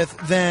Monday with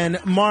than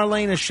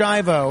Marlena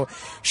Shivo.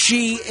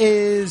 She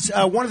is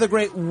one of the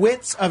great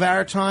wits of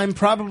our time,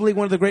 probably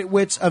one of the great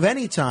wits of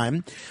any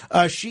time.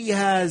 She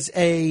has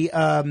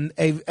an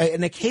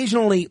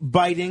occasionally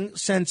biting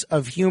sense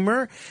of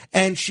humor,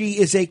 and she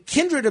is a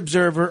kindred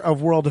observer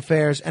of world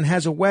affairs and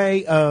has a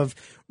way of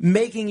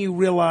making you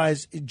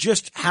realize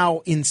just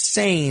how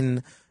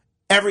insane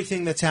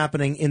everything that's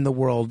happening in the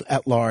world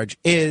at large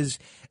is.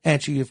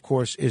 And she, of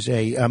course, is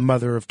a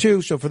mother of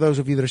two. So for those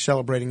of you that are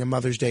celebrating a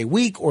Mother's Day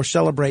week or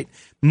celebrate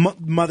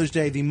Mother's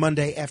Day the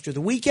Monday after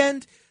the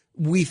weekend,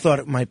 we thought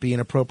it might be an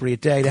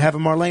appropriate day to have a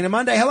Marlena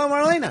Monday. Hello,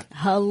 Marlena.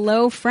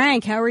 Hello,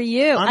 Frank. How are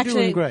you? I'm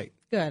doing great.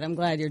 Good. I'm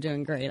glad you're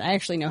doing great. I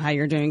actually know how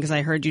you're doing because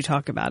I heard you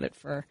talk about it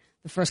for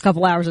the first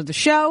couple hours of the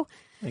show.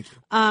 Thank you.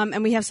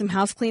 And we have some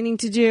house cleaning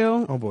to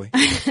do. Oh, boy.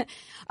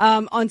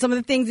 On some of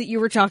the things that you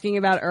were talking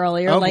about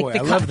earlier. Oh, like boy, the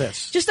I love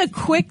this. Just a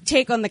quick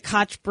take on the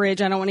Koch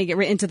Bridge. I don't want to get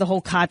into the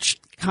whole Koch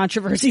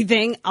controversy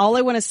thing. All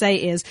I want to say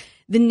is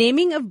the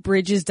naming of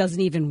bridges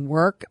doesn't even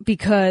work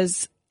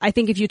because I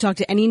think if you talk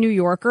to any New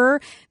Yorker,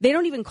 they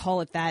don't even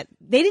call it that.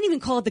 They didn't even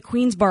call it the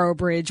Queensboro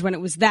Bridge when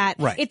it was that.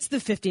 Right. It's the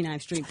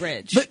 59th Street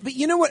Bridge. But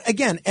you know what?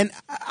 Again, and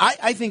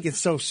I think it's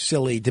so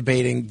silly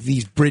debating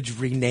these bridge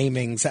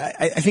renamings.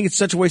 I think it's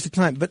such a waste of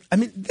time. But, I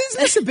mean, this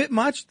is a bit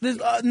much.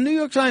 New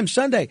York Times,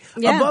 Sunday,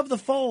 Above the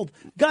Fold.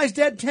 Guy's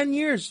dead 10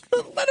 years.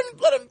 Let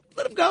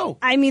him go.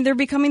 I mean, they're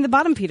becoming the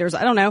bottom feeders.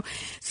 I don't know.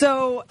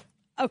 So,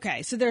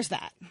 okay, so there's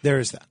that. There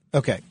is that.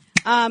 Okay.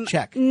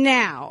 Check.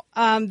 Now,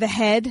 the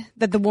head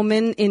that the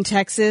woman in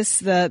Texas,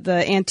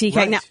 the antique,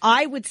 Right. now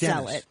I would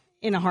sell it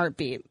in a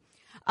heartbeat.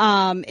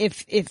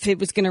 If it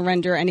was going to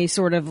render any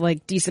sort of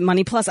like decent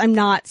money. Plus, I'm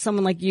not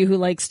someone like you who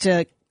likes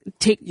to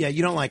take. Yeah,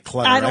 you don't like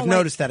clutter. I've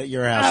noticed that at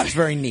your house. It's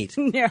very neat.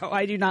 No,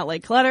 I do not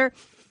like clutter.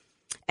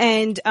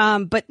 And,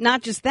 but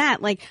not just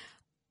that, like,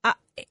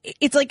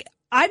 it's like,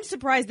 I'm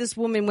surprised this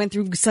woman went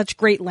through such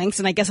great lengths,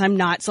 and I guess I'm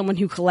not someone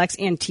who collects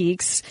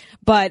antiques,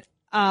 but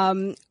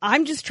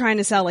I'm just trying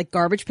to sell like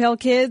Garbage Pail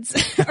Kids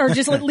or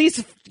just at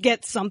least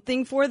get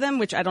something for them,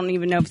 which I don't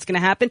even know if it's going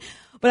to happen.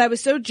 But I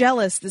was so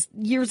jealous.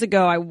 Years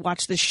ago, I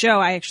watched this show.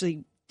 I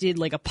actually did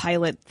like a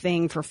pilot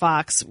thing for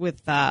Fox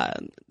with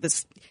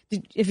this.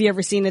 Have you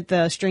ever seen it?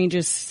 The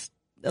Strangest.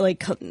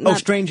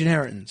 Strange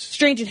Inheritance.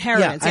 Strange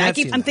Inheritance. Yeah,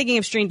 I'm thinking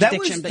of Strange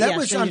Addiction. That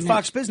was on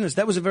Fox Business.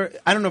 That was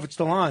I don't know if it's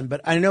still on,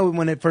 but I know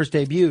when it first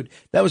debuted,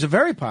 that was a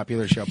very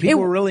popular show.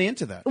 People were really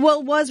into that. Well,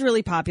 it was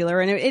really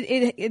popular, and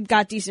it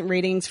got decent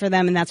ratings for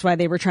them, and that's why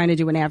they were trying to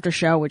do an after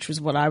show, which was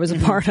what I was a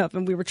part of.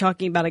 And we were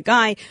talking about a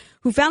guy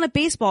who found a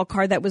baseball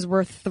card that was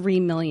worth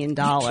 $3 million.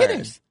 You're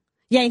kidding.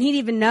 Yeah, and he didn't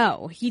even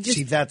know.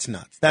 See, that's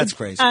nuts. That's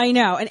crazy. I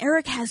know. And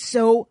Eric has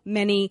so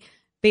many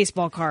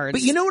baseball cards.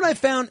 But you know what I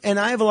found? And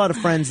I have a lot of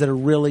friends that are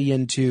really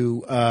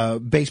into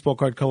baseball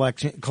card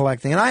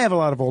collecting, and I have a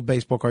lot of old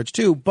baseball cards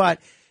too. But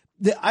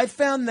I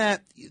found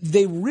that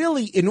they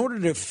really, in order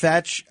to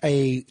fetch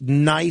a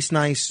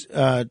nice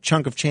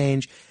chunk of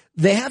change,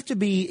 they have to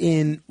be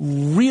in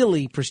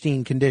really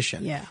pristine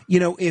condition. Yeah. You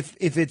know, if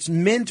it's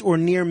mint or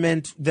near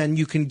mint, then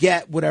you can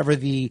get whatever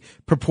the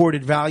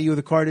purported value of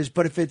the card is.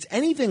 But if it's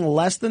anything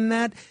less than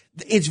that,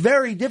 it's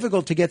very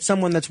difficult to get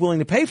someone that's willing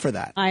to pay for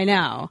that. I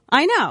know.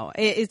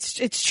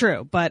 It's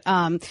true. But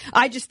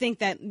I just think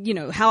that,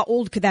 how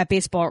old could that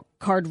baseball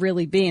card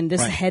really be? And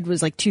this head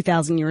was like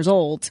 2,000 years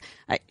old.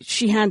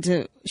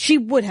 She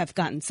would have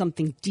gotten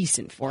something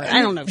decent for it.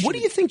 I don't know. What do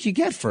you think you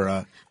get for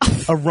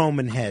a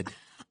Roman head?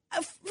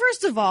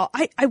 First of all,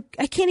 I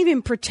can't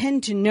even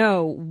pretend to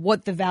know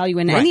what the value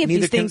in any of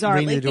these things are,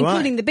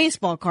 including the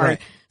baseball card.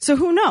 Right. So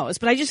who knows?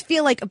 But I just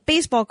feel like a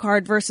baseball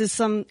card versus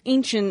some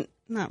ancient,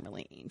 not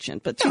really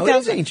ancient, but 2000. No, it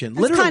is ancient,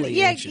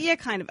 literally ancient. Yeah,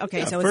 kind of. Okay,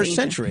 Yeah, so it's first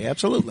ancient. century,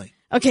 absolutely.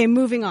 Okay,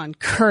 moving on.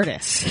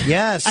 Curtis.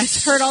 Yes. I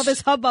heard all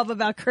this hubbub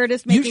about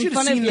Curtis You making should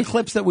fun have of seen you. the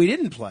clips that we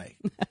didn't play.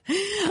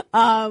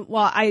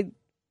 I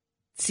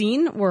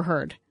seen or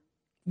heard.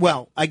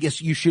 Well, I guess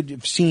you should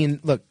have seen.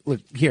 Look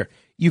here.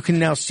 You can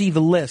now see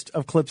the list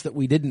of clips that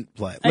we didn't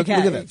play. Look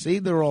at that. See,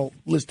 they're all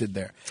listed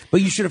there.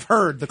 But you should have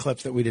heard the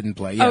clips that we didn't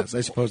play. Yes,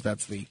 I suppose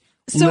that's the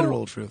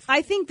literal truth.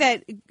 I think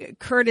that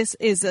Curtis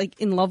is like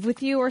in love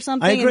with you or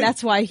something, I agree. and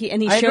that's why he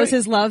shows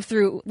his love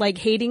through like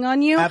hating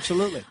on you.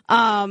 Absolutely.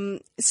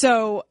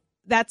 So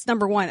that's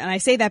number one, and I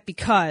say that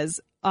because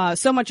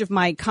so much of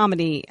my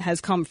comedy has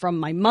come from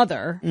my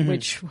mother,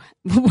 which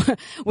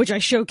I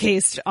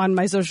showcased on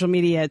my social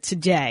media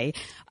today,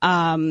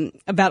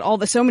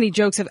 about so many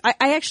jokes. I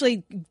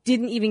actually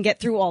didn't even get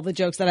through all the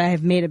jokes that I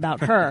have made about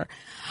her.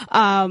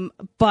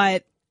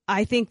 But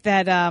I think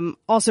that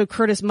also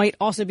Curtis might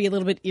also be a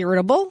little bit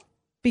irritable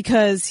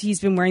because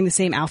he's been wearing the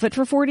same outfit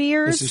for 40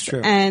 years. This is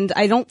true. And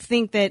I don't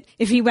think that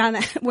if he went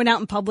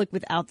out in public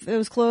without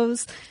those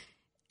clothes,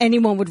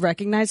 anyone would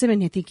recognize him,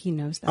 and I think he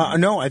knows that.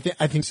 No, I think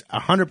it's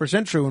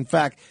 100% true. In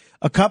fact,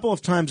 a couple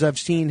of times I've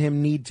seen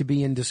him need to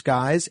be in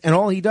disguise, and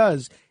all he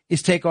does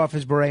is take off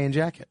his beret and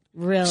jacket.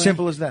 Really?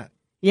 Simple as that.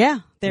 Yeah,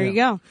 there you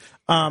go.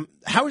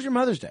 How was your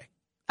Mother's Day?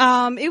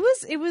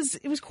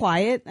 It was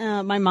quiet.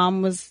 My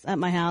mom was at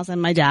my house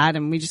and my dad,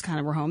 and we just kind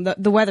of were home.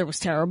 The weather was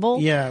terrible.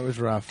 Yeah, it was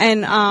rough.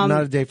 And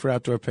not a day for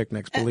outdoor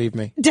picnics, believe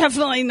me.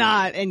 Definitely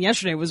not. And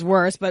yesterday was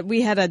worse. But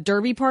we had a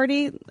derby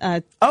party.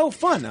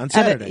 Fun on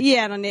Saturday.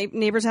 At a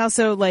neighbor's house.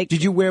 So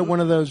did you wear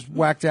one of those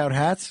whacked out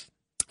hats?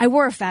 I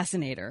wore a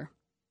fascinator,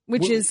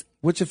 which is.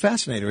 What's a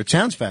fascinator? It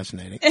sounds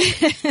fascinating.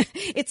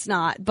 It's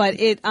not, but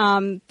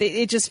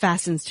it just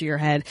fastens to your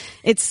head.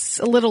 It's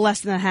a little less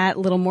than a hat, a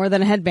little more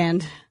than a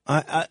headband.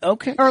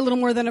 Okay. Or a little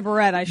more than a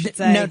beret, I should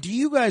say. Now, do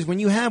you guys, when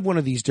you have one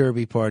of these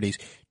derby parties,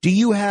 do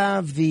you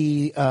have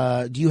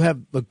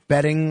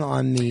betting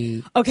on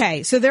the?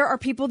 Okay, so there are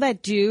people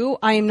that do.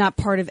 I am not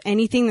part of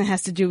anything that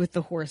has to do with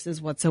the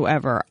horses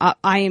whatsoever.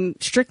 I am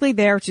strictly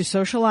there to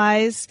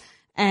socialize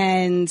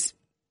and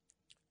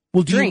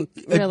drink.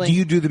 Really. Do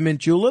you do the mint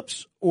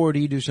juleps or do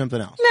you do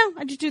something else? No,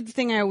 I just do the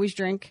thing I always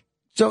drink.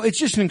 So it's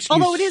just an excuse.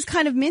 Although it is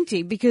kind of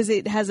minty because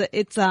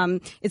it's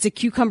a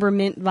cucumber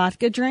mint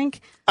vodka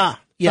drink. Yeah,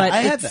 but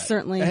I had that.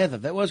 Certainly, I had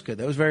that. That was good.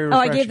 That was very Oh,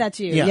 refreshing. I gave that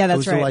to you. Yeah, Yeah, that's it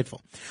was right.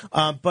 delightful.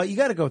 But you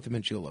got to go with the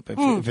mint julep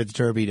if it's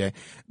Derby Day.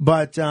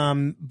 But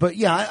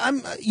yeah,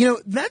 I'm.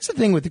 That's the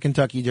thing with the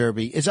Kentucky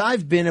Derby is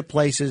I've been at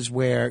places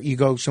where you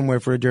go somewhere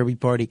for a Derby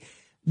party.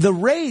 The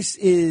race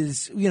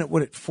is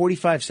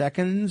 45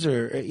 seconds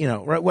or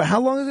right?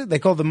 How long is it? They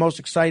call it the most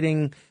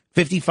exciting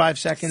 55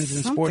 seconds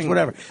in sports,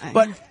 whatever.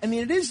 But I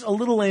mean, it is a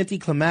little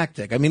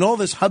anticlimactic. I mean, all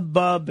this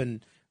hubbub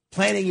and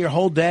planning your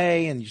whole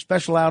day and your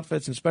special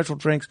outfits and special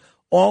drinks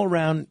all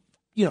around,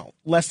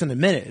 less than a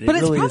minute. But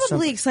it really it's is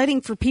probably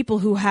exciting for people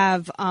who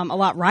have a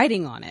lot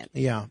riding on it.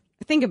 Yeah.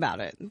 Think about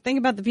it. Think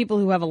about the people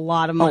who have a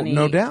lot of money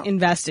no doubt.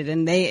 invested,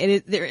 and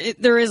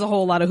there is a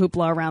whole lot of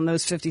hoopla around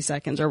those 50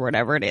 seconds or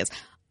whatever it is.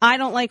 I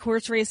don't like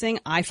horse racing.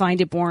 I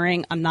find it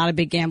boring. I'm not a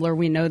big gambler.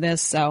 We know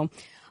this, so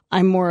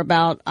I'm more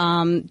about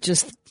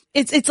just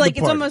It's like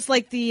it's almost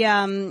like the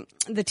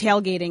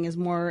tailgating is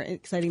more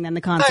exciting than the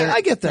concert.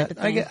 I get that.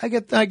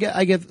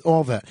 I get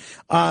all that.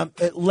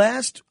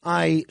 Last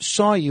I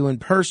saw you in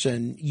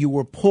person, you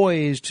were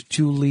poised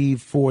to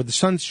leave for the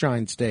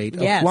Sunshine State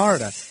of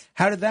Florida.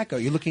 How did that go?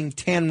 You're looking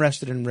tan,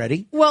 rested, and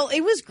ready. Well,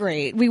 it was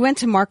great. We went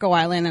to Marco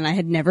Island, and I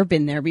had never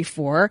been there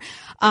before.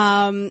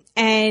 And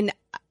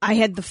I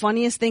had the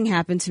funniest thing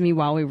happen to me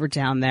while we were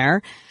down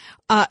there.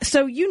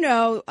 So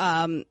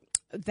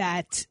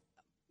that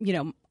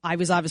I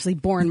was obviously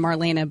born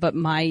Marlena, but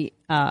I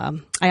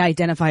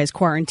identify as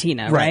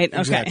Quarantina, right?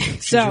 Exactly. Okay.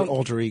 She's your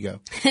alter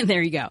ego.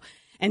 There you go.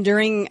 And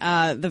during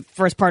the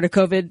first part of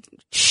COVID,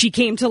 she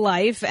came to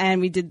life,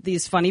 and we did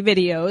these funny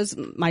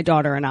videos, my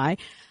daughter and I,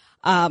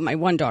 my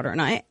one daughter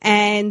and I.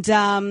 And,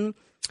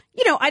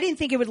 I didn't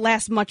think it would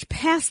last much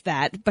past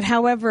that. But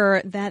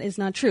however, that is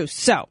not true.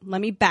 So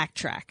let me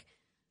backtrack.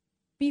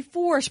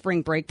 Before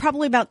spring break,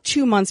 probably about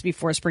 2 months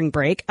before spring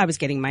break, I was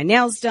getting my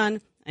nails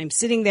done. I'm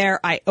sitting there.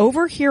 I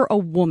overhear a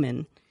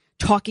woman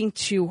talking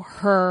to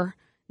her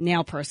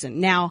nail person.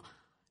 Now,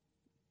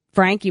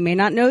 Frank, you may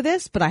not know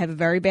this, but I have a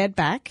very bad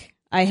back.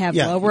 I have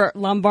lower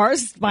lumbar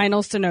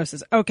spinal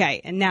stenosis.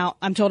 Okay, and now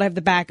I'm told I have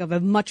the back of a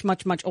much,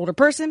 much, much older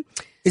person.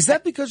 Is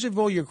that because of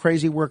all your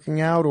crazy working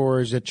out,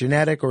 or is it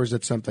genetic, or is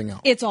it something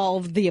else? It's all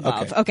of the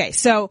above. Okay,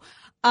 so,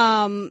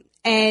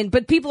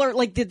 but people are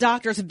like, the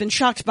doctors have been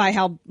shocked by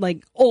how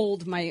like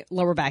old my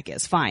lower back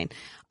is. Fine.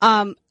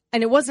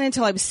 And it wasn't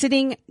until I was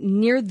sitting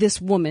near this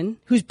woman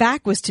whose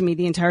back was to me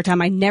the entire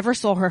time. I never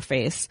saw her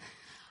face.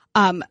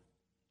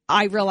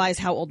 I realized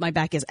how old my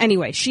back is.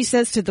 Anyway, she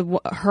says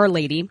to her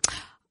lady,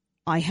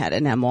 I had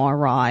an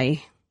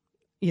MRI,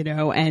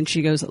 and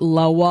she goes,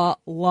 lower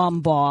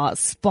lumbar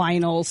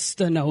spinal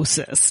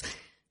stenosis.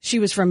 She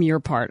was from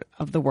your part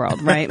of the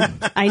world, right?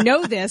 I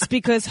know this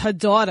because her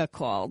daughter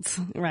called,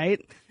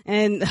 right?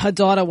 And her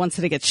daughter wants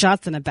her to get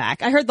shots in the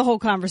back. I heard the whole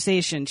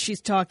conversation.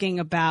 She's talking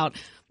about,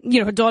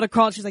 her daughter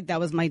called. She's like, that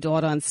was my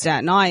daughter on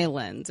Staten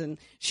Island. And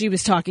she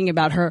was talking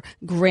about her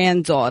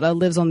granddaughter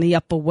lives on the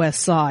Upper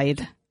West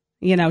Side.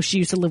 She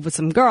used to live with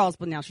some girls,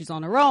 but now she's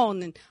on her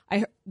own. And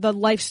the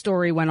life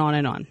story went on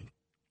and on.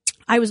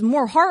 I was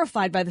more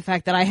horrified by the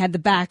fact that I had the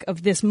back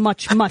of this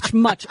much, much,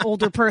 much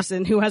older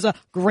person who has a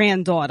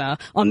granddaughter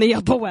on the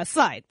Upper West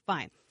Side.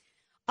 Fine.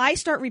 I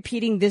start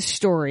repeating this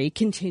story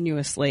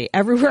continuously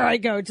everywhere I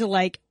go to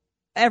like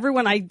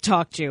everyone I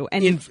talk to.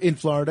 And in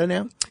Florida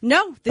now?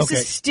 No, this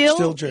is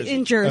still Jersey.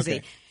 In Jersey.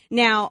 Okay.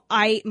 Now,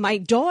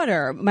 my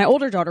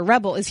older daughter,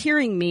 Rebel, is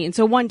hearing me. And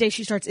so one day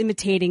she starts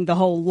imitating the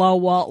whole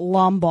lower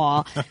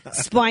lumbar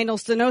spinal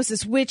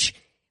stenosis, which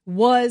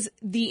was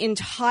the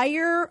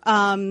entire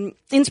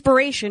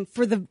inspiration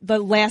for the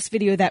last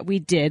video that we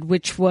did,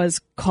 which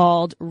was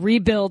called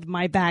Rebuild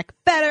My Back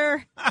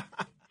Better.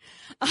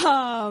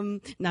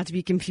 Not to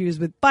be confused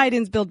with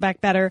Biden's Build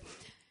Back Better,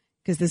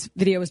 because this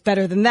video was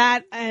better than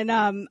that.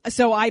 And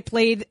so I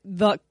played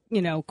the,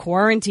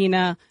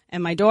 Quarantina,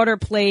 and my daughter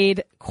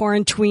played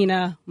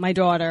Quarantina, my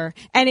daughter,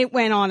 and it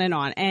went on.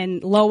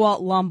 And lower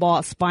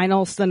lumbar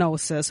spinal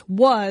stenosis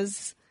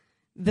was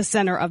the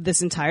center of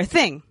this entire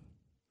thing.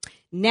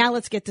 Now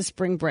let's get to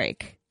spring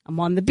break. I'm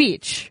on the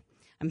beach.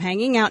 I'm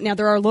hanging out. Now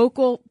there are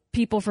local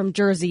people from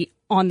Jersey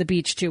on the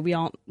beach too.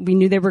 We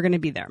knew they were going to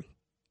be there.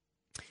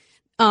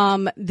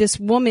 This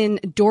woman,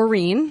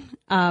 Doreen,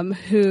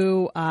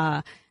 who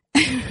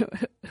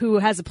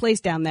has a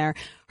place down there,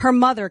 her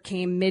mother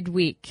came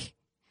midweek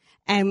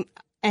and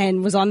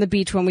was on the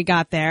beach when we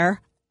got there,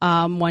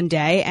 one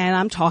day, and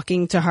I'm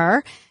talking to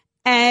her.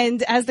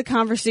 And as the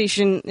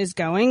conversation is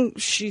going,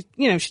 she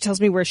tells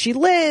me where she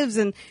lives,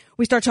 and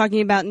we start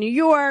talking about New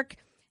York,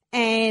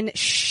 and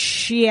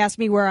she asked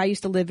me where I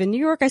used to live in New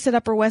York. I said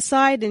Upper West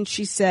Side, and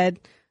she said,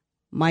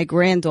 my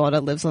granddaughter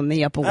lives on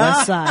the Upper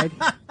West Side.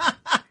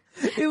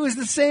 It was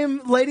the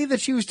same lady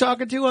that she was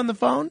talking to on the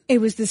phone? It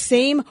was the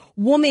same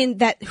woman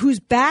whose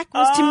back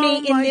was to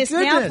me in this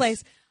nail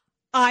place.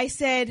 I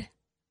said,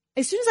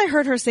 as soon as I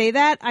heard her say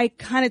that, I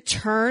kind of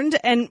turned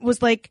and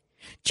was like,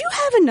 do you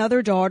have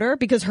another daughter?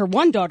 Because her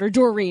one daughter,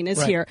 Doreen,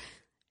 is here.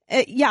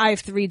 Yeah, I have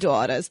 3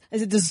 daughters. I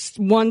said, does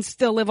one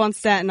still live on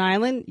Staten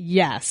Island?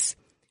 Yes.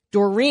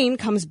 Doreen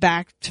comes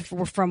back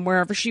from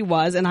wherever she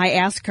was, and I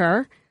ask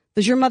her,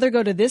 does your mother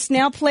go to this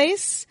nail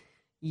place?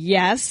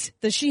 Yes.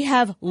 Does she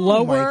have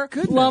lower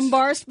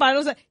lumbar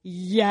spinal?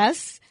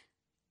 Yes.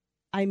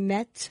 I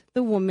met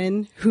the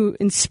woman who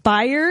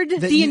inspired,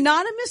 the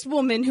anonymous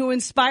woman who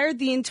inspired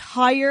the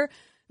entire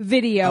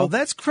video. Oh,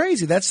 that's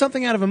crazy. That's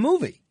something out of a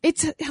movie.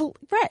 It's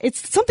right.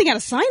 It's something out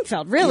of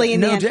Seinfeld, really.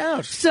 No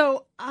doubt.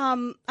 So,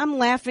 I'm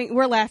laughing.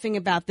 We're laughing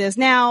about this.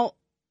 Now,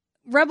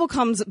 Rebel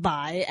comes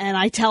by and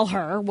I tell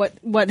her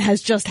what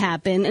has just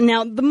happened. And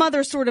now the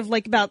mother's sort of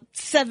like about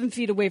 7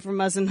 feet away from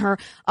us and her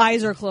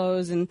eyes are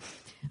closed. And,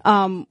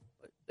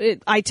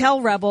 I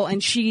tell Rebel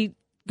and she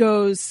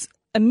goes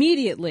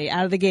immediately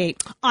out of the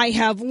gate, I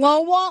have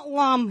lower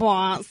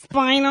lumbar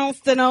spinal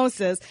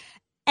stenosis.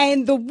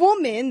 And the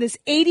woman, this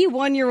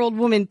 81-year-old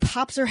woman,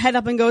 pops her head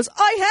up and goes,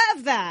 I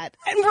have that.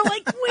 And we're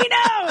like, we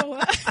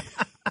know.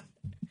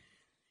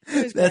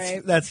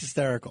 That's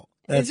hysterical.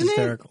 That's Isn't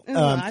hysterical. it?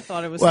 I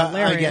thought it was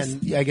hilarious.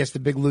 Again, I guess the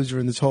big loser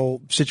in this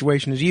whole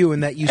situation is you,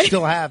 in that you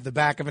still have the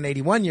back of an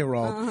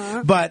 81-year-old.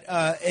 Uh-huh. But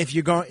if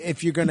you're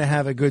going to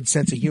have a good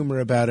sense of humor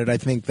about it, I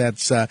think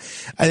that's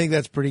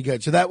pretty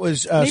good. So that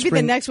was maybe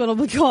the next one will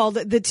be called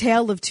 "The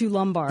Tale of Two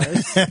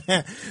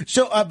Lumbars."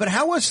 So, but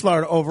how was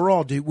Florida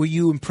overall? Were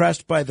you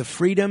impressed by the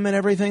freedom and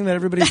everything that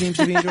everybody seems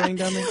to be enjoying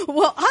down there?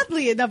 Well,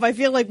 oddly enough, I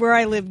feel like where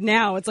I live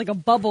now, it's like a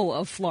bubble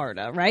of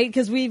Florida, right?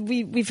 Because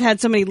we've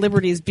had so many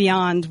liberties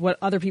beyond what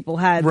other people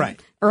had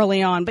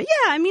early on. But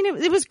yeah, I mean,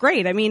 it was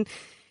great. I mean,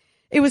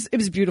 it was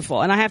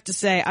beautiful, and I have to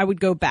say, I would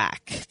go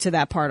back to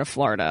that part of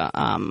Florida.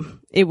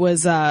 It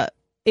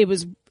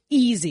was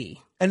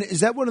easy. And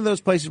is that one of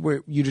those places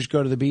where you just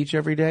go to the beach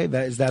every day?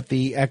 Is that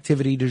the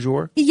activity du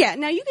jour? Yeah.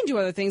 Now you can do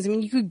other things. I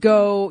mean,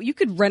 you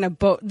could rent a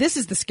boat. This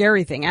is the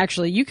scary thing,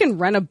 actually. You can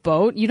rent a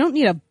boat. You don't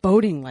need a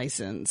boating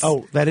license.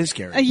 Oh, that is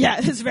scary. Yeah,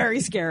 it's very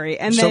scary.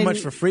 And so then, much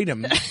for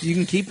freedom. You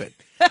can keep it.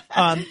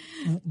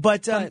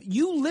 But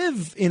you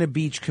live in a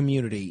beach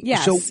community.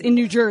 Yes, so in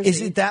New Jersey.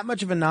 Is it that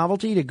much of a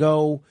novelty to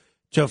go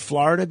to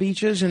Florida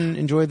beaches and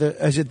enjoy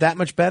is it that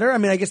much better? I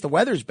mean, I guess the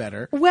weather's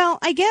better. Well,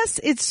 I guess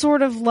it's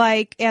sort of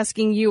like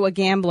asking you, a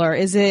gambler,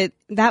 is it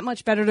that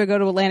much better to go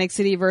to Atlantic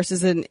City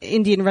versus an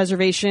Indian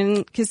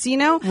reservation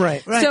casino?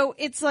 Right. So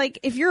it's like,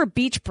 if you're a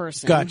beach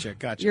person. Gotcha.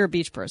 You're a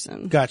beach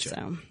person. Gotcha.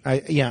 So.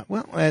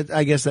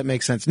 I guess that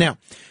makes sense. Now,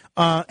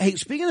 hey,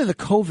 speaking of the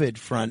COVID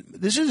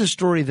front, this is a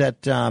story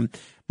that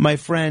my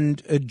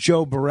friend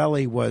Joe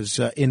Borelli was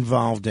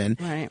involved in,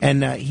 right.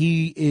 And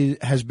he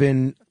has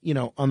been,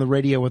 on the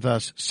radio with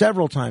us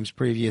several times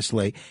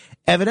previously.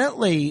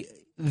 Evidently,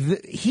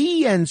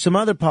 he and some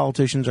other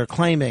politicians are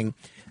claiming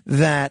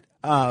that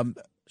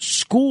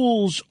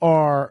schools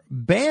are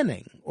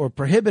banning or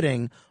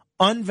prohibiting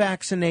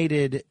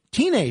unvaccinated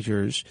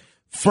teenagers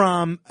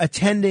from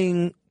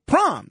attending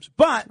proms,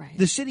 but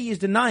the city is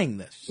denying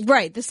this.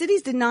 Right. The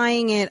city's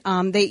denying it.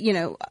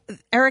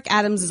 Eric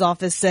Adams'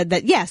 office said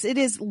that, yes, it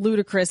is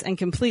ludicrous and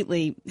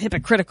completely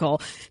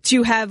hypocritical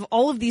to have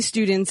all of these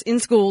students in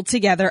school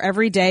together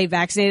every day,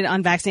 vaccinated,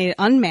 unvaccinated,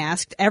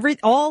 unmasked.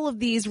 All of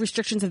these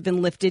restrictions have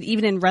been lifted,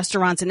 even in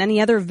restaurants and any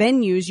other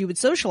venues you would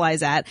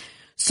socialize at.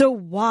 So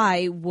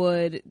why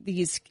would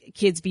these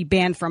kids be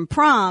banned from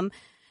prom?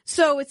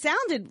 So it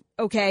sounded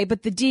okay,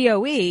 but the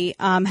DOE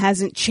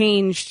hasn't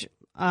changed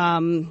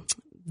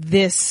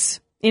this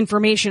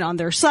information on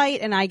their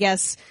site, and I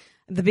guess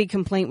the big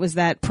complaint was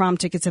that prom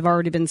tickets have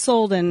already been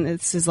sold, and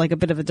this is like a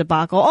bit of a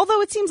debacle. Although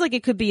it seems like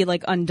it could be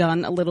like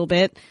undone a little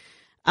bit.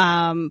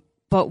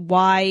 But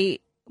why?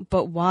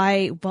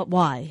 Why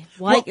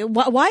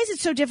is it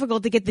so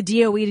difficult to get the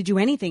DOE to do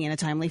anything in a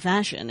timely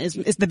fashion? Is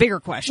the bigger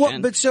question.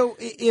 Well, but so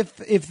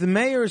if the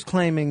mayor is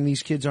claiming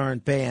these kids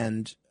aren't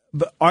banned,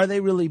 but are they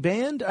really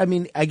banned? I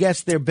mean, I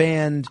guess they're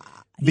banned.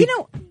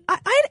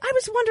 I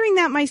was wondering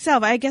that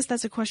myself. I guess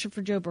that's a question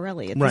for Joe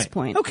Borelli at this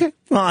point. Okay.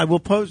 Well,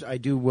 I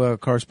do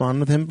correspond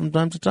with him from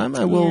time to time.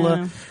 I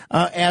will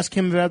ask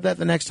him about that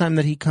the next time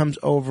that he comes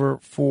over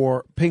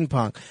for ping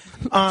pong.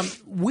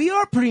 We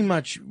are pretty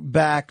much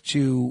back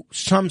to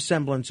some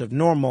semblance of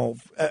normal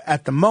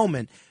at the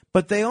moment,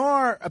 but they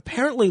are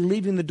apparently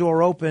leaving the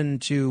door open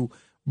to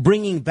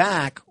bringing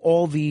back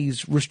all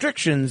these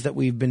restrictions that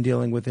we've been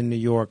dealing with in New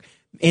York,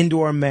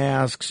 indoor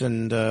masks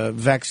and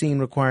vaccine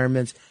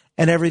requirements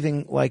and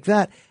everything like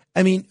that.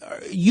 I mean,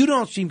 you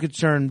don't seem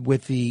concerned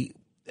with the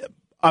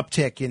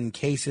uptick in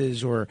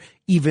cases or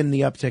even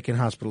the uptick in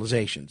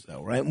hospitalizations,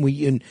 though, right?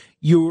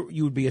 You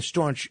would be a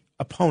staunch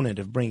opponent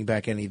of bringing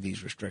back any of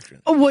these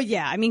restrictions. Oh, well,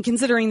 yeah. I mean,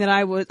 considering that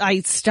I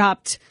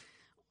stopped,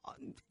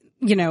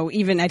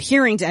 even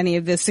adhering to any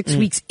of this 6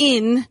 weeks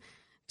in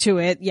to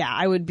it, yeah,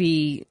 I would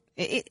be.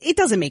 It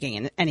doesn't make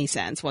any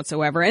sense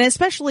whatsoever, and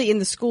especially in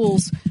the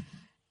schools.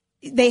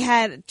 They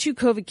had 2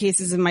 COVID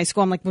cases in my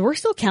school. I'm like, but we're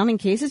still counting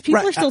cases.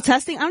 People are still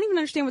testing. I don't even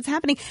understand what's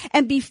happening.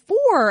 And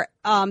before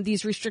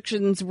these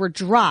restrictions were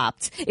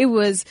dropped, it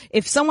was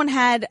if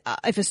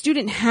a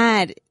student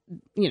had,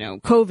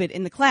 COVID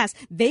in the class,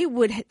 they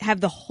would have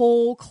the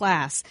whole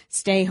class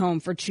stay home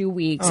for 2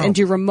 weeks and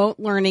do remote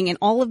learning and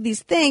all of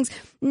these things.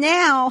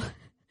 Now,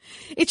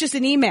 it's just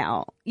an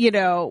email,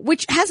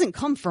 which hasn't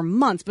come for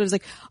months, but it's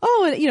like,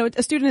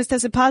 a student has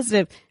tested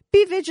positive.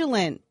 Be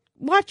vigilant.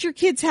 Watch your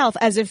kids' health,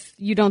 as if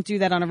you don't do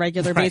that on a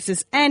regular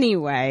basis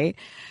anyway.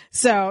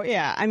 So,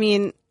 yeah, I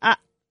mean,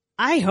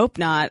 I hope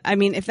not. I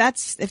mean, if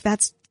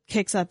that's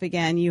kicks up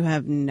again, you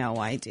have no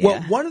idea.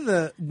 Well, one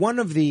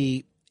of the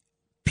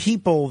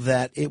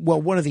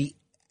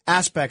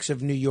aspects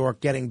of New York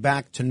getting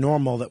back to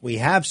normal that we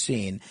have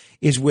seen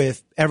is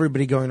with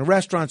everybody going to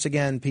restaurants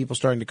again, people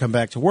starting to come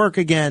back to work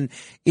again,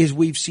 is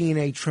we've seen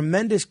a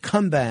tremendous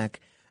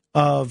comeback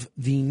of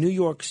the New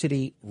York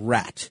City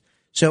rat.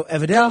 So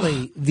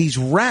evidently, these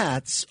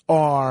rats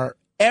are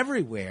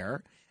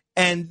everywhere,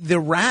 and the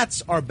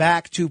rats are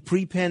back to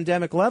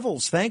pre-pandemic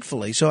levels,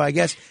 thankfully. So I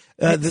guess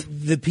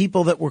the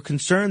people that were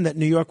concerned that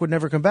New York would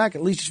never come back,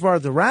 at least as far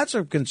as the rats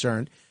are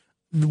concerned,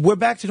 we're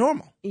back to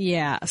normal.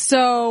 Yeah.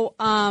 So,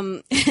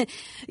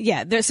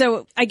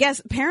 so I guess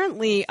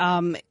apparently,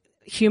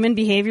 human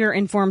behavior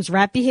informs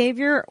rat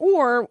behavior,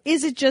 or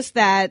is it just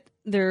that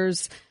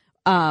there's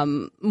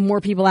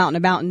more people out and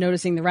about and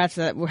noticing the rats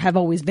that have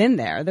always been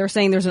there? They're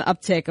saying there's an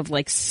uptick of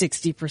like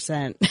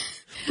 60%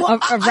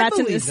 of rats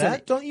in this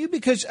city. Don't you?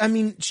 Because, I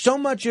mean, so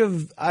much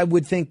of, I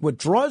would think, what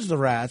draws the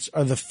rats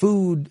are the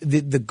food,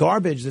 the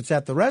garbage that's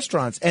at the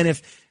restaurants. And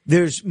if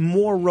there's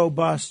more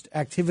robust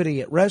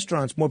activity at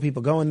restaurants, more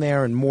people going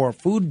there and more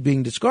food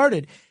being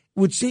discarded, it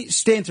would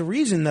stand to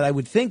reason that I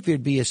would think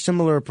there'd be a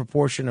similar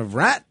proportion of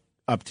rat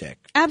uptick.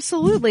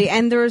 Absolutely.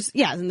 And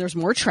there's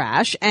more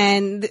trash.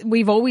 And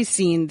we've always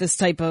seen this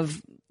type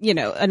of, an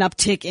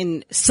uptick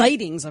in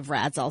sightings of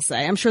rats, I'll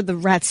say. I'm sure the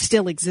rats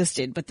still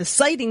existed, but the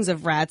sightings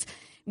of rats,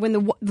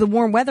 when the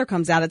warm weather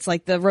comes out, it's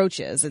like the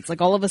roaches. It's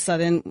like all of a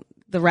sudden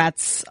the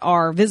rats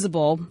are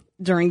visible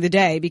during the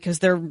day because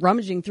they're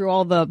rummaging through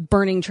all the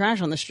burning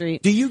trash on the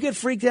street. Do you get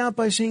freaked out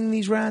by seeing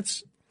these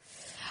rats?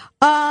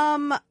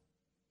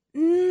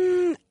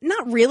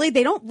 Not really.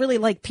 They don't really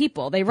like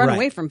people. They run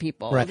away from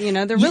people. Right.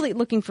 They're really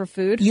looking for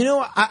food.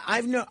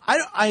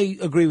 I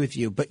agree with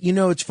you, but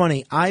it's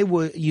funny. I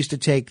used to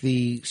take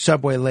the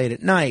subway late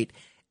at night,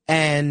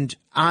 and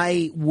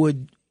I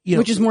would,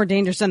 which is more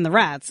dangerous than the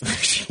rats.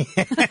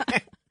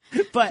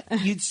 But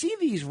you'd see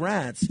these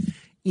rats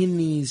in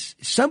these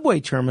subway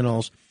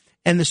terminals,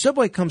 and the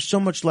subway comes so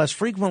much less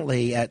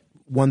frequently at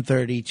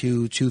 1:30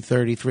 to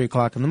 2:30, 3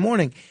 o'clock in the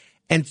morning.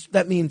 And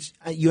that means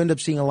you end up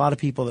seeing a lot of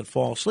people that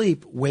fall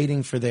asleep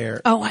waiting for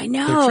their Oh, I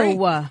know. their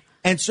train.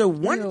 And so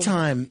one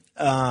time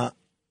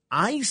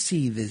I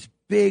see this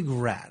big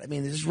rat. I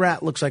mean, this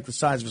rat looks like the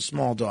size of a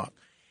small dog.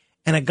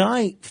 And a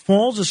guy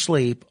falls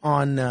asleep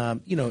on,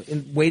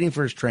 waiting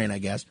for his train, I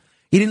guess.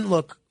 He didn't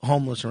look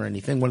homeless or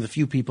anything, one of the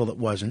few people that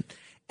wasn't.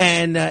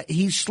 And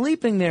he's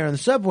sleeping there in the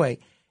subway.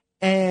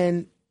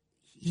 And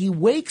he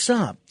wakes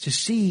up to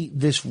see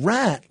this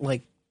rat,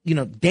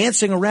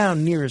 dancing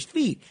around near his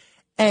feet.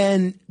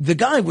 And the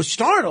guy was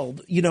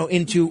startled,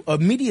 into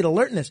immediate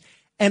alertness.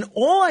 And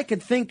all I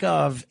could think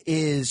of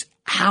is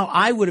how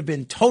I would have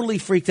been totally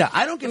freaked out.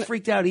 I don't get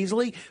freaked out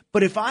easily,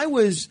 but if I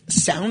was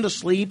sound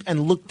asleep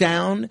and looked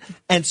down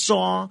and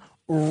saw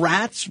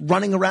rats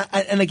running around,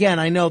 and again,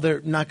 I know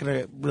they're not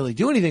going to really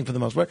do anything for the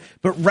most part,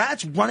 but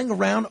rats running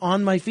around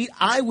on my feet,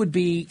 I would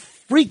be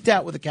freaked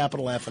out with a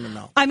capital F and an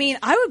L. I mean,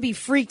 I would be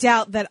freaked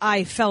out that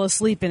I fell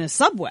asleep in a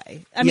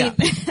subway. I mean,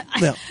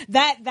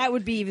 that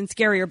would be even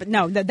scarier, but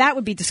no, that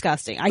would be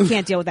disgusting. I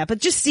can't deal with that. But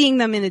just seeing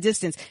them in the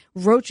distance,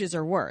 roaches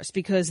are worse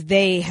because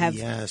they have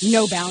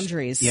no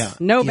boundaries.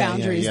 No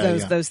boundaries,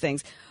 those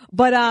things.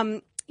 But,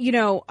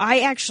 I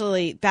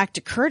actually, back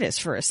to Curtis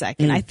for a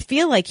second, I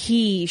feel like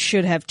he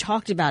should have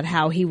talked about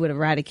how he would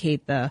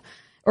eradicate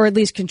or at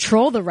least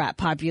control the rat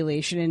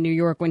population in New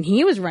York when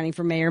he was running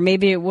for mayor.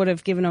 Maybe it would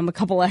have given him a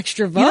couple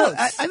extra votes.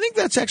 I think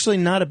that's actually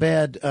not a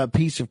bad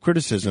piece of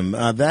criticism.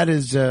 That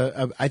is,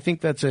 I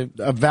think that's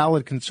a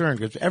valid concern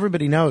because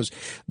everybody knows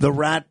the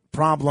rat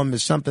problem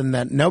is something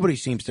that nobody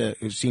seems to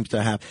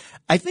have.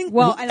 I think.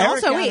 Well, and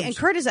also, and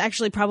Curtis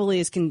actually probably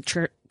is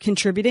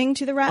contributing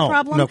to the rat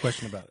problem. No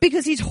question about it.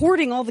 Because he's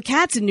hoarding all the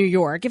cats in New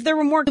York. If there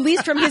were more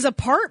released from his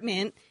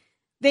apartment,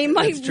 they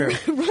might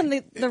run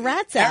the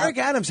rats out. Eric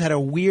Adams had a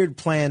weird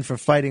plan for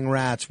fighting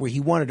rats where he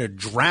wanted to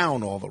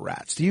drown all the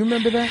rats. Do you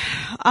remember that?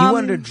 He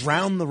wanted to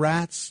drown the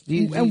rats.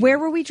 And where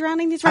were we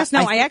drowning these rats?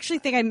 I actually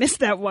think I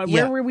missed that one.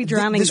 Where were we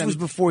drowning them? This was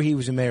before he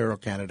was a mayoral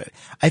candidate.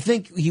 I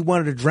think he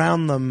wanted to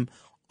drown them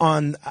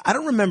I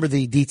don't remember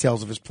the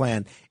details of his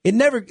plan.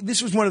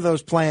 This was one of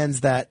those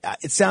plans that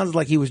it sounded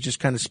like he was just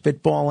kind of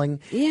spitballing,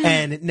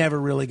 and it never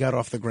really got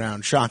off the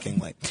ground,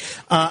 shockingly.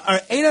 All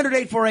right,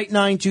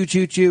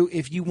 800-848-9222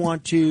 if you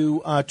want to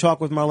talk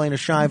with Marlena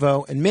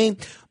Shivo and me.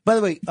 By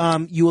the way,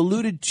 you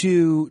alluded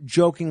to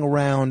joking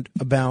around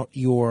about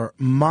your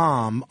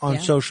mom on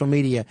social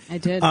media. I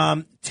did.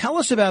 Tell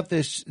us about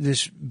this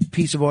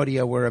piece of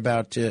audio we're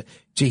about to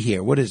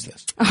hear. What is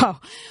this?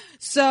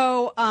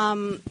 So,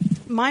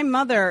 my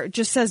mother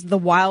just says the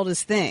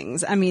wildest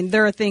things. I mean,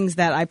 there are things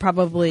that I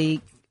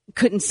probably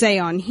couldn't say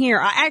on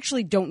here. I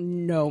actually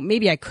don't know.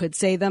 Maybe I could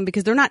say them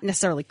because they're not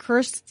necessarily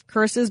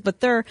curses,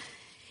 but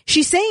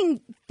she's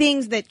saying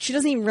things that she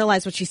doesn't even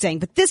realize what she's saying.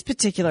 But this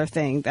particular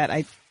thing that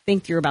I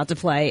think you're about to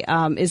play,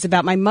 is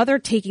about my mother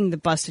taking the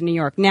bus to New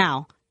York.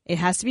 Now, it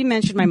has to be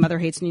mentioned my mother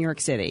hates New York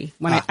City.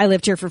 When I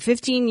lived here for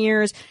 15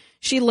 years,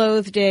 she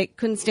loathed it,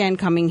 couldn't stand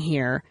coming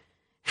here.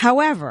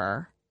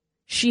 However,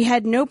 she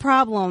had no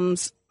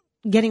problems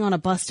getting on a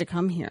bus to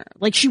come here.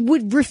 Like, she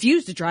would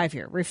refuse to drive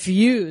here, but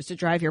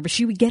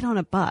she would get on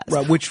a bus.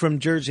 Right, which from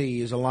Jersey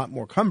is a lot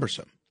more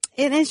cumbersome.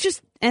 And it's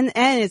just, and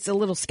it's a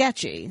little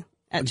sketchy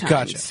at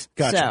times.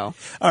 Gotcha. So,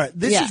 all right,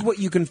 this is what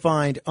you can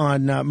find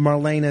on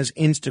Marlena's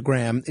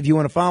Instagram. If you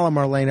want to follow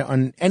Marlena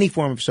on any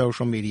form of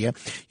social media,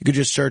 you could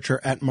just search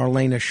her at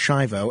Marlena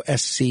Shivo,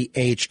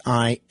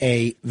 SCHIAVO.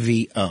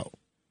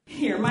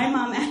 Here, my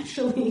mom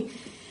actually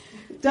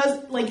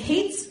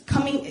hates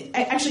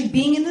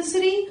being in the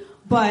city,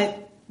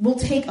 but will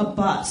take a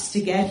bus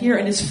to get here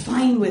and is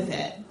fine with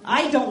it.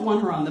 I don't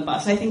want her on the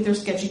bus. I think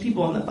there's sketchy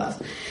people on the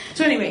bus.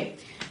 So anyway,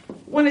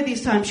 one of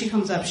these times she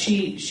comes up,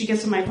 she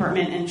gets to my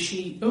apartment and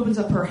she opens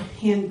up her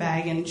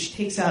handbag and she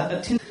takes out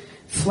a tin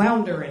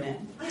flounder in it.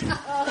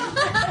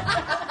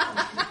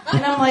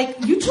 And I'm like,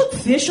 you took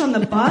fish on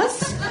the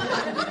bus?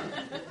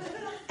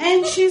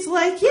 And she's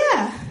like,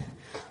 yeah.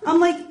 I'm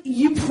like,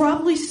 you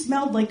probably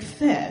smelled like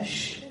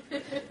fish.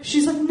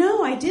 She's like,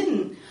 no, I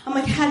didn't. I'm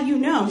like, how do you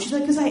know? She's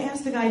like, because I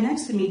asked the guy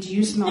next to me, do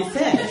you smell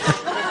fish?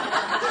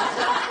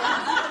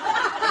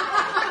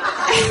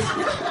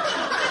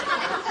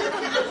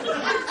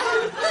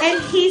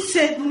 And he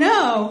said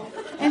no.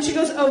 And she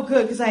goes, oh,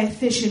 good, because I have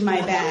fish in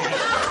my bag.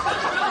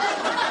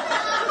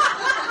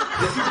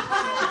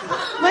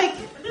 Like,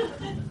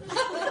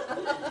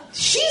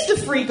 she's the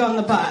freak on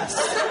the bus.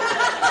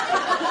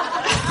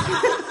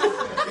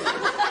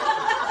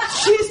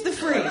 She's the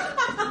freak.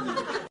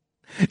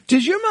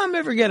 Does your mom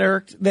ever get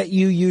irked that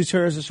you use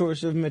her as a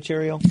source of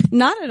material?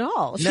 Not at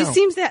all. She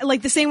seems that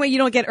like the same way you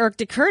don't get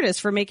irked at Curtis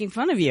for making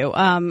fun of you.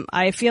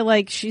 I feel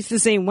like she's the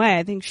same way.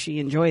 I think she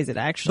enjoys it,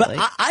 actually.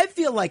 But I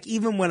feel like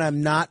even when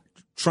I'm not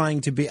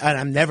trying to be, and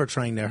I'm never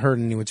trying to hurt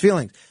anyone's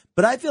feelings,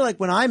 but I feel like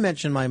when I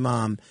mention my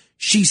mom,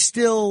 she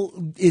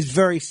still is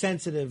very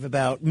sensitive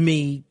about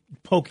me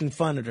poking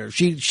fun at her.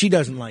 She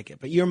doesn't like it,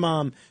 but your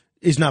mom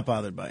is not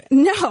bothered by it.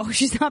 No,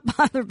 she's not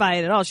bothered by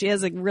it at all. She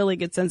has a really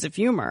good sense of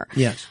humor.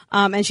 Yes.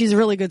 And she's a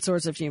really good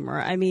source of humor.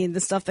 I mean, the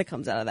stuff that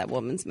comes out of that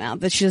woman's mouth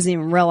that she doesn't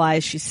even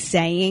realize she's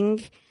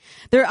saying.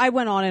 I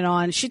went on and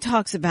on. She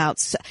talks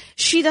about,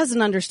 she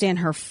doesn't understand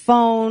her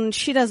phone.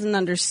 She doesn't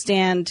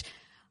understand,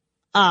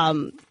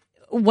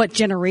 what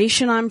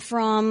generation I'm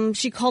from.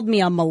 She called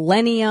me a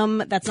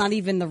millennium. That's not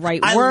even the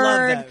right word. I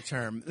love that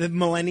term, the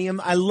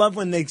millennium. I love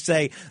when they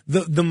say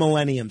the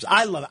millenniums.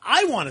 I love it.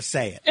 I want to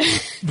say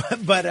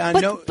it, but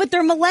no. But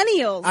they're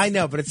millennials. I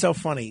know, but it's so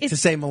funny to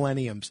say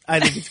millenniums. I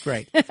think it's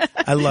great.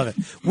 I love it.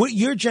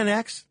 You're Gen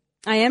X?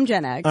 I am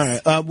Gen X. All right.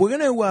 We're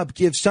going to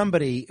give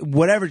somebody,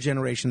 whatever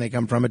generation they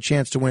come from, a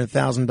chance to win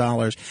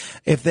 $1,000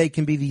 if they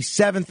can be the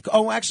seventh.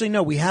 Oh, actually,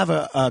 no, we have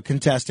a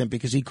contestant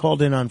because he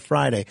called in on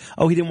Friday.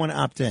 Oh, he didn't want to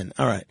opt in.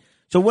 All right.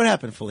 So what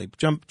happened, Philippe?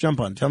 Jump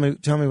on. Tell me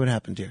what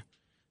happened here.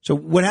 So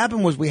what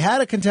happened was we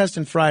had a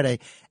contestant Friday,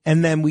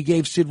 and then we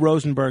gave Sid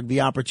Rosenberg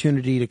the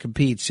opportunity to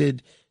compete.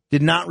 Sid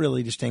did not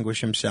really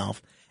distinguish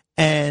himself.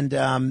 And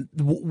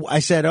I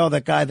said, oh,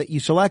 that guy that you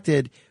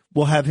selected,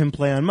 we'll have him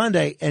play on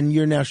Monday, and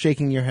you're now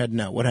shaking your head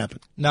no. What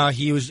happened? No,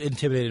 he was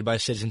intimidated by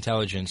Sid's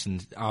intelligence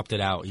and opted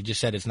out. He just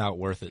said it's not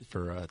worth it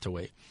for to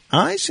wait.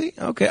 I see.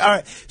 Okay. All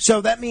right. So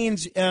that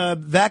means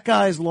that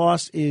guy's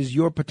loss is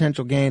your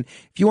potential gain.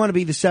 If you want to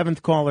be the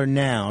seventh caller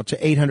now to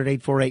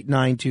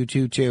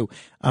 800-848-9222,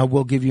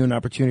 we'll give you an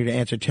opportunity to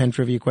answer 10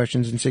 trivia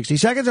questions in 60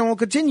 seconds, and we'll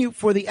continue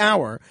for the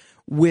hour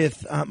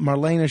with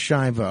Marlena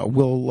Shiva.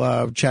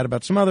 We'll chat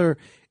about some other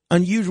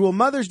unusual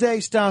Mother's Day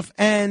stuff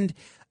and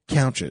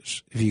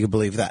couches, if you can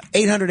believe that.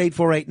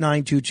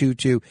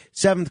 800-848-9222.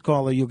 Seventh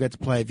caller, you'll get to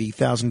play the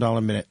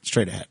 $1,000 minute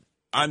straight ahead.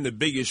 I'm the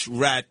biggest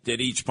rat that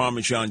eats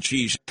Parmesan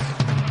cheese. Frank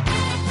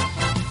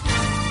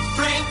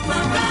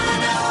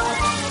Morano,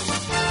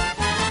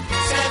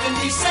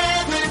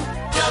 77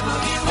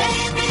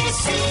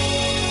 WABC.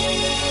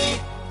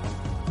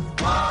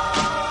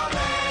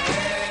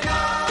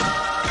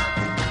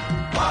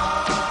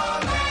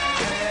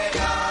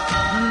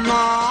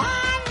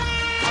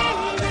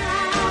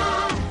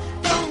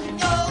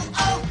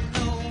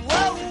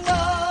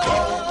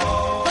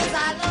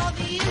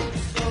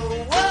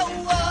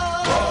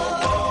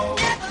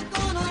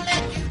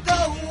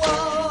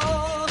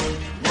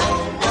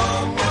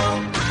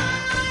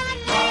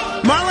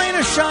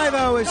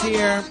 Is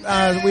here.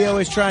 We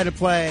always try to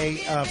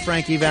play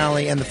Frankie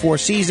Valli and the Four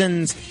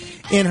Seasons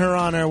in her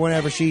honor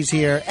whenever she's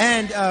here.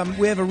 And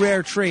we have a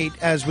rare treat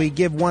as we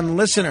give one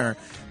listener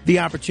the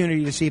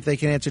opportunity to see if they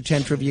can answer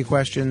 10 trivia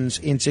questions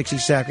in 60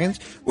 seconds.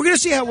 We're going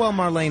to see how well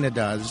Marlena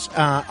does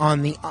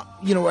on the,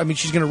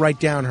 she's going to write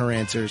down her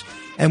answers,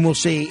 and we'll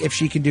see if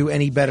she can do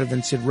any better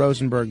than Sid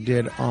Rosenberg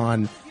did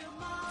on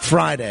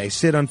Friday.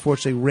 Sid,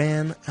 unfortunately,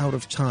 ran out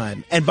of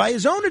time. And by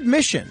his own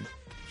admission,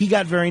 he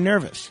got very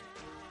nervous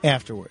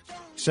afterwards.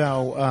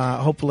 So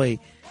hopefully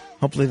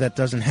that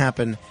doesn't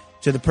happen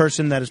to the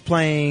person that is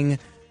playing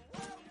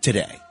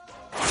today.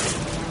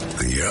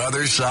 The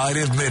Other Side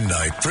of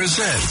Midnight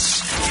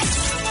presents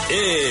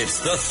It's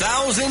the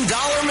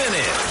 $1,000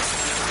 Minute.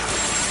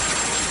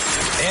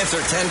 Answer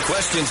 10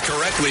 questions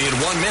correctly in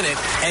 1 minute,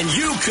 and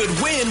you could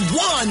win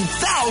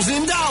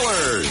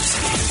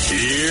 $1,000.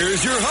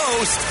 Here's your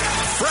host,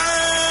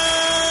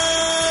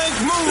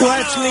 Frank Morano.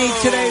 Let's meet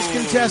today's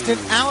contestant,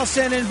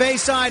 Allison in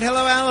Bayside.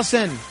 Hello,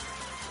 Allison.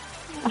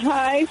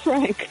 Hi,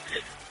 Frank.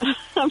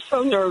 I'm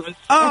so nervous.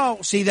 Oh,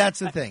 see, that's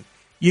the thing.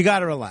 You got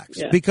to relax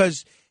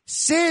because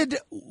Sid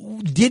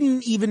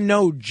didn't even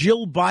know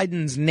Jill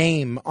Biden's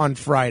name on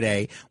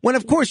Friday, when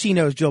of course he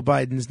knows Jill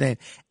Biden's name.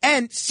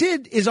 And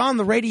Sid is on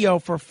the radio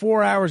for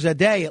 4 hours a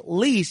day at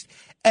least.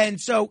 And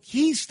so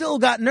he still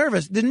got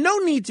nervous. There's no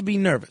need to be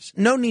nervous.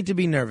 No need to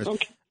be nervous.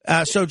 Okay.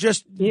 So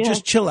just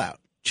chill out.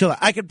 Chill out.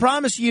 I can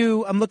promise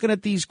you, I'm looking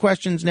at these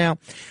questions now.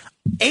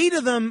 8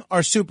 of them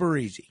are super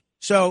easy.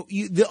 So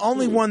the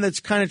only one that's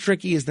kind of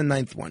tricky is the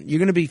 9th one. You're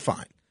going to be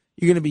fine.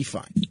 You're going to be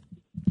fine.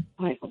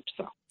 I hope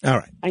so. All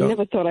right. I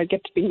never thought I'd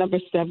get to be number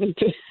 7.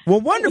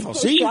 Well, wonderful.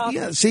 See,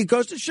 it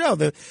goes to show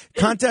the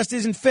contest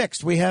isn't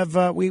fixed. We have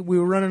we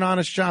run an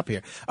honest shop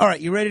here. All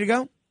right, you ready to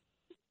go?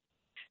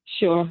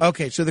 Sure.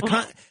 Okay, so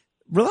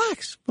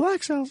relax,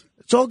 Elsa.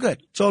 It's all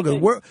good. It's all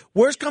good.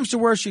 Worst comes to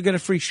worst, you get a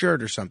free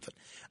shirt or something.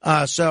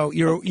 So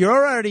you're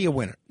already a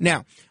winner.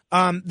 Now,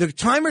 the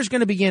timer's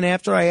going to begin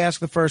after I ask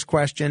the first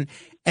question,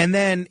 and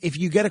then if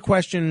you get a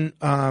question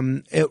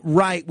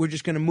right, we're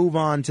just going to move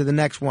on to the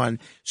next one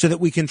so that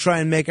we can try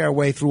and make our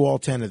way through all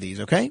 10 of these.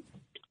 Okay?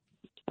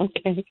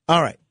 Okay.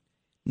 All right.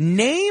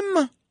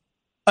 Name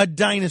a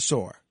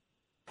dinosaur.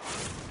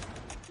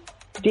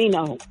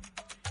 Dino.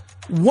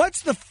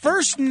 What's the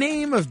first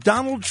name of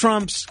Donald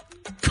Trump's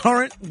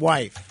current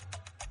wife?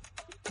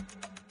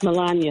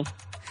 Melania.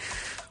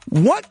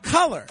 What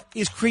color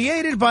is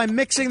created by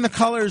mixing the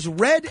colors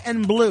red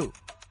and blue?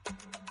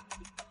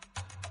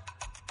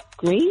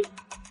 Green?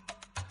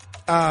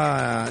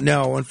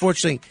 No,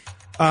 unfortunately,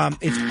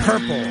 it's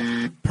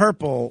purple.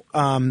 Purple.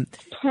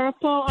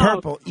 Purple?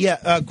 Purple.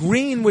 Yeah,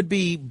 green would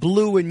be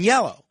blue and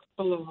yellow.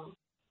 Blue.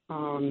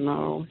 Oh,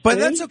 no. But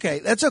that's okay.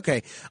 That's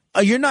okay.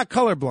 You're not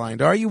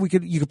colorblind, are you?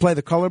 You could play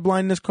the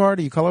colorblindness card.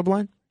 Are you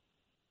colorblind?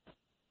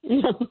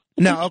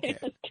 No, okay.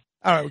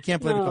 All right, we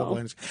can't play the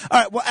colorblindness. All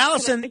right, well,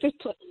 Allison,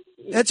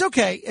 it's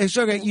okay. It's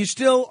okay. You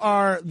still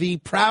are the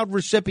proud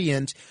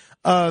recipient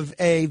of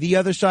The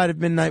Other Side of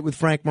Midnight with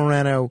Frank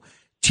Morano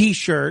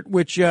T-shirt,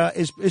 which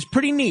is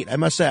pretty neat, I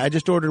must say. I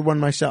just ordered one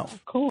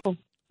myself. Cool. All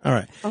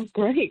right. Oh,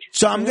 great.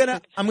 So I'm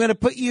gonna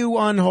put you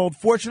on hold.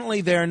 Fortunately,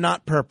 they're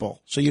not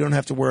purple, so you don't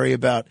have to worry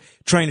about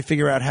trying to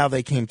figure out how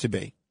they came to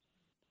be.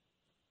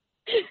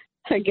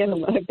 I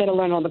better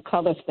learn all the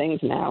color things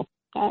now.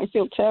 I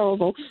feel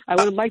terrible. I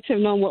would have liked to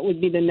have known what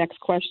would be the next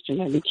question.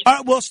 All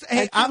right. Well,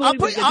 hey, I'll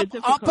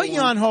put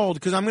you on hold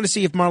because I'm going to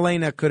see if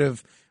Marlena could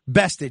have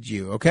bested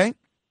you. Okay.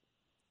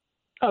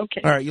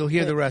 Okay. All right. You'll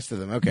hear the rest of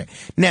them. Okay.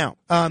 Now,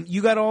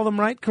 you got all of them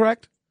right,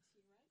 correct?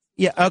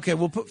 Yeah. Okay.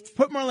 Well,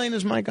 put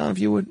Marlena's mic on if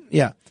you would.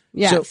 Yeah.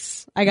 Yes.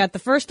 So, I got the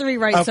first 3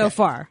 right so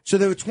far. So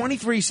there were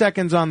 23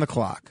 seconds on the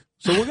clock.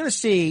 So we're going to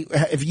see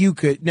if you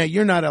could. Now,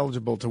 you're not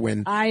eligible to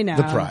win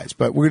the prize,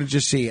 but we're going to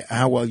just see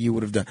how well you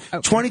would have done.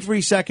 Okay.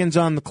 23 seconds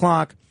on the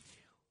clock.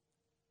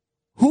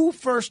 Who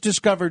first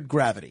discovered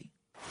gravity?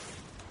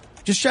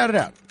 Just shout it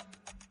out.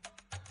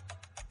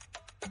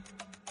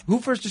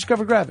 Who first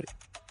discovered gravity?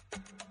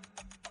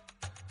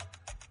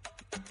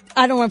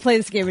 I don't want to play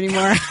this game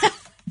anymore.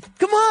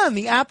 Come on,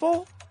 the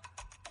apple.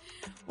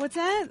 What's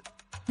that?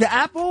 The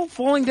apple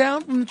falling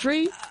down from the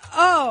tree?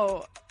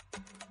 Oh.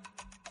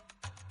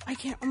 I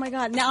can't. Oh, my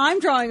God. Now I'm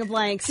drawing a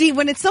blank. See,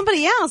 when it's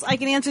somebody else, I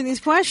can answer these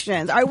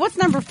questions. All right, what's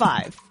number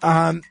 5?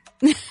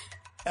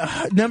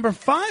 Number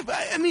 5?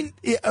 I mean,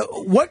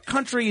 what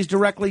country is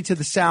directly to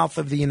the south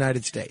of the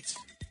United States?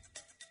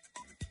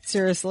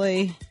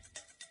 Seriously?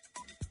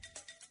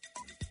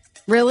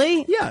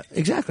 Really? Yeah,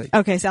 exactly.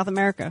 Okay, South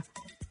America.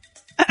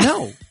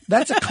 No,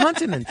 that's a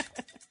continent.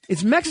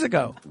 It's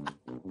Mexico.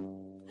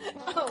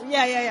 Oh,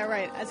 yeah,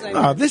 right. That's what I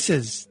mean. Oh, this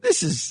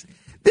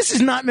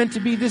is not meant to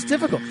be this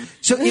difficult.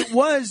 So it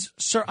was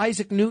Sir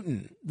Isaac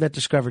Newton that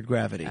discovered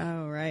gravity.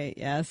 Oh, right.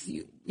 Yes.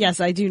 Yes,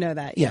 I do know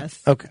that. Yeah.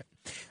 Yes. Okay.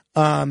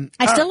 I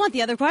still want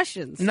the other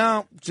questions.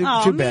 No, too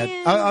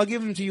bad. I'll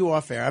give them to you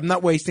off air. I'm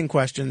not wasting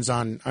questions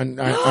on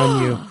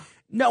you.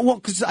 No, well,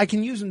 because I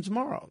can use them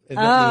tomorrow.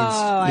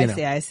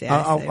 I see.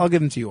 I'll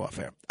give them to you off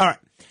air. All right.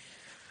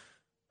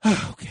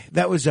 Okay,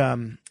 that was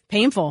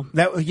painful.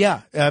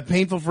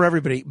 Painful for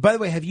everybody. By the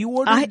way, have you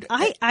ordered?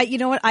 I you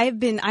know what?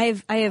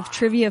 I have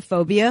trivia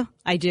phobia.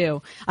 I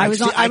do. I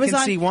can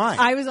see why.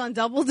 I was on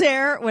Double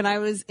Dare when I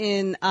was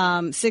in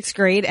 6th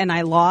grade, and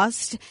I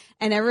lost.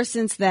 And ever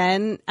since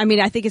then, I mean,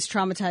 I think it's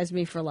traumatized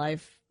me for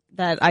life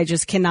that I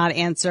just cannot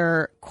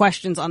answer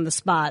questions on the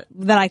spot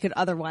that I could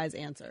otherwise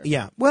answer.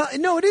 Yeah. Well,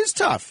 no, it is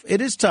tough. It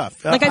is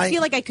tough. Like I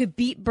feel like I could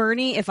beat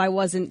Bernie if I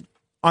wasn't.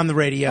 On the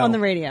radio.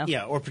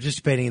 Yeah, or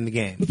participating in the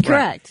game. Correct.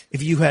 Right.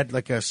 If you had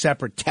like a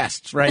separate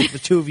test, right? The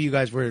two of you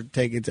guys were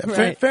taking tests.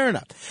 Right. Fair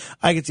enough.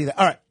 I can see that.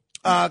 All right.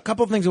 A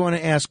couple of things I want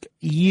to ask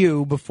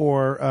you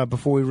before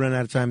we run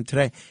out of time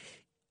today.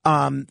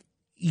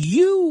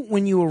 You,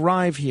 when you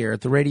arrive here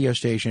at the radio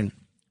station,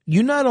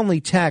 you not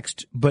only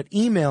text but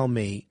email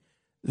me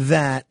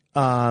that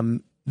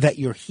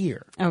you're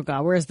here. Oh,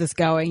 God, where is this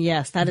going?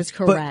 Yes, that is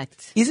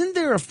correct. But isn't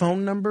there a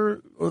phone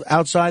number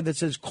outside that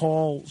says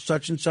call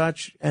such and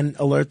such and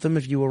alert them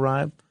if you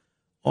arrive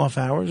off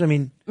hours? I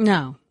mean,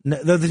 no,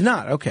 there's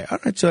not. Okay, all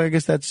right. So I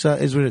guess that's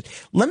is what it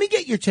is. Let me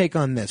get your take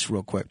on this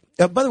real quick.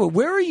 By the way,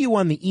 where are you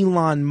on the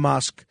Elon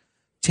Musk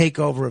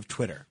takeover of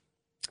Twitter?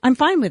 I'm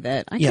fine with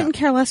it. I couldn't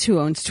care less who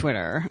owns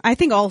Twitter. I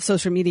think all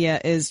social media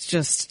is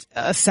just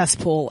a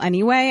cesspool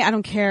anyway. I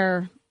don't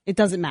care. It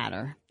doesn't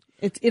matter.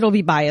 It'll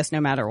be biased no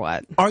matter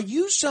what. Are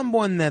you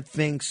someone that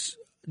thinks,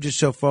 just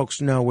so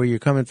folks know where you're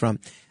coming from,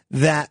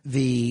 that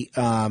the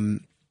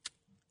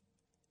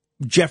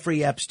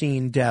Jeffrey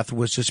Epstein death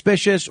was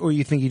suspicious, or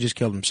you think he just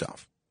killed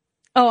himself?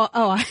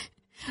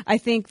 I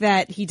think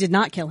that he did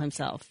not kill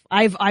himself.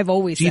 I've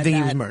always said that. Do you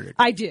think he was murdered?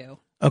 I do.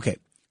 Okay.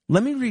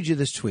 Let me read you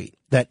this tweet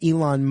that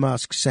Elon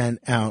Musk sent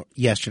out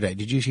yesterday.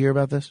 Did you hear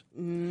about this?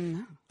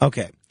 No.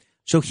 Okay.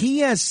 So he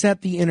has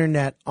set the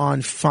internet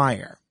on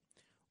fire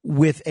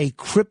with a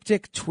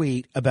cryptic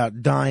tweet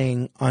about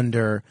dying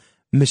under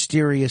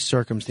mysterious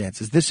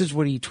circumstances. This is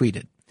what he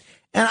tweeted.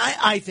 And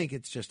I think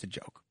it's just a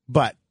joke,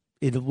 but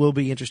it will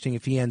be interesting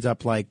if he ends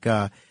up like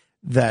the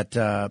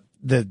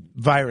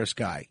virus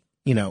guy,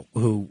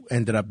 who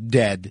ended up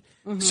dead,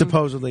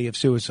 supposedly of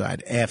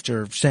suicide,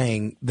 after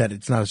saying that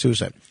it's not a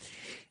suicide.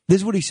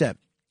 This is what he said.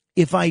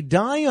 If I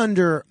die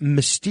under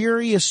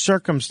mysterious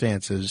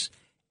circumstances,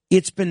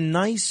 it's been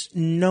nice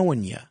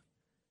knowing you.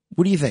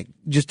 What do you think?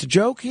 Just a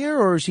joke here,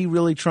 or is he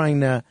really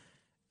trying to,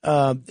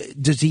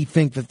 does he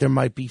think that there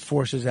might be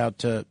forces out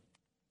to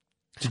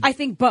I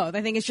think both.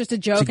 I think it's just a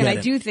joke, and I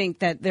do think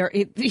that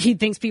he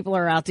thinks people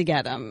are out to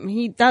get him.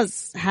 He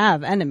does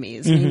have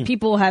enemies. I mean,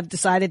 people have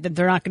decided that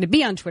they're not going to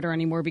be on Twitter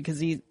anymore because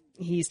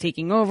he's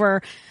taking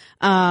over.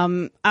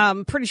 I'm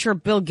pretty sure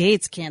Bill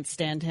Gates can't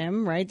stand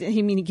him, right?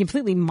 He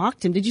completely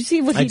mocked him. Did you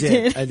see what he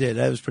did? I did.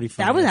 That was pretty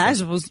funny.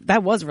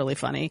 That was really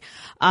funny.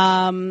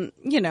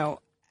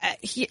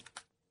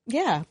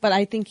 Yeah, but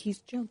I think he's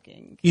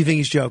joking. You think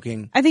he's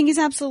joking? I think he's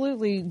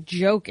absolutely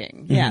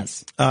joking.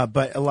 Yes.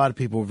 But a lot of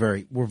people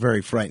were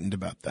very frightened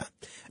about that.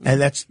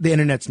 And the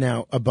internet's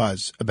now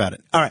abuzz about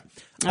it. All right.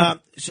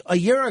 So a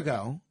year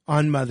ago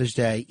on Mother's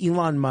Day,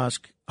 Elon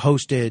Musk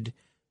hosted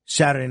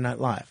Saturday Night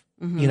Live.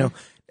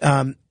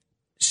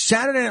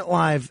 Saturday Night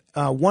Live,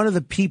 one of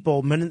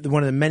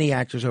the many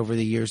actors over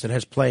the years that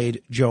has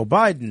played Joe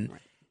Biden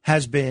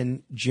has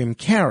been Jim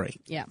Carrey.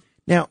 Yeah.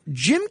 Now,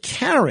 Jim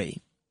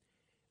Carrey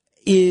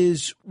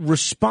is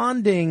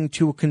responding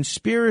to a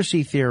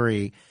conspiracy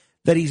theory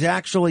that he's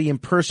actually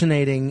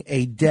impersonating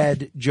a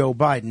dead Joe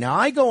Biden. Now,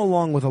 I go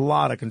along with a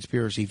lot of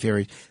conspiracy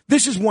theories.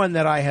 This is one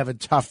that I have a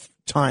tough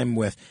time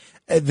with.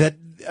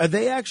 Are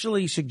they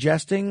actually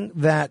suggesting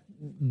that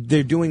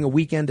they're doing a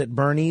weekend at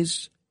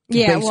Bernie's?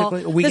 Yeah,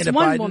 basically, well, this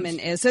one woman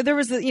is. So there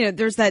was,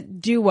 there's that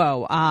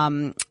duo,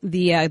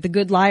 the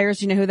Good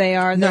Liars. You know who they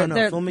are?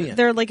 Fill me in.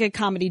 They're like a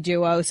comedy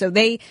duo. So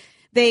they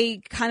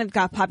kind of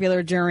got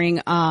popular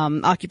during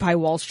Occupy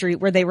Wall Street,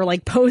 where they were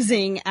like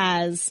posing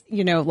as,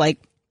 like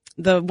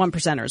the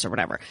 1%ers or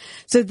whatever.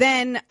 So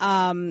then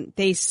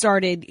they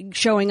started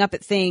showing up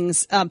at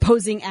things,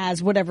 posing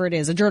as whatever it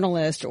is, a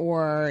journalist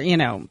or,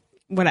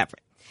 whatever.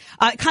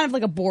 Kind of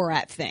like a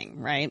Borat thing,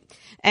 right?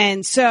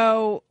 And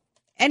so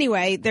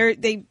anyway,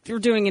 they were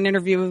doing an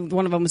interview.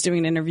 One of them was doing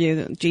an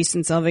interview,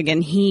 Jason Selvig,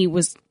 and he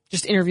was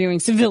just interviewing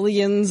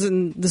civilians.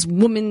 And this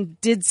woman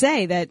did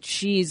say that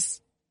she's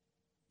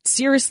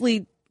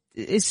seriously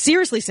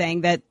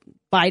saying that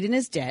Biden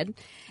is dead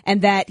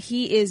and that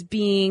he is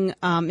being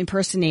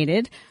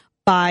impersonated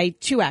by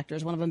two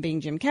actors, one of them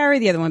being Jim Carrey,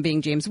 the other one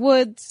being James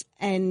Woods.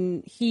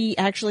 And he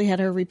actually had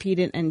her repeat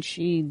it, and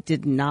she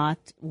did not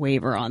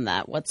waver on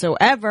that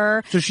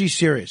whatsoever. So she's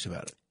serious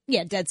about it?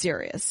 Yeah, dead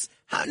serious.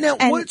 Now,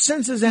 what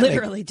sense does that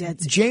literally make?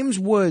 Dead serious. James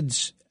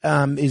Woods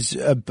is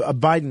a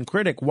Biden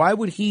critic. Why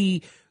would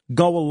he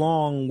go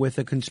along with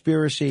a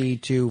conspiracy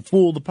to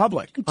fool the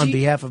public on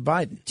behalf of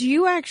Biden? Do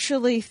you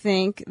actually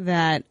think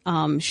that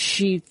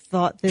she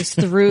thought this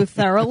through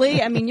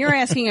thoroughly? I mean, you're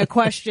asking a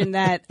question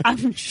that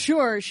I'm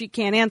sure she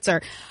can't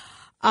answer.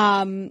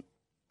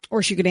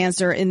 Or she could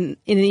answer in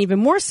an even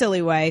more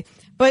silly way.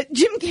 But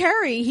Jim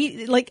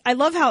Carrey, I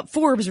love how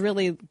Forbes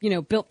really,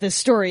 built this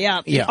story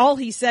up. Yeah. All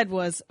he said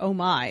was, "Oh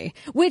my,"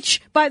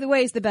 which, by the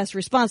way, is the best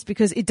response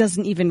because it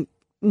doesn't even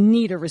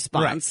need a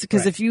response.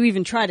 Because if you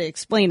even try to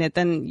explain it,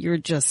 then you're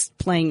just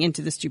playing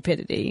into the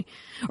stupidity.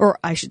 Or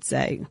I should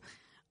say,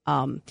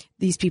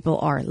 these people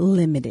are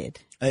limited.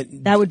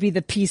 That would be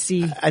the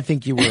PC. I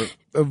think you were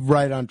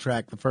right on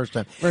track the first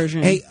time.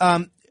 Version. Hey,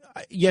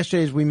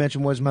 yesterday, as we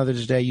mentioned, was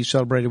Mother's Day. You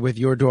celebrated with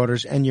your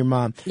daughters and your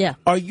mom. Yeah.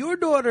 Are your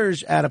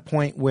daughters at a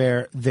point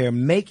where they're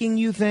making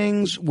you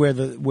things,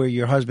 where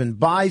your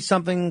husband buys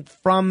something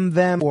from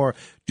them, or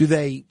do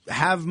they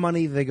have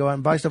money? They go out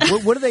and buy stuff.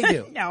 What do they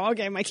do? No,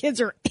 okay. My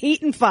kids are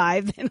 8 and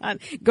 5. They're not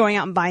going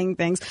out and buying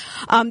things.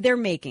 They're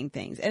making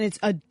things, and it's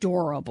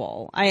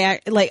adorable.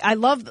 I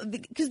love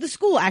because the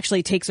school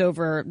actually takes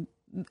over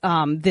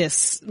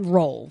this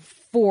role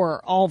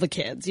for all the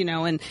kids,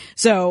 and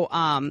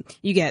so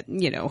you get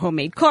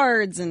homemade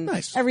cards and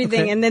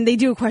everything, and then they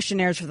do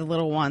questionnaires for the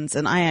little ones.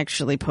 And I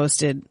actually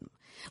posted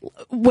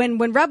when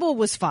Rebel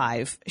was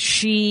 5,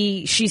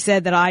 she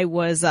said that I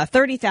was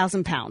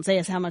 30,000 pounds. They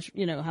asked how much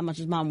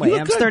does mom weigh?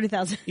 I was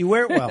 30,000. You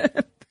wear it well.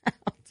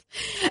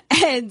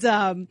 And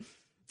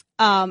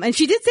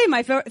she did say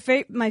my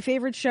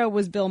favorite show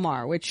was Bill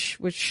Maher, which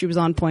she was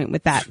on point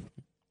with that.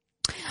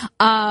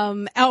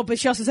 But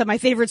she also said my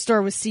favorite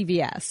store was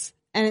CVS.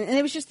 And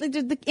it was just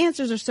the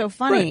answers are so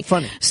funny. Right,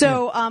 funny.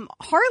 So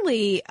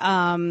Harley,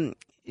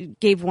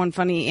 gave one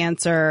funny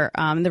answer,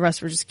 and the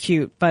rest were just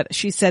cute. But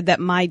she said that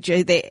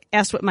they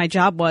asked what my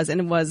job was,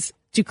 and it was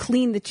to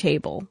clean the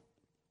table.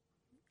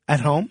 At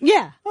home?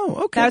 Yeah.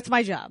 Oh, okay. That's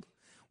my job.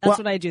 That's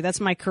what I do. That's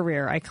my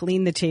career. I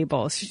clean the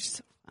table. She's just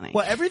so funny.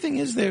 Well, everything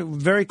is there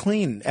very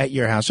clean at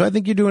your house, so I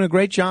think you're doing a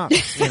great job.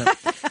 You know.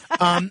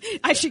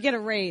 I should get a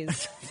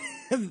raise.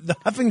 The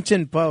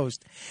Huffington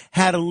Post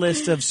had a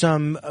list of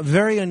some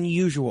very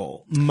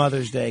unusual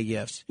Mother's Day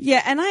gifts.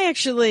 Yeah, and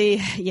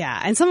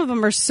and some of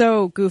them are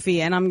so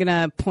goofy, and I'm going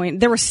to point,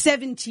 there were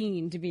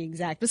 17 to be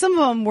exact, but some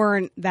of them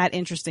weren't that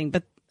interesting,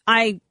 but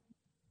I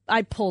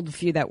pulled a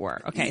few that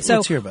were. Okay, so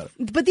let's hear about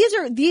it. But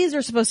these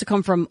are supposed to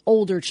come from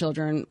older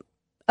children,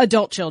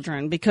 adult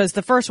children, because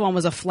the first one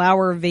was a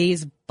flower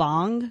vase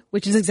bong,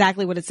 which is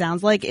exactly what it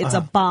sounds like. It's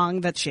a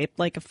bong that's shaped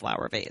like a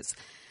flower vase.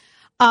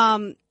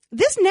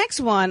 This next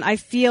one, I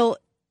feel,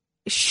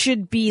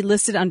 should be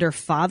listed under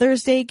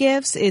Father's Day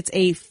gifts. It's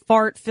a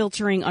fart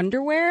filtering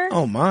underwear.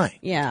 Oh, my.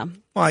 Yeah.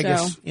 Well, I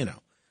guess,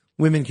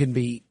 women can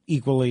be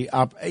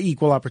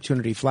equal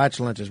opportunity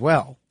flatulent as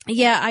well.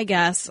 Yeah, I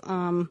guess.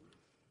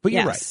 But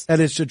you're right. That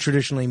is a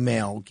traditionally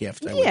male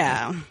gift.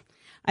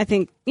 I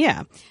think.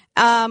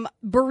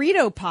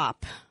 Burrito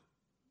pop.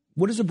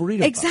 What is a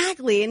burrito?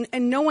 Exactly,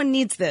 and no one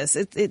needs this.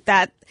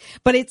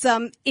 But it's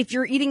if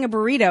you're eating a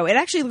burrito, it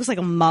actually looks like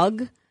a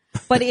mug,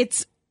 but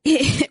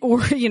or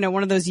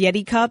one of those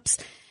Yeti cups,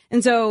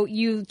 and so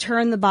you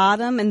turn the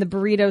bottom, and the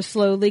burrito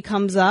slowly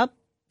comes up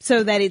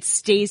so that it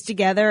stays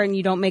together and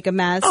you don't make a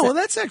mess. Oh, well,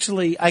 that's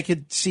actually, I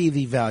could see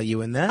the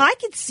value in that. I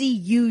could see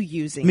you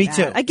using Me that.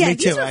 too. Again, Me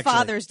these too, are actually.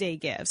 Father's Day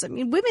gifts. I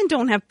mean, women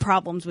don't have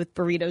problems with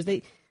burritos.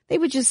 They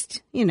would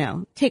just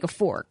take a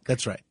fork.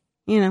 That's right.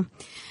 All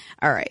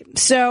right.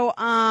 So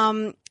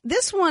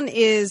this one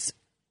is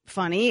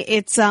funny.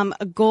 It's a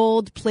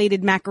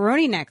gold-plated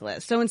macaroni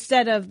necklace. So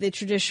instead of the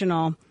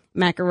traditional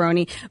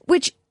macaroni,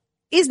 which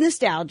is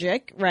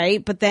nostalgic,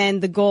 right? But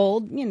then the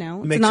gold,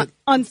 it's an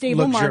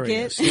unstable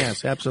market.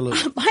 Yes, absolutely.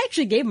 I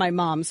actually gave my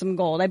mom some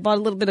gold. I bought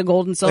a little bit of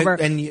gold and silver.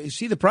 And you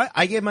see the price.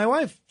 I gave my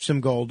wife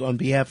some gold on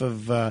behalf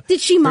of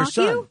Did she her mock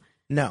son. you?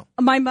 No.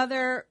 My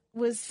mother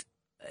was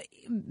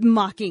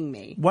mocking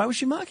me. Why was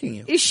she mocking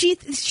you? Because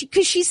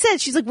she said,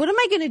 she's like, what am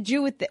I going to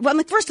do with it? Well, I'm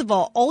like, first of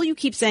all you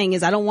keep saying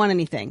is, I don't want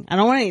anything. I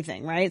don't want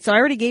anything, right? So I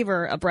already gave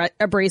her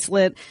a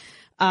bracelet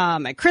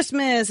at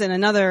Christmas and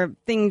another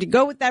thing to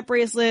go with that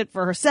bracelet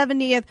for her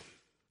 70th.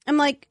 I'm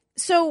like,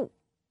 so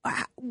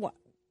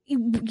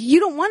you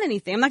don't want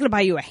anything. I'm not going to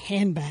buy you a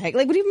handbag.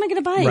 Like, what am I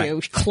going to buy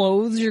you?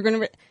 Clothes? You're going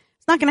to...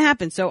 It's not going to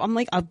happen. So I'm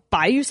like, I'll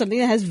buy you something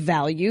that has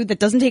value, that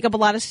doesn't take up a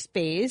lot of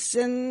space,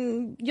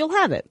 and you'll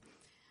have it.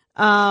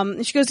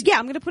 And she goes, yeah,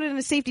 I'm going to put it in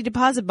a safety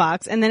deposit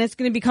box, and then it's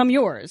going to become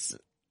yours.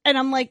 And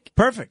I'm like,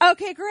 perfect.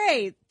 Okay,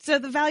 great. So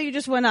the value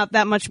just went up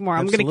that much more.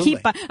 Absolutely.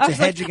 I'm going to keep. It's a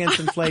hedge against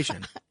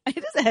inflation. It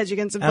is a hedge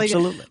against inflation.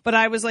 Absolutely. But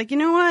I was like, you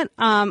know what?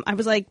 I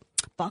was like,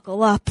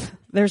 buckle up.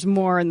 There's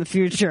more in the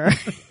future,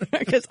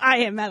 because I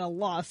am at a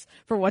loss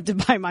for what to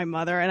buy my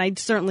mother, and I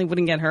certainly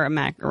wouldn't get her a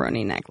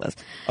macaroni necklace.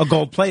 A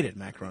gold-plated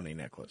macaroni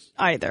necklace.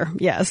 Either,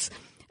 yes.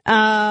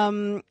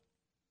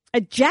 A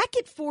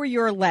jacket for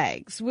your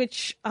legs,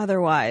 which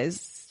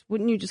otherwise,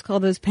 wouldn't you just call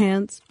those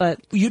pants? But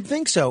you'd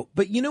think so.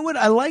 But you know what?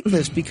 I like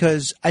this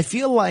because I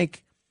feel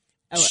like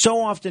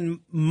so often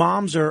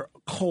moms are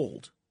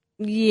cold.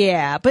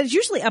 Yeah, but it's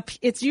usually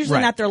it's usually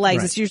not their legs.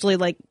 Right. It's usually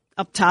like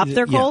up top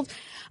they're cold.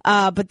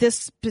 But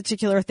this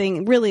particular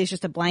thing really is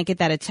just a blanket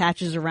that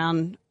attaches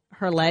around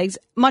her legs,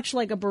 much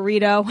like a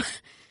burrito.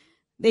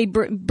 It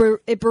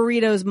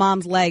burritos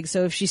mom's legs,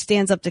 so if she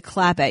stands up to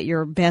clap at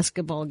your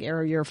basketball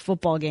or your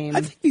football game,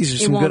 I think these are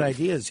some good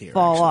ideas here.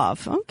 Fall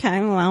off.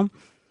 Okay, well,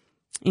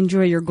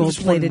 enjoy your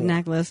gold-plated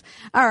necklace.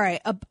 All right,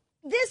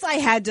 this I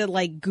had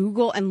to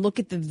Google and look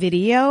at the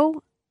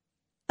video.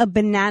 A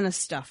banana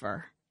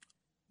stuffer.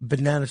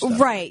 Banana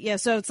stuffer. Right, yeah.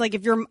 So it's like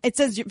it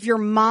says if your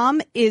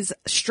mom is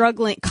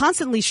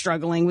constantly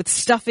struggling with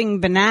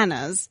stuffing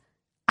bananas.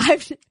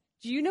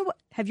 Do you know what?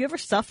 Have you ever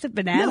stuffed a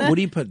banana? No, what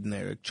do you put in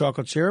there?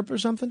 Chocolate syrup or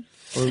something?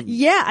 Or...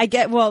 Yeah,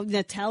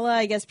 Nutella,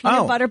 I guess,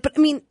 peanut butter. But I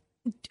mean,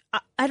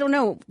 I don't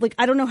know.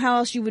 I don't know how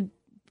else you would.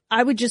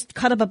 I would just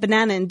cut up a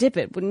banana and dip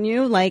it, wouldn't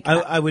you?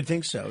 I would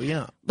think so,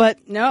 yeah.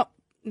 But no,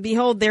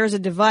 behold, there's a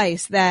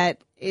device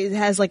that it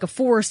has a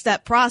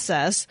 4-step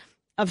process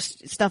of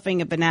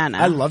stuffing a banana.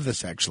 I love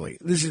this, actually.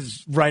 This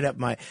is right up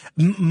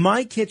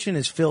my kitchen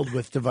is filled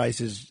with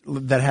devices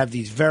that have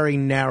these very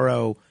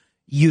narrow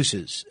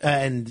uses,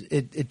 and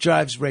it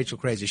drives Rachel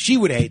crazy. She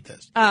would hate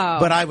this,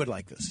 but I would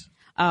like this.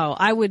 Oh,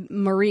 I would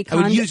Marie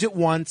Kondo. I would use it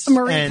once.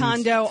 Marie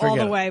Kondo all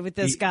the way with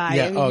this guy.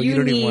 Yeah. I mean, Oh, you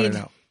don't even want to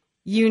know.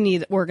 You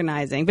need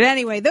organizing. But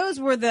anyway, those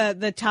were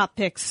the top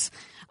picks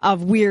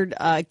of weird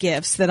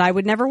gifts that I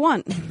would never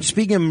want.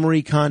 Speaking of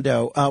Marie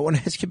Kondo, I want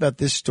to ask you about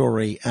this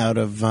story out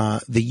of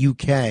the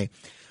UK.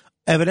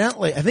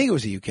 Evidently, I think it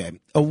was the UK.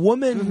 A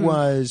woman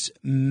was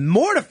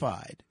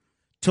mortified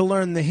to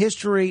learn the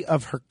history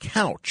of her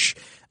couch.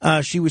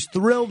 She was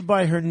thrilled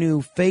by her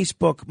new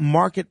Facebook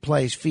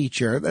Marketplace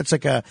feature. That's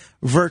like a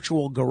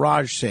virtual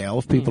garage sale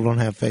if people don't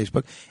have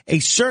Facebook. A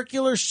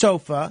circular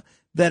sofa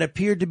that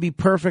appeared to be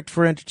perfect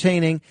for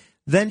entertaining.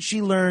 Then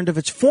she learned of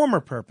its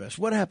former purpose.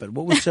 What happened?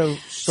 What was so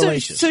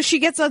salacious? So she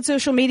gets on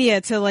social media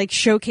to like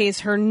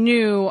showcase her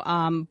new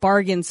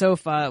bargain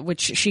sofa, which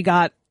she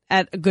got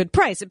at a good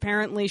price.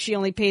 Apparently, she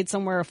only paid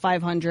somewhere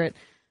 £500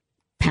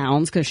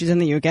 because she's in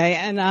the UK,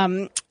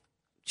 and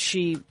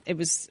it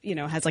was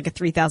has like a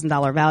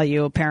 $3,000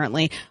 value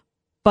apparently,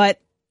 but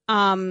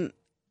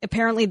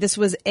apparently this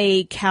was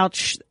a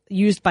couch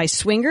used by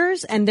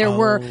swingers, and there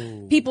were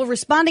people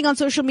responding on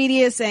social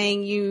media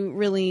saying you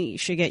really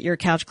should get your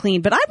couch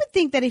cleaned. But I would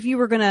think that if you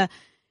were going to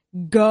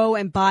go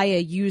and buy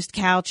a used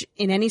couch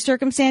in any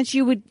circumstance,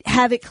 you would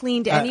have it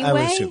cleaned anyway. I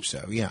would assume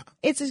so, yeah.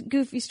 It's a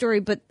goofy story,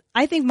 but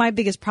I think my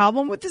biggest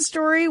problem with this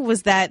story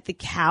was that the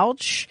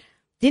couch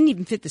didn't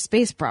even fit the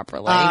space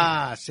properly.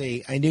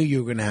 See, I knew you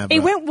were going to have it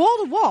went wall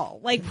to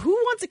wall. Like, who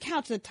wants a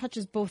couch that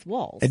touches both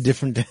walls? a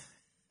different.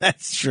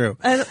 That's true.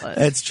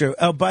 That's true.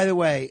 Oh, by the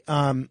way,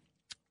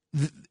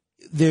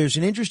 there's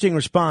an interesting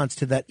response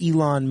to that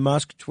Elon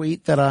Musk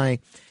tweet that I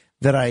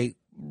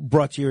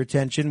brought to your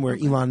attention, where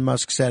Elon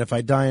Musk said, "If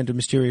I die under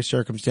mysterious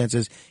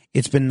circumstances,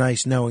 it's been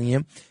nice knowing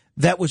you."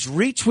 That was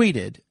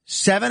retweeted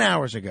 7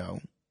 hours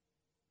ago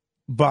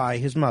by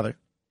his mother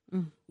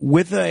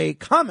with a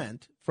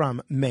comment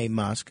from May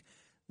Musk,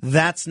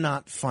 "That's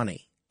not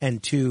funny,"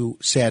 and 2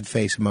 sad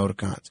face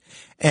emoticons.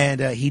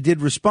 And he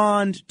did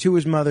respond to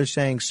his mother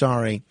saying,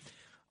 "Sorry,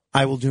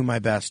 I will do my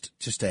best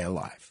to stay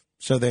alive."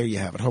 So there you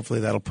have it.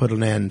 Hopefully that'll put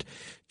an end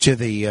to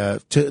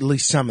to at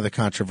least some of the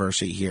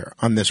controversy here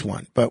on this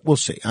one. But we'll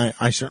see.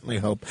 I certainly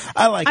hope.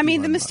 I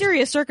mean, the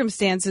mysterious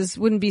circumstances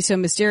wouldn't be so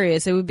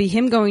mysterious. It would be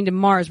him going to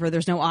Mars where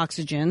there's no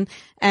oxygen,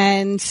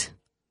 and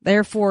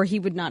therefore he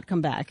would not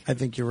come back. I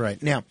think you're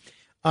right. Now,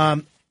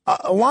 a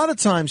lot of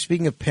times,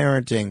 speaking of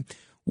parenting,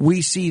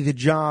 we see the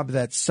job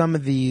that some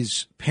of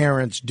these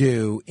parents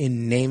do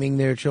in naming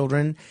their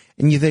children,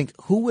 and you think,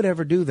 who would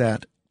ever do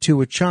that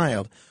to a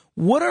child?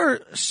 What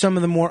are some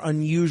of the more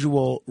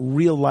unusual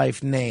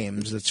real-life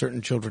names that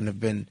certain children have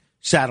been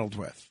saddled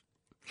with?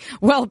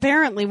 Well,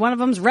 apparently one of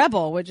them's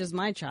Rebel, which is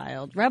my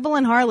child. Rebel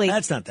and Harley.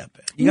 That's not that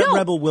bad. You got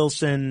Rebel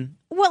Wilson.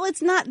 Well,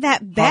 it's not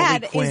that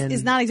bad.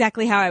 Is not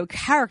exactly how I would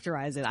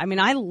characterize it. I mean,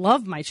 I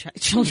love my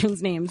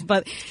children's names,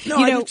 but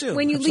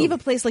when you leave a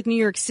place like New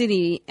York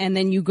City and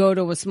then you go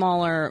to a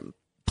smaller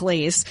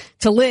place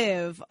to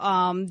live,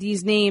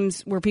 these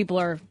names where people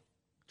are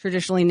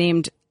traditionally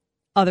named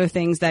other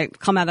things that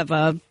come out of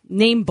a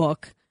name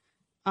book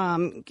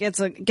gets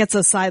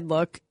a side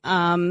look.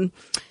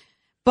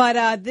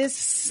 But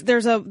there's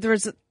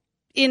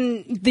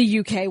in the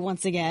UK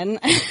once again,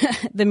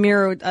 the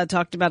Mirror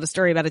talked about a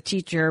story about a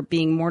teacher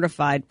being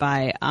mortified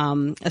by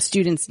a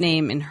student's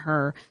name in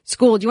her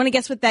school. Do you want to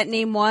guess what that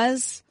name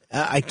was?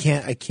 I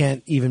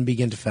can't even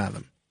begin to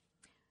fathom.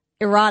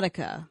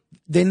 Erotica.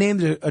 They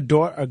named a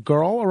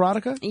girl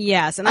Erotica?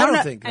 Yes, and I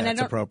don't think that's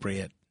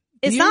appropriate.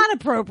 It's not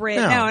appropriate,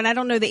 no, and I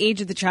don't know the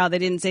age of the child. They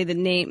didn't say the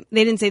name.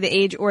 They didn't say the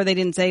age, or they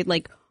didn't say,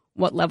 like,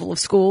 what level of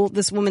school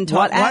this woman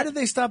taught at. Why did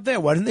they stop there?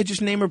 Why didn't they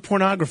just name her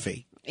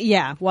pornography?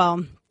 Yeah,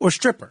 well. Or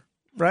stripper,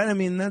 right? I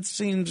mean, that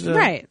seems...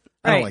 right.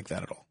 I don't like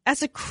that at all.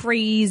 That's a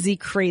crazy,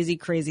 crazy,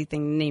 crazy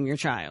thing to name your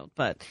child.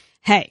 But,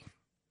 hey,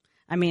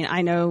 I mean,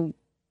 I know...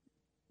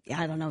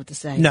 I don't know what to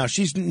say. No,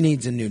 she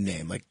needs a new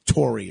name, like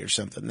Tori or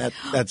something.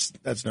 That's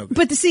no good.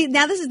 But to see,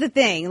 now this is the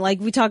thing. Like,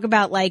 we talk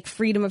about, like,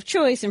 freedom of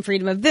choice and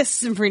freedom of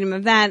this and freedom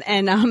of that.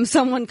 And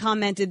someone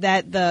commented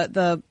that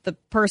the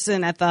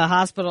person at the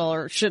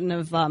hospital shouldn't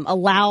have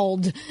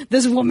allowed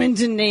this woman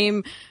to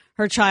name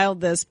her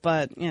child this,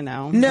 but, No,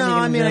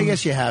 I mean, I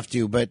guess you have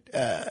to, but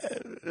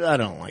I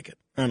don't like it.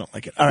 I don't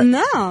like it. All right.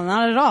 No,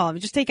 not at all.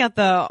 Just take out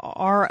the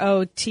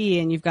R-O-T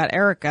and you've got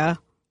Erica.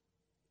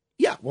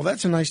 Yeah, well,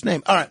 that's a nice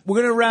name. All right,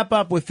 we're going to wrap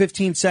up with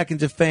 15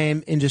 seconds of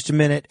fame in just a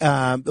minute.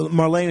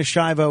 Marlena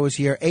Shivo is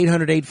here,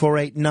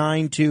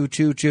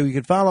 800-848-9222. You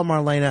can follow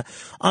Marlena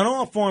on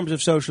all forms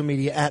of social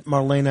media at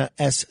Marlena,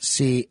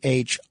 SCHIAVO.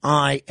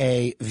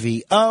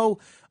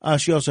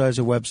 She also has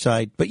a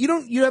website, but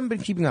you haven't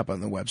been keeping up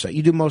on the website.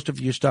 You do most of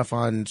your stuff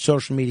on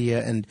social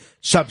media and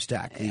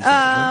Substack these days,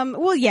 right?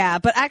 Well, yeah,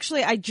 but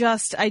actually, I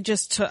just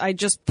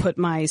put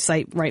my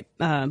site right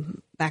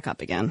back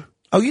up again.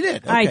 Oh, you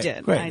did? Okay, I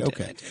did. Great.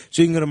 Okay.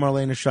 So you can go to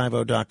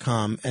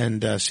marlenashivo.com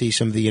and see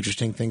some of the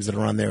interesting things that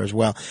are on there as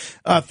well.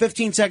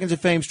 15 seconds of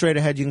fame straight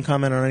ahead. You can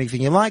comment on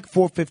anything you like.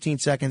 For 15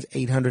 seconds,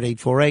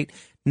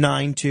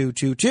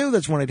 800-848-9222.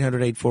 That's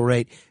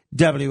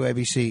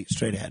 1-800-848-WABC.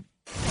 Straight ahead.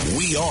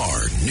 We are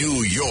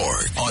New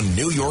York on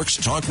New York's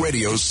Talk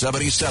Radio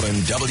 77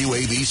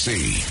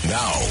 WABC.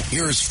 Now,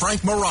 here's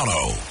Frank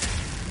Morano.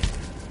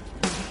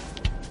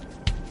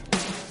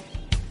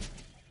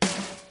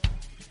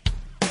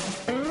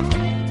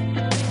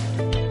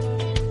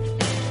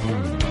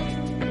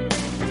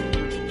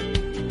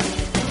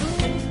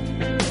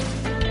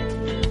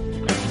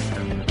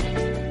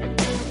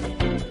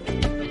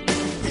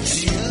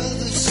 It's the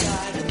other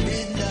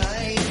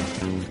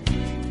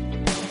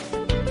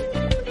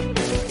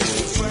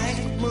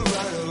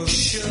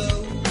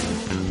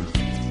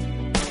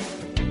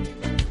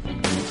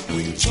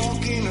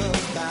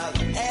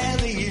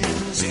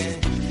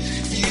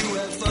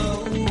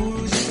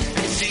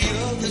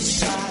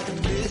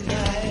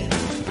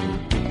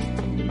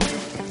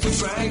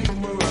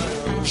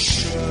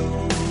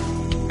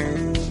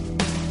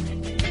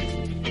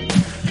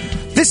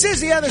This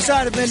is The Other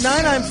Side of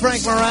Midnight. I'm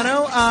Frank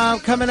Morano.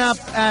 Coming up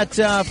at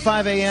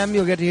 5 a.m.,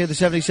 you'll get to hear the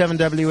 77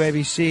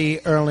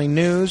 WABC early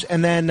news.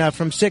 And then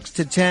from 6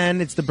 to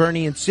 10, it's the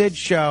Bernie and Sid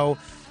show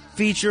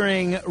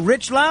featuring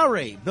Rich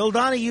Lowry, Bill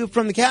Donahue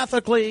from the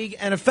Catholic League,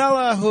 and a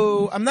fella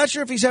who, I'm not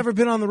sure if he's ever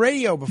been on the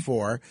radio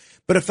before,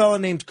 but a fella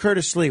named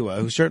Curtis Sliwa,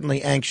 who's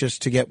certainly anxious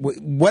to get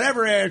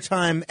whatever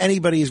airtime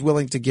anybody is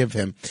willing to give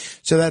him.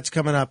 So that's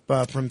coming up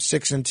from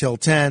 6 until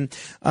 10.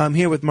 I'm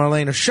here with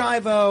Marlena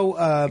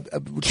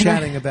Shivo,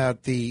 chatting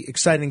about the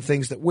exciting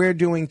things that we're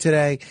doing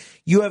today.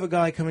 You have a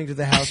guy coming to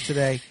the house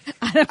today.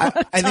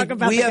 I think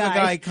we have a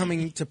guy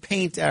coming to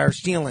paint our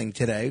ceiling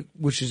today,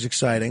 which is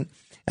exciting.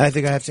 And I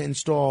think I have to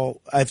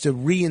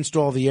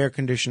reinstall the air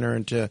conditioner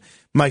into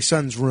my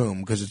son's room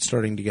because it's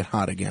starting to get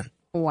hot again.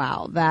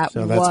 Wow, that's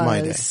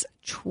my day.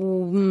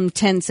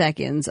 10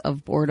 seconds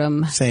of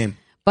boredom. Same.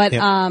 But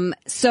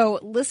so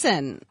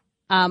listen,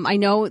 I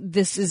know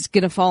this is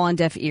going to fall on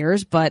deaf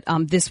ears, but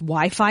this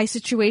Wi-Fi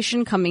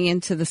situation coming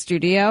into the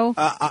studio.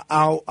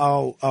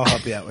 I'll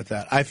help you out with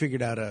that. I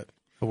figured out a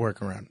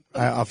workaround.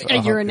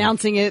 You're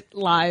announcing it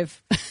live.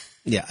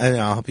 Yeah, and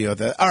I'll help you with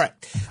that. All right.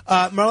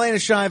 Marlena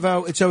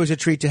Shivo, it's always a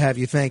treat to have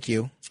you. Thank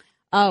you.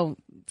 Oh,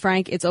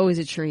 Frank, it's always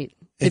a treat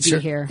to be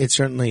here. It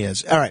certainly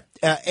is. All right.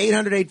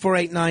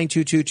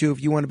 800-848-9222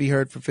 if you want to be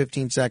heard for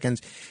 15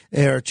 seconds.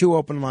 There are two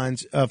open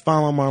lines.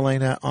 Follow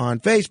Marlena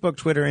on Facebook,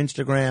 Twitter,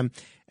 Instagram,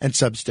 and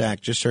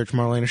Substack. Just search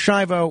Marlena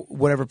Shivo.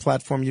 Whatever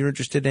platform you're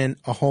interested in,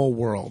 a whole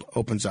world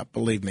opens up,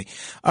 believe me.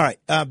 All right.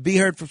 Be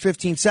heard for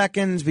 15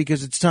 seconds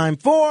because it's time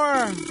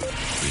for...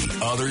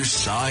 The Other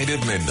Side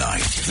of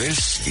Midnight.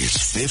 This is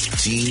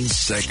 15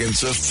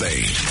 Seconds of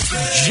Fame.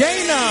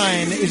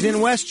 J9 is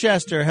in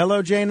Westchester.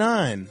 Hello,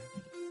 J9.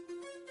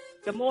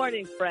 Good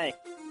morning, Frank.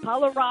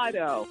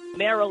 Colorado,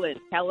 Maryland,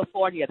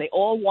 California, they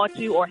all want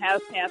to or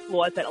have passed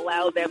laws that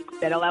allow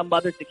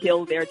mothers to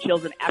kill their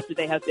children after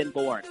they have been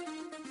born.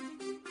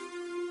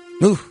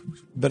 Ooh,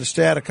 better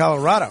stay out of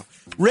Colorado.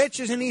 Rich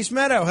is in East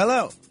Meadow.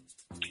 Hello.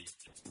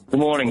 Good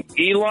morning.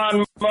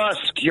 Elon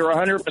Musk, you're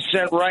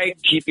 100% right.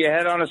 Keep your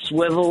head on a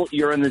swivel.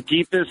 You're in the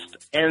deepest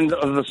end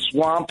of the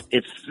swamp.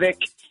 It's thick,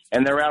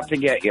 and they're out to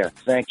get you.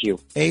 Thank you.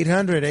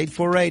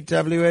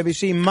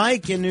 800-848-WABC.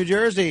 Mike in New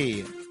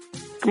Jersey.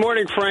 Good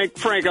morning, Frank.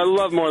 Frank, I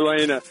love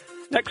Marlena.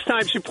 Next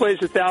time she plays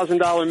the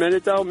 $1,000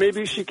 minute, though,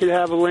 maybe she could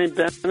have Elaine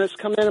Benes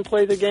come in and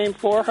play the game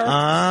for her.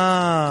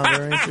 Ah,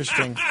 very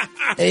interesting.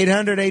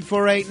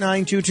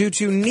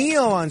 800-848-9222.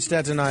 Neil on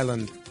Staten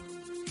Island.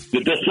 The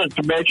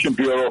Disinformation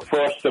Bureau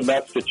forced the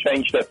Mets to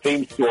change their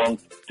theme song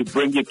to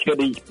Bring Your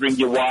Kiddies, Bring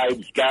Your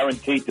Wives,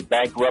 guaranteed to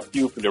bankrupt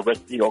you for the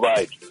rest of your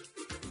life.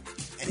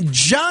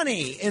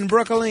 Johnny in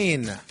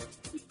Brooklyn.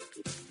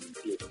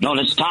 No,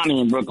 that's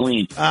Tommy in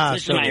Brooklyn.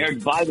 Listen, I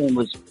heard Biden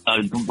was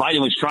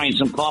trying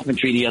some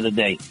carpentry the other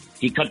day.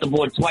 He cut the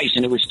board twice,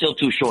 and it was still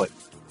too short.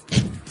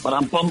 But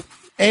I'm pumped.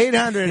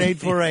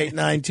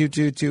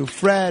 800-848-9222.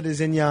 Fred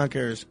is in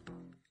Yonkers.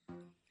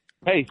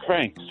 Hey,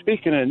 Frank,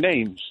 speaking of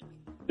names,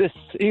 this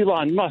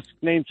Elon Musk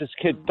names his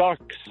kid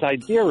Dark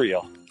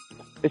Sidereal.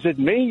 Is it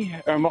me,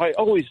 or am I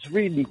always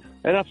reading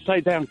an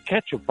upside-down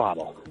ketchup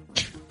bottle?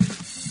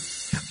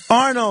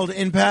 Arnold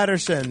in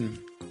Patterson.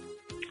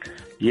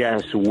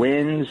 Yes,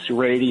 Wins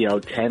Radio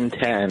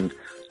 1010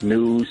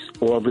 news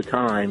all the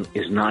time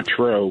is not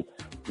true.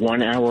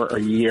 1 hour a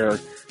year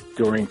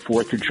during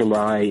 4th of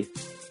July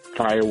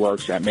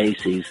fireworks at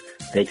Macy's,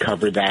 they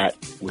cover that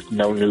with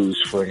no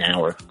news for an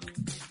hour.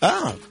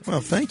 Oh, well,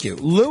 thank you.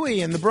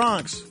 Louis in the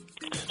Bronx.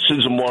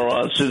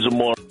 Sizamora.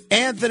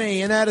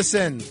 Anthony in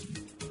Edison.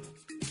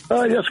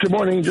 Yes, good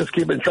morning. Just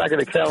keeping track of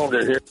the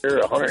calendar here.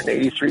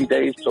 183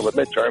 days till the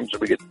midterms, so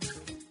we could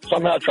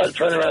somehow try to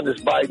turn around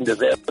this Biden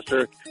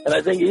disaster. And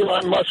I think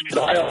Elon Musk should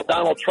hire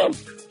Donald Trump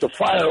to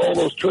fire all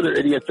those Twitter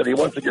idiots that he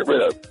wants to get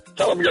rid of.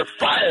 Tell them you're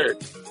fired.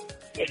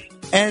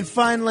 And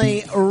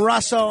finally,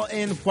 Russell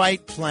in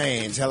White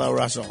Plains. Hello,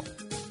 Russell.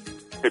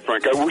 Hey,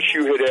 Frank, I wish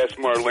you had asked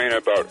Marlena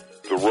about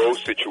the Roe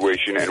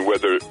situation and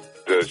whether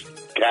the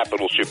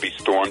Capitol should be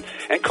stormed.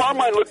 And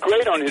Carmine looked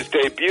great on his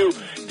debut,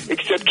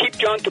 except keep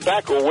John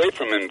Tobacco away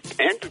from him.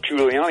 Andrew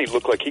Giuliani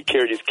looked like he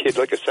carried his kid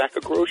like a sack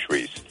of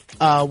groceries.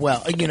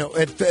 Well,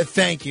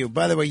 thank you.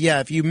 By the way,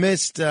 yeah, if you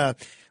missed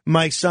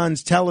my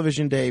son's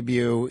television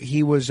debut,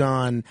 he was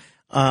on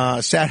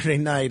Saturday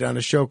night on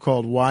a show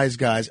called Wise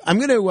Guys. I'm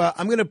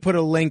gonna put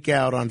a link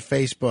out on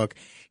Facebook.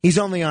 He's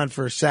only on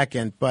for a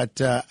second, but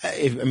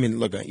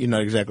look, you're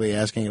not exactly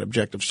asking an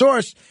objective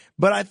source,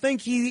 but I think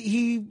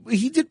he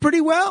did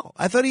pretty well.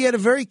 I thought he had a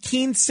very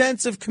keen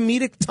sense of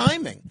comedic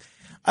timing.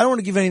 I don't want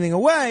to give anything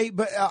away,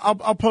 but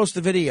I'll post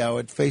the video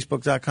at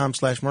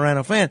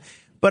facebook.com/MoranoFan.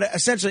 But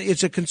essentially,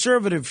 it's a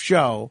conservative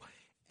show,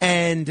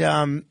 and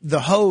the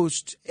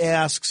host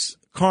asks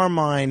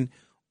Carmine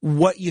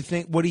what he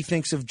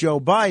thinks of Joe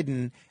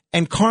Biden,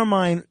 and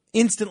Carmine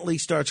instantly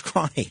starts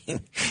crying.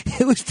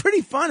 It was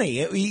pretty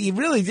funny. He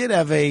really did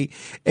have a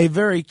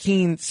very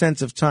keen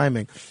sense of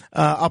timing.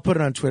 I'll put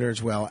it on Twitter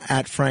as well,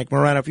 at Frank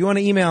Morano. If you want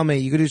to email me,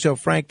 you can do so,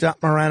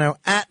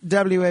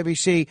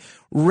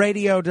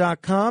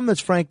 frank.morano@wabcradio.com. That's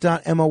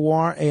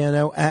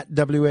frank.morano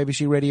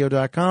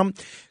 @wabcradio.com.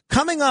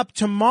 Coming up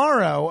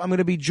tomorrow, I'm going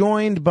to be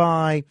joined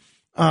by,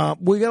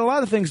 we got a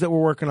lot of things that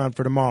we're working on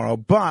for tomorrow,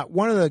 but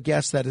one of the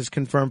guests that is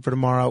confirmed for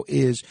tomorrow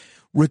is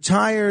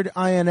retired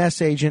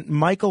INS agent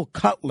Michael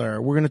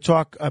Cutler. We're going to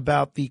talk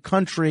about the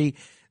country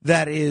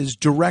that is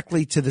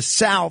directly to the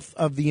south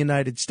of the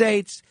United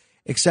States,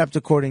 except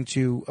according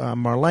to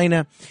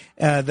Marlena,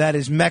 that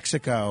is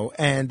Mexico,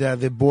 and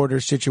the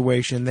border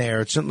situation there.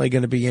 It's certainly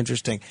going to be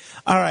interesting.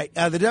 All right,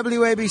 the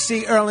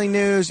WABC Early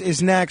News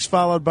is next,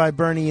 followed by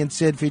Bernie and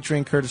Sid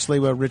featuring Curtis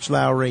Lewa, Rich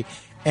Lowry,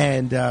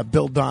 and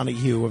Bill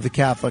Donahue of the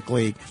Catholic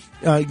League.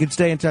 You can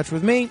stay in touch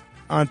with me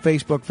on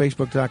Facebook,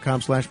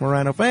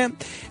 facebook.com/Morano Fan.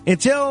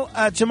 Until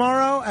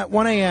tomorrow at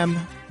 1 a.m.,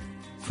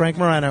 Frank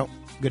Morano,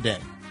 good day.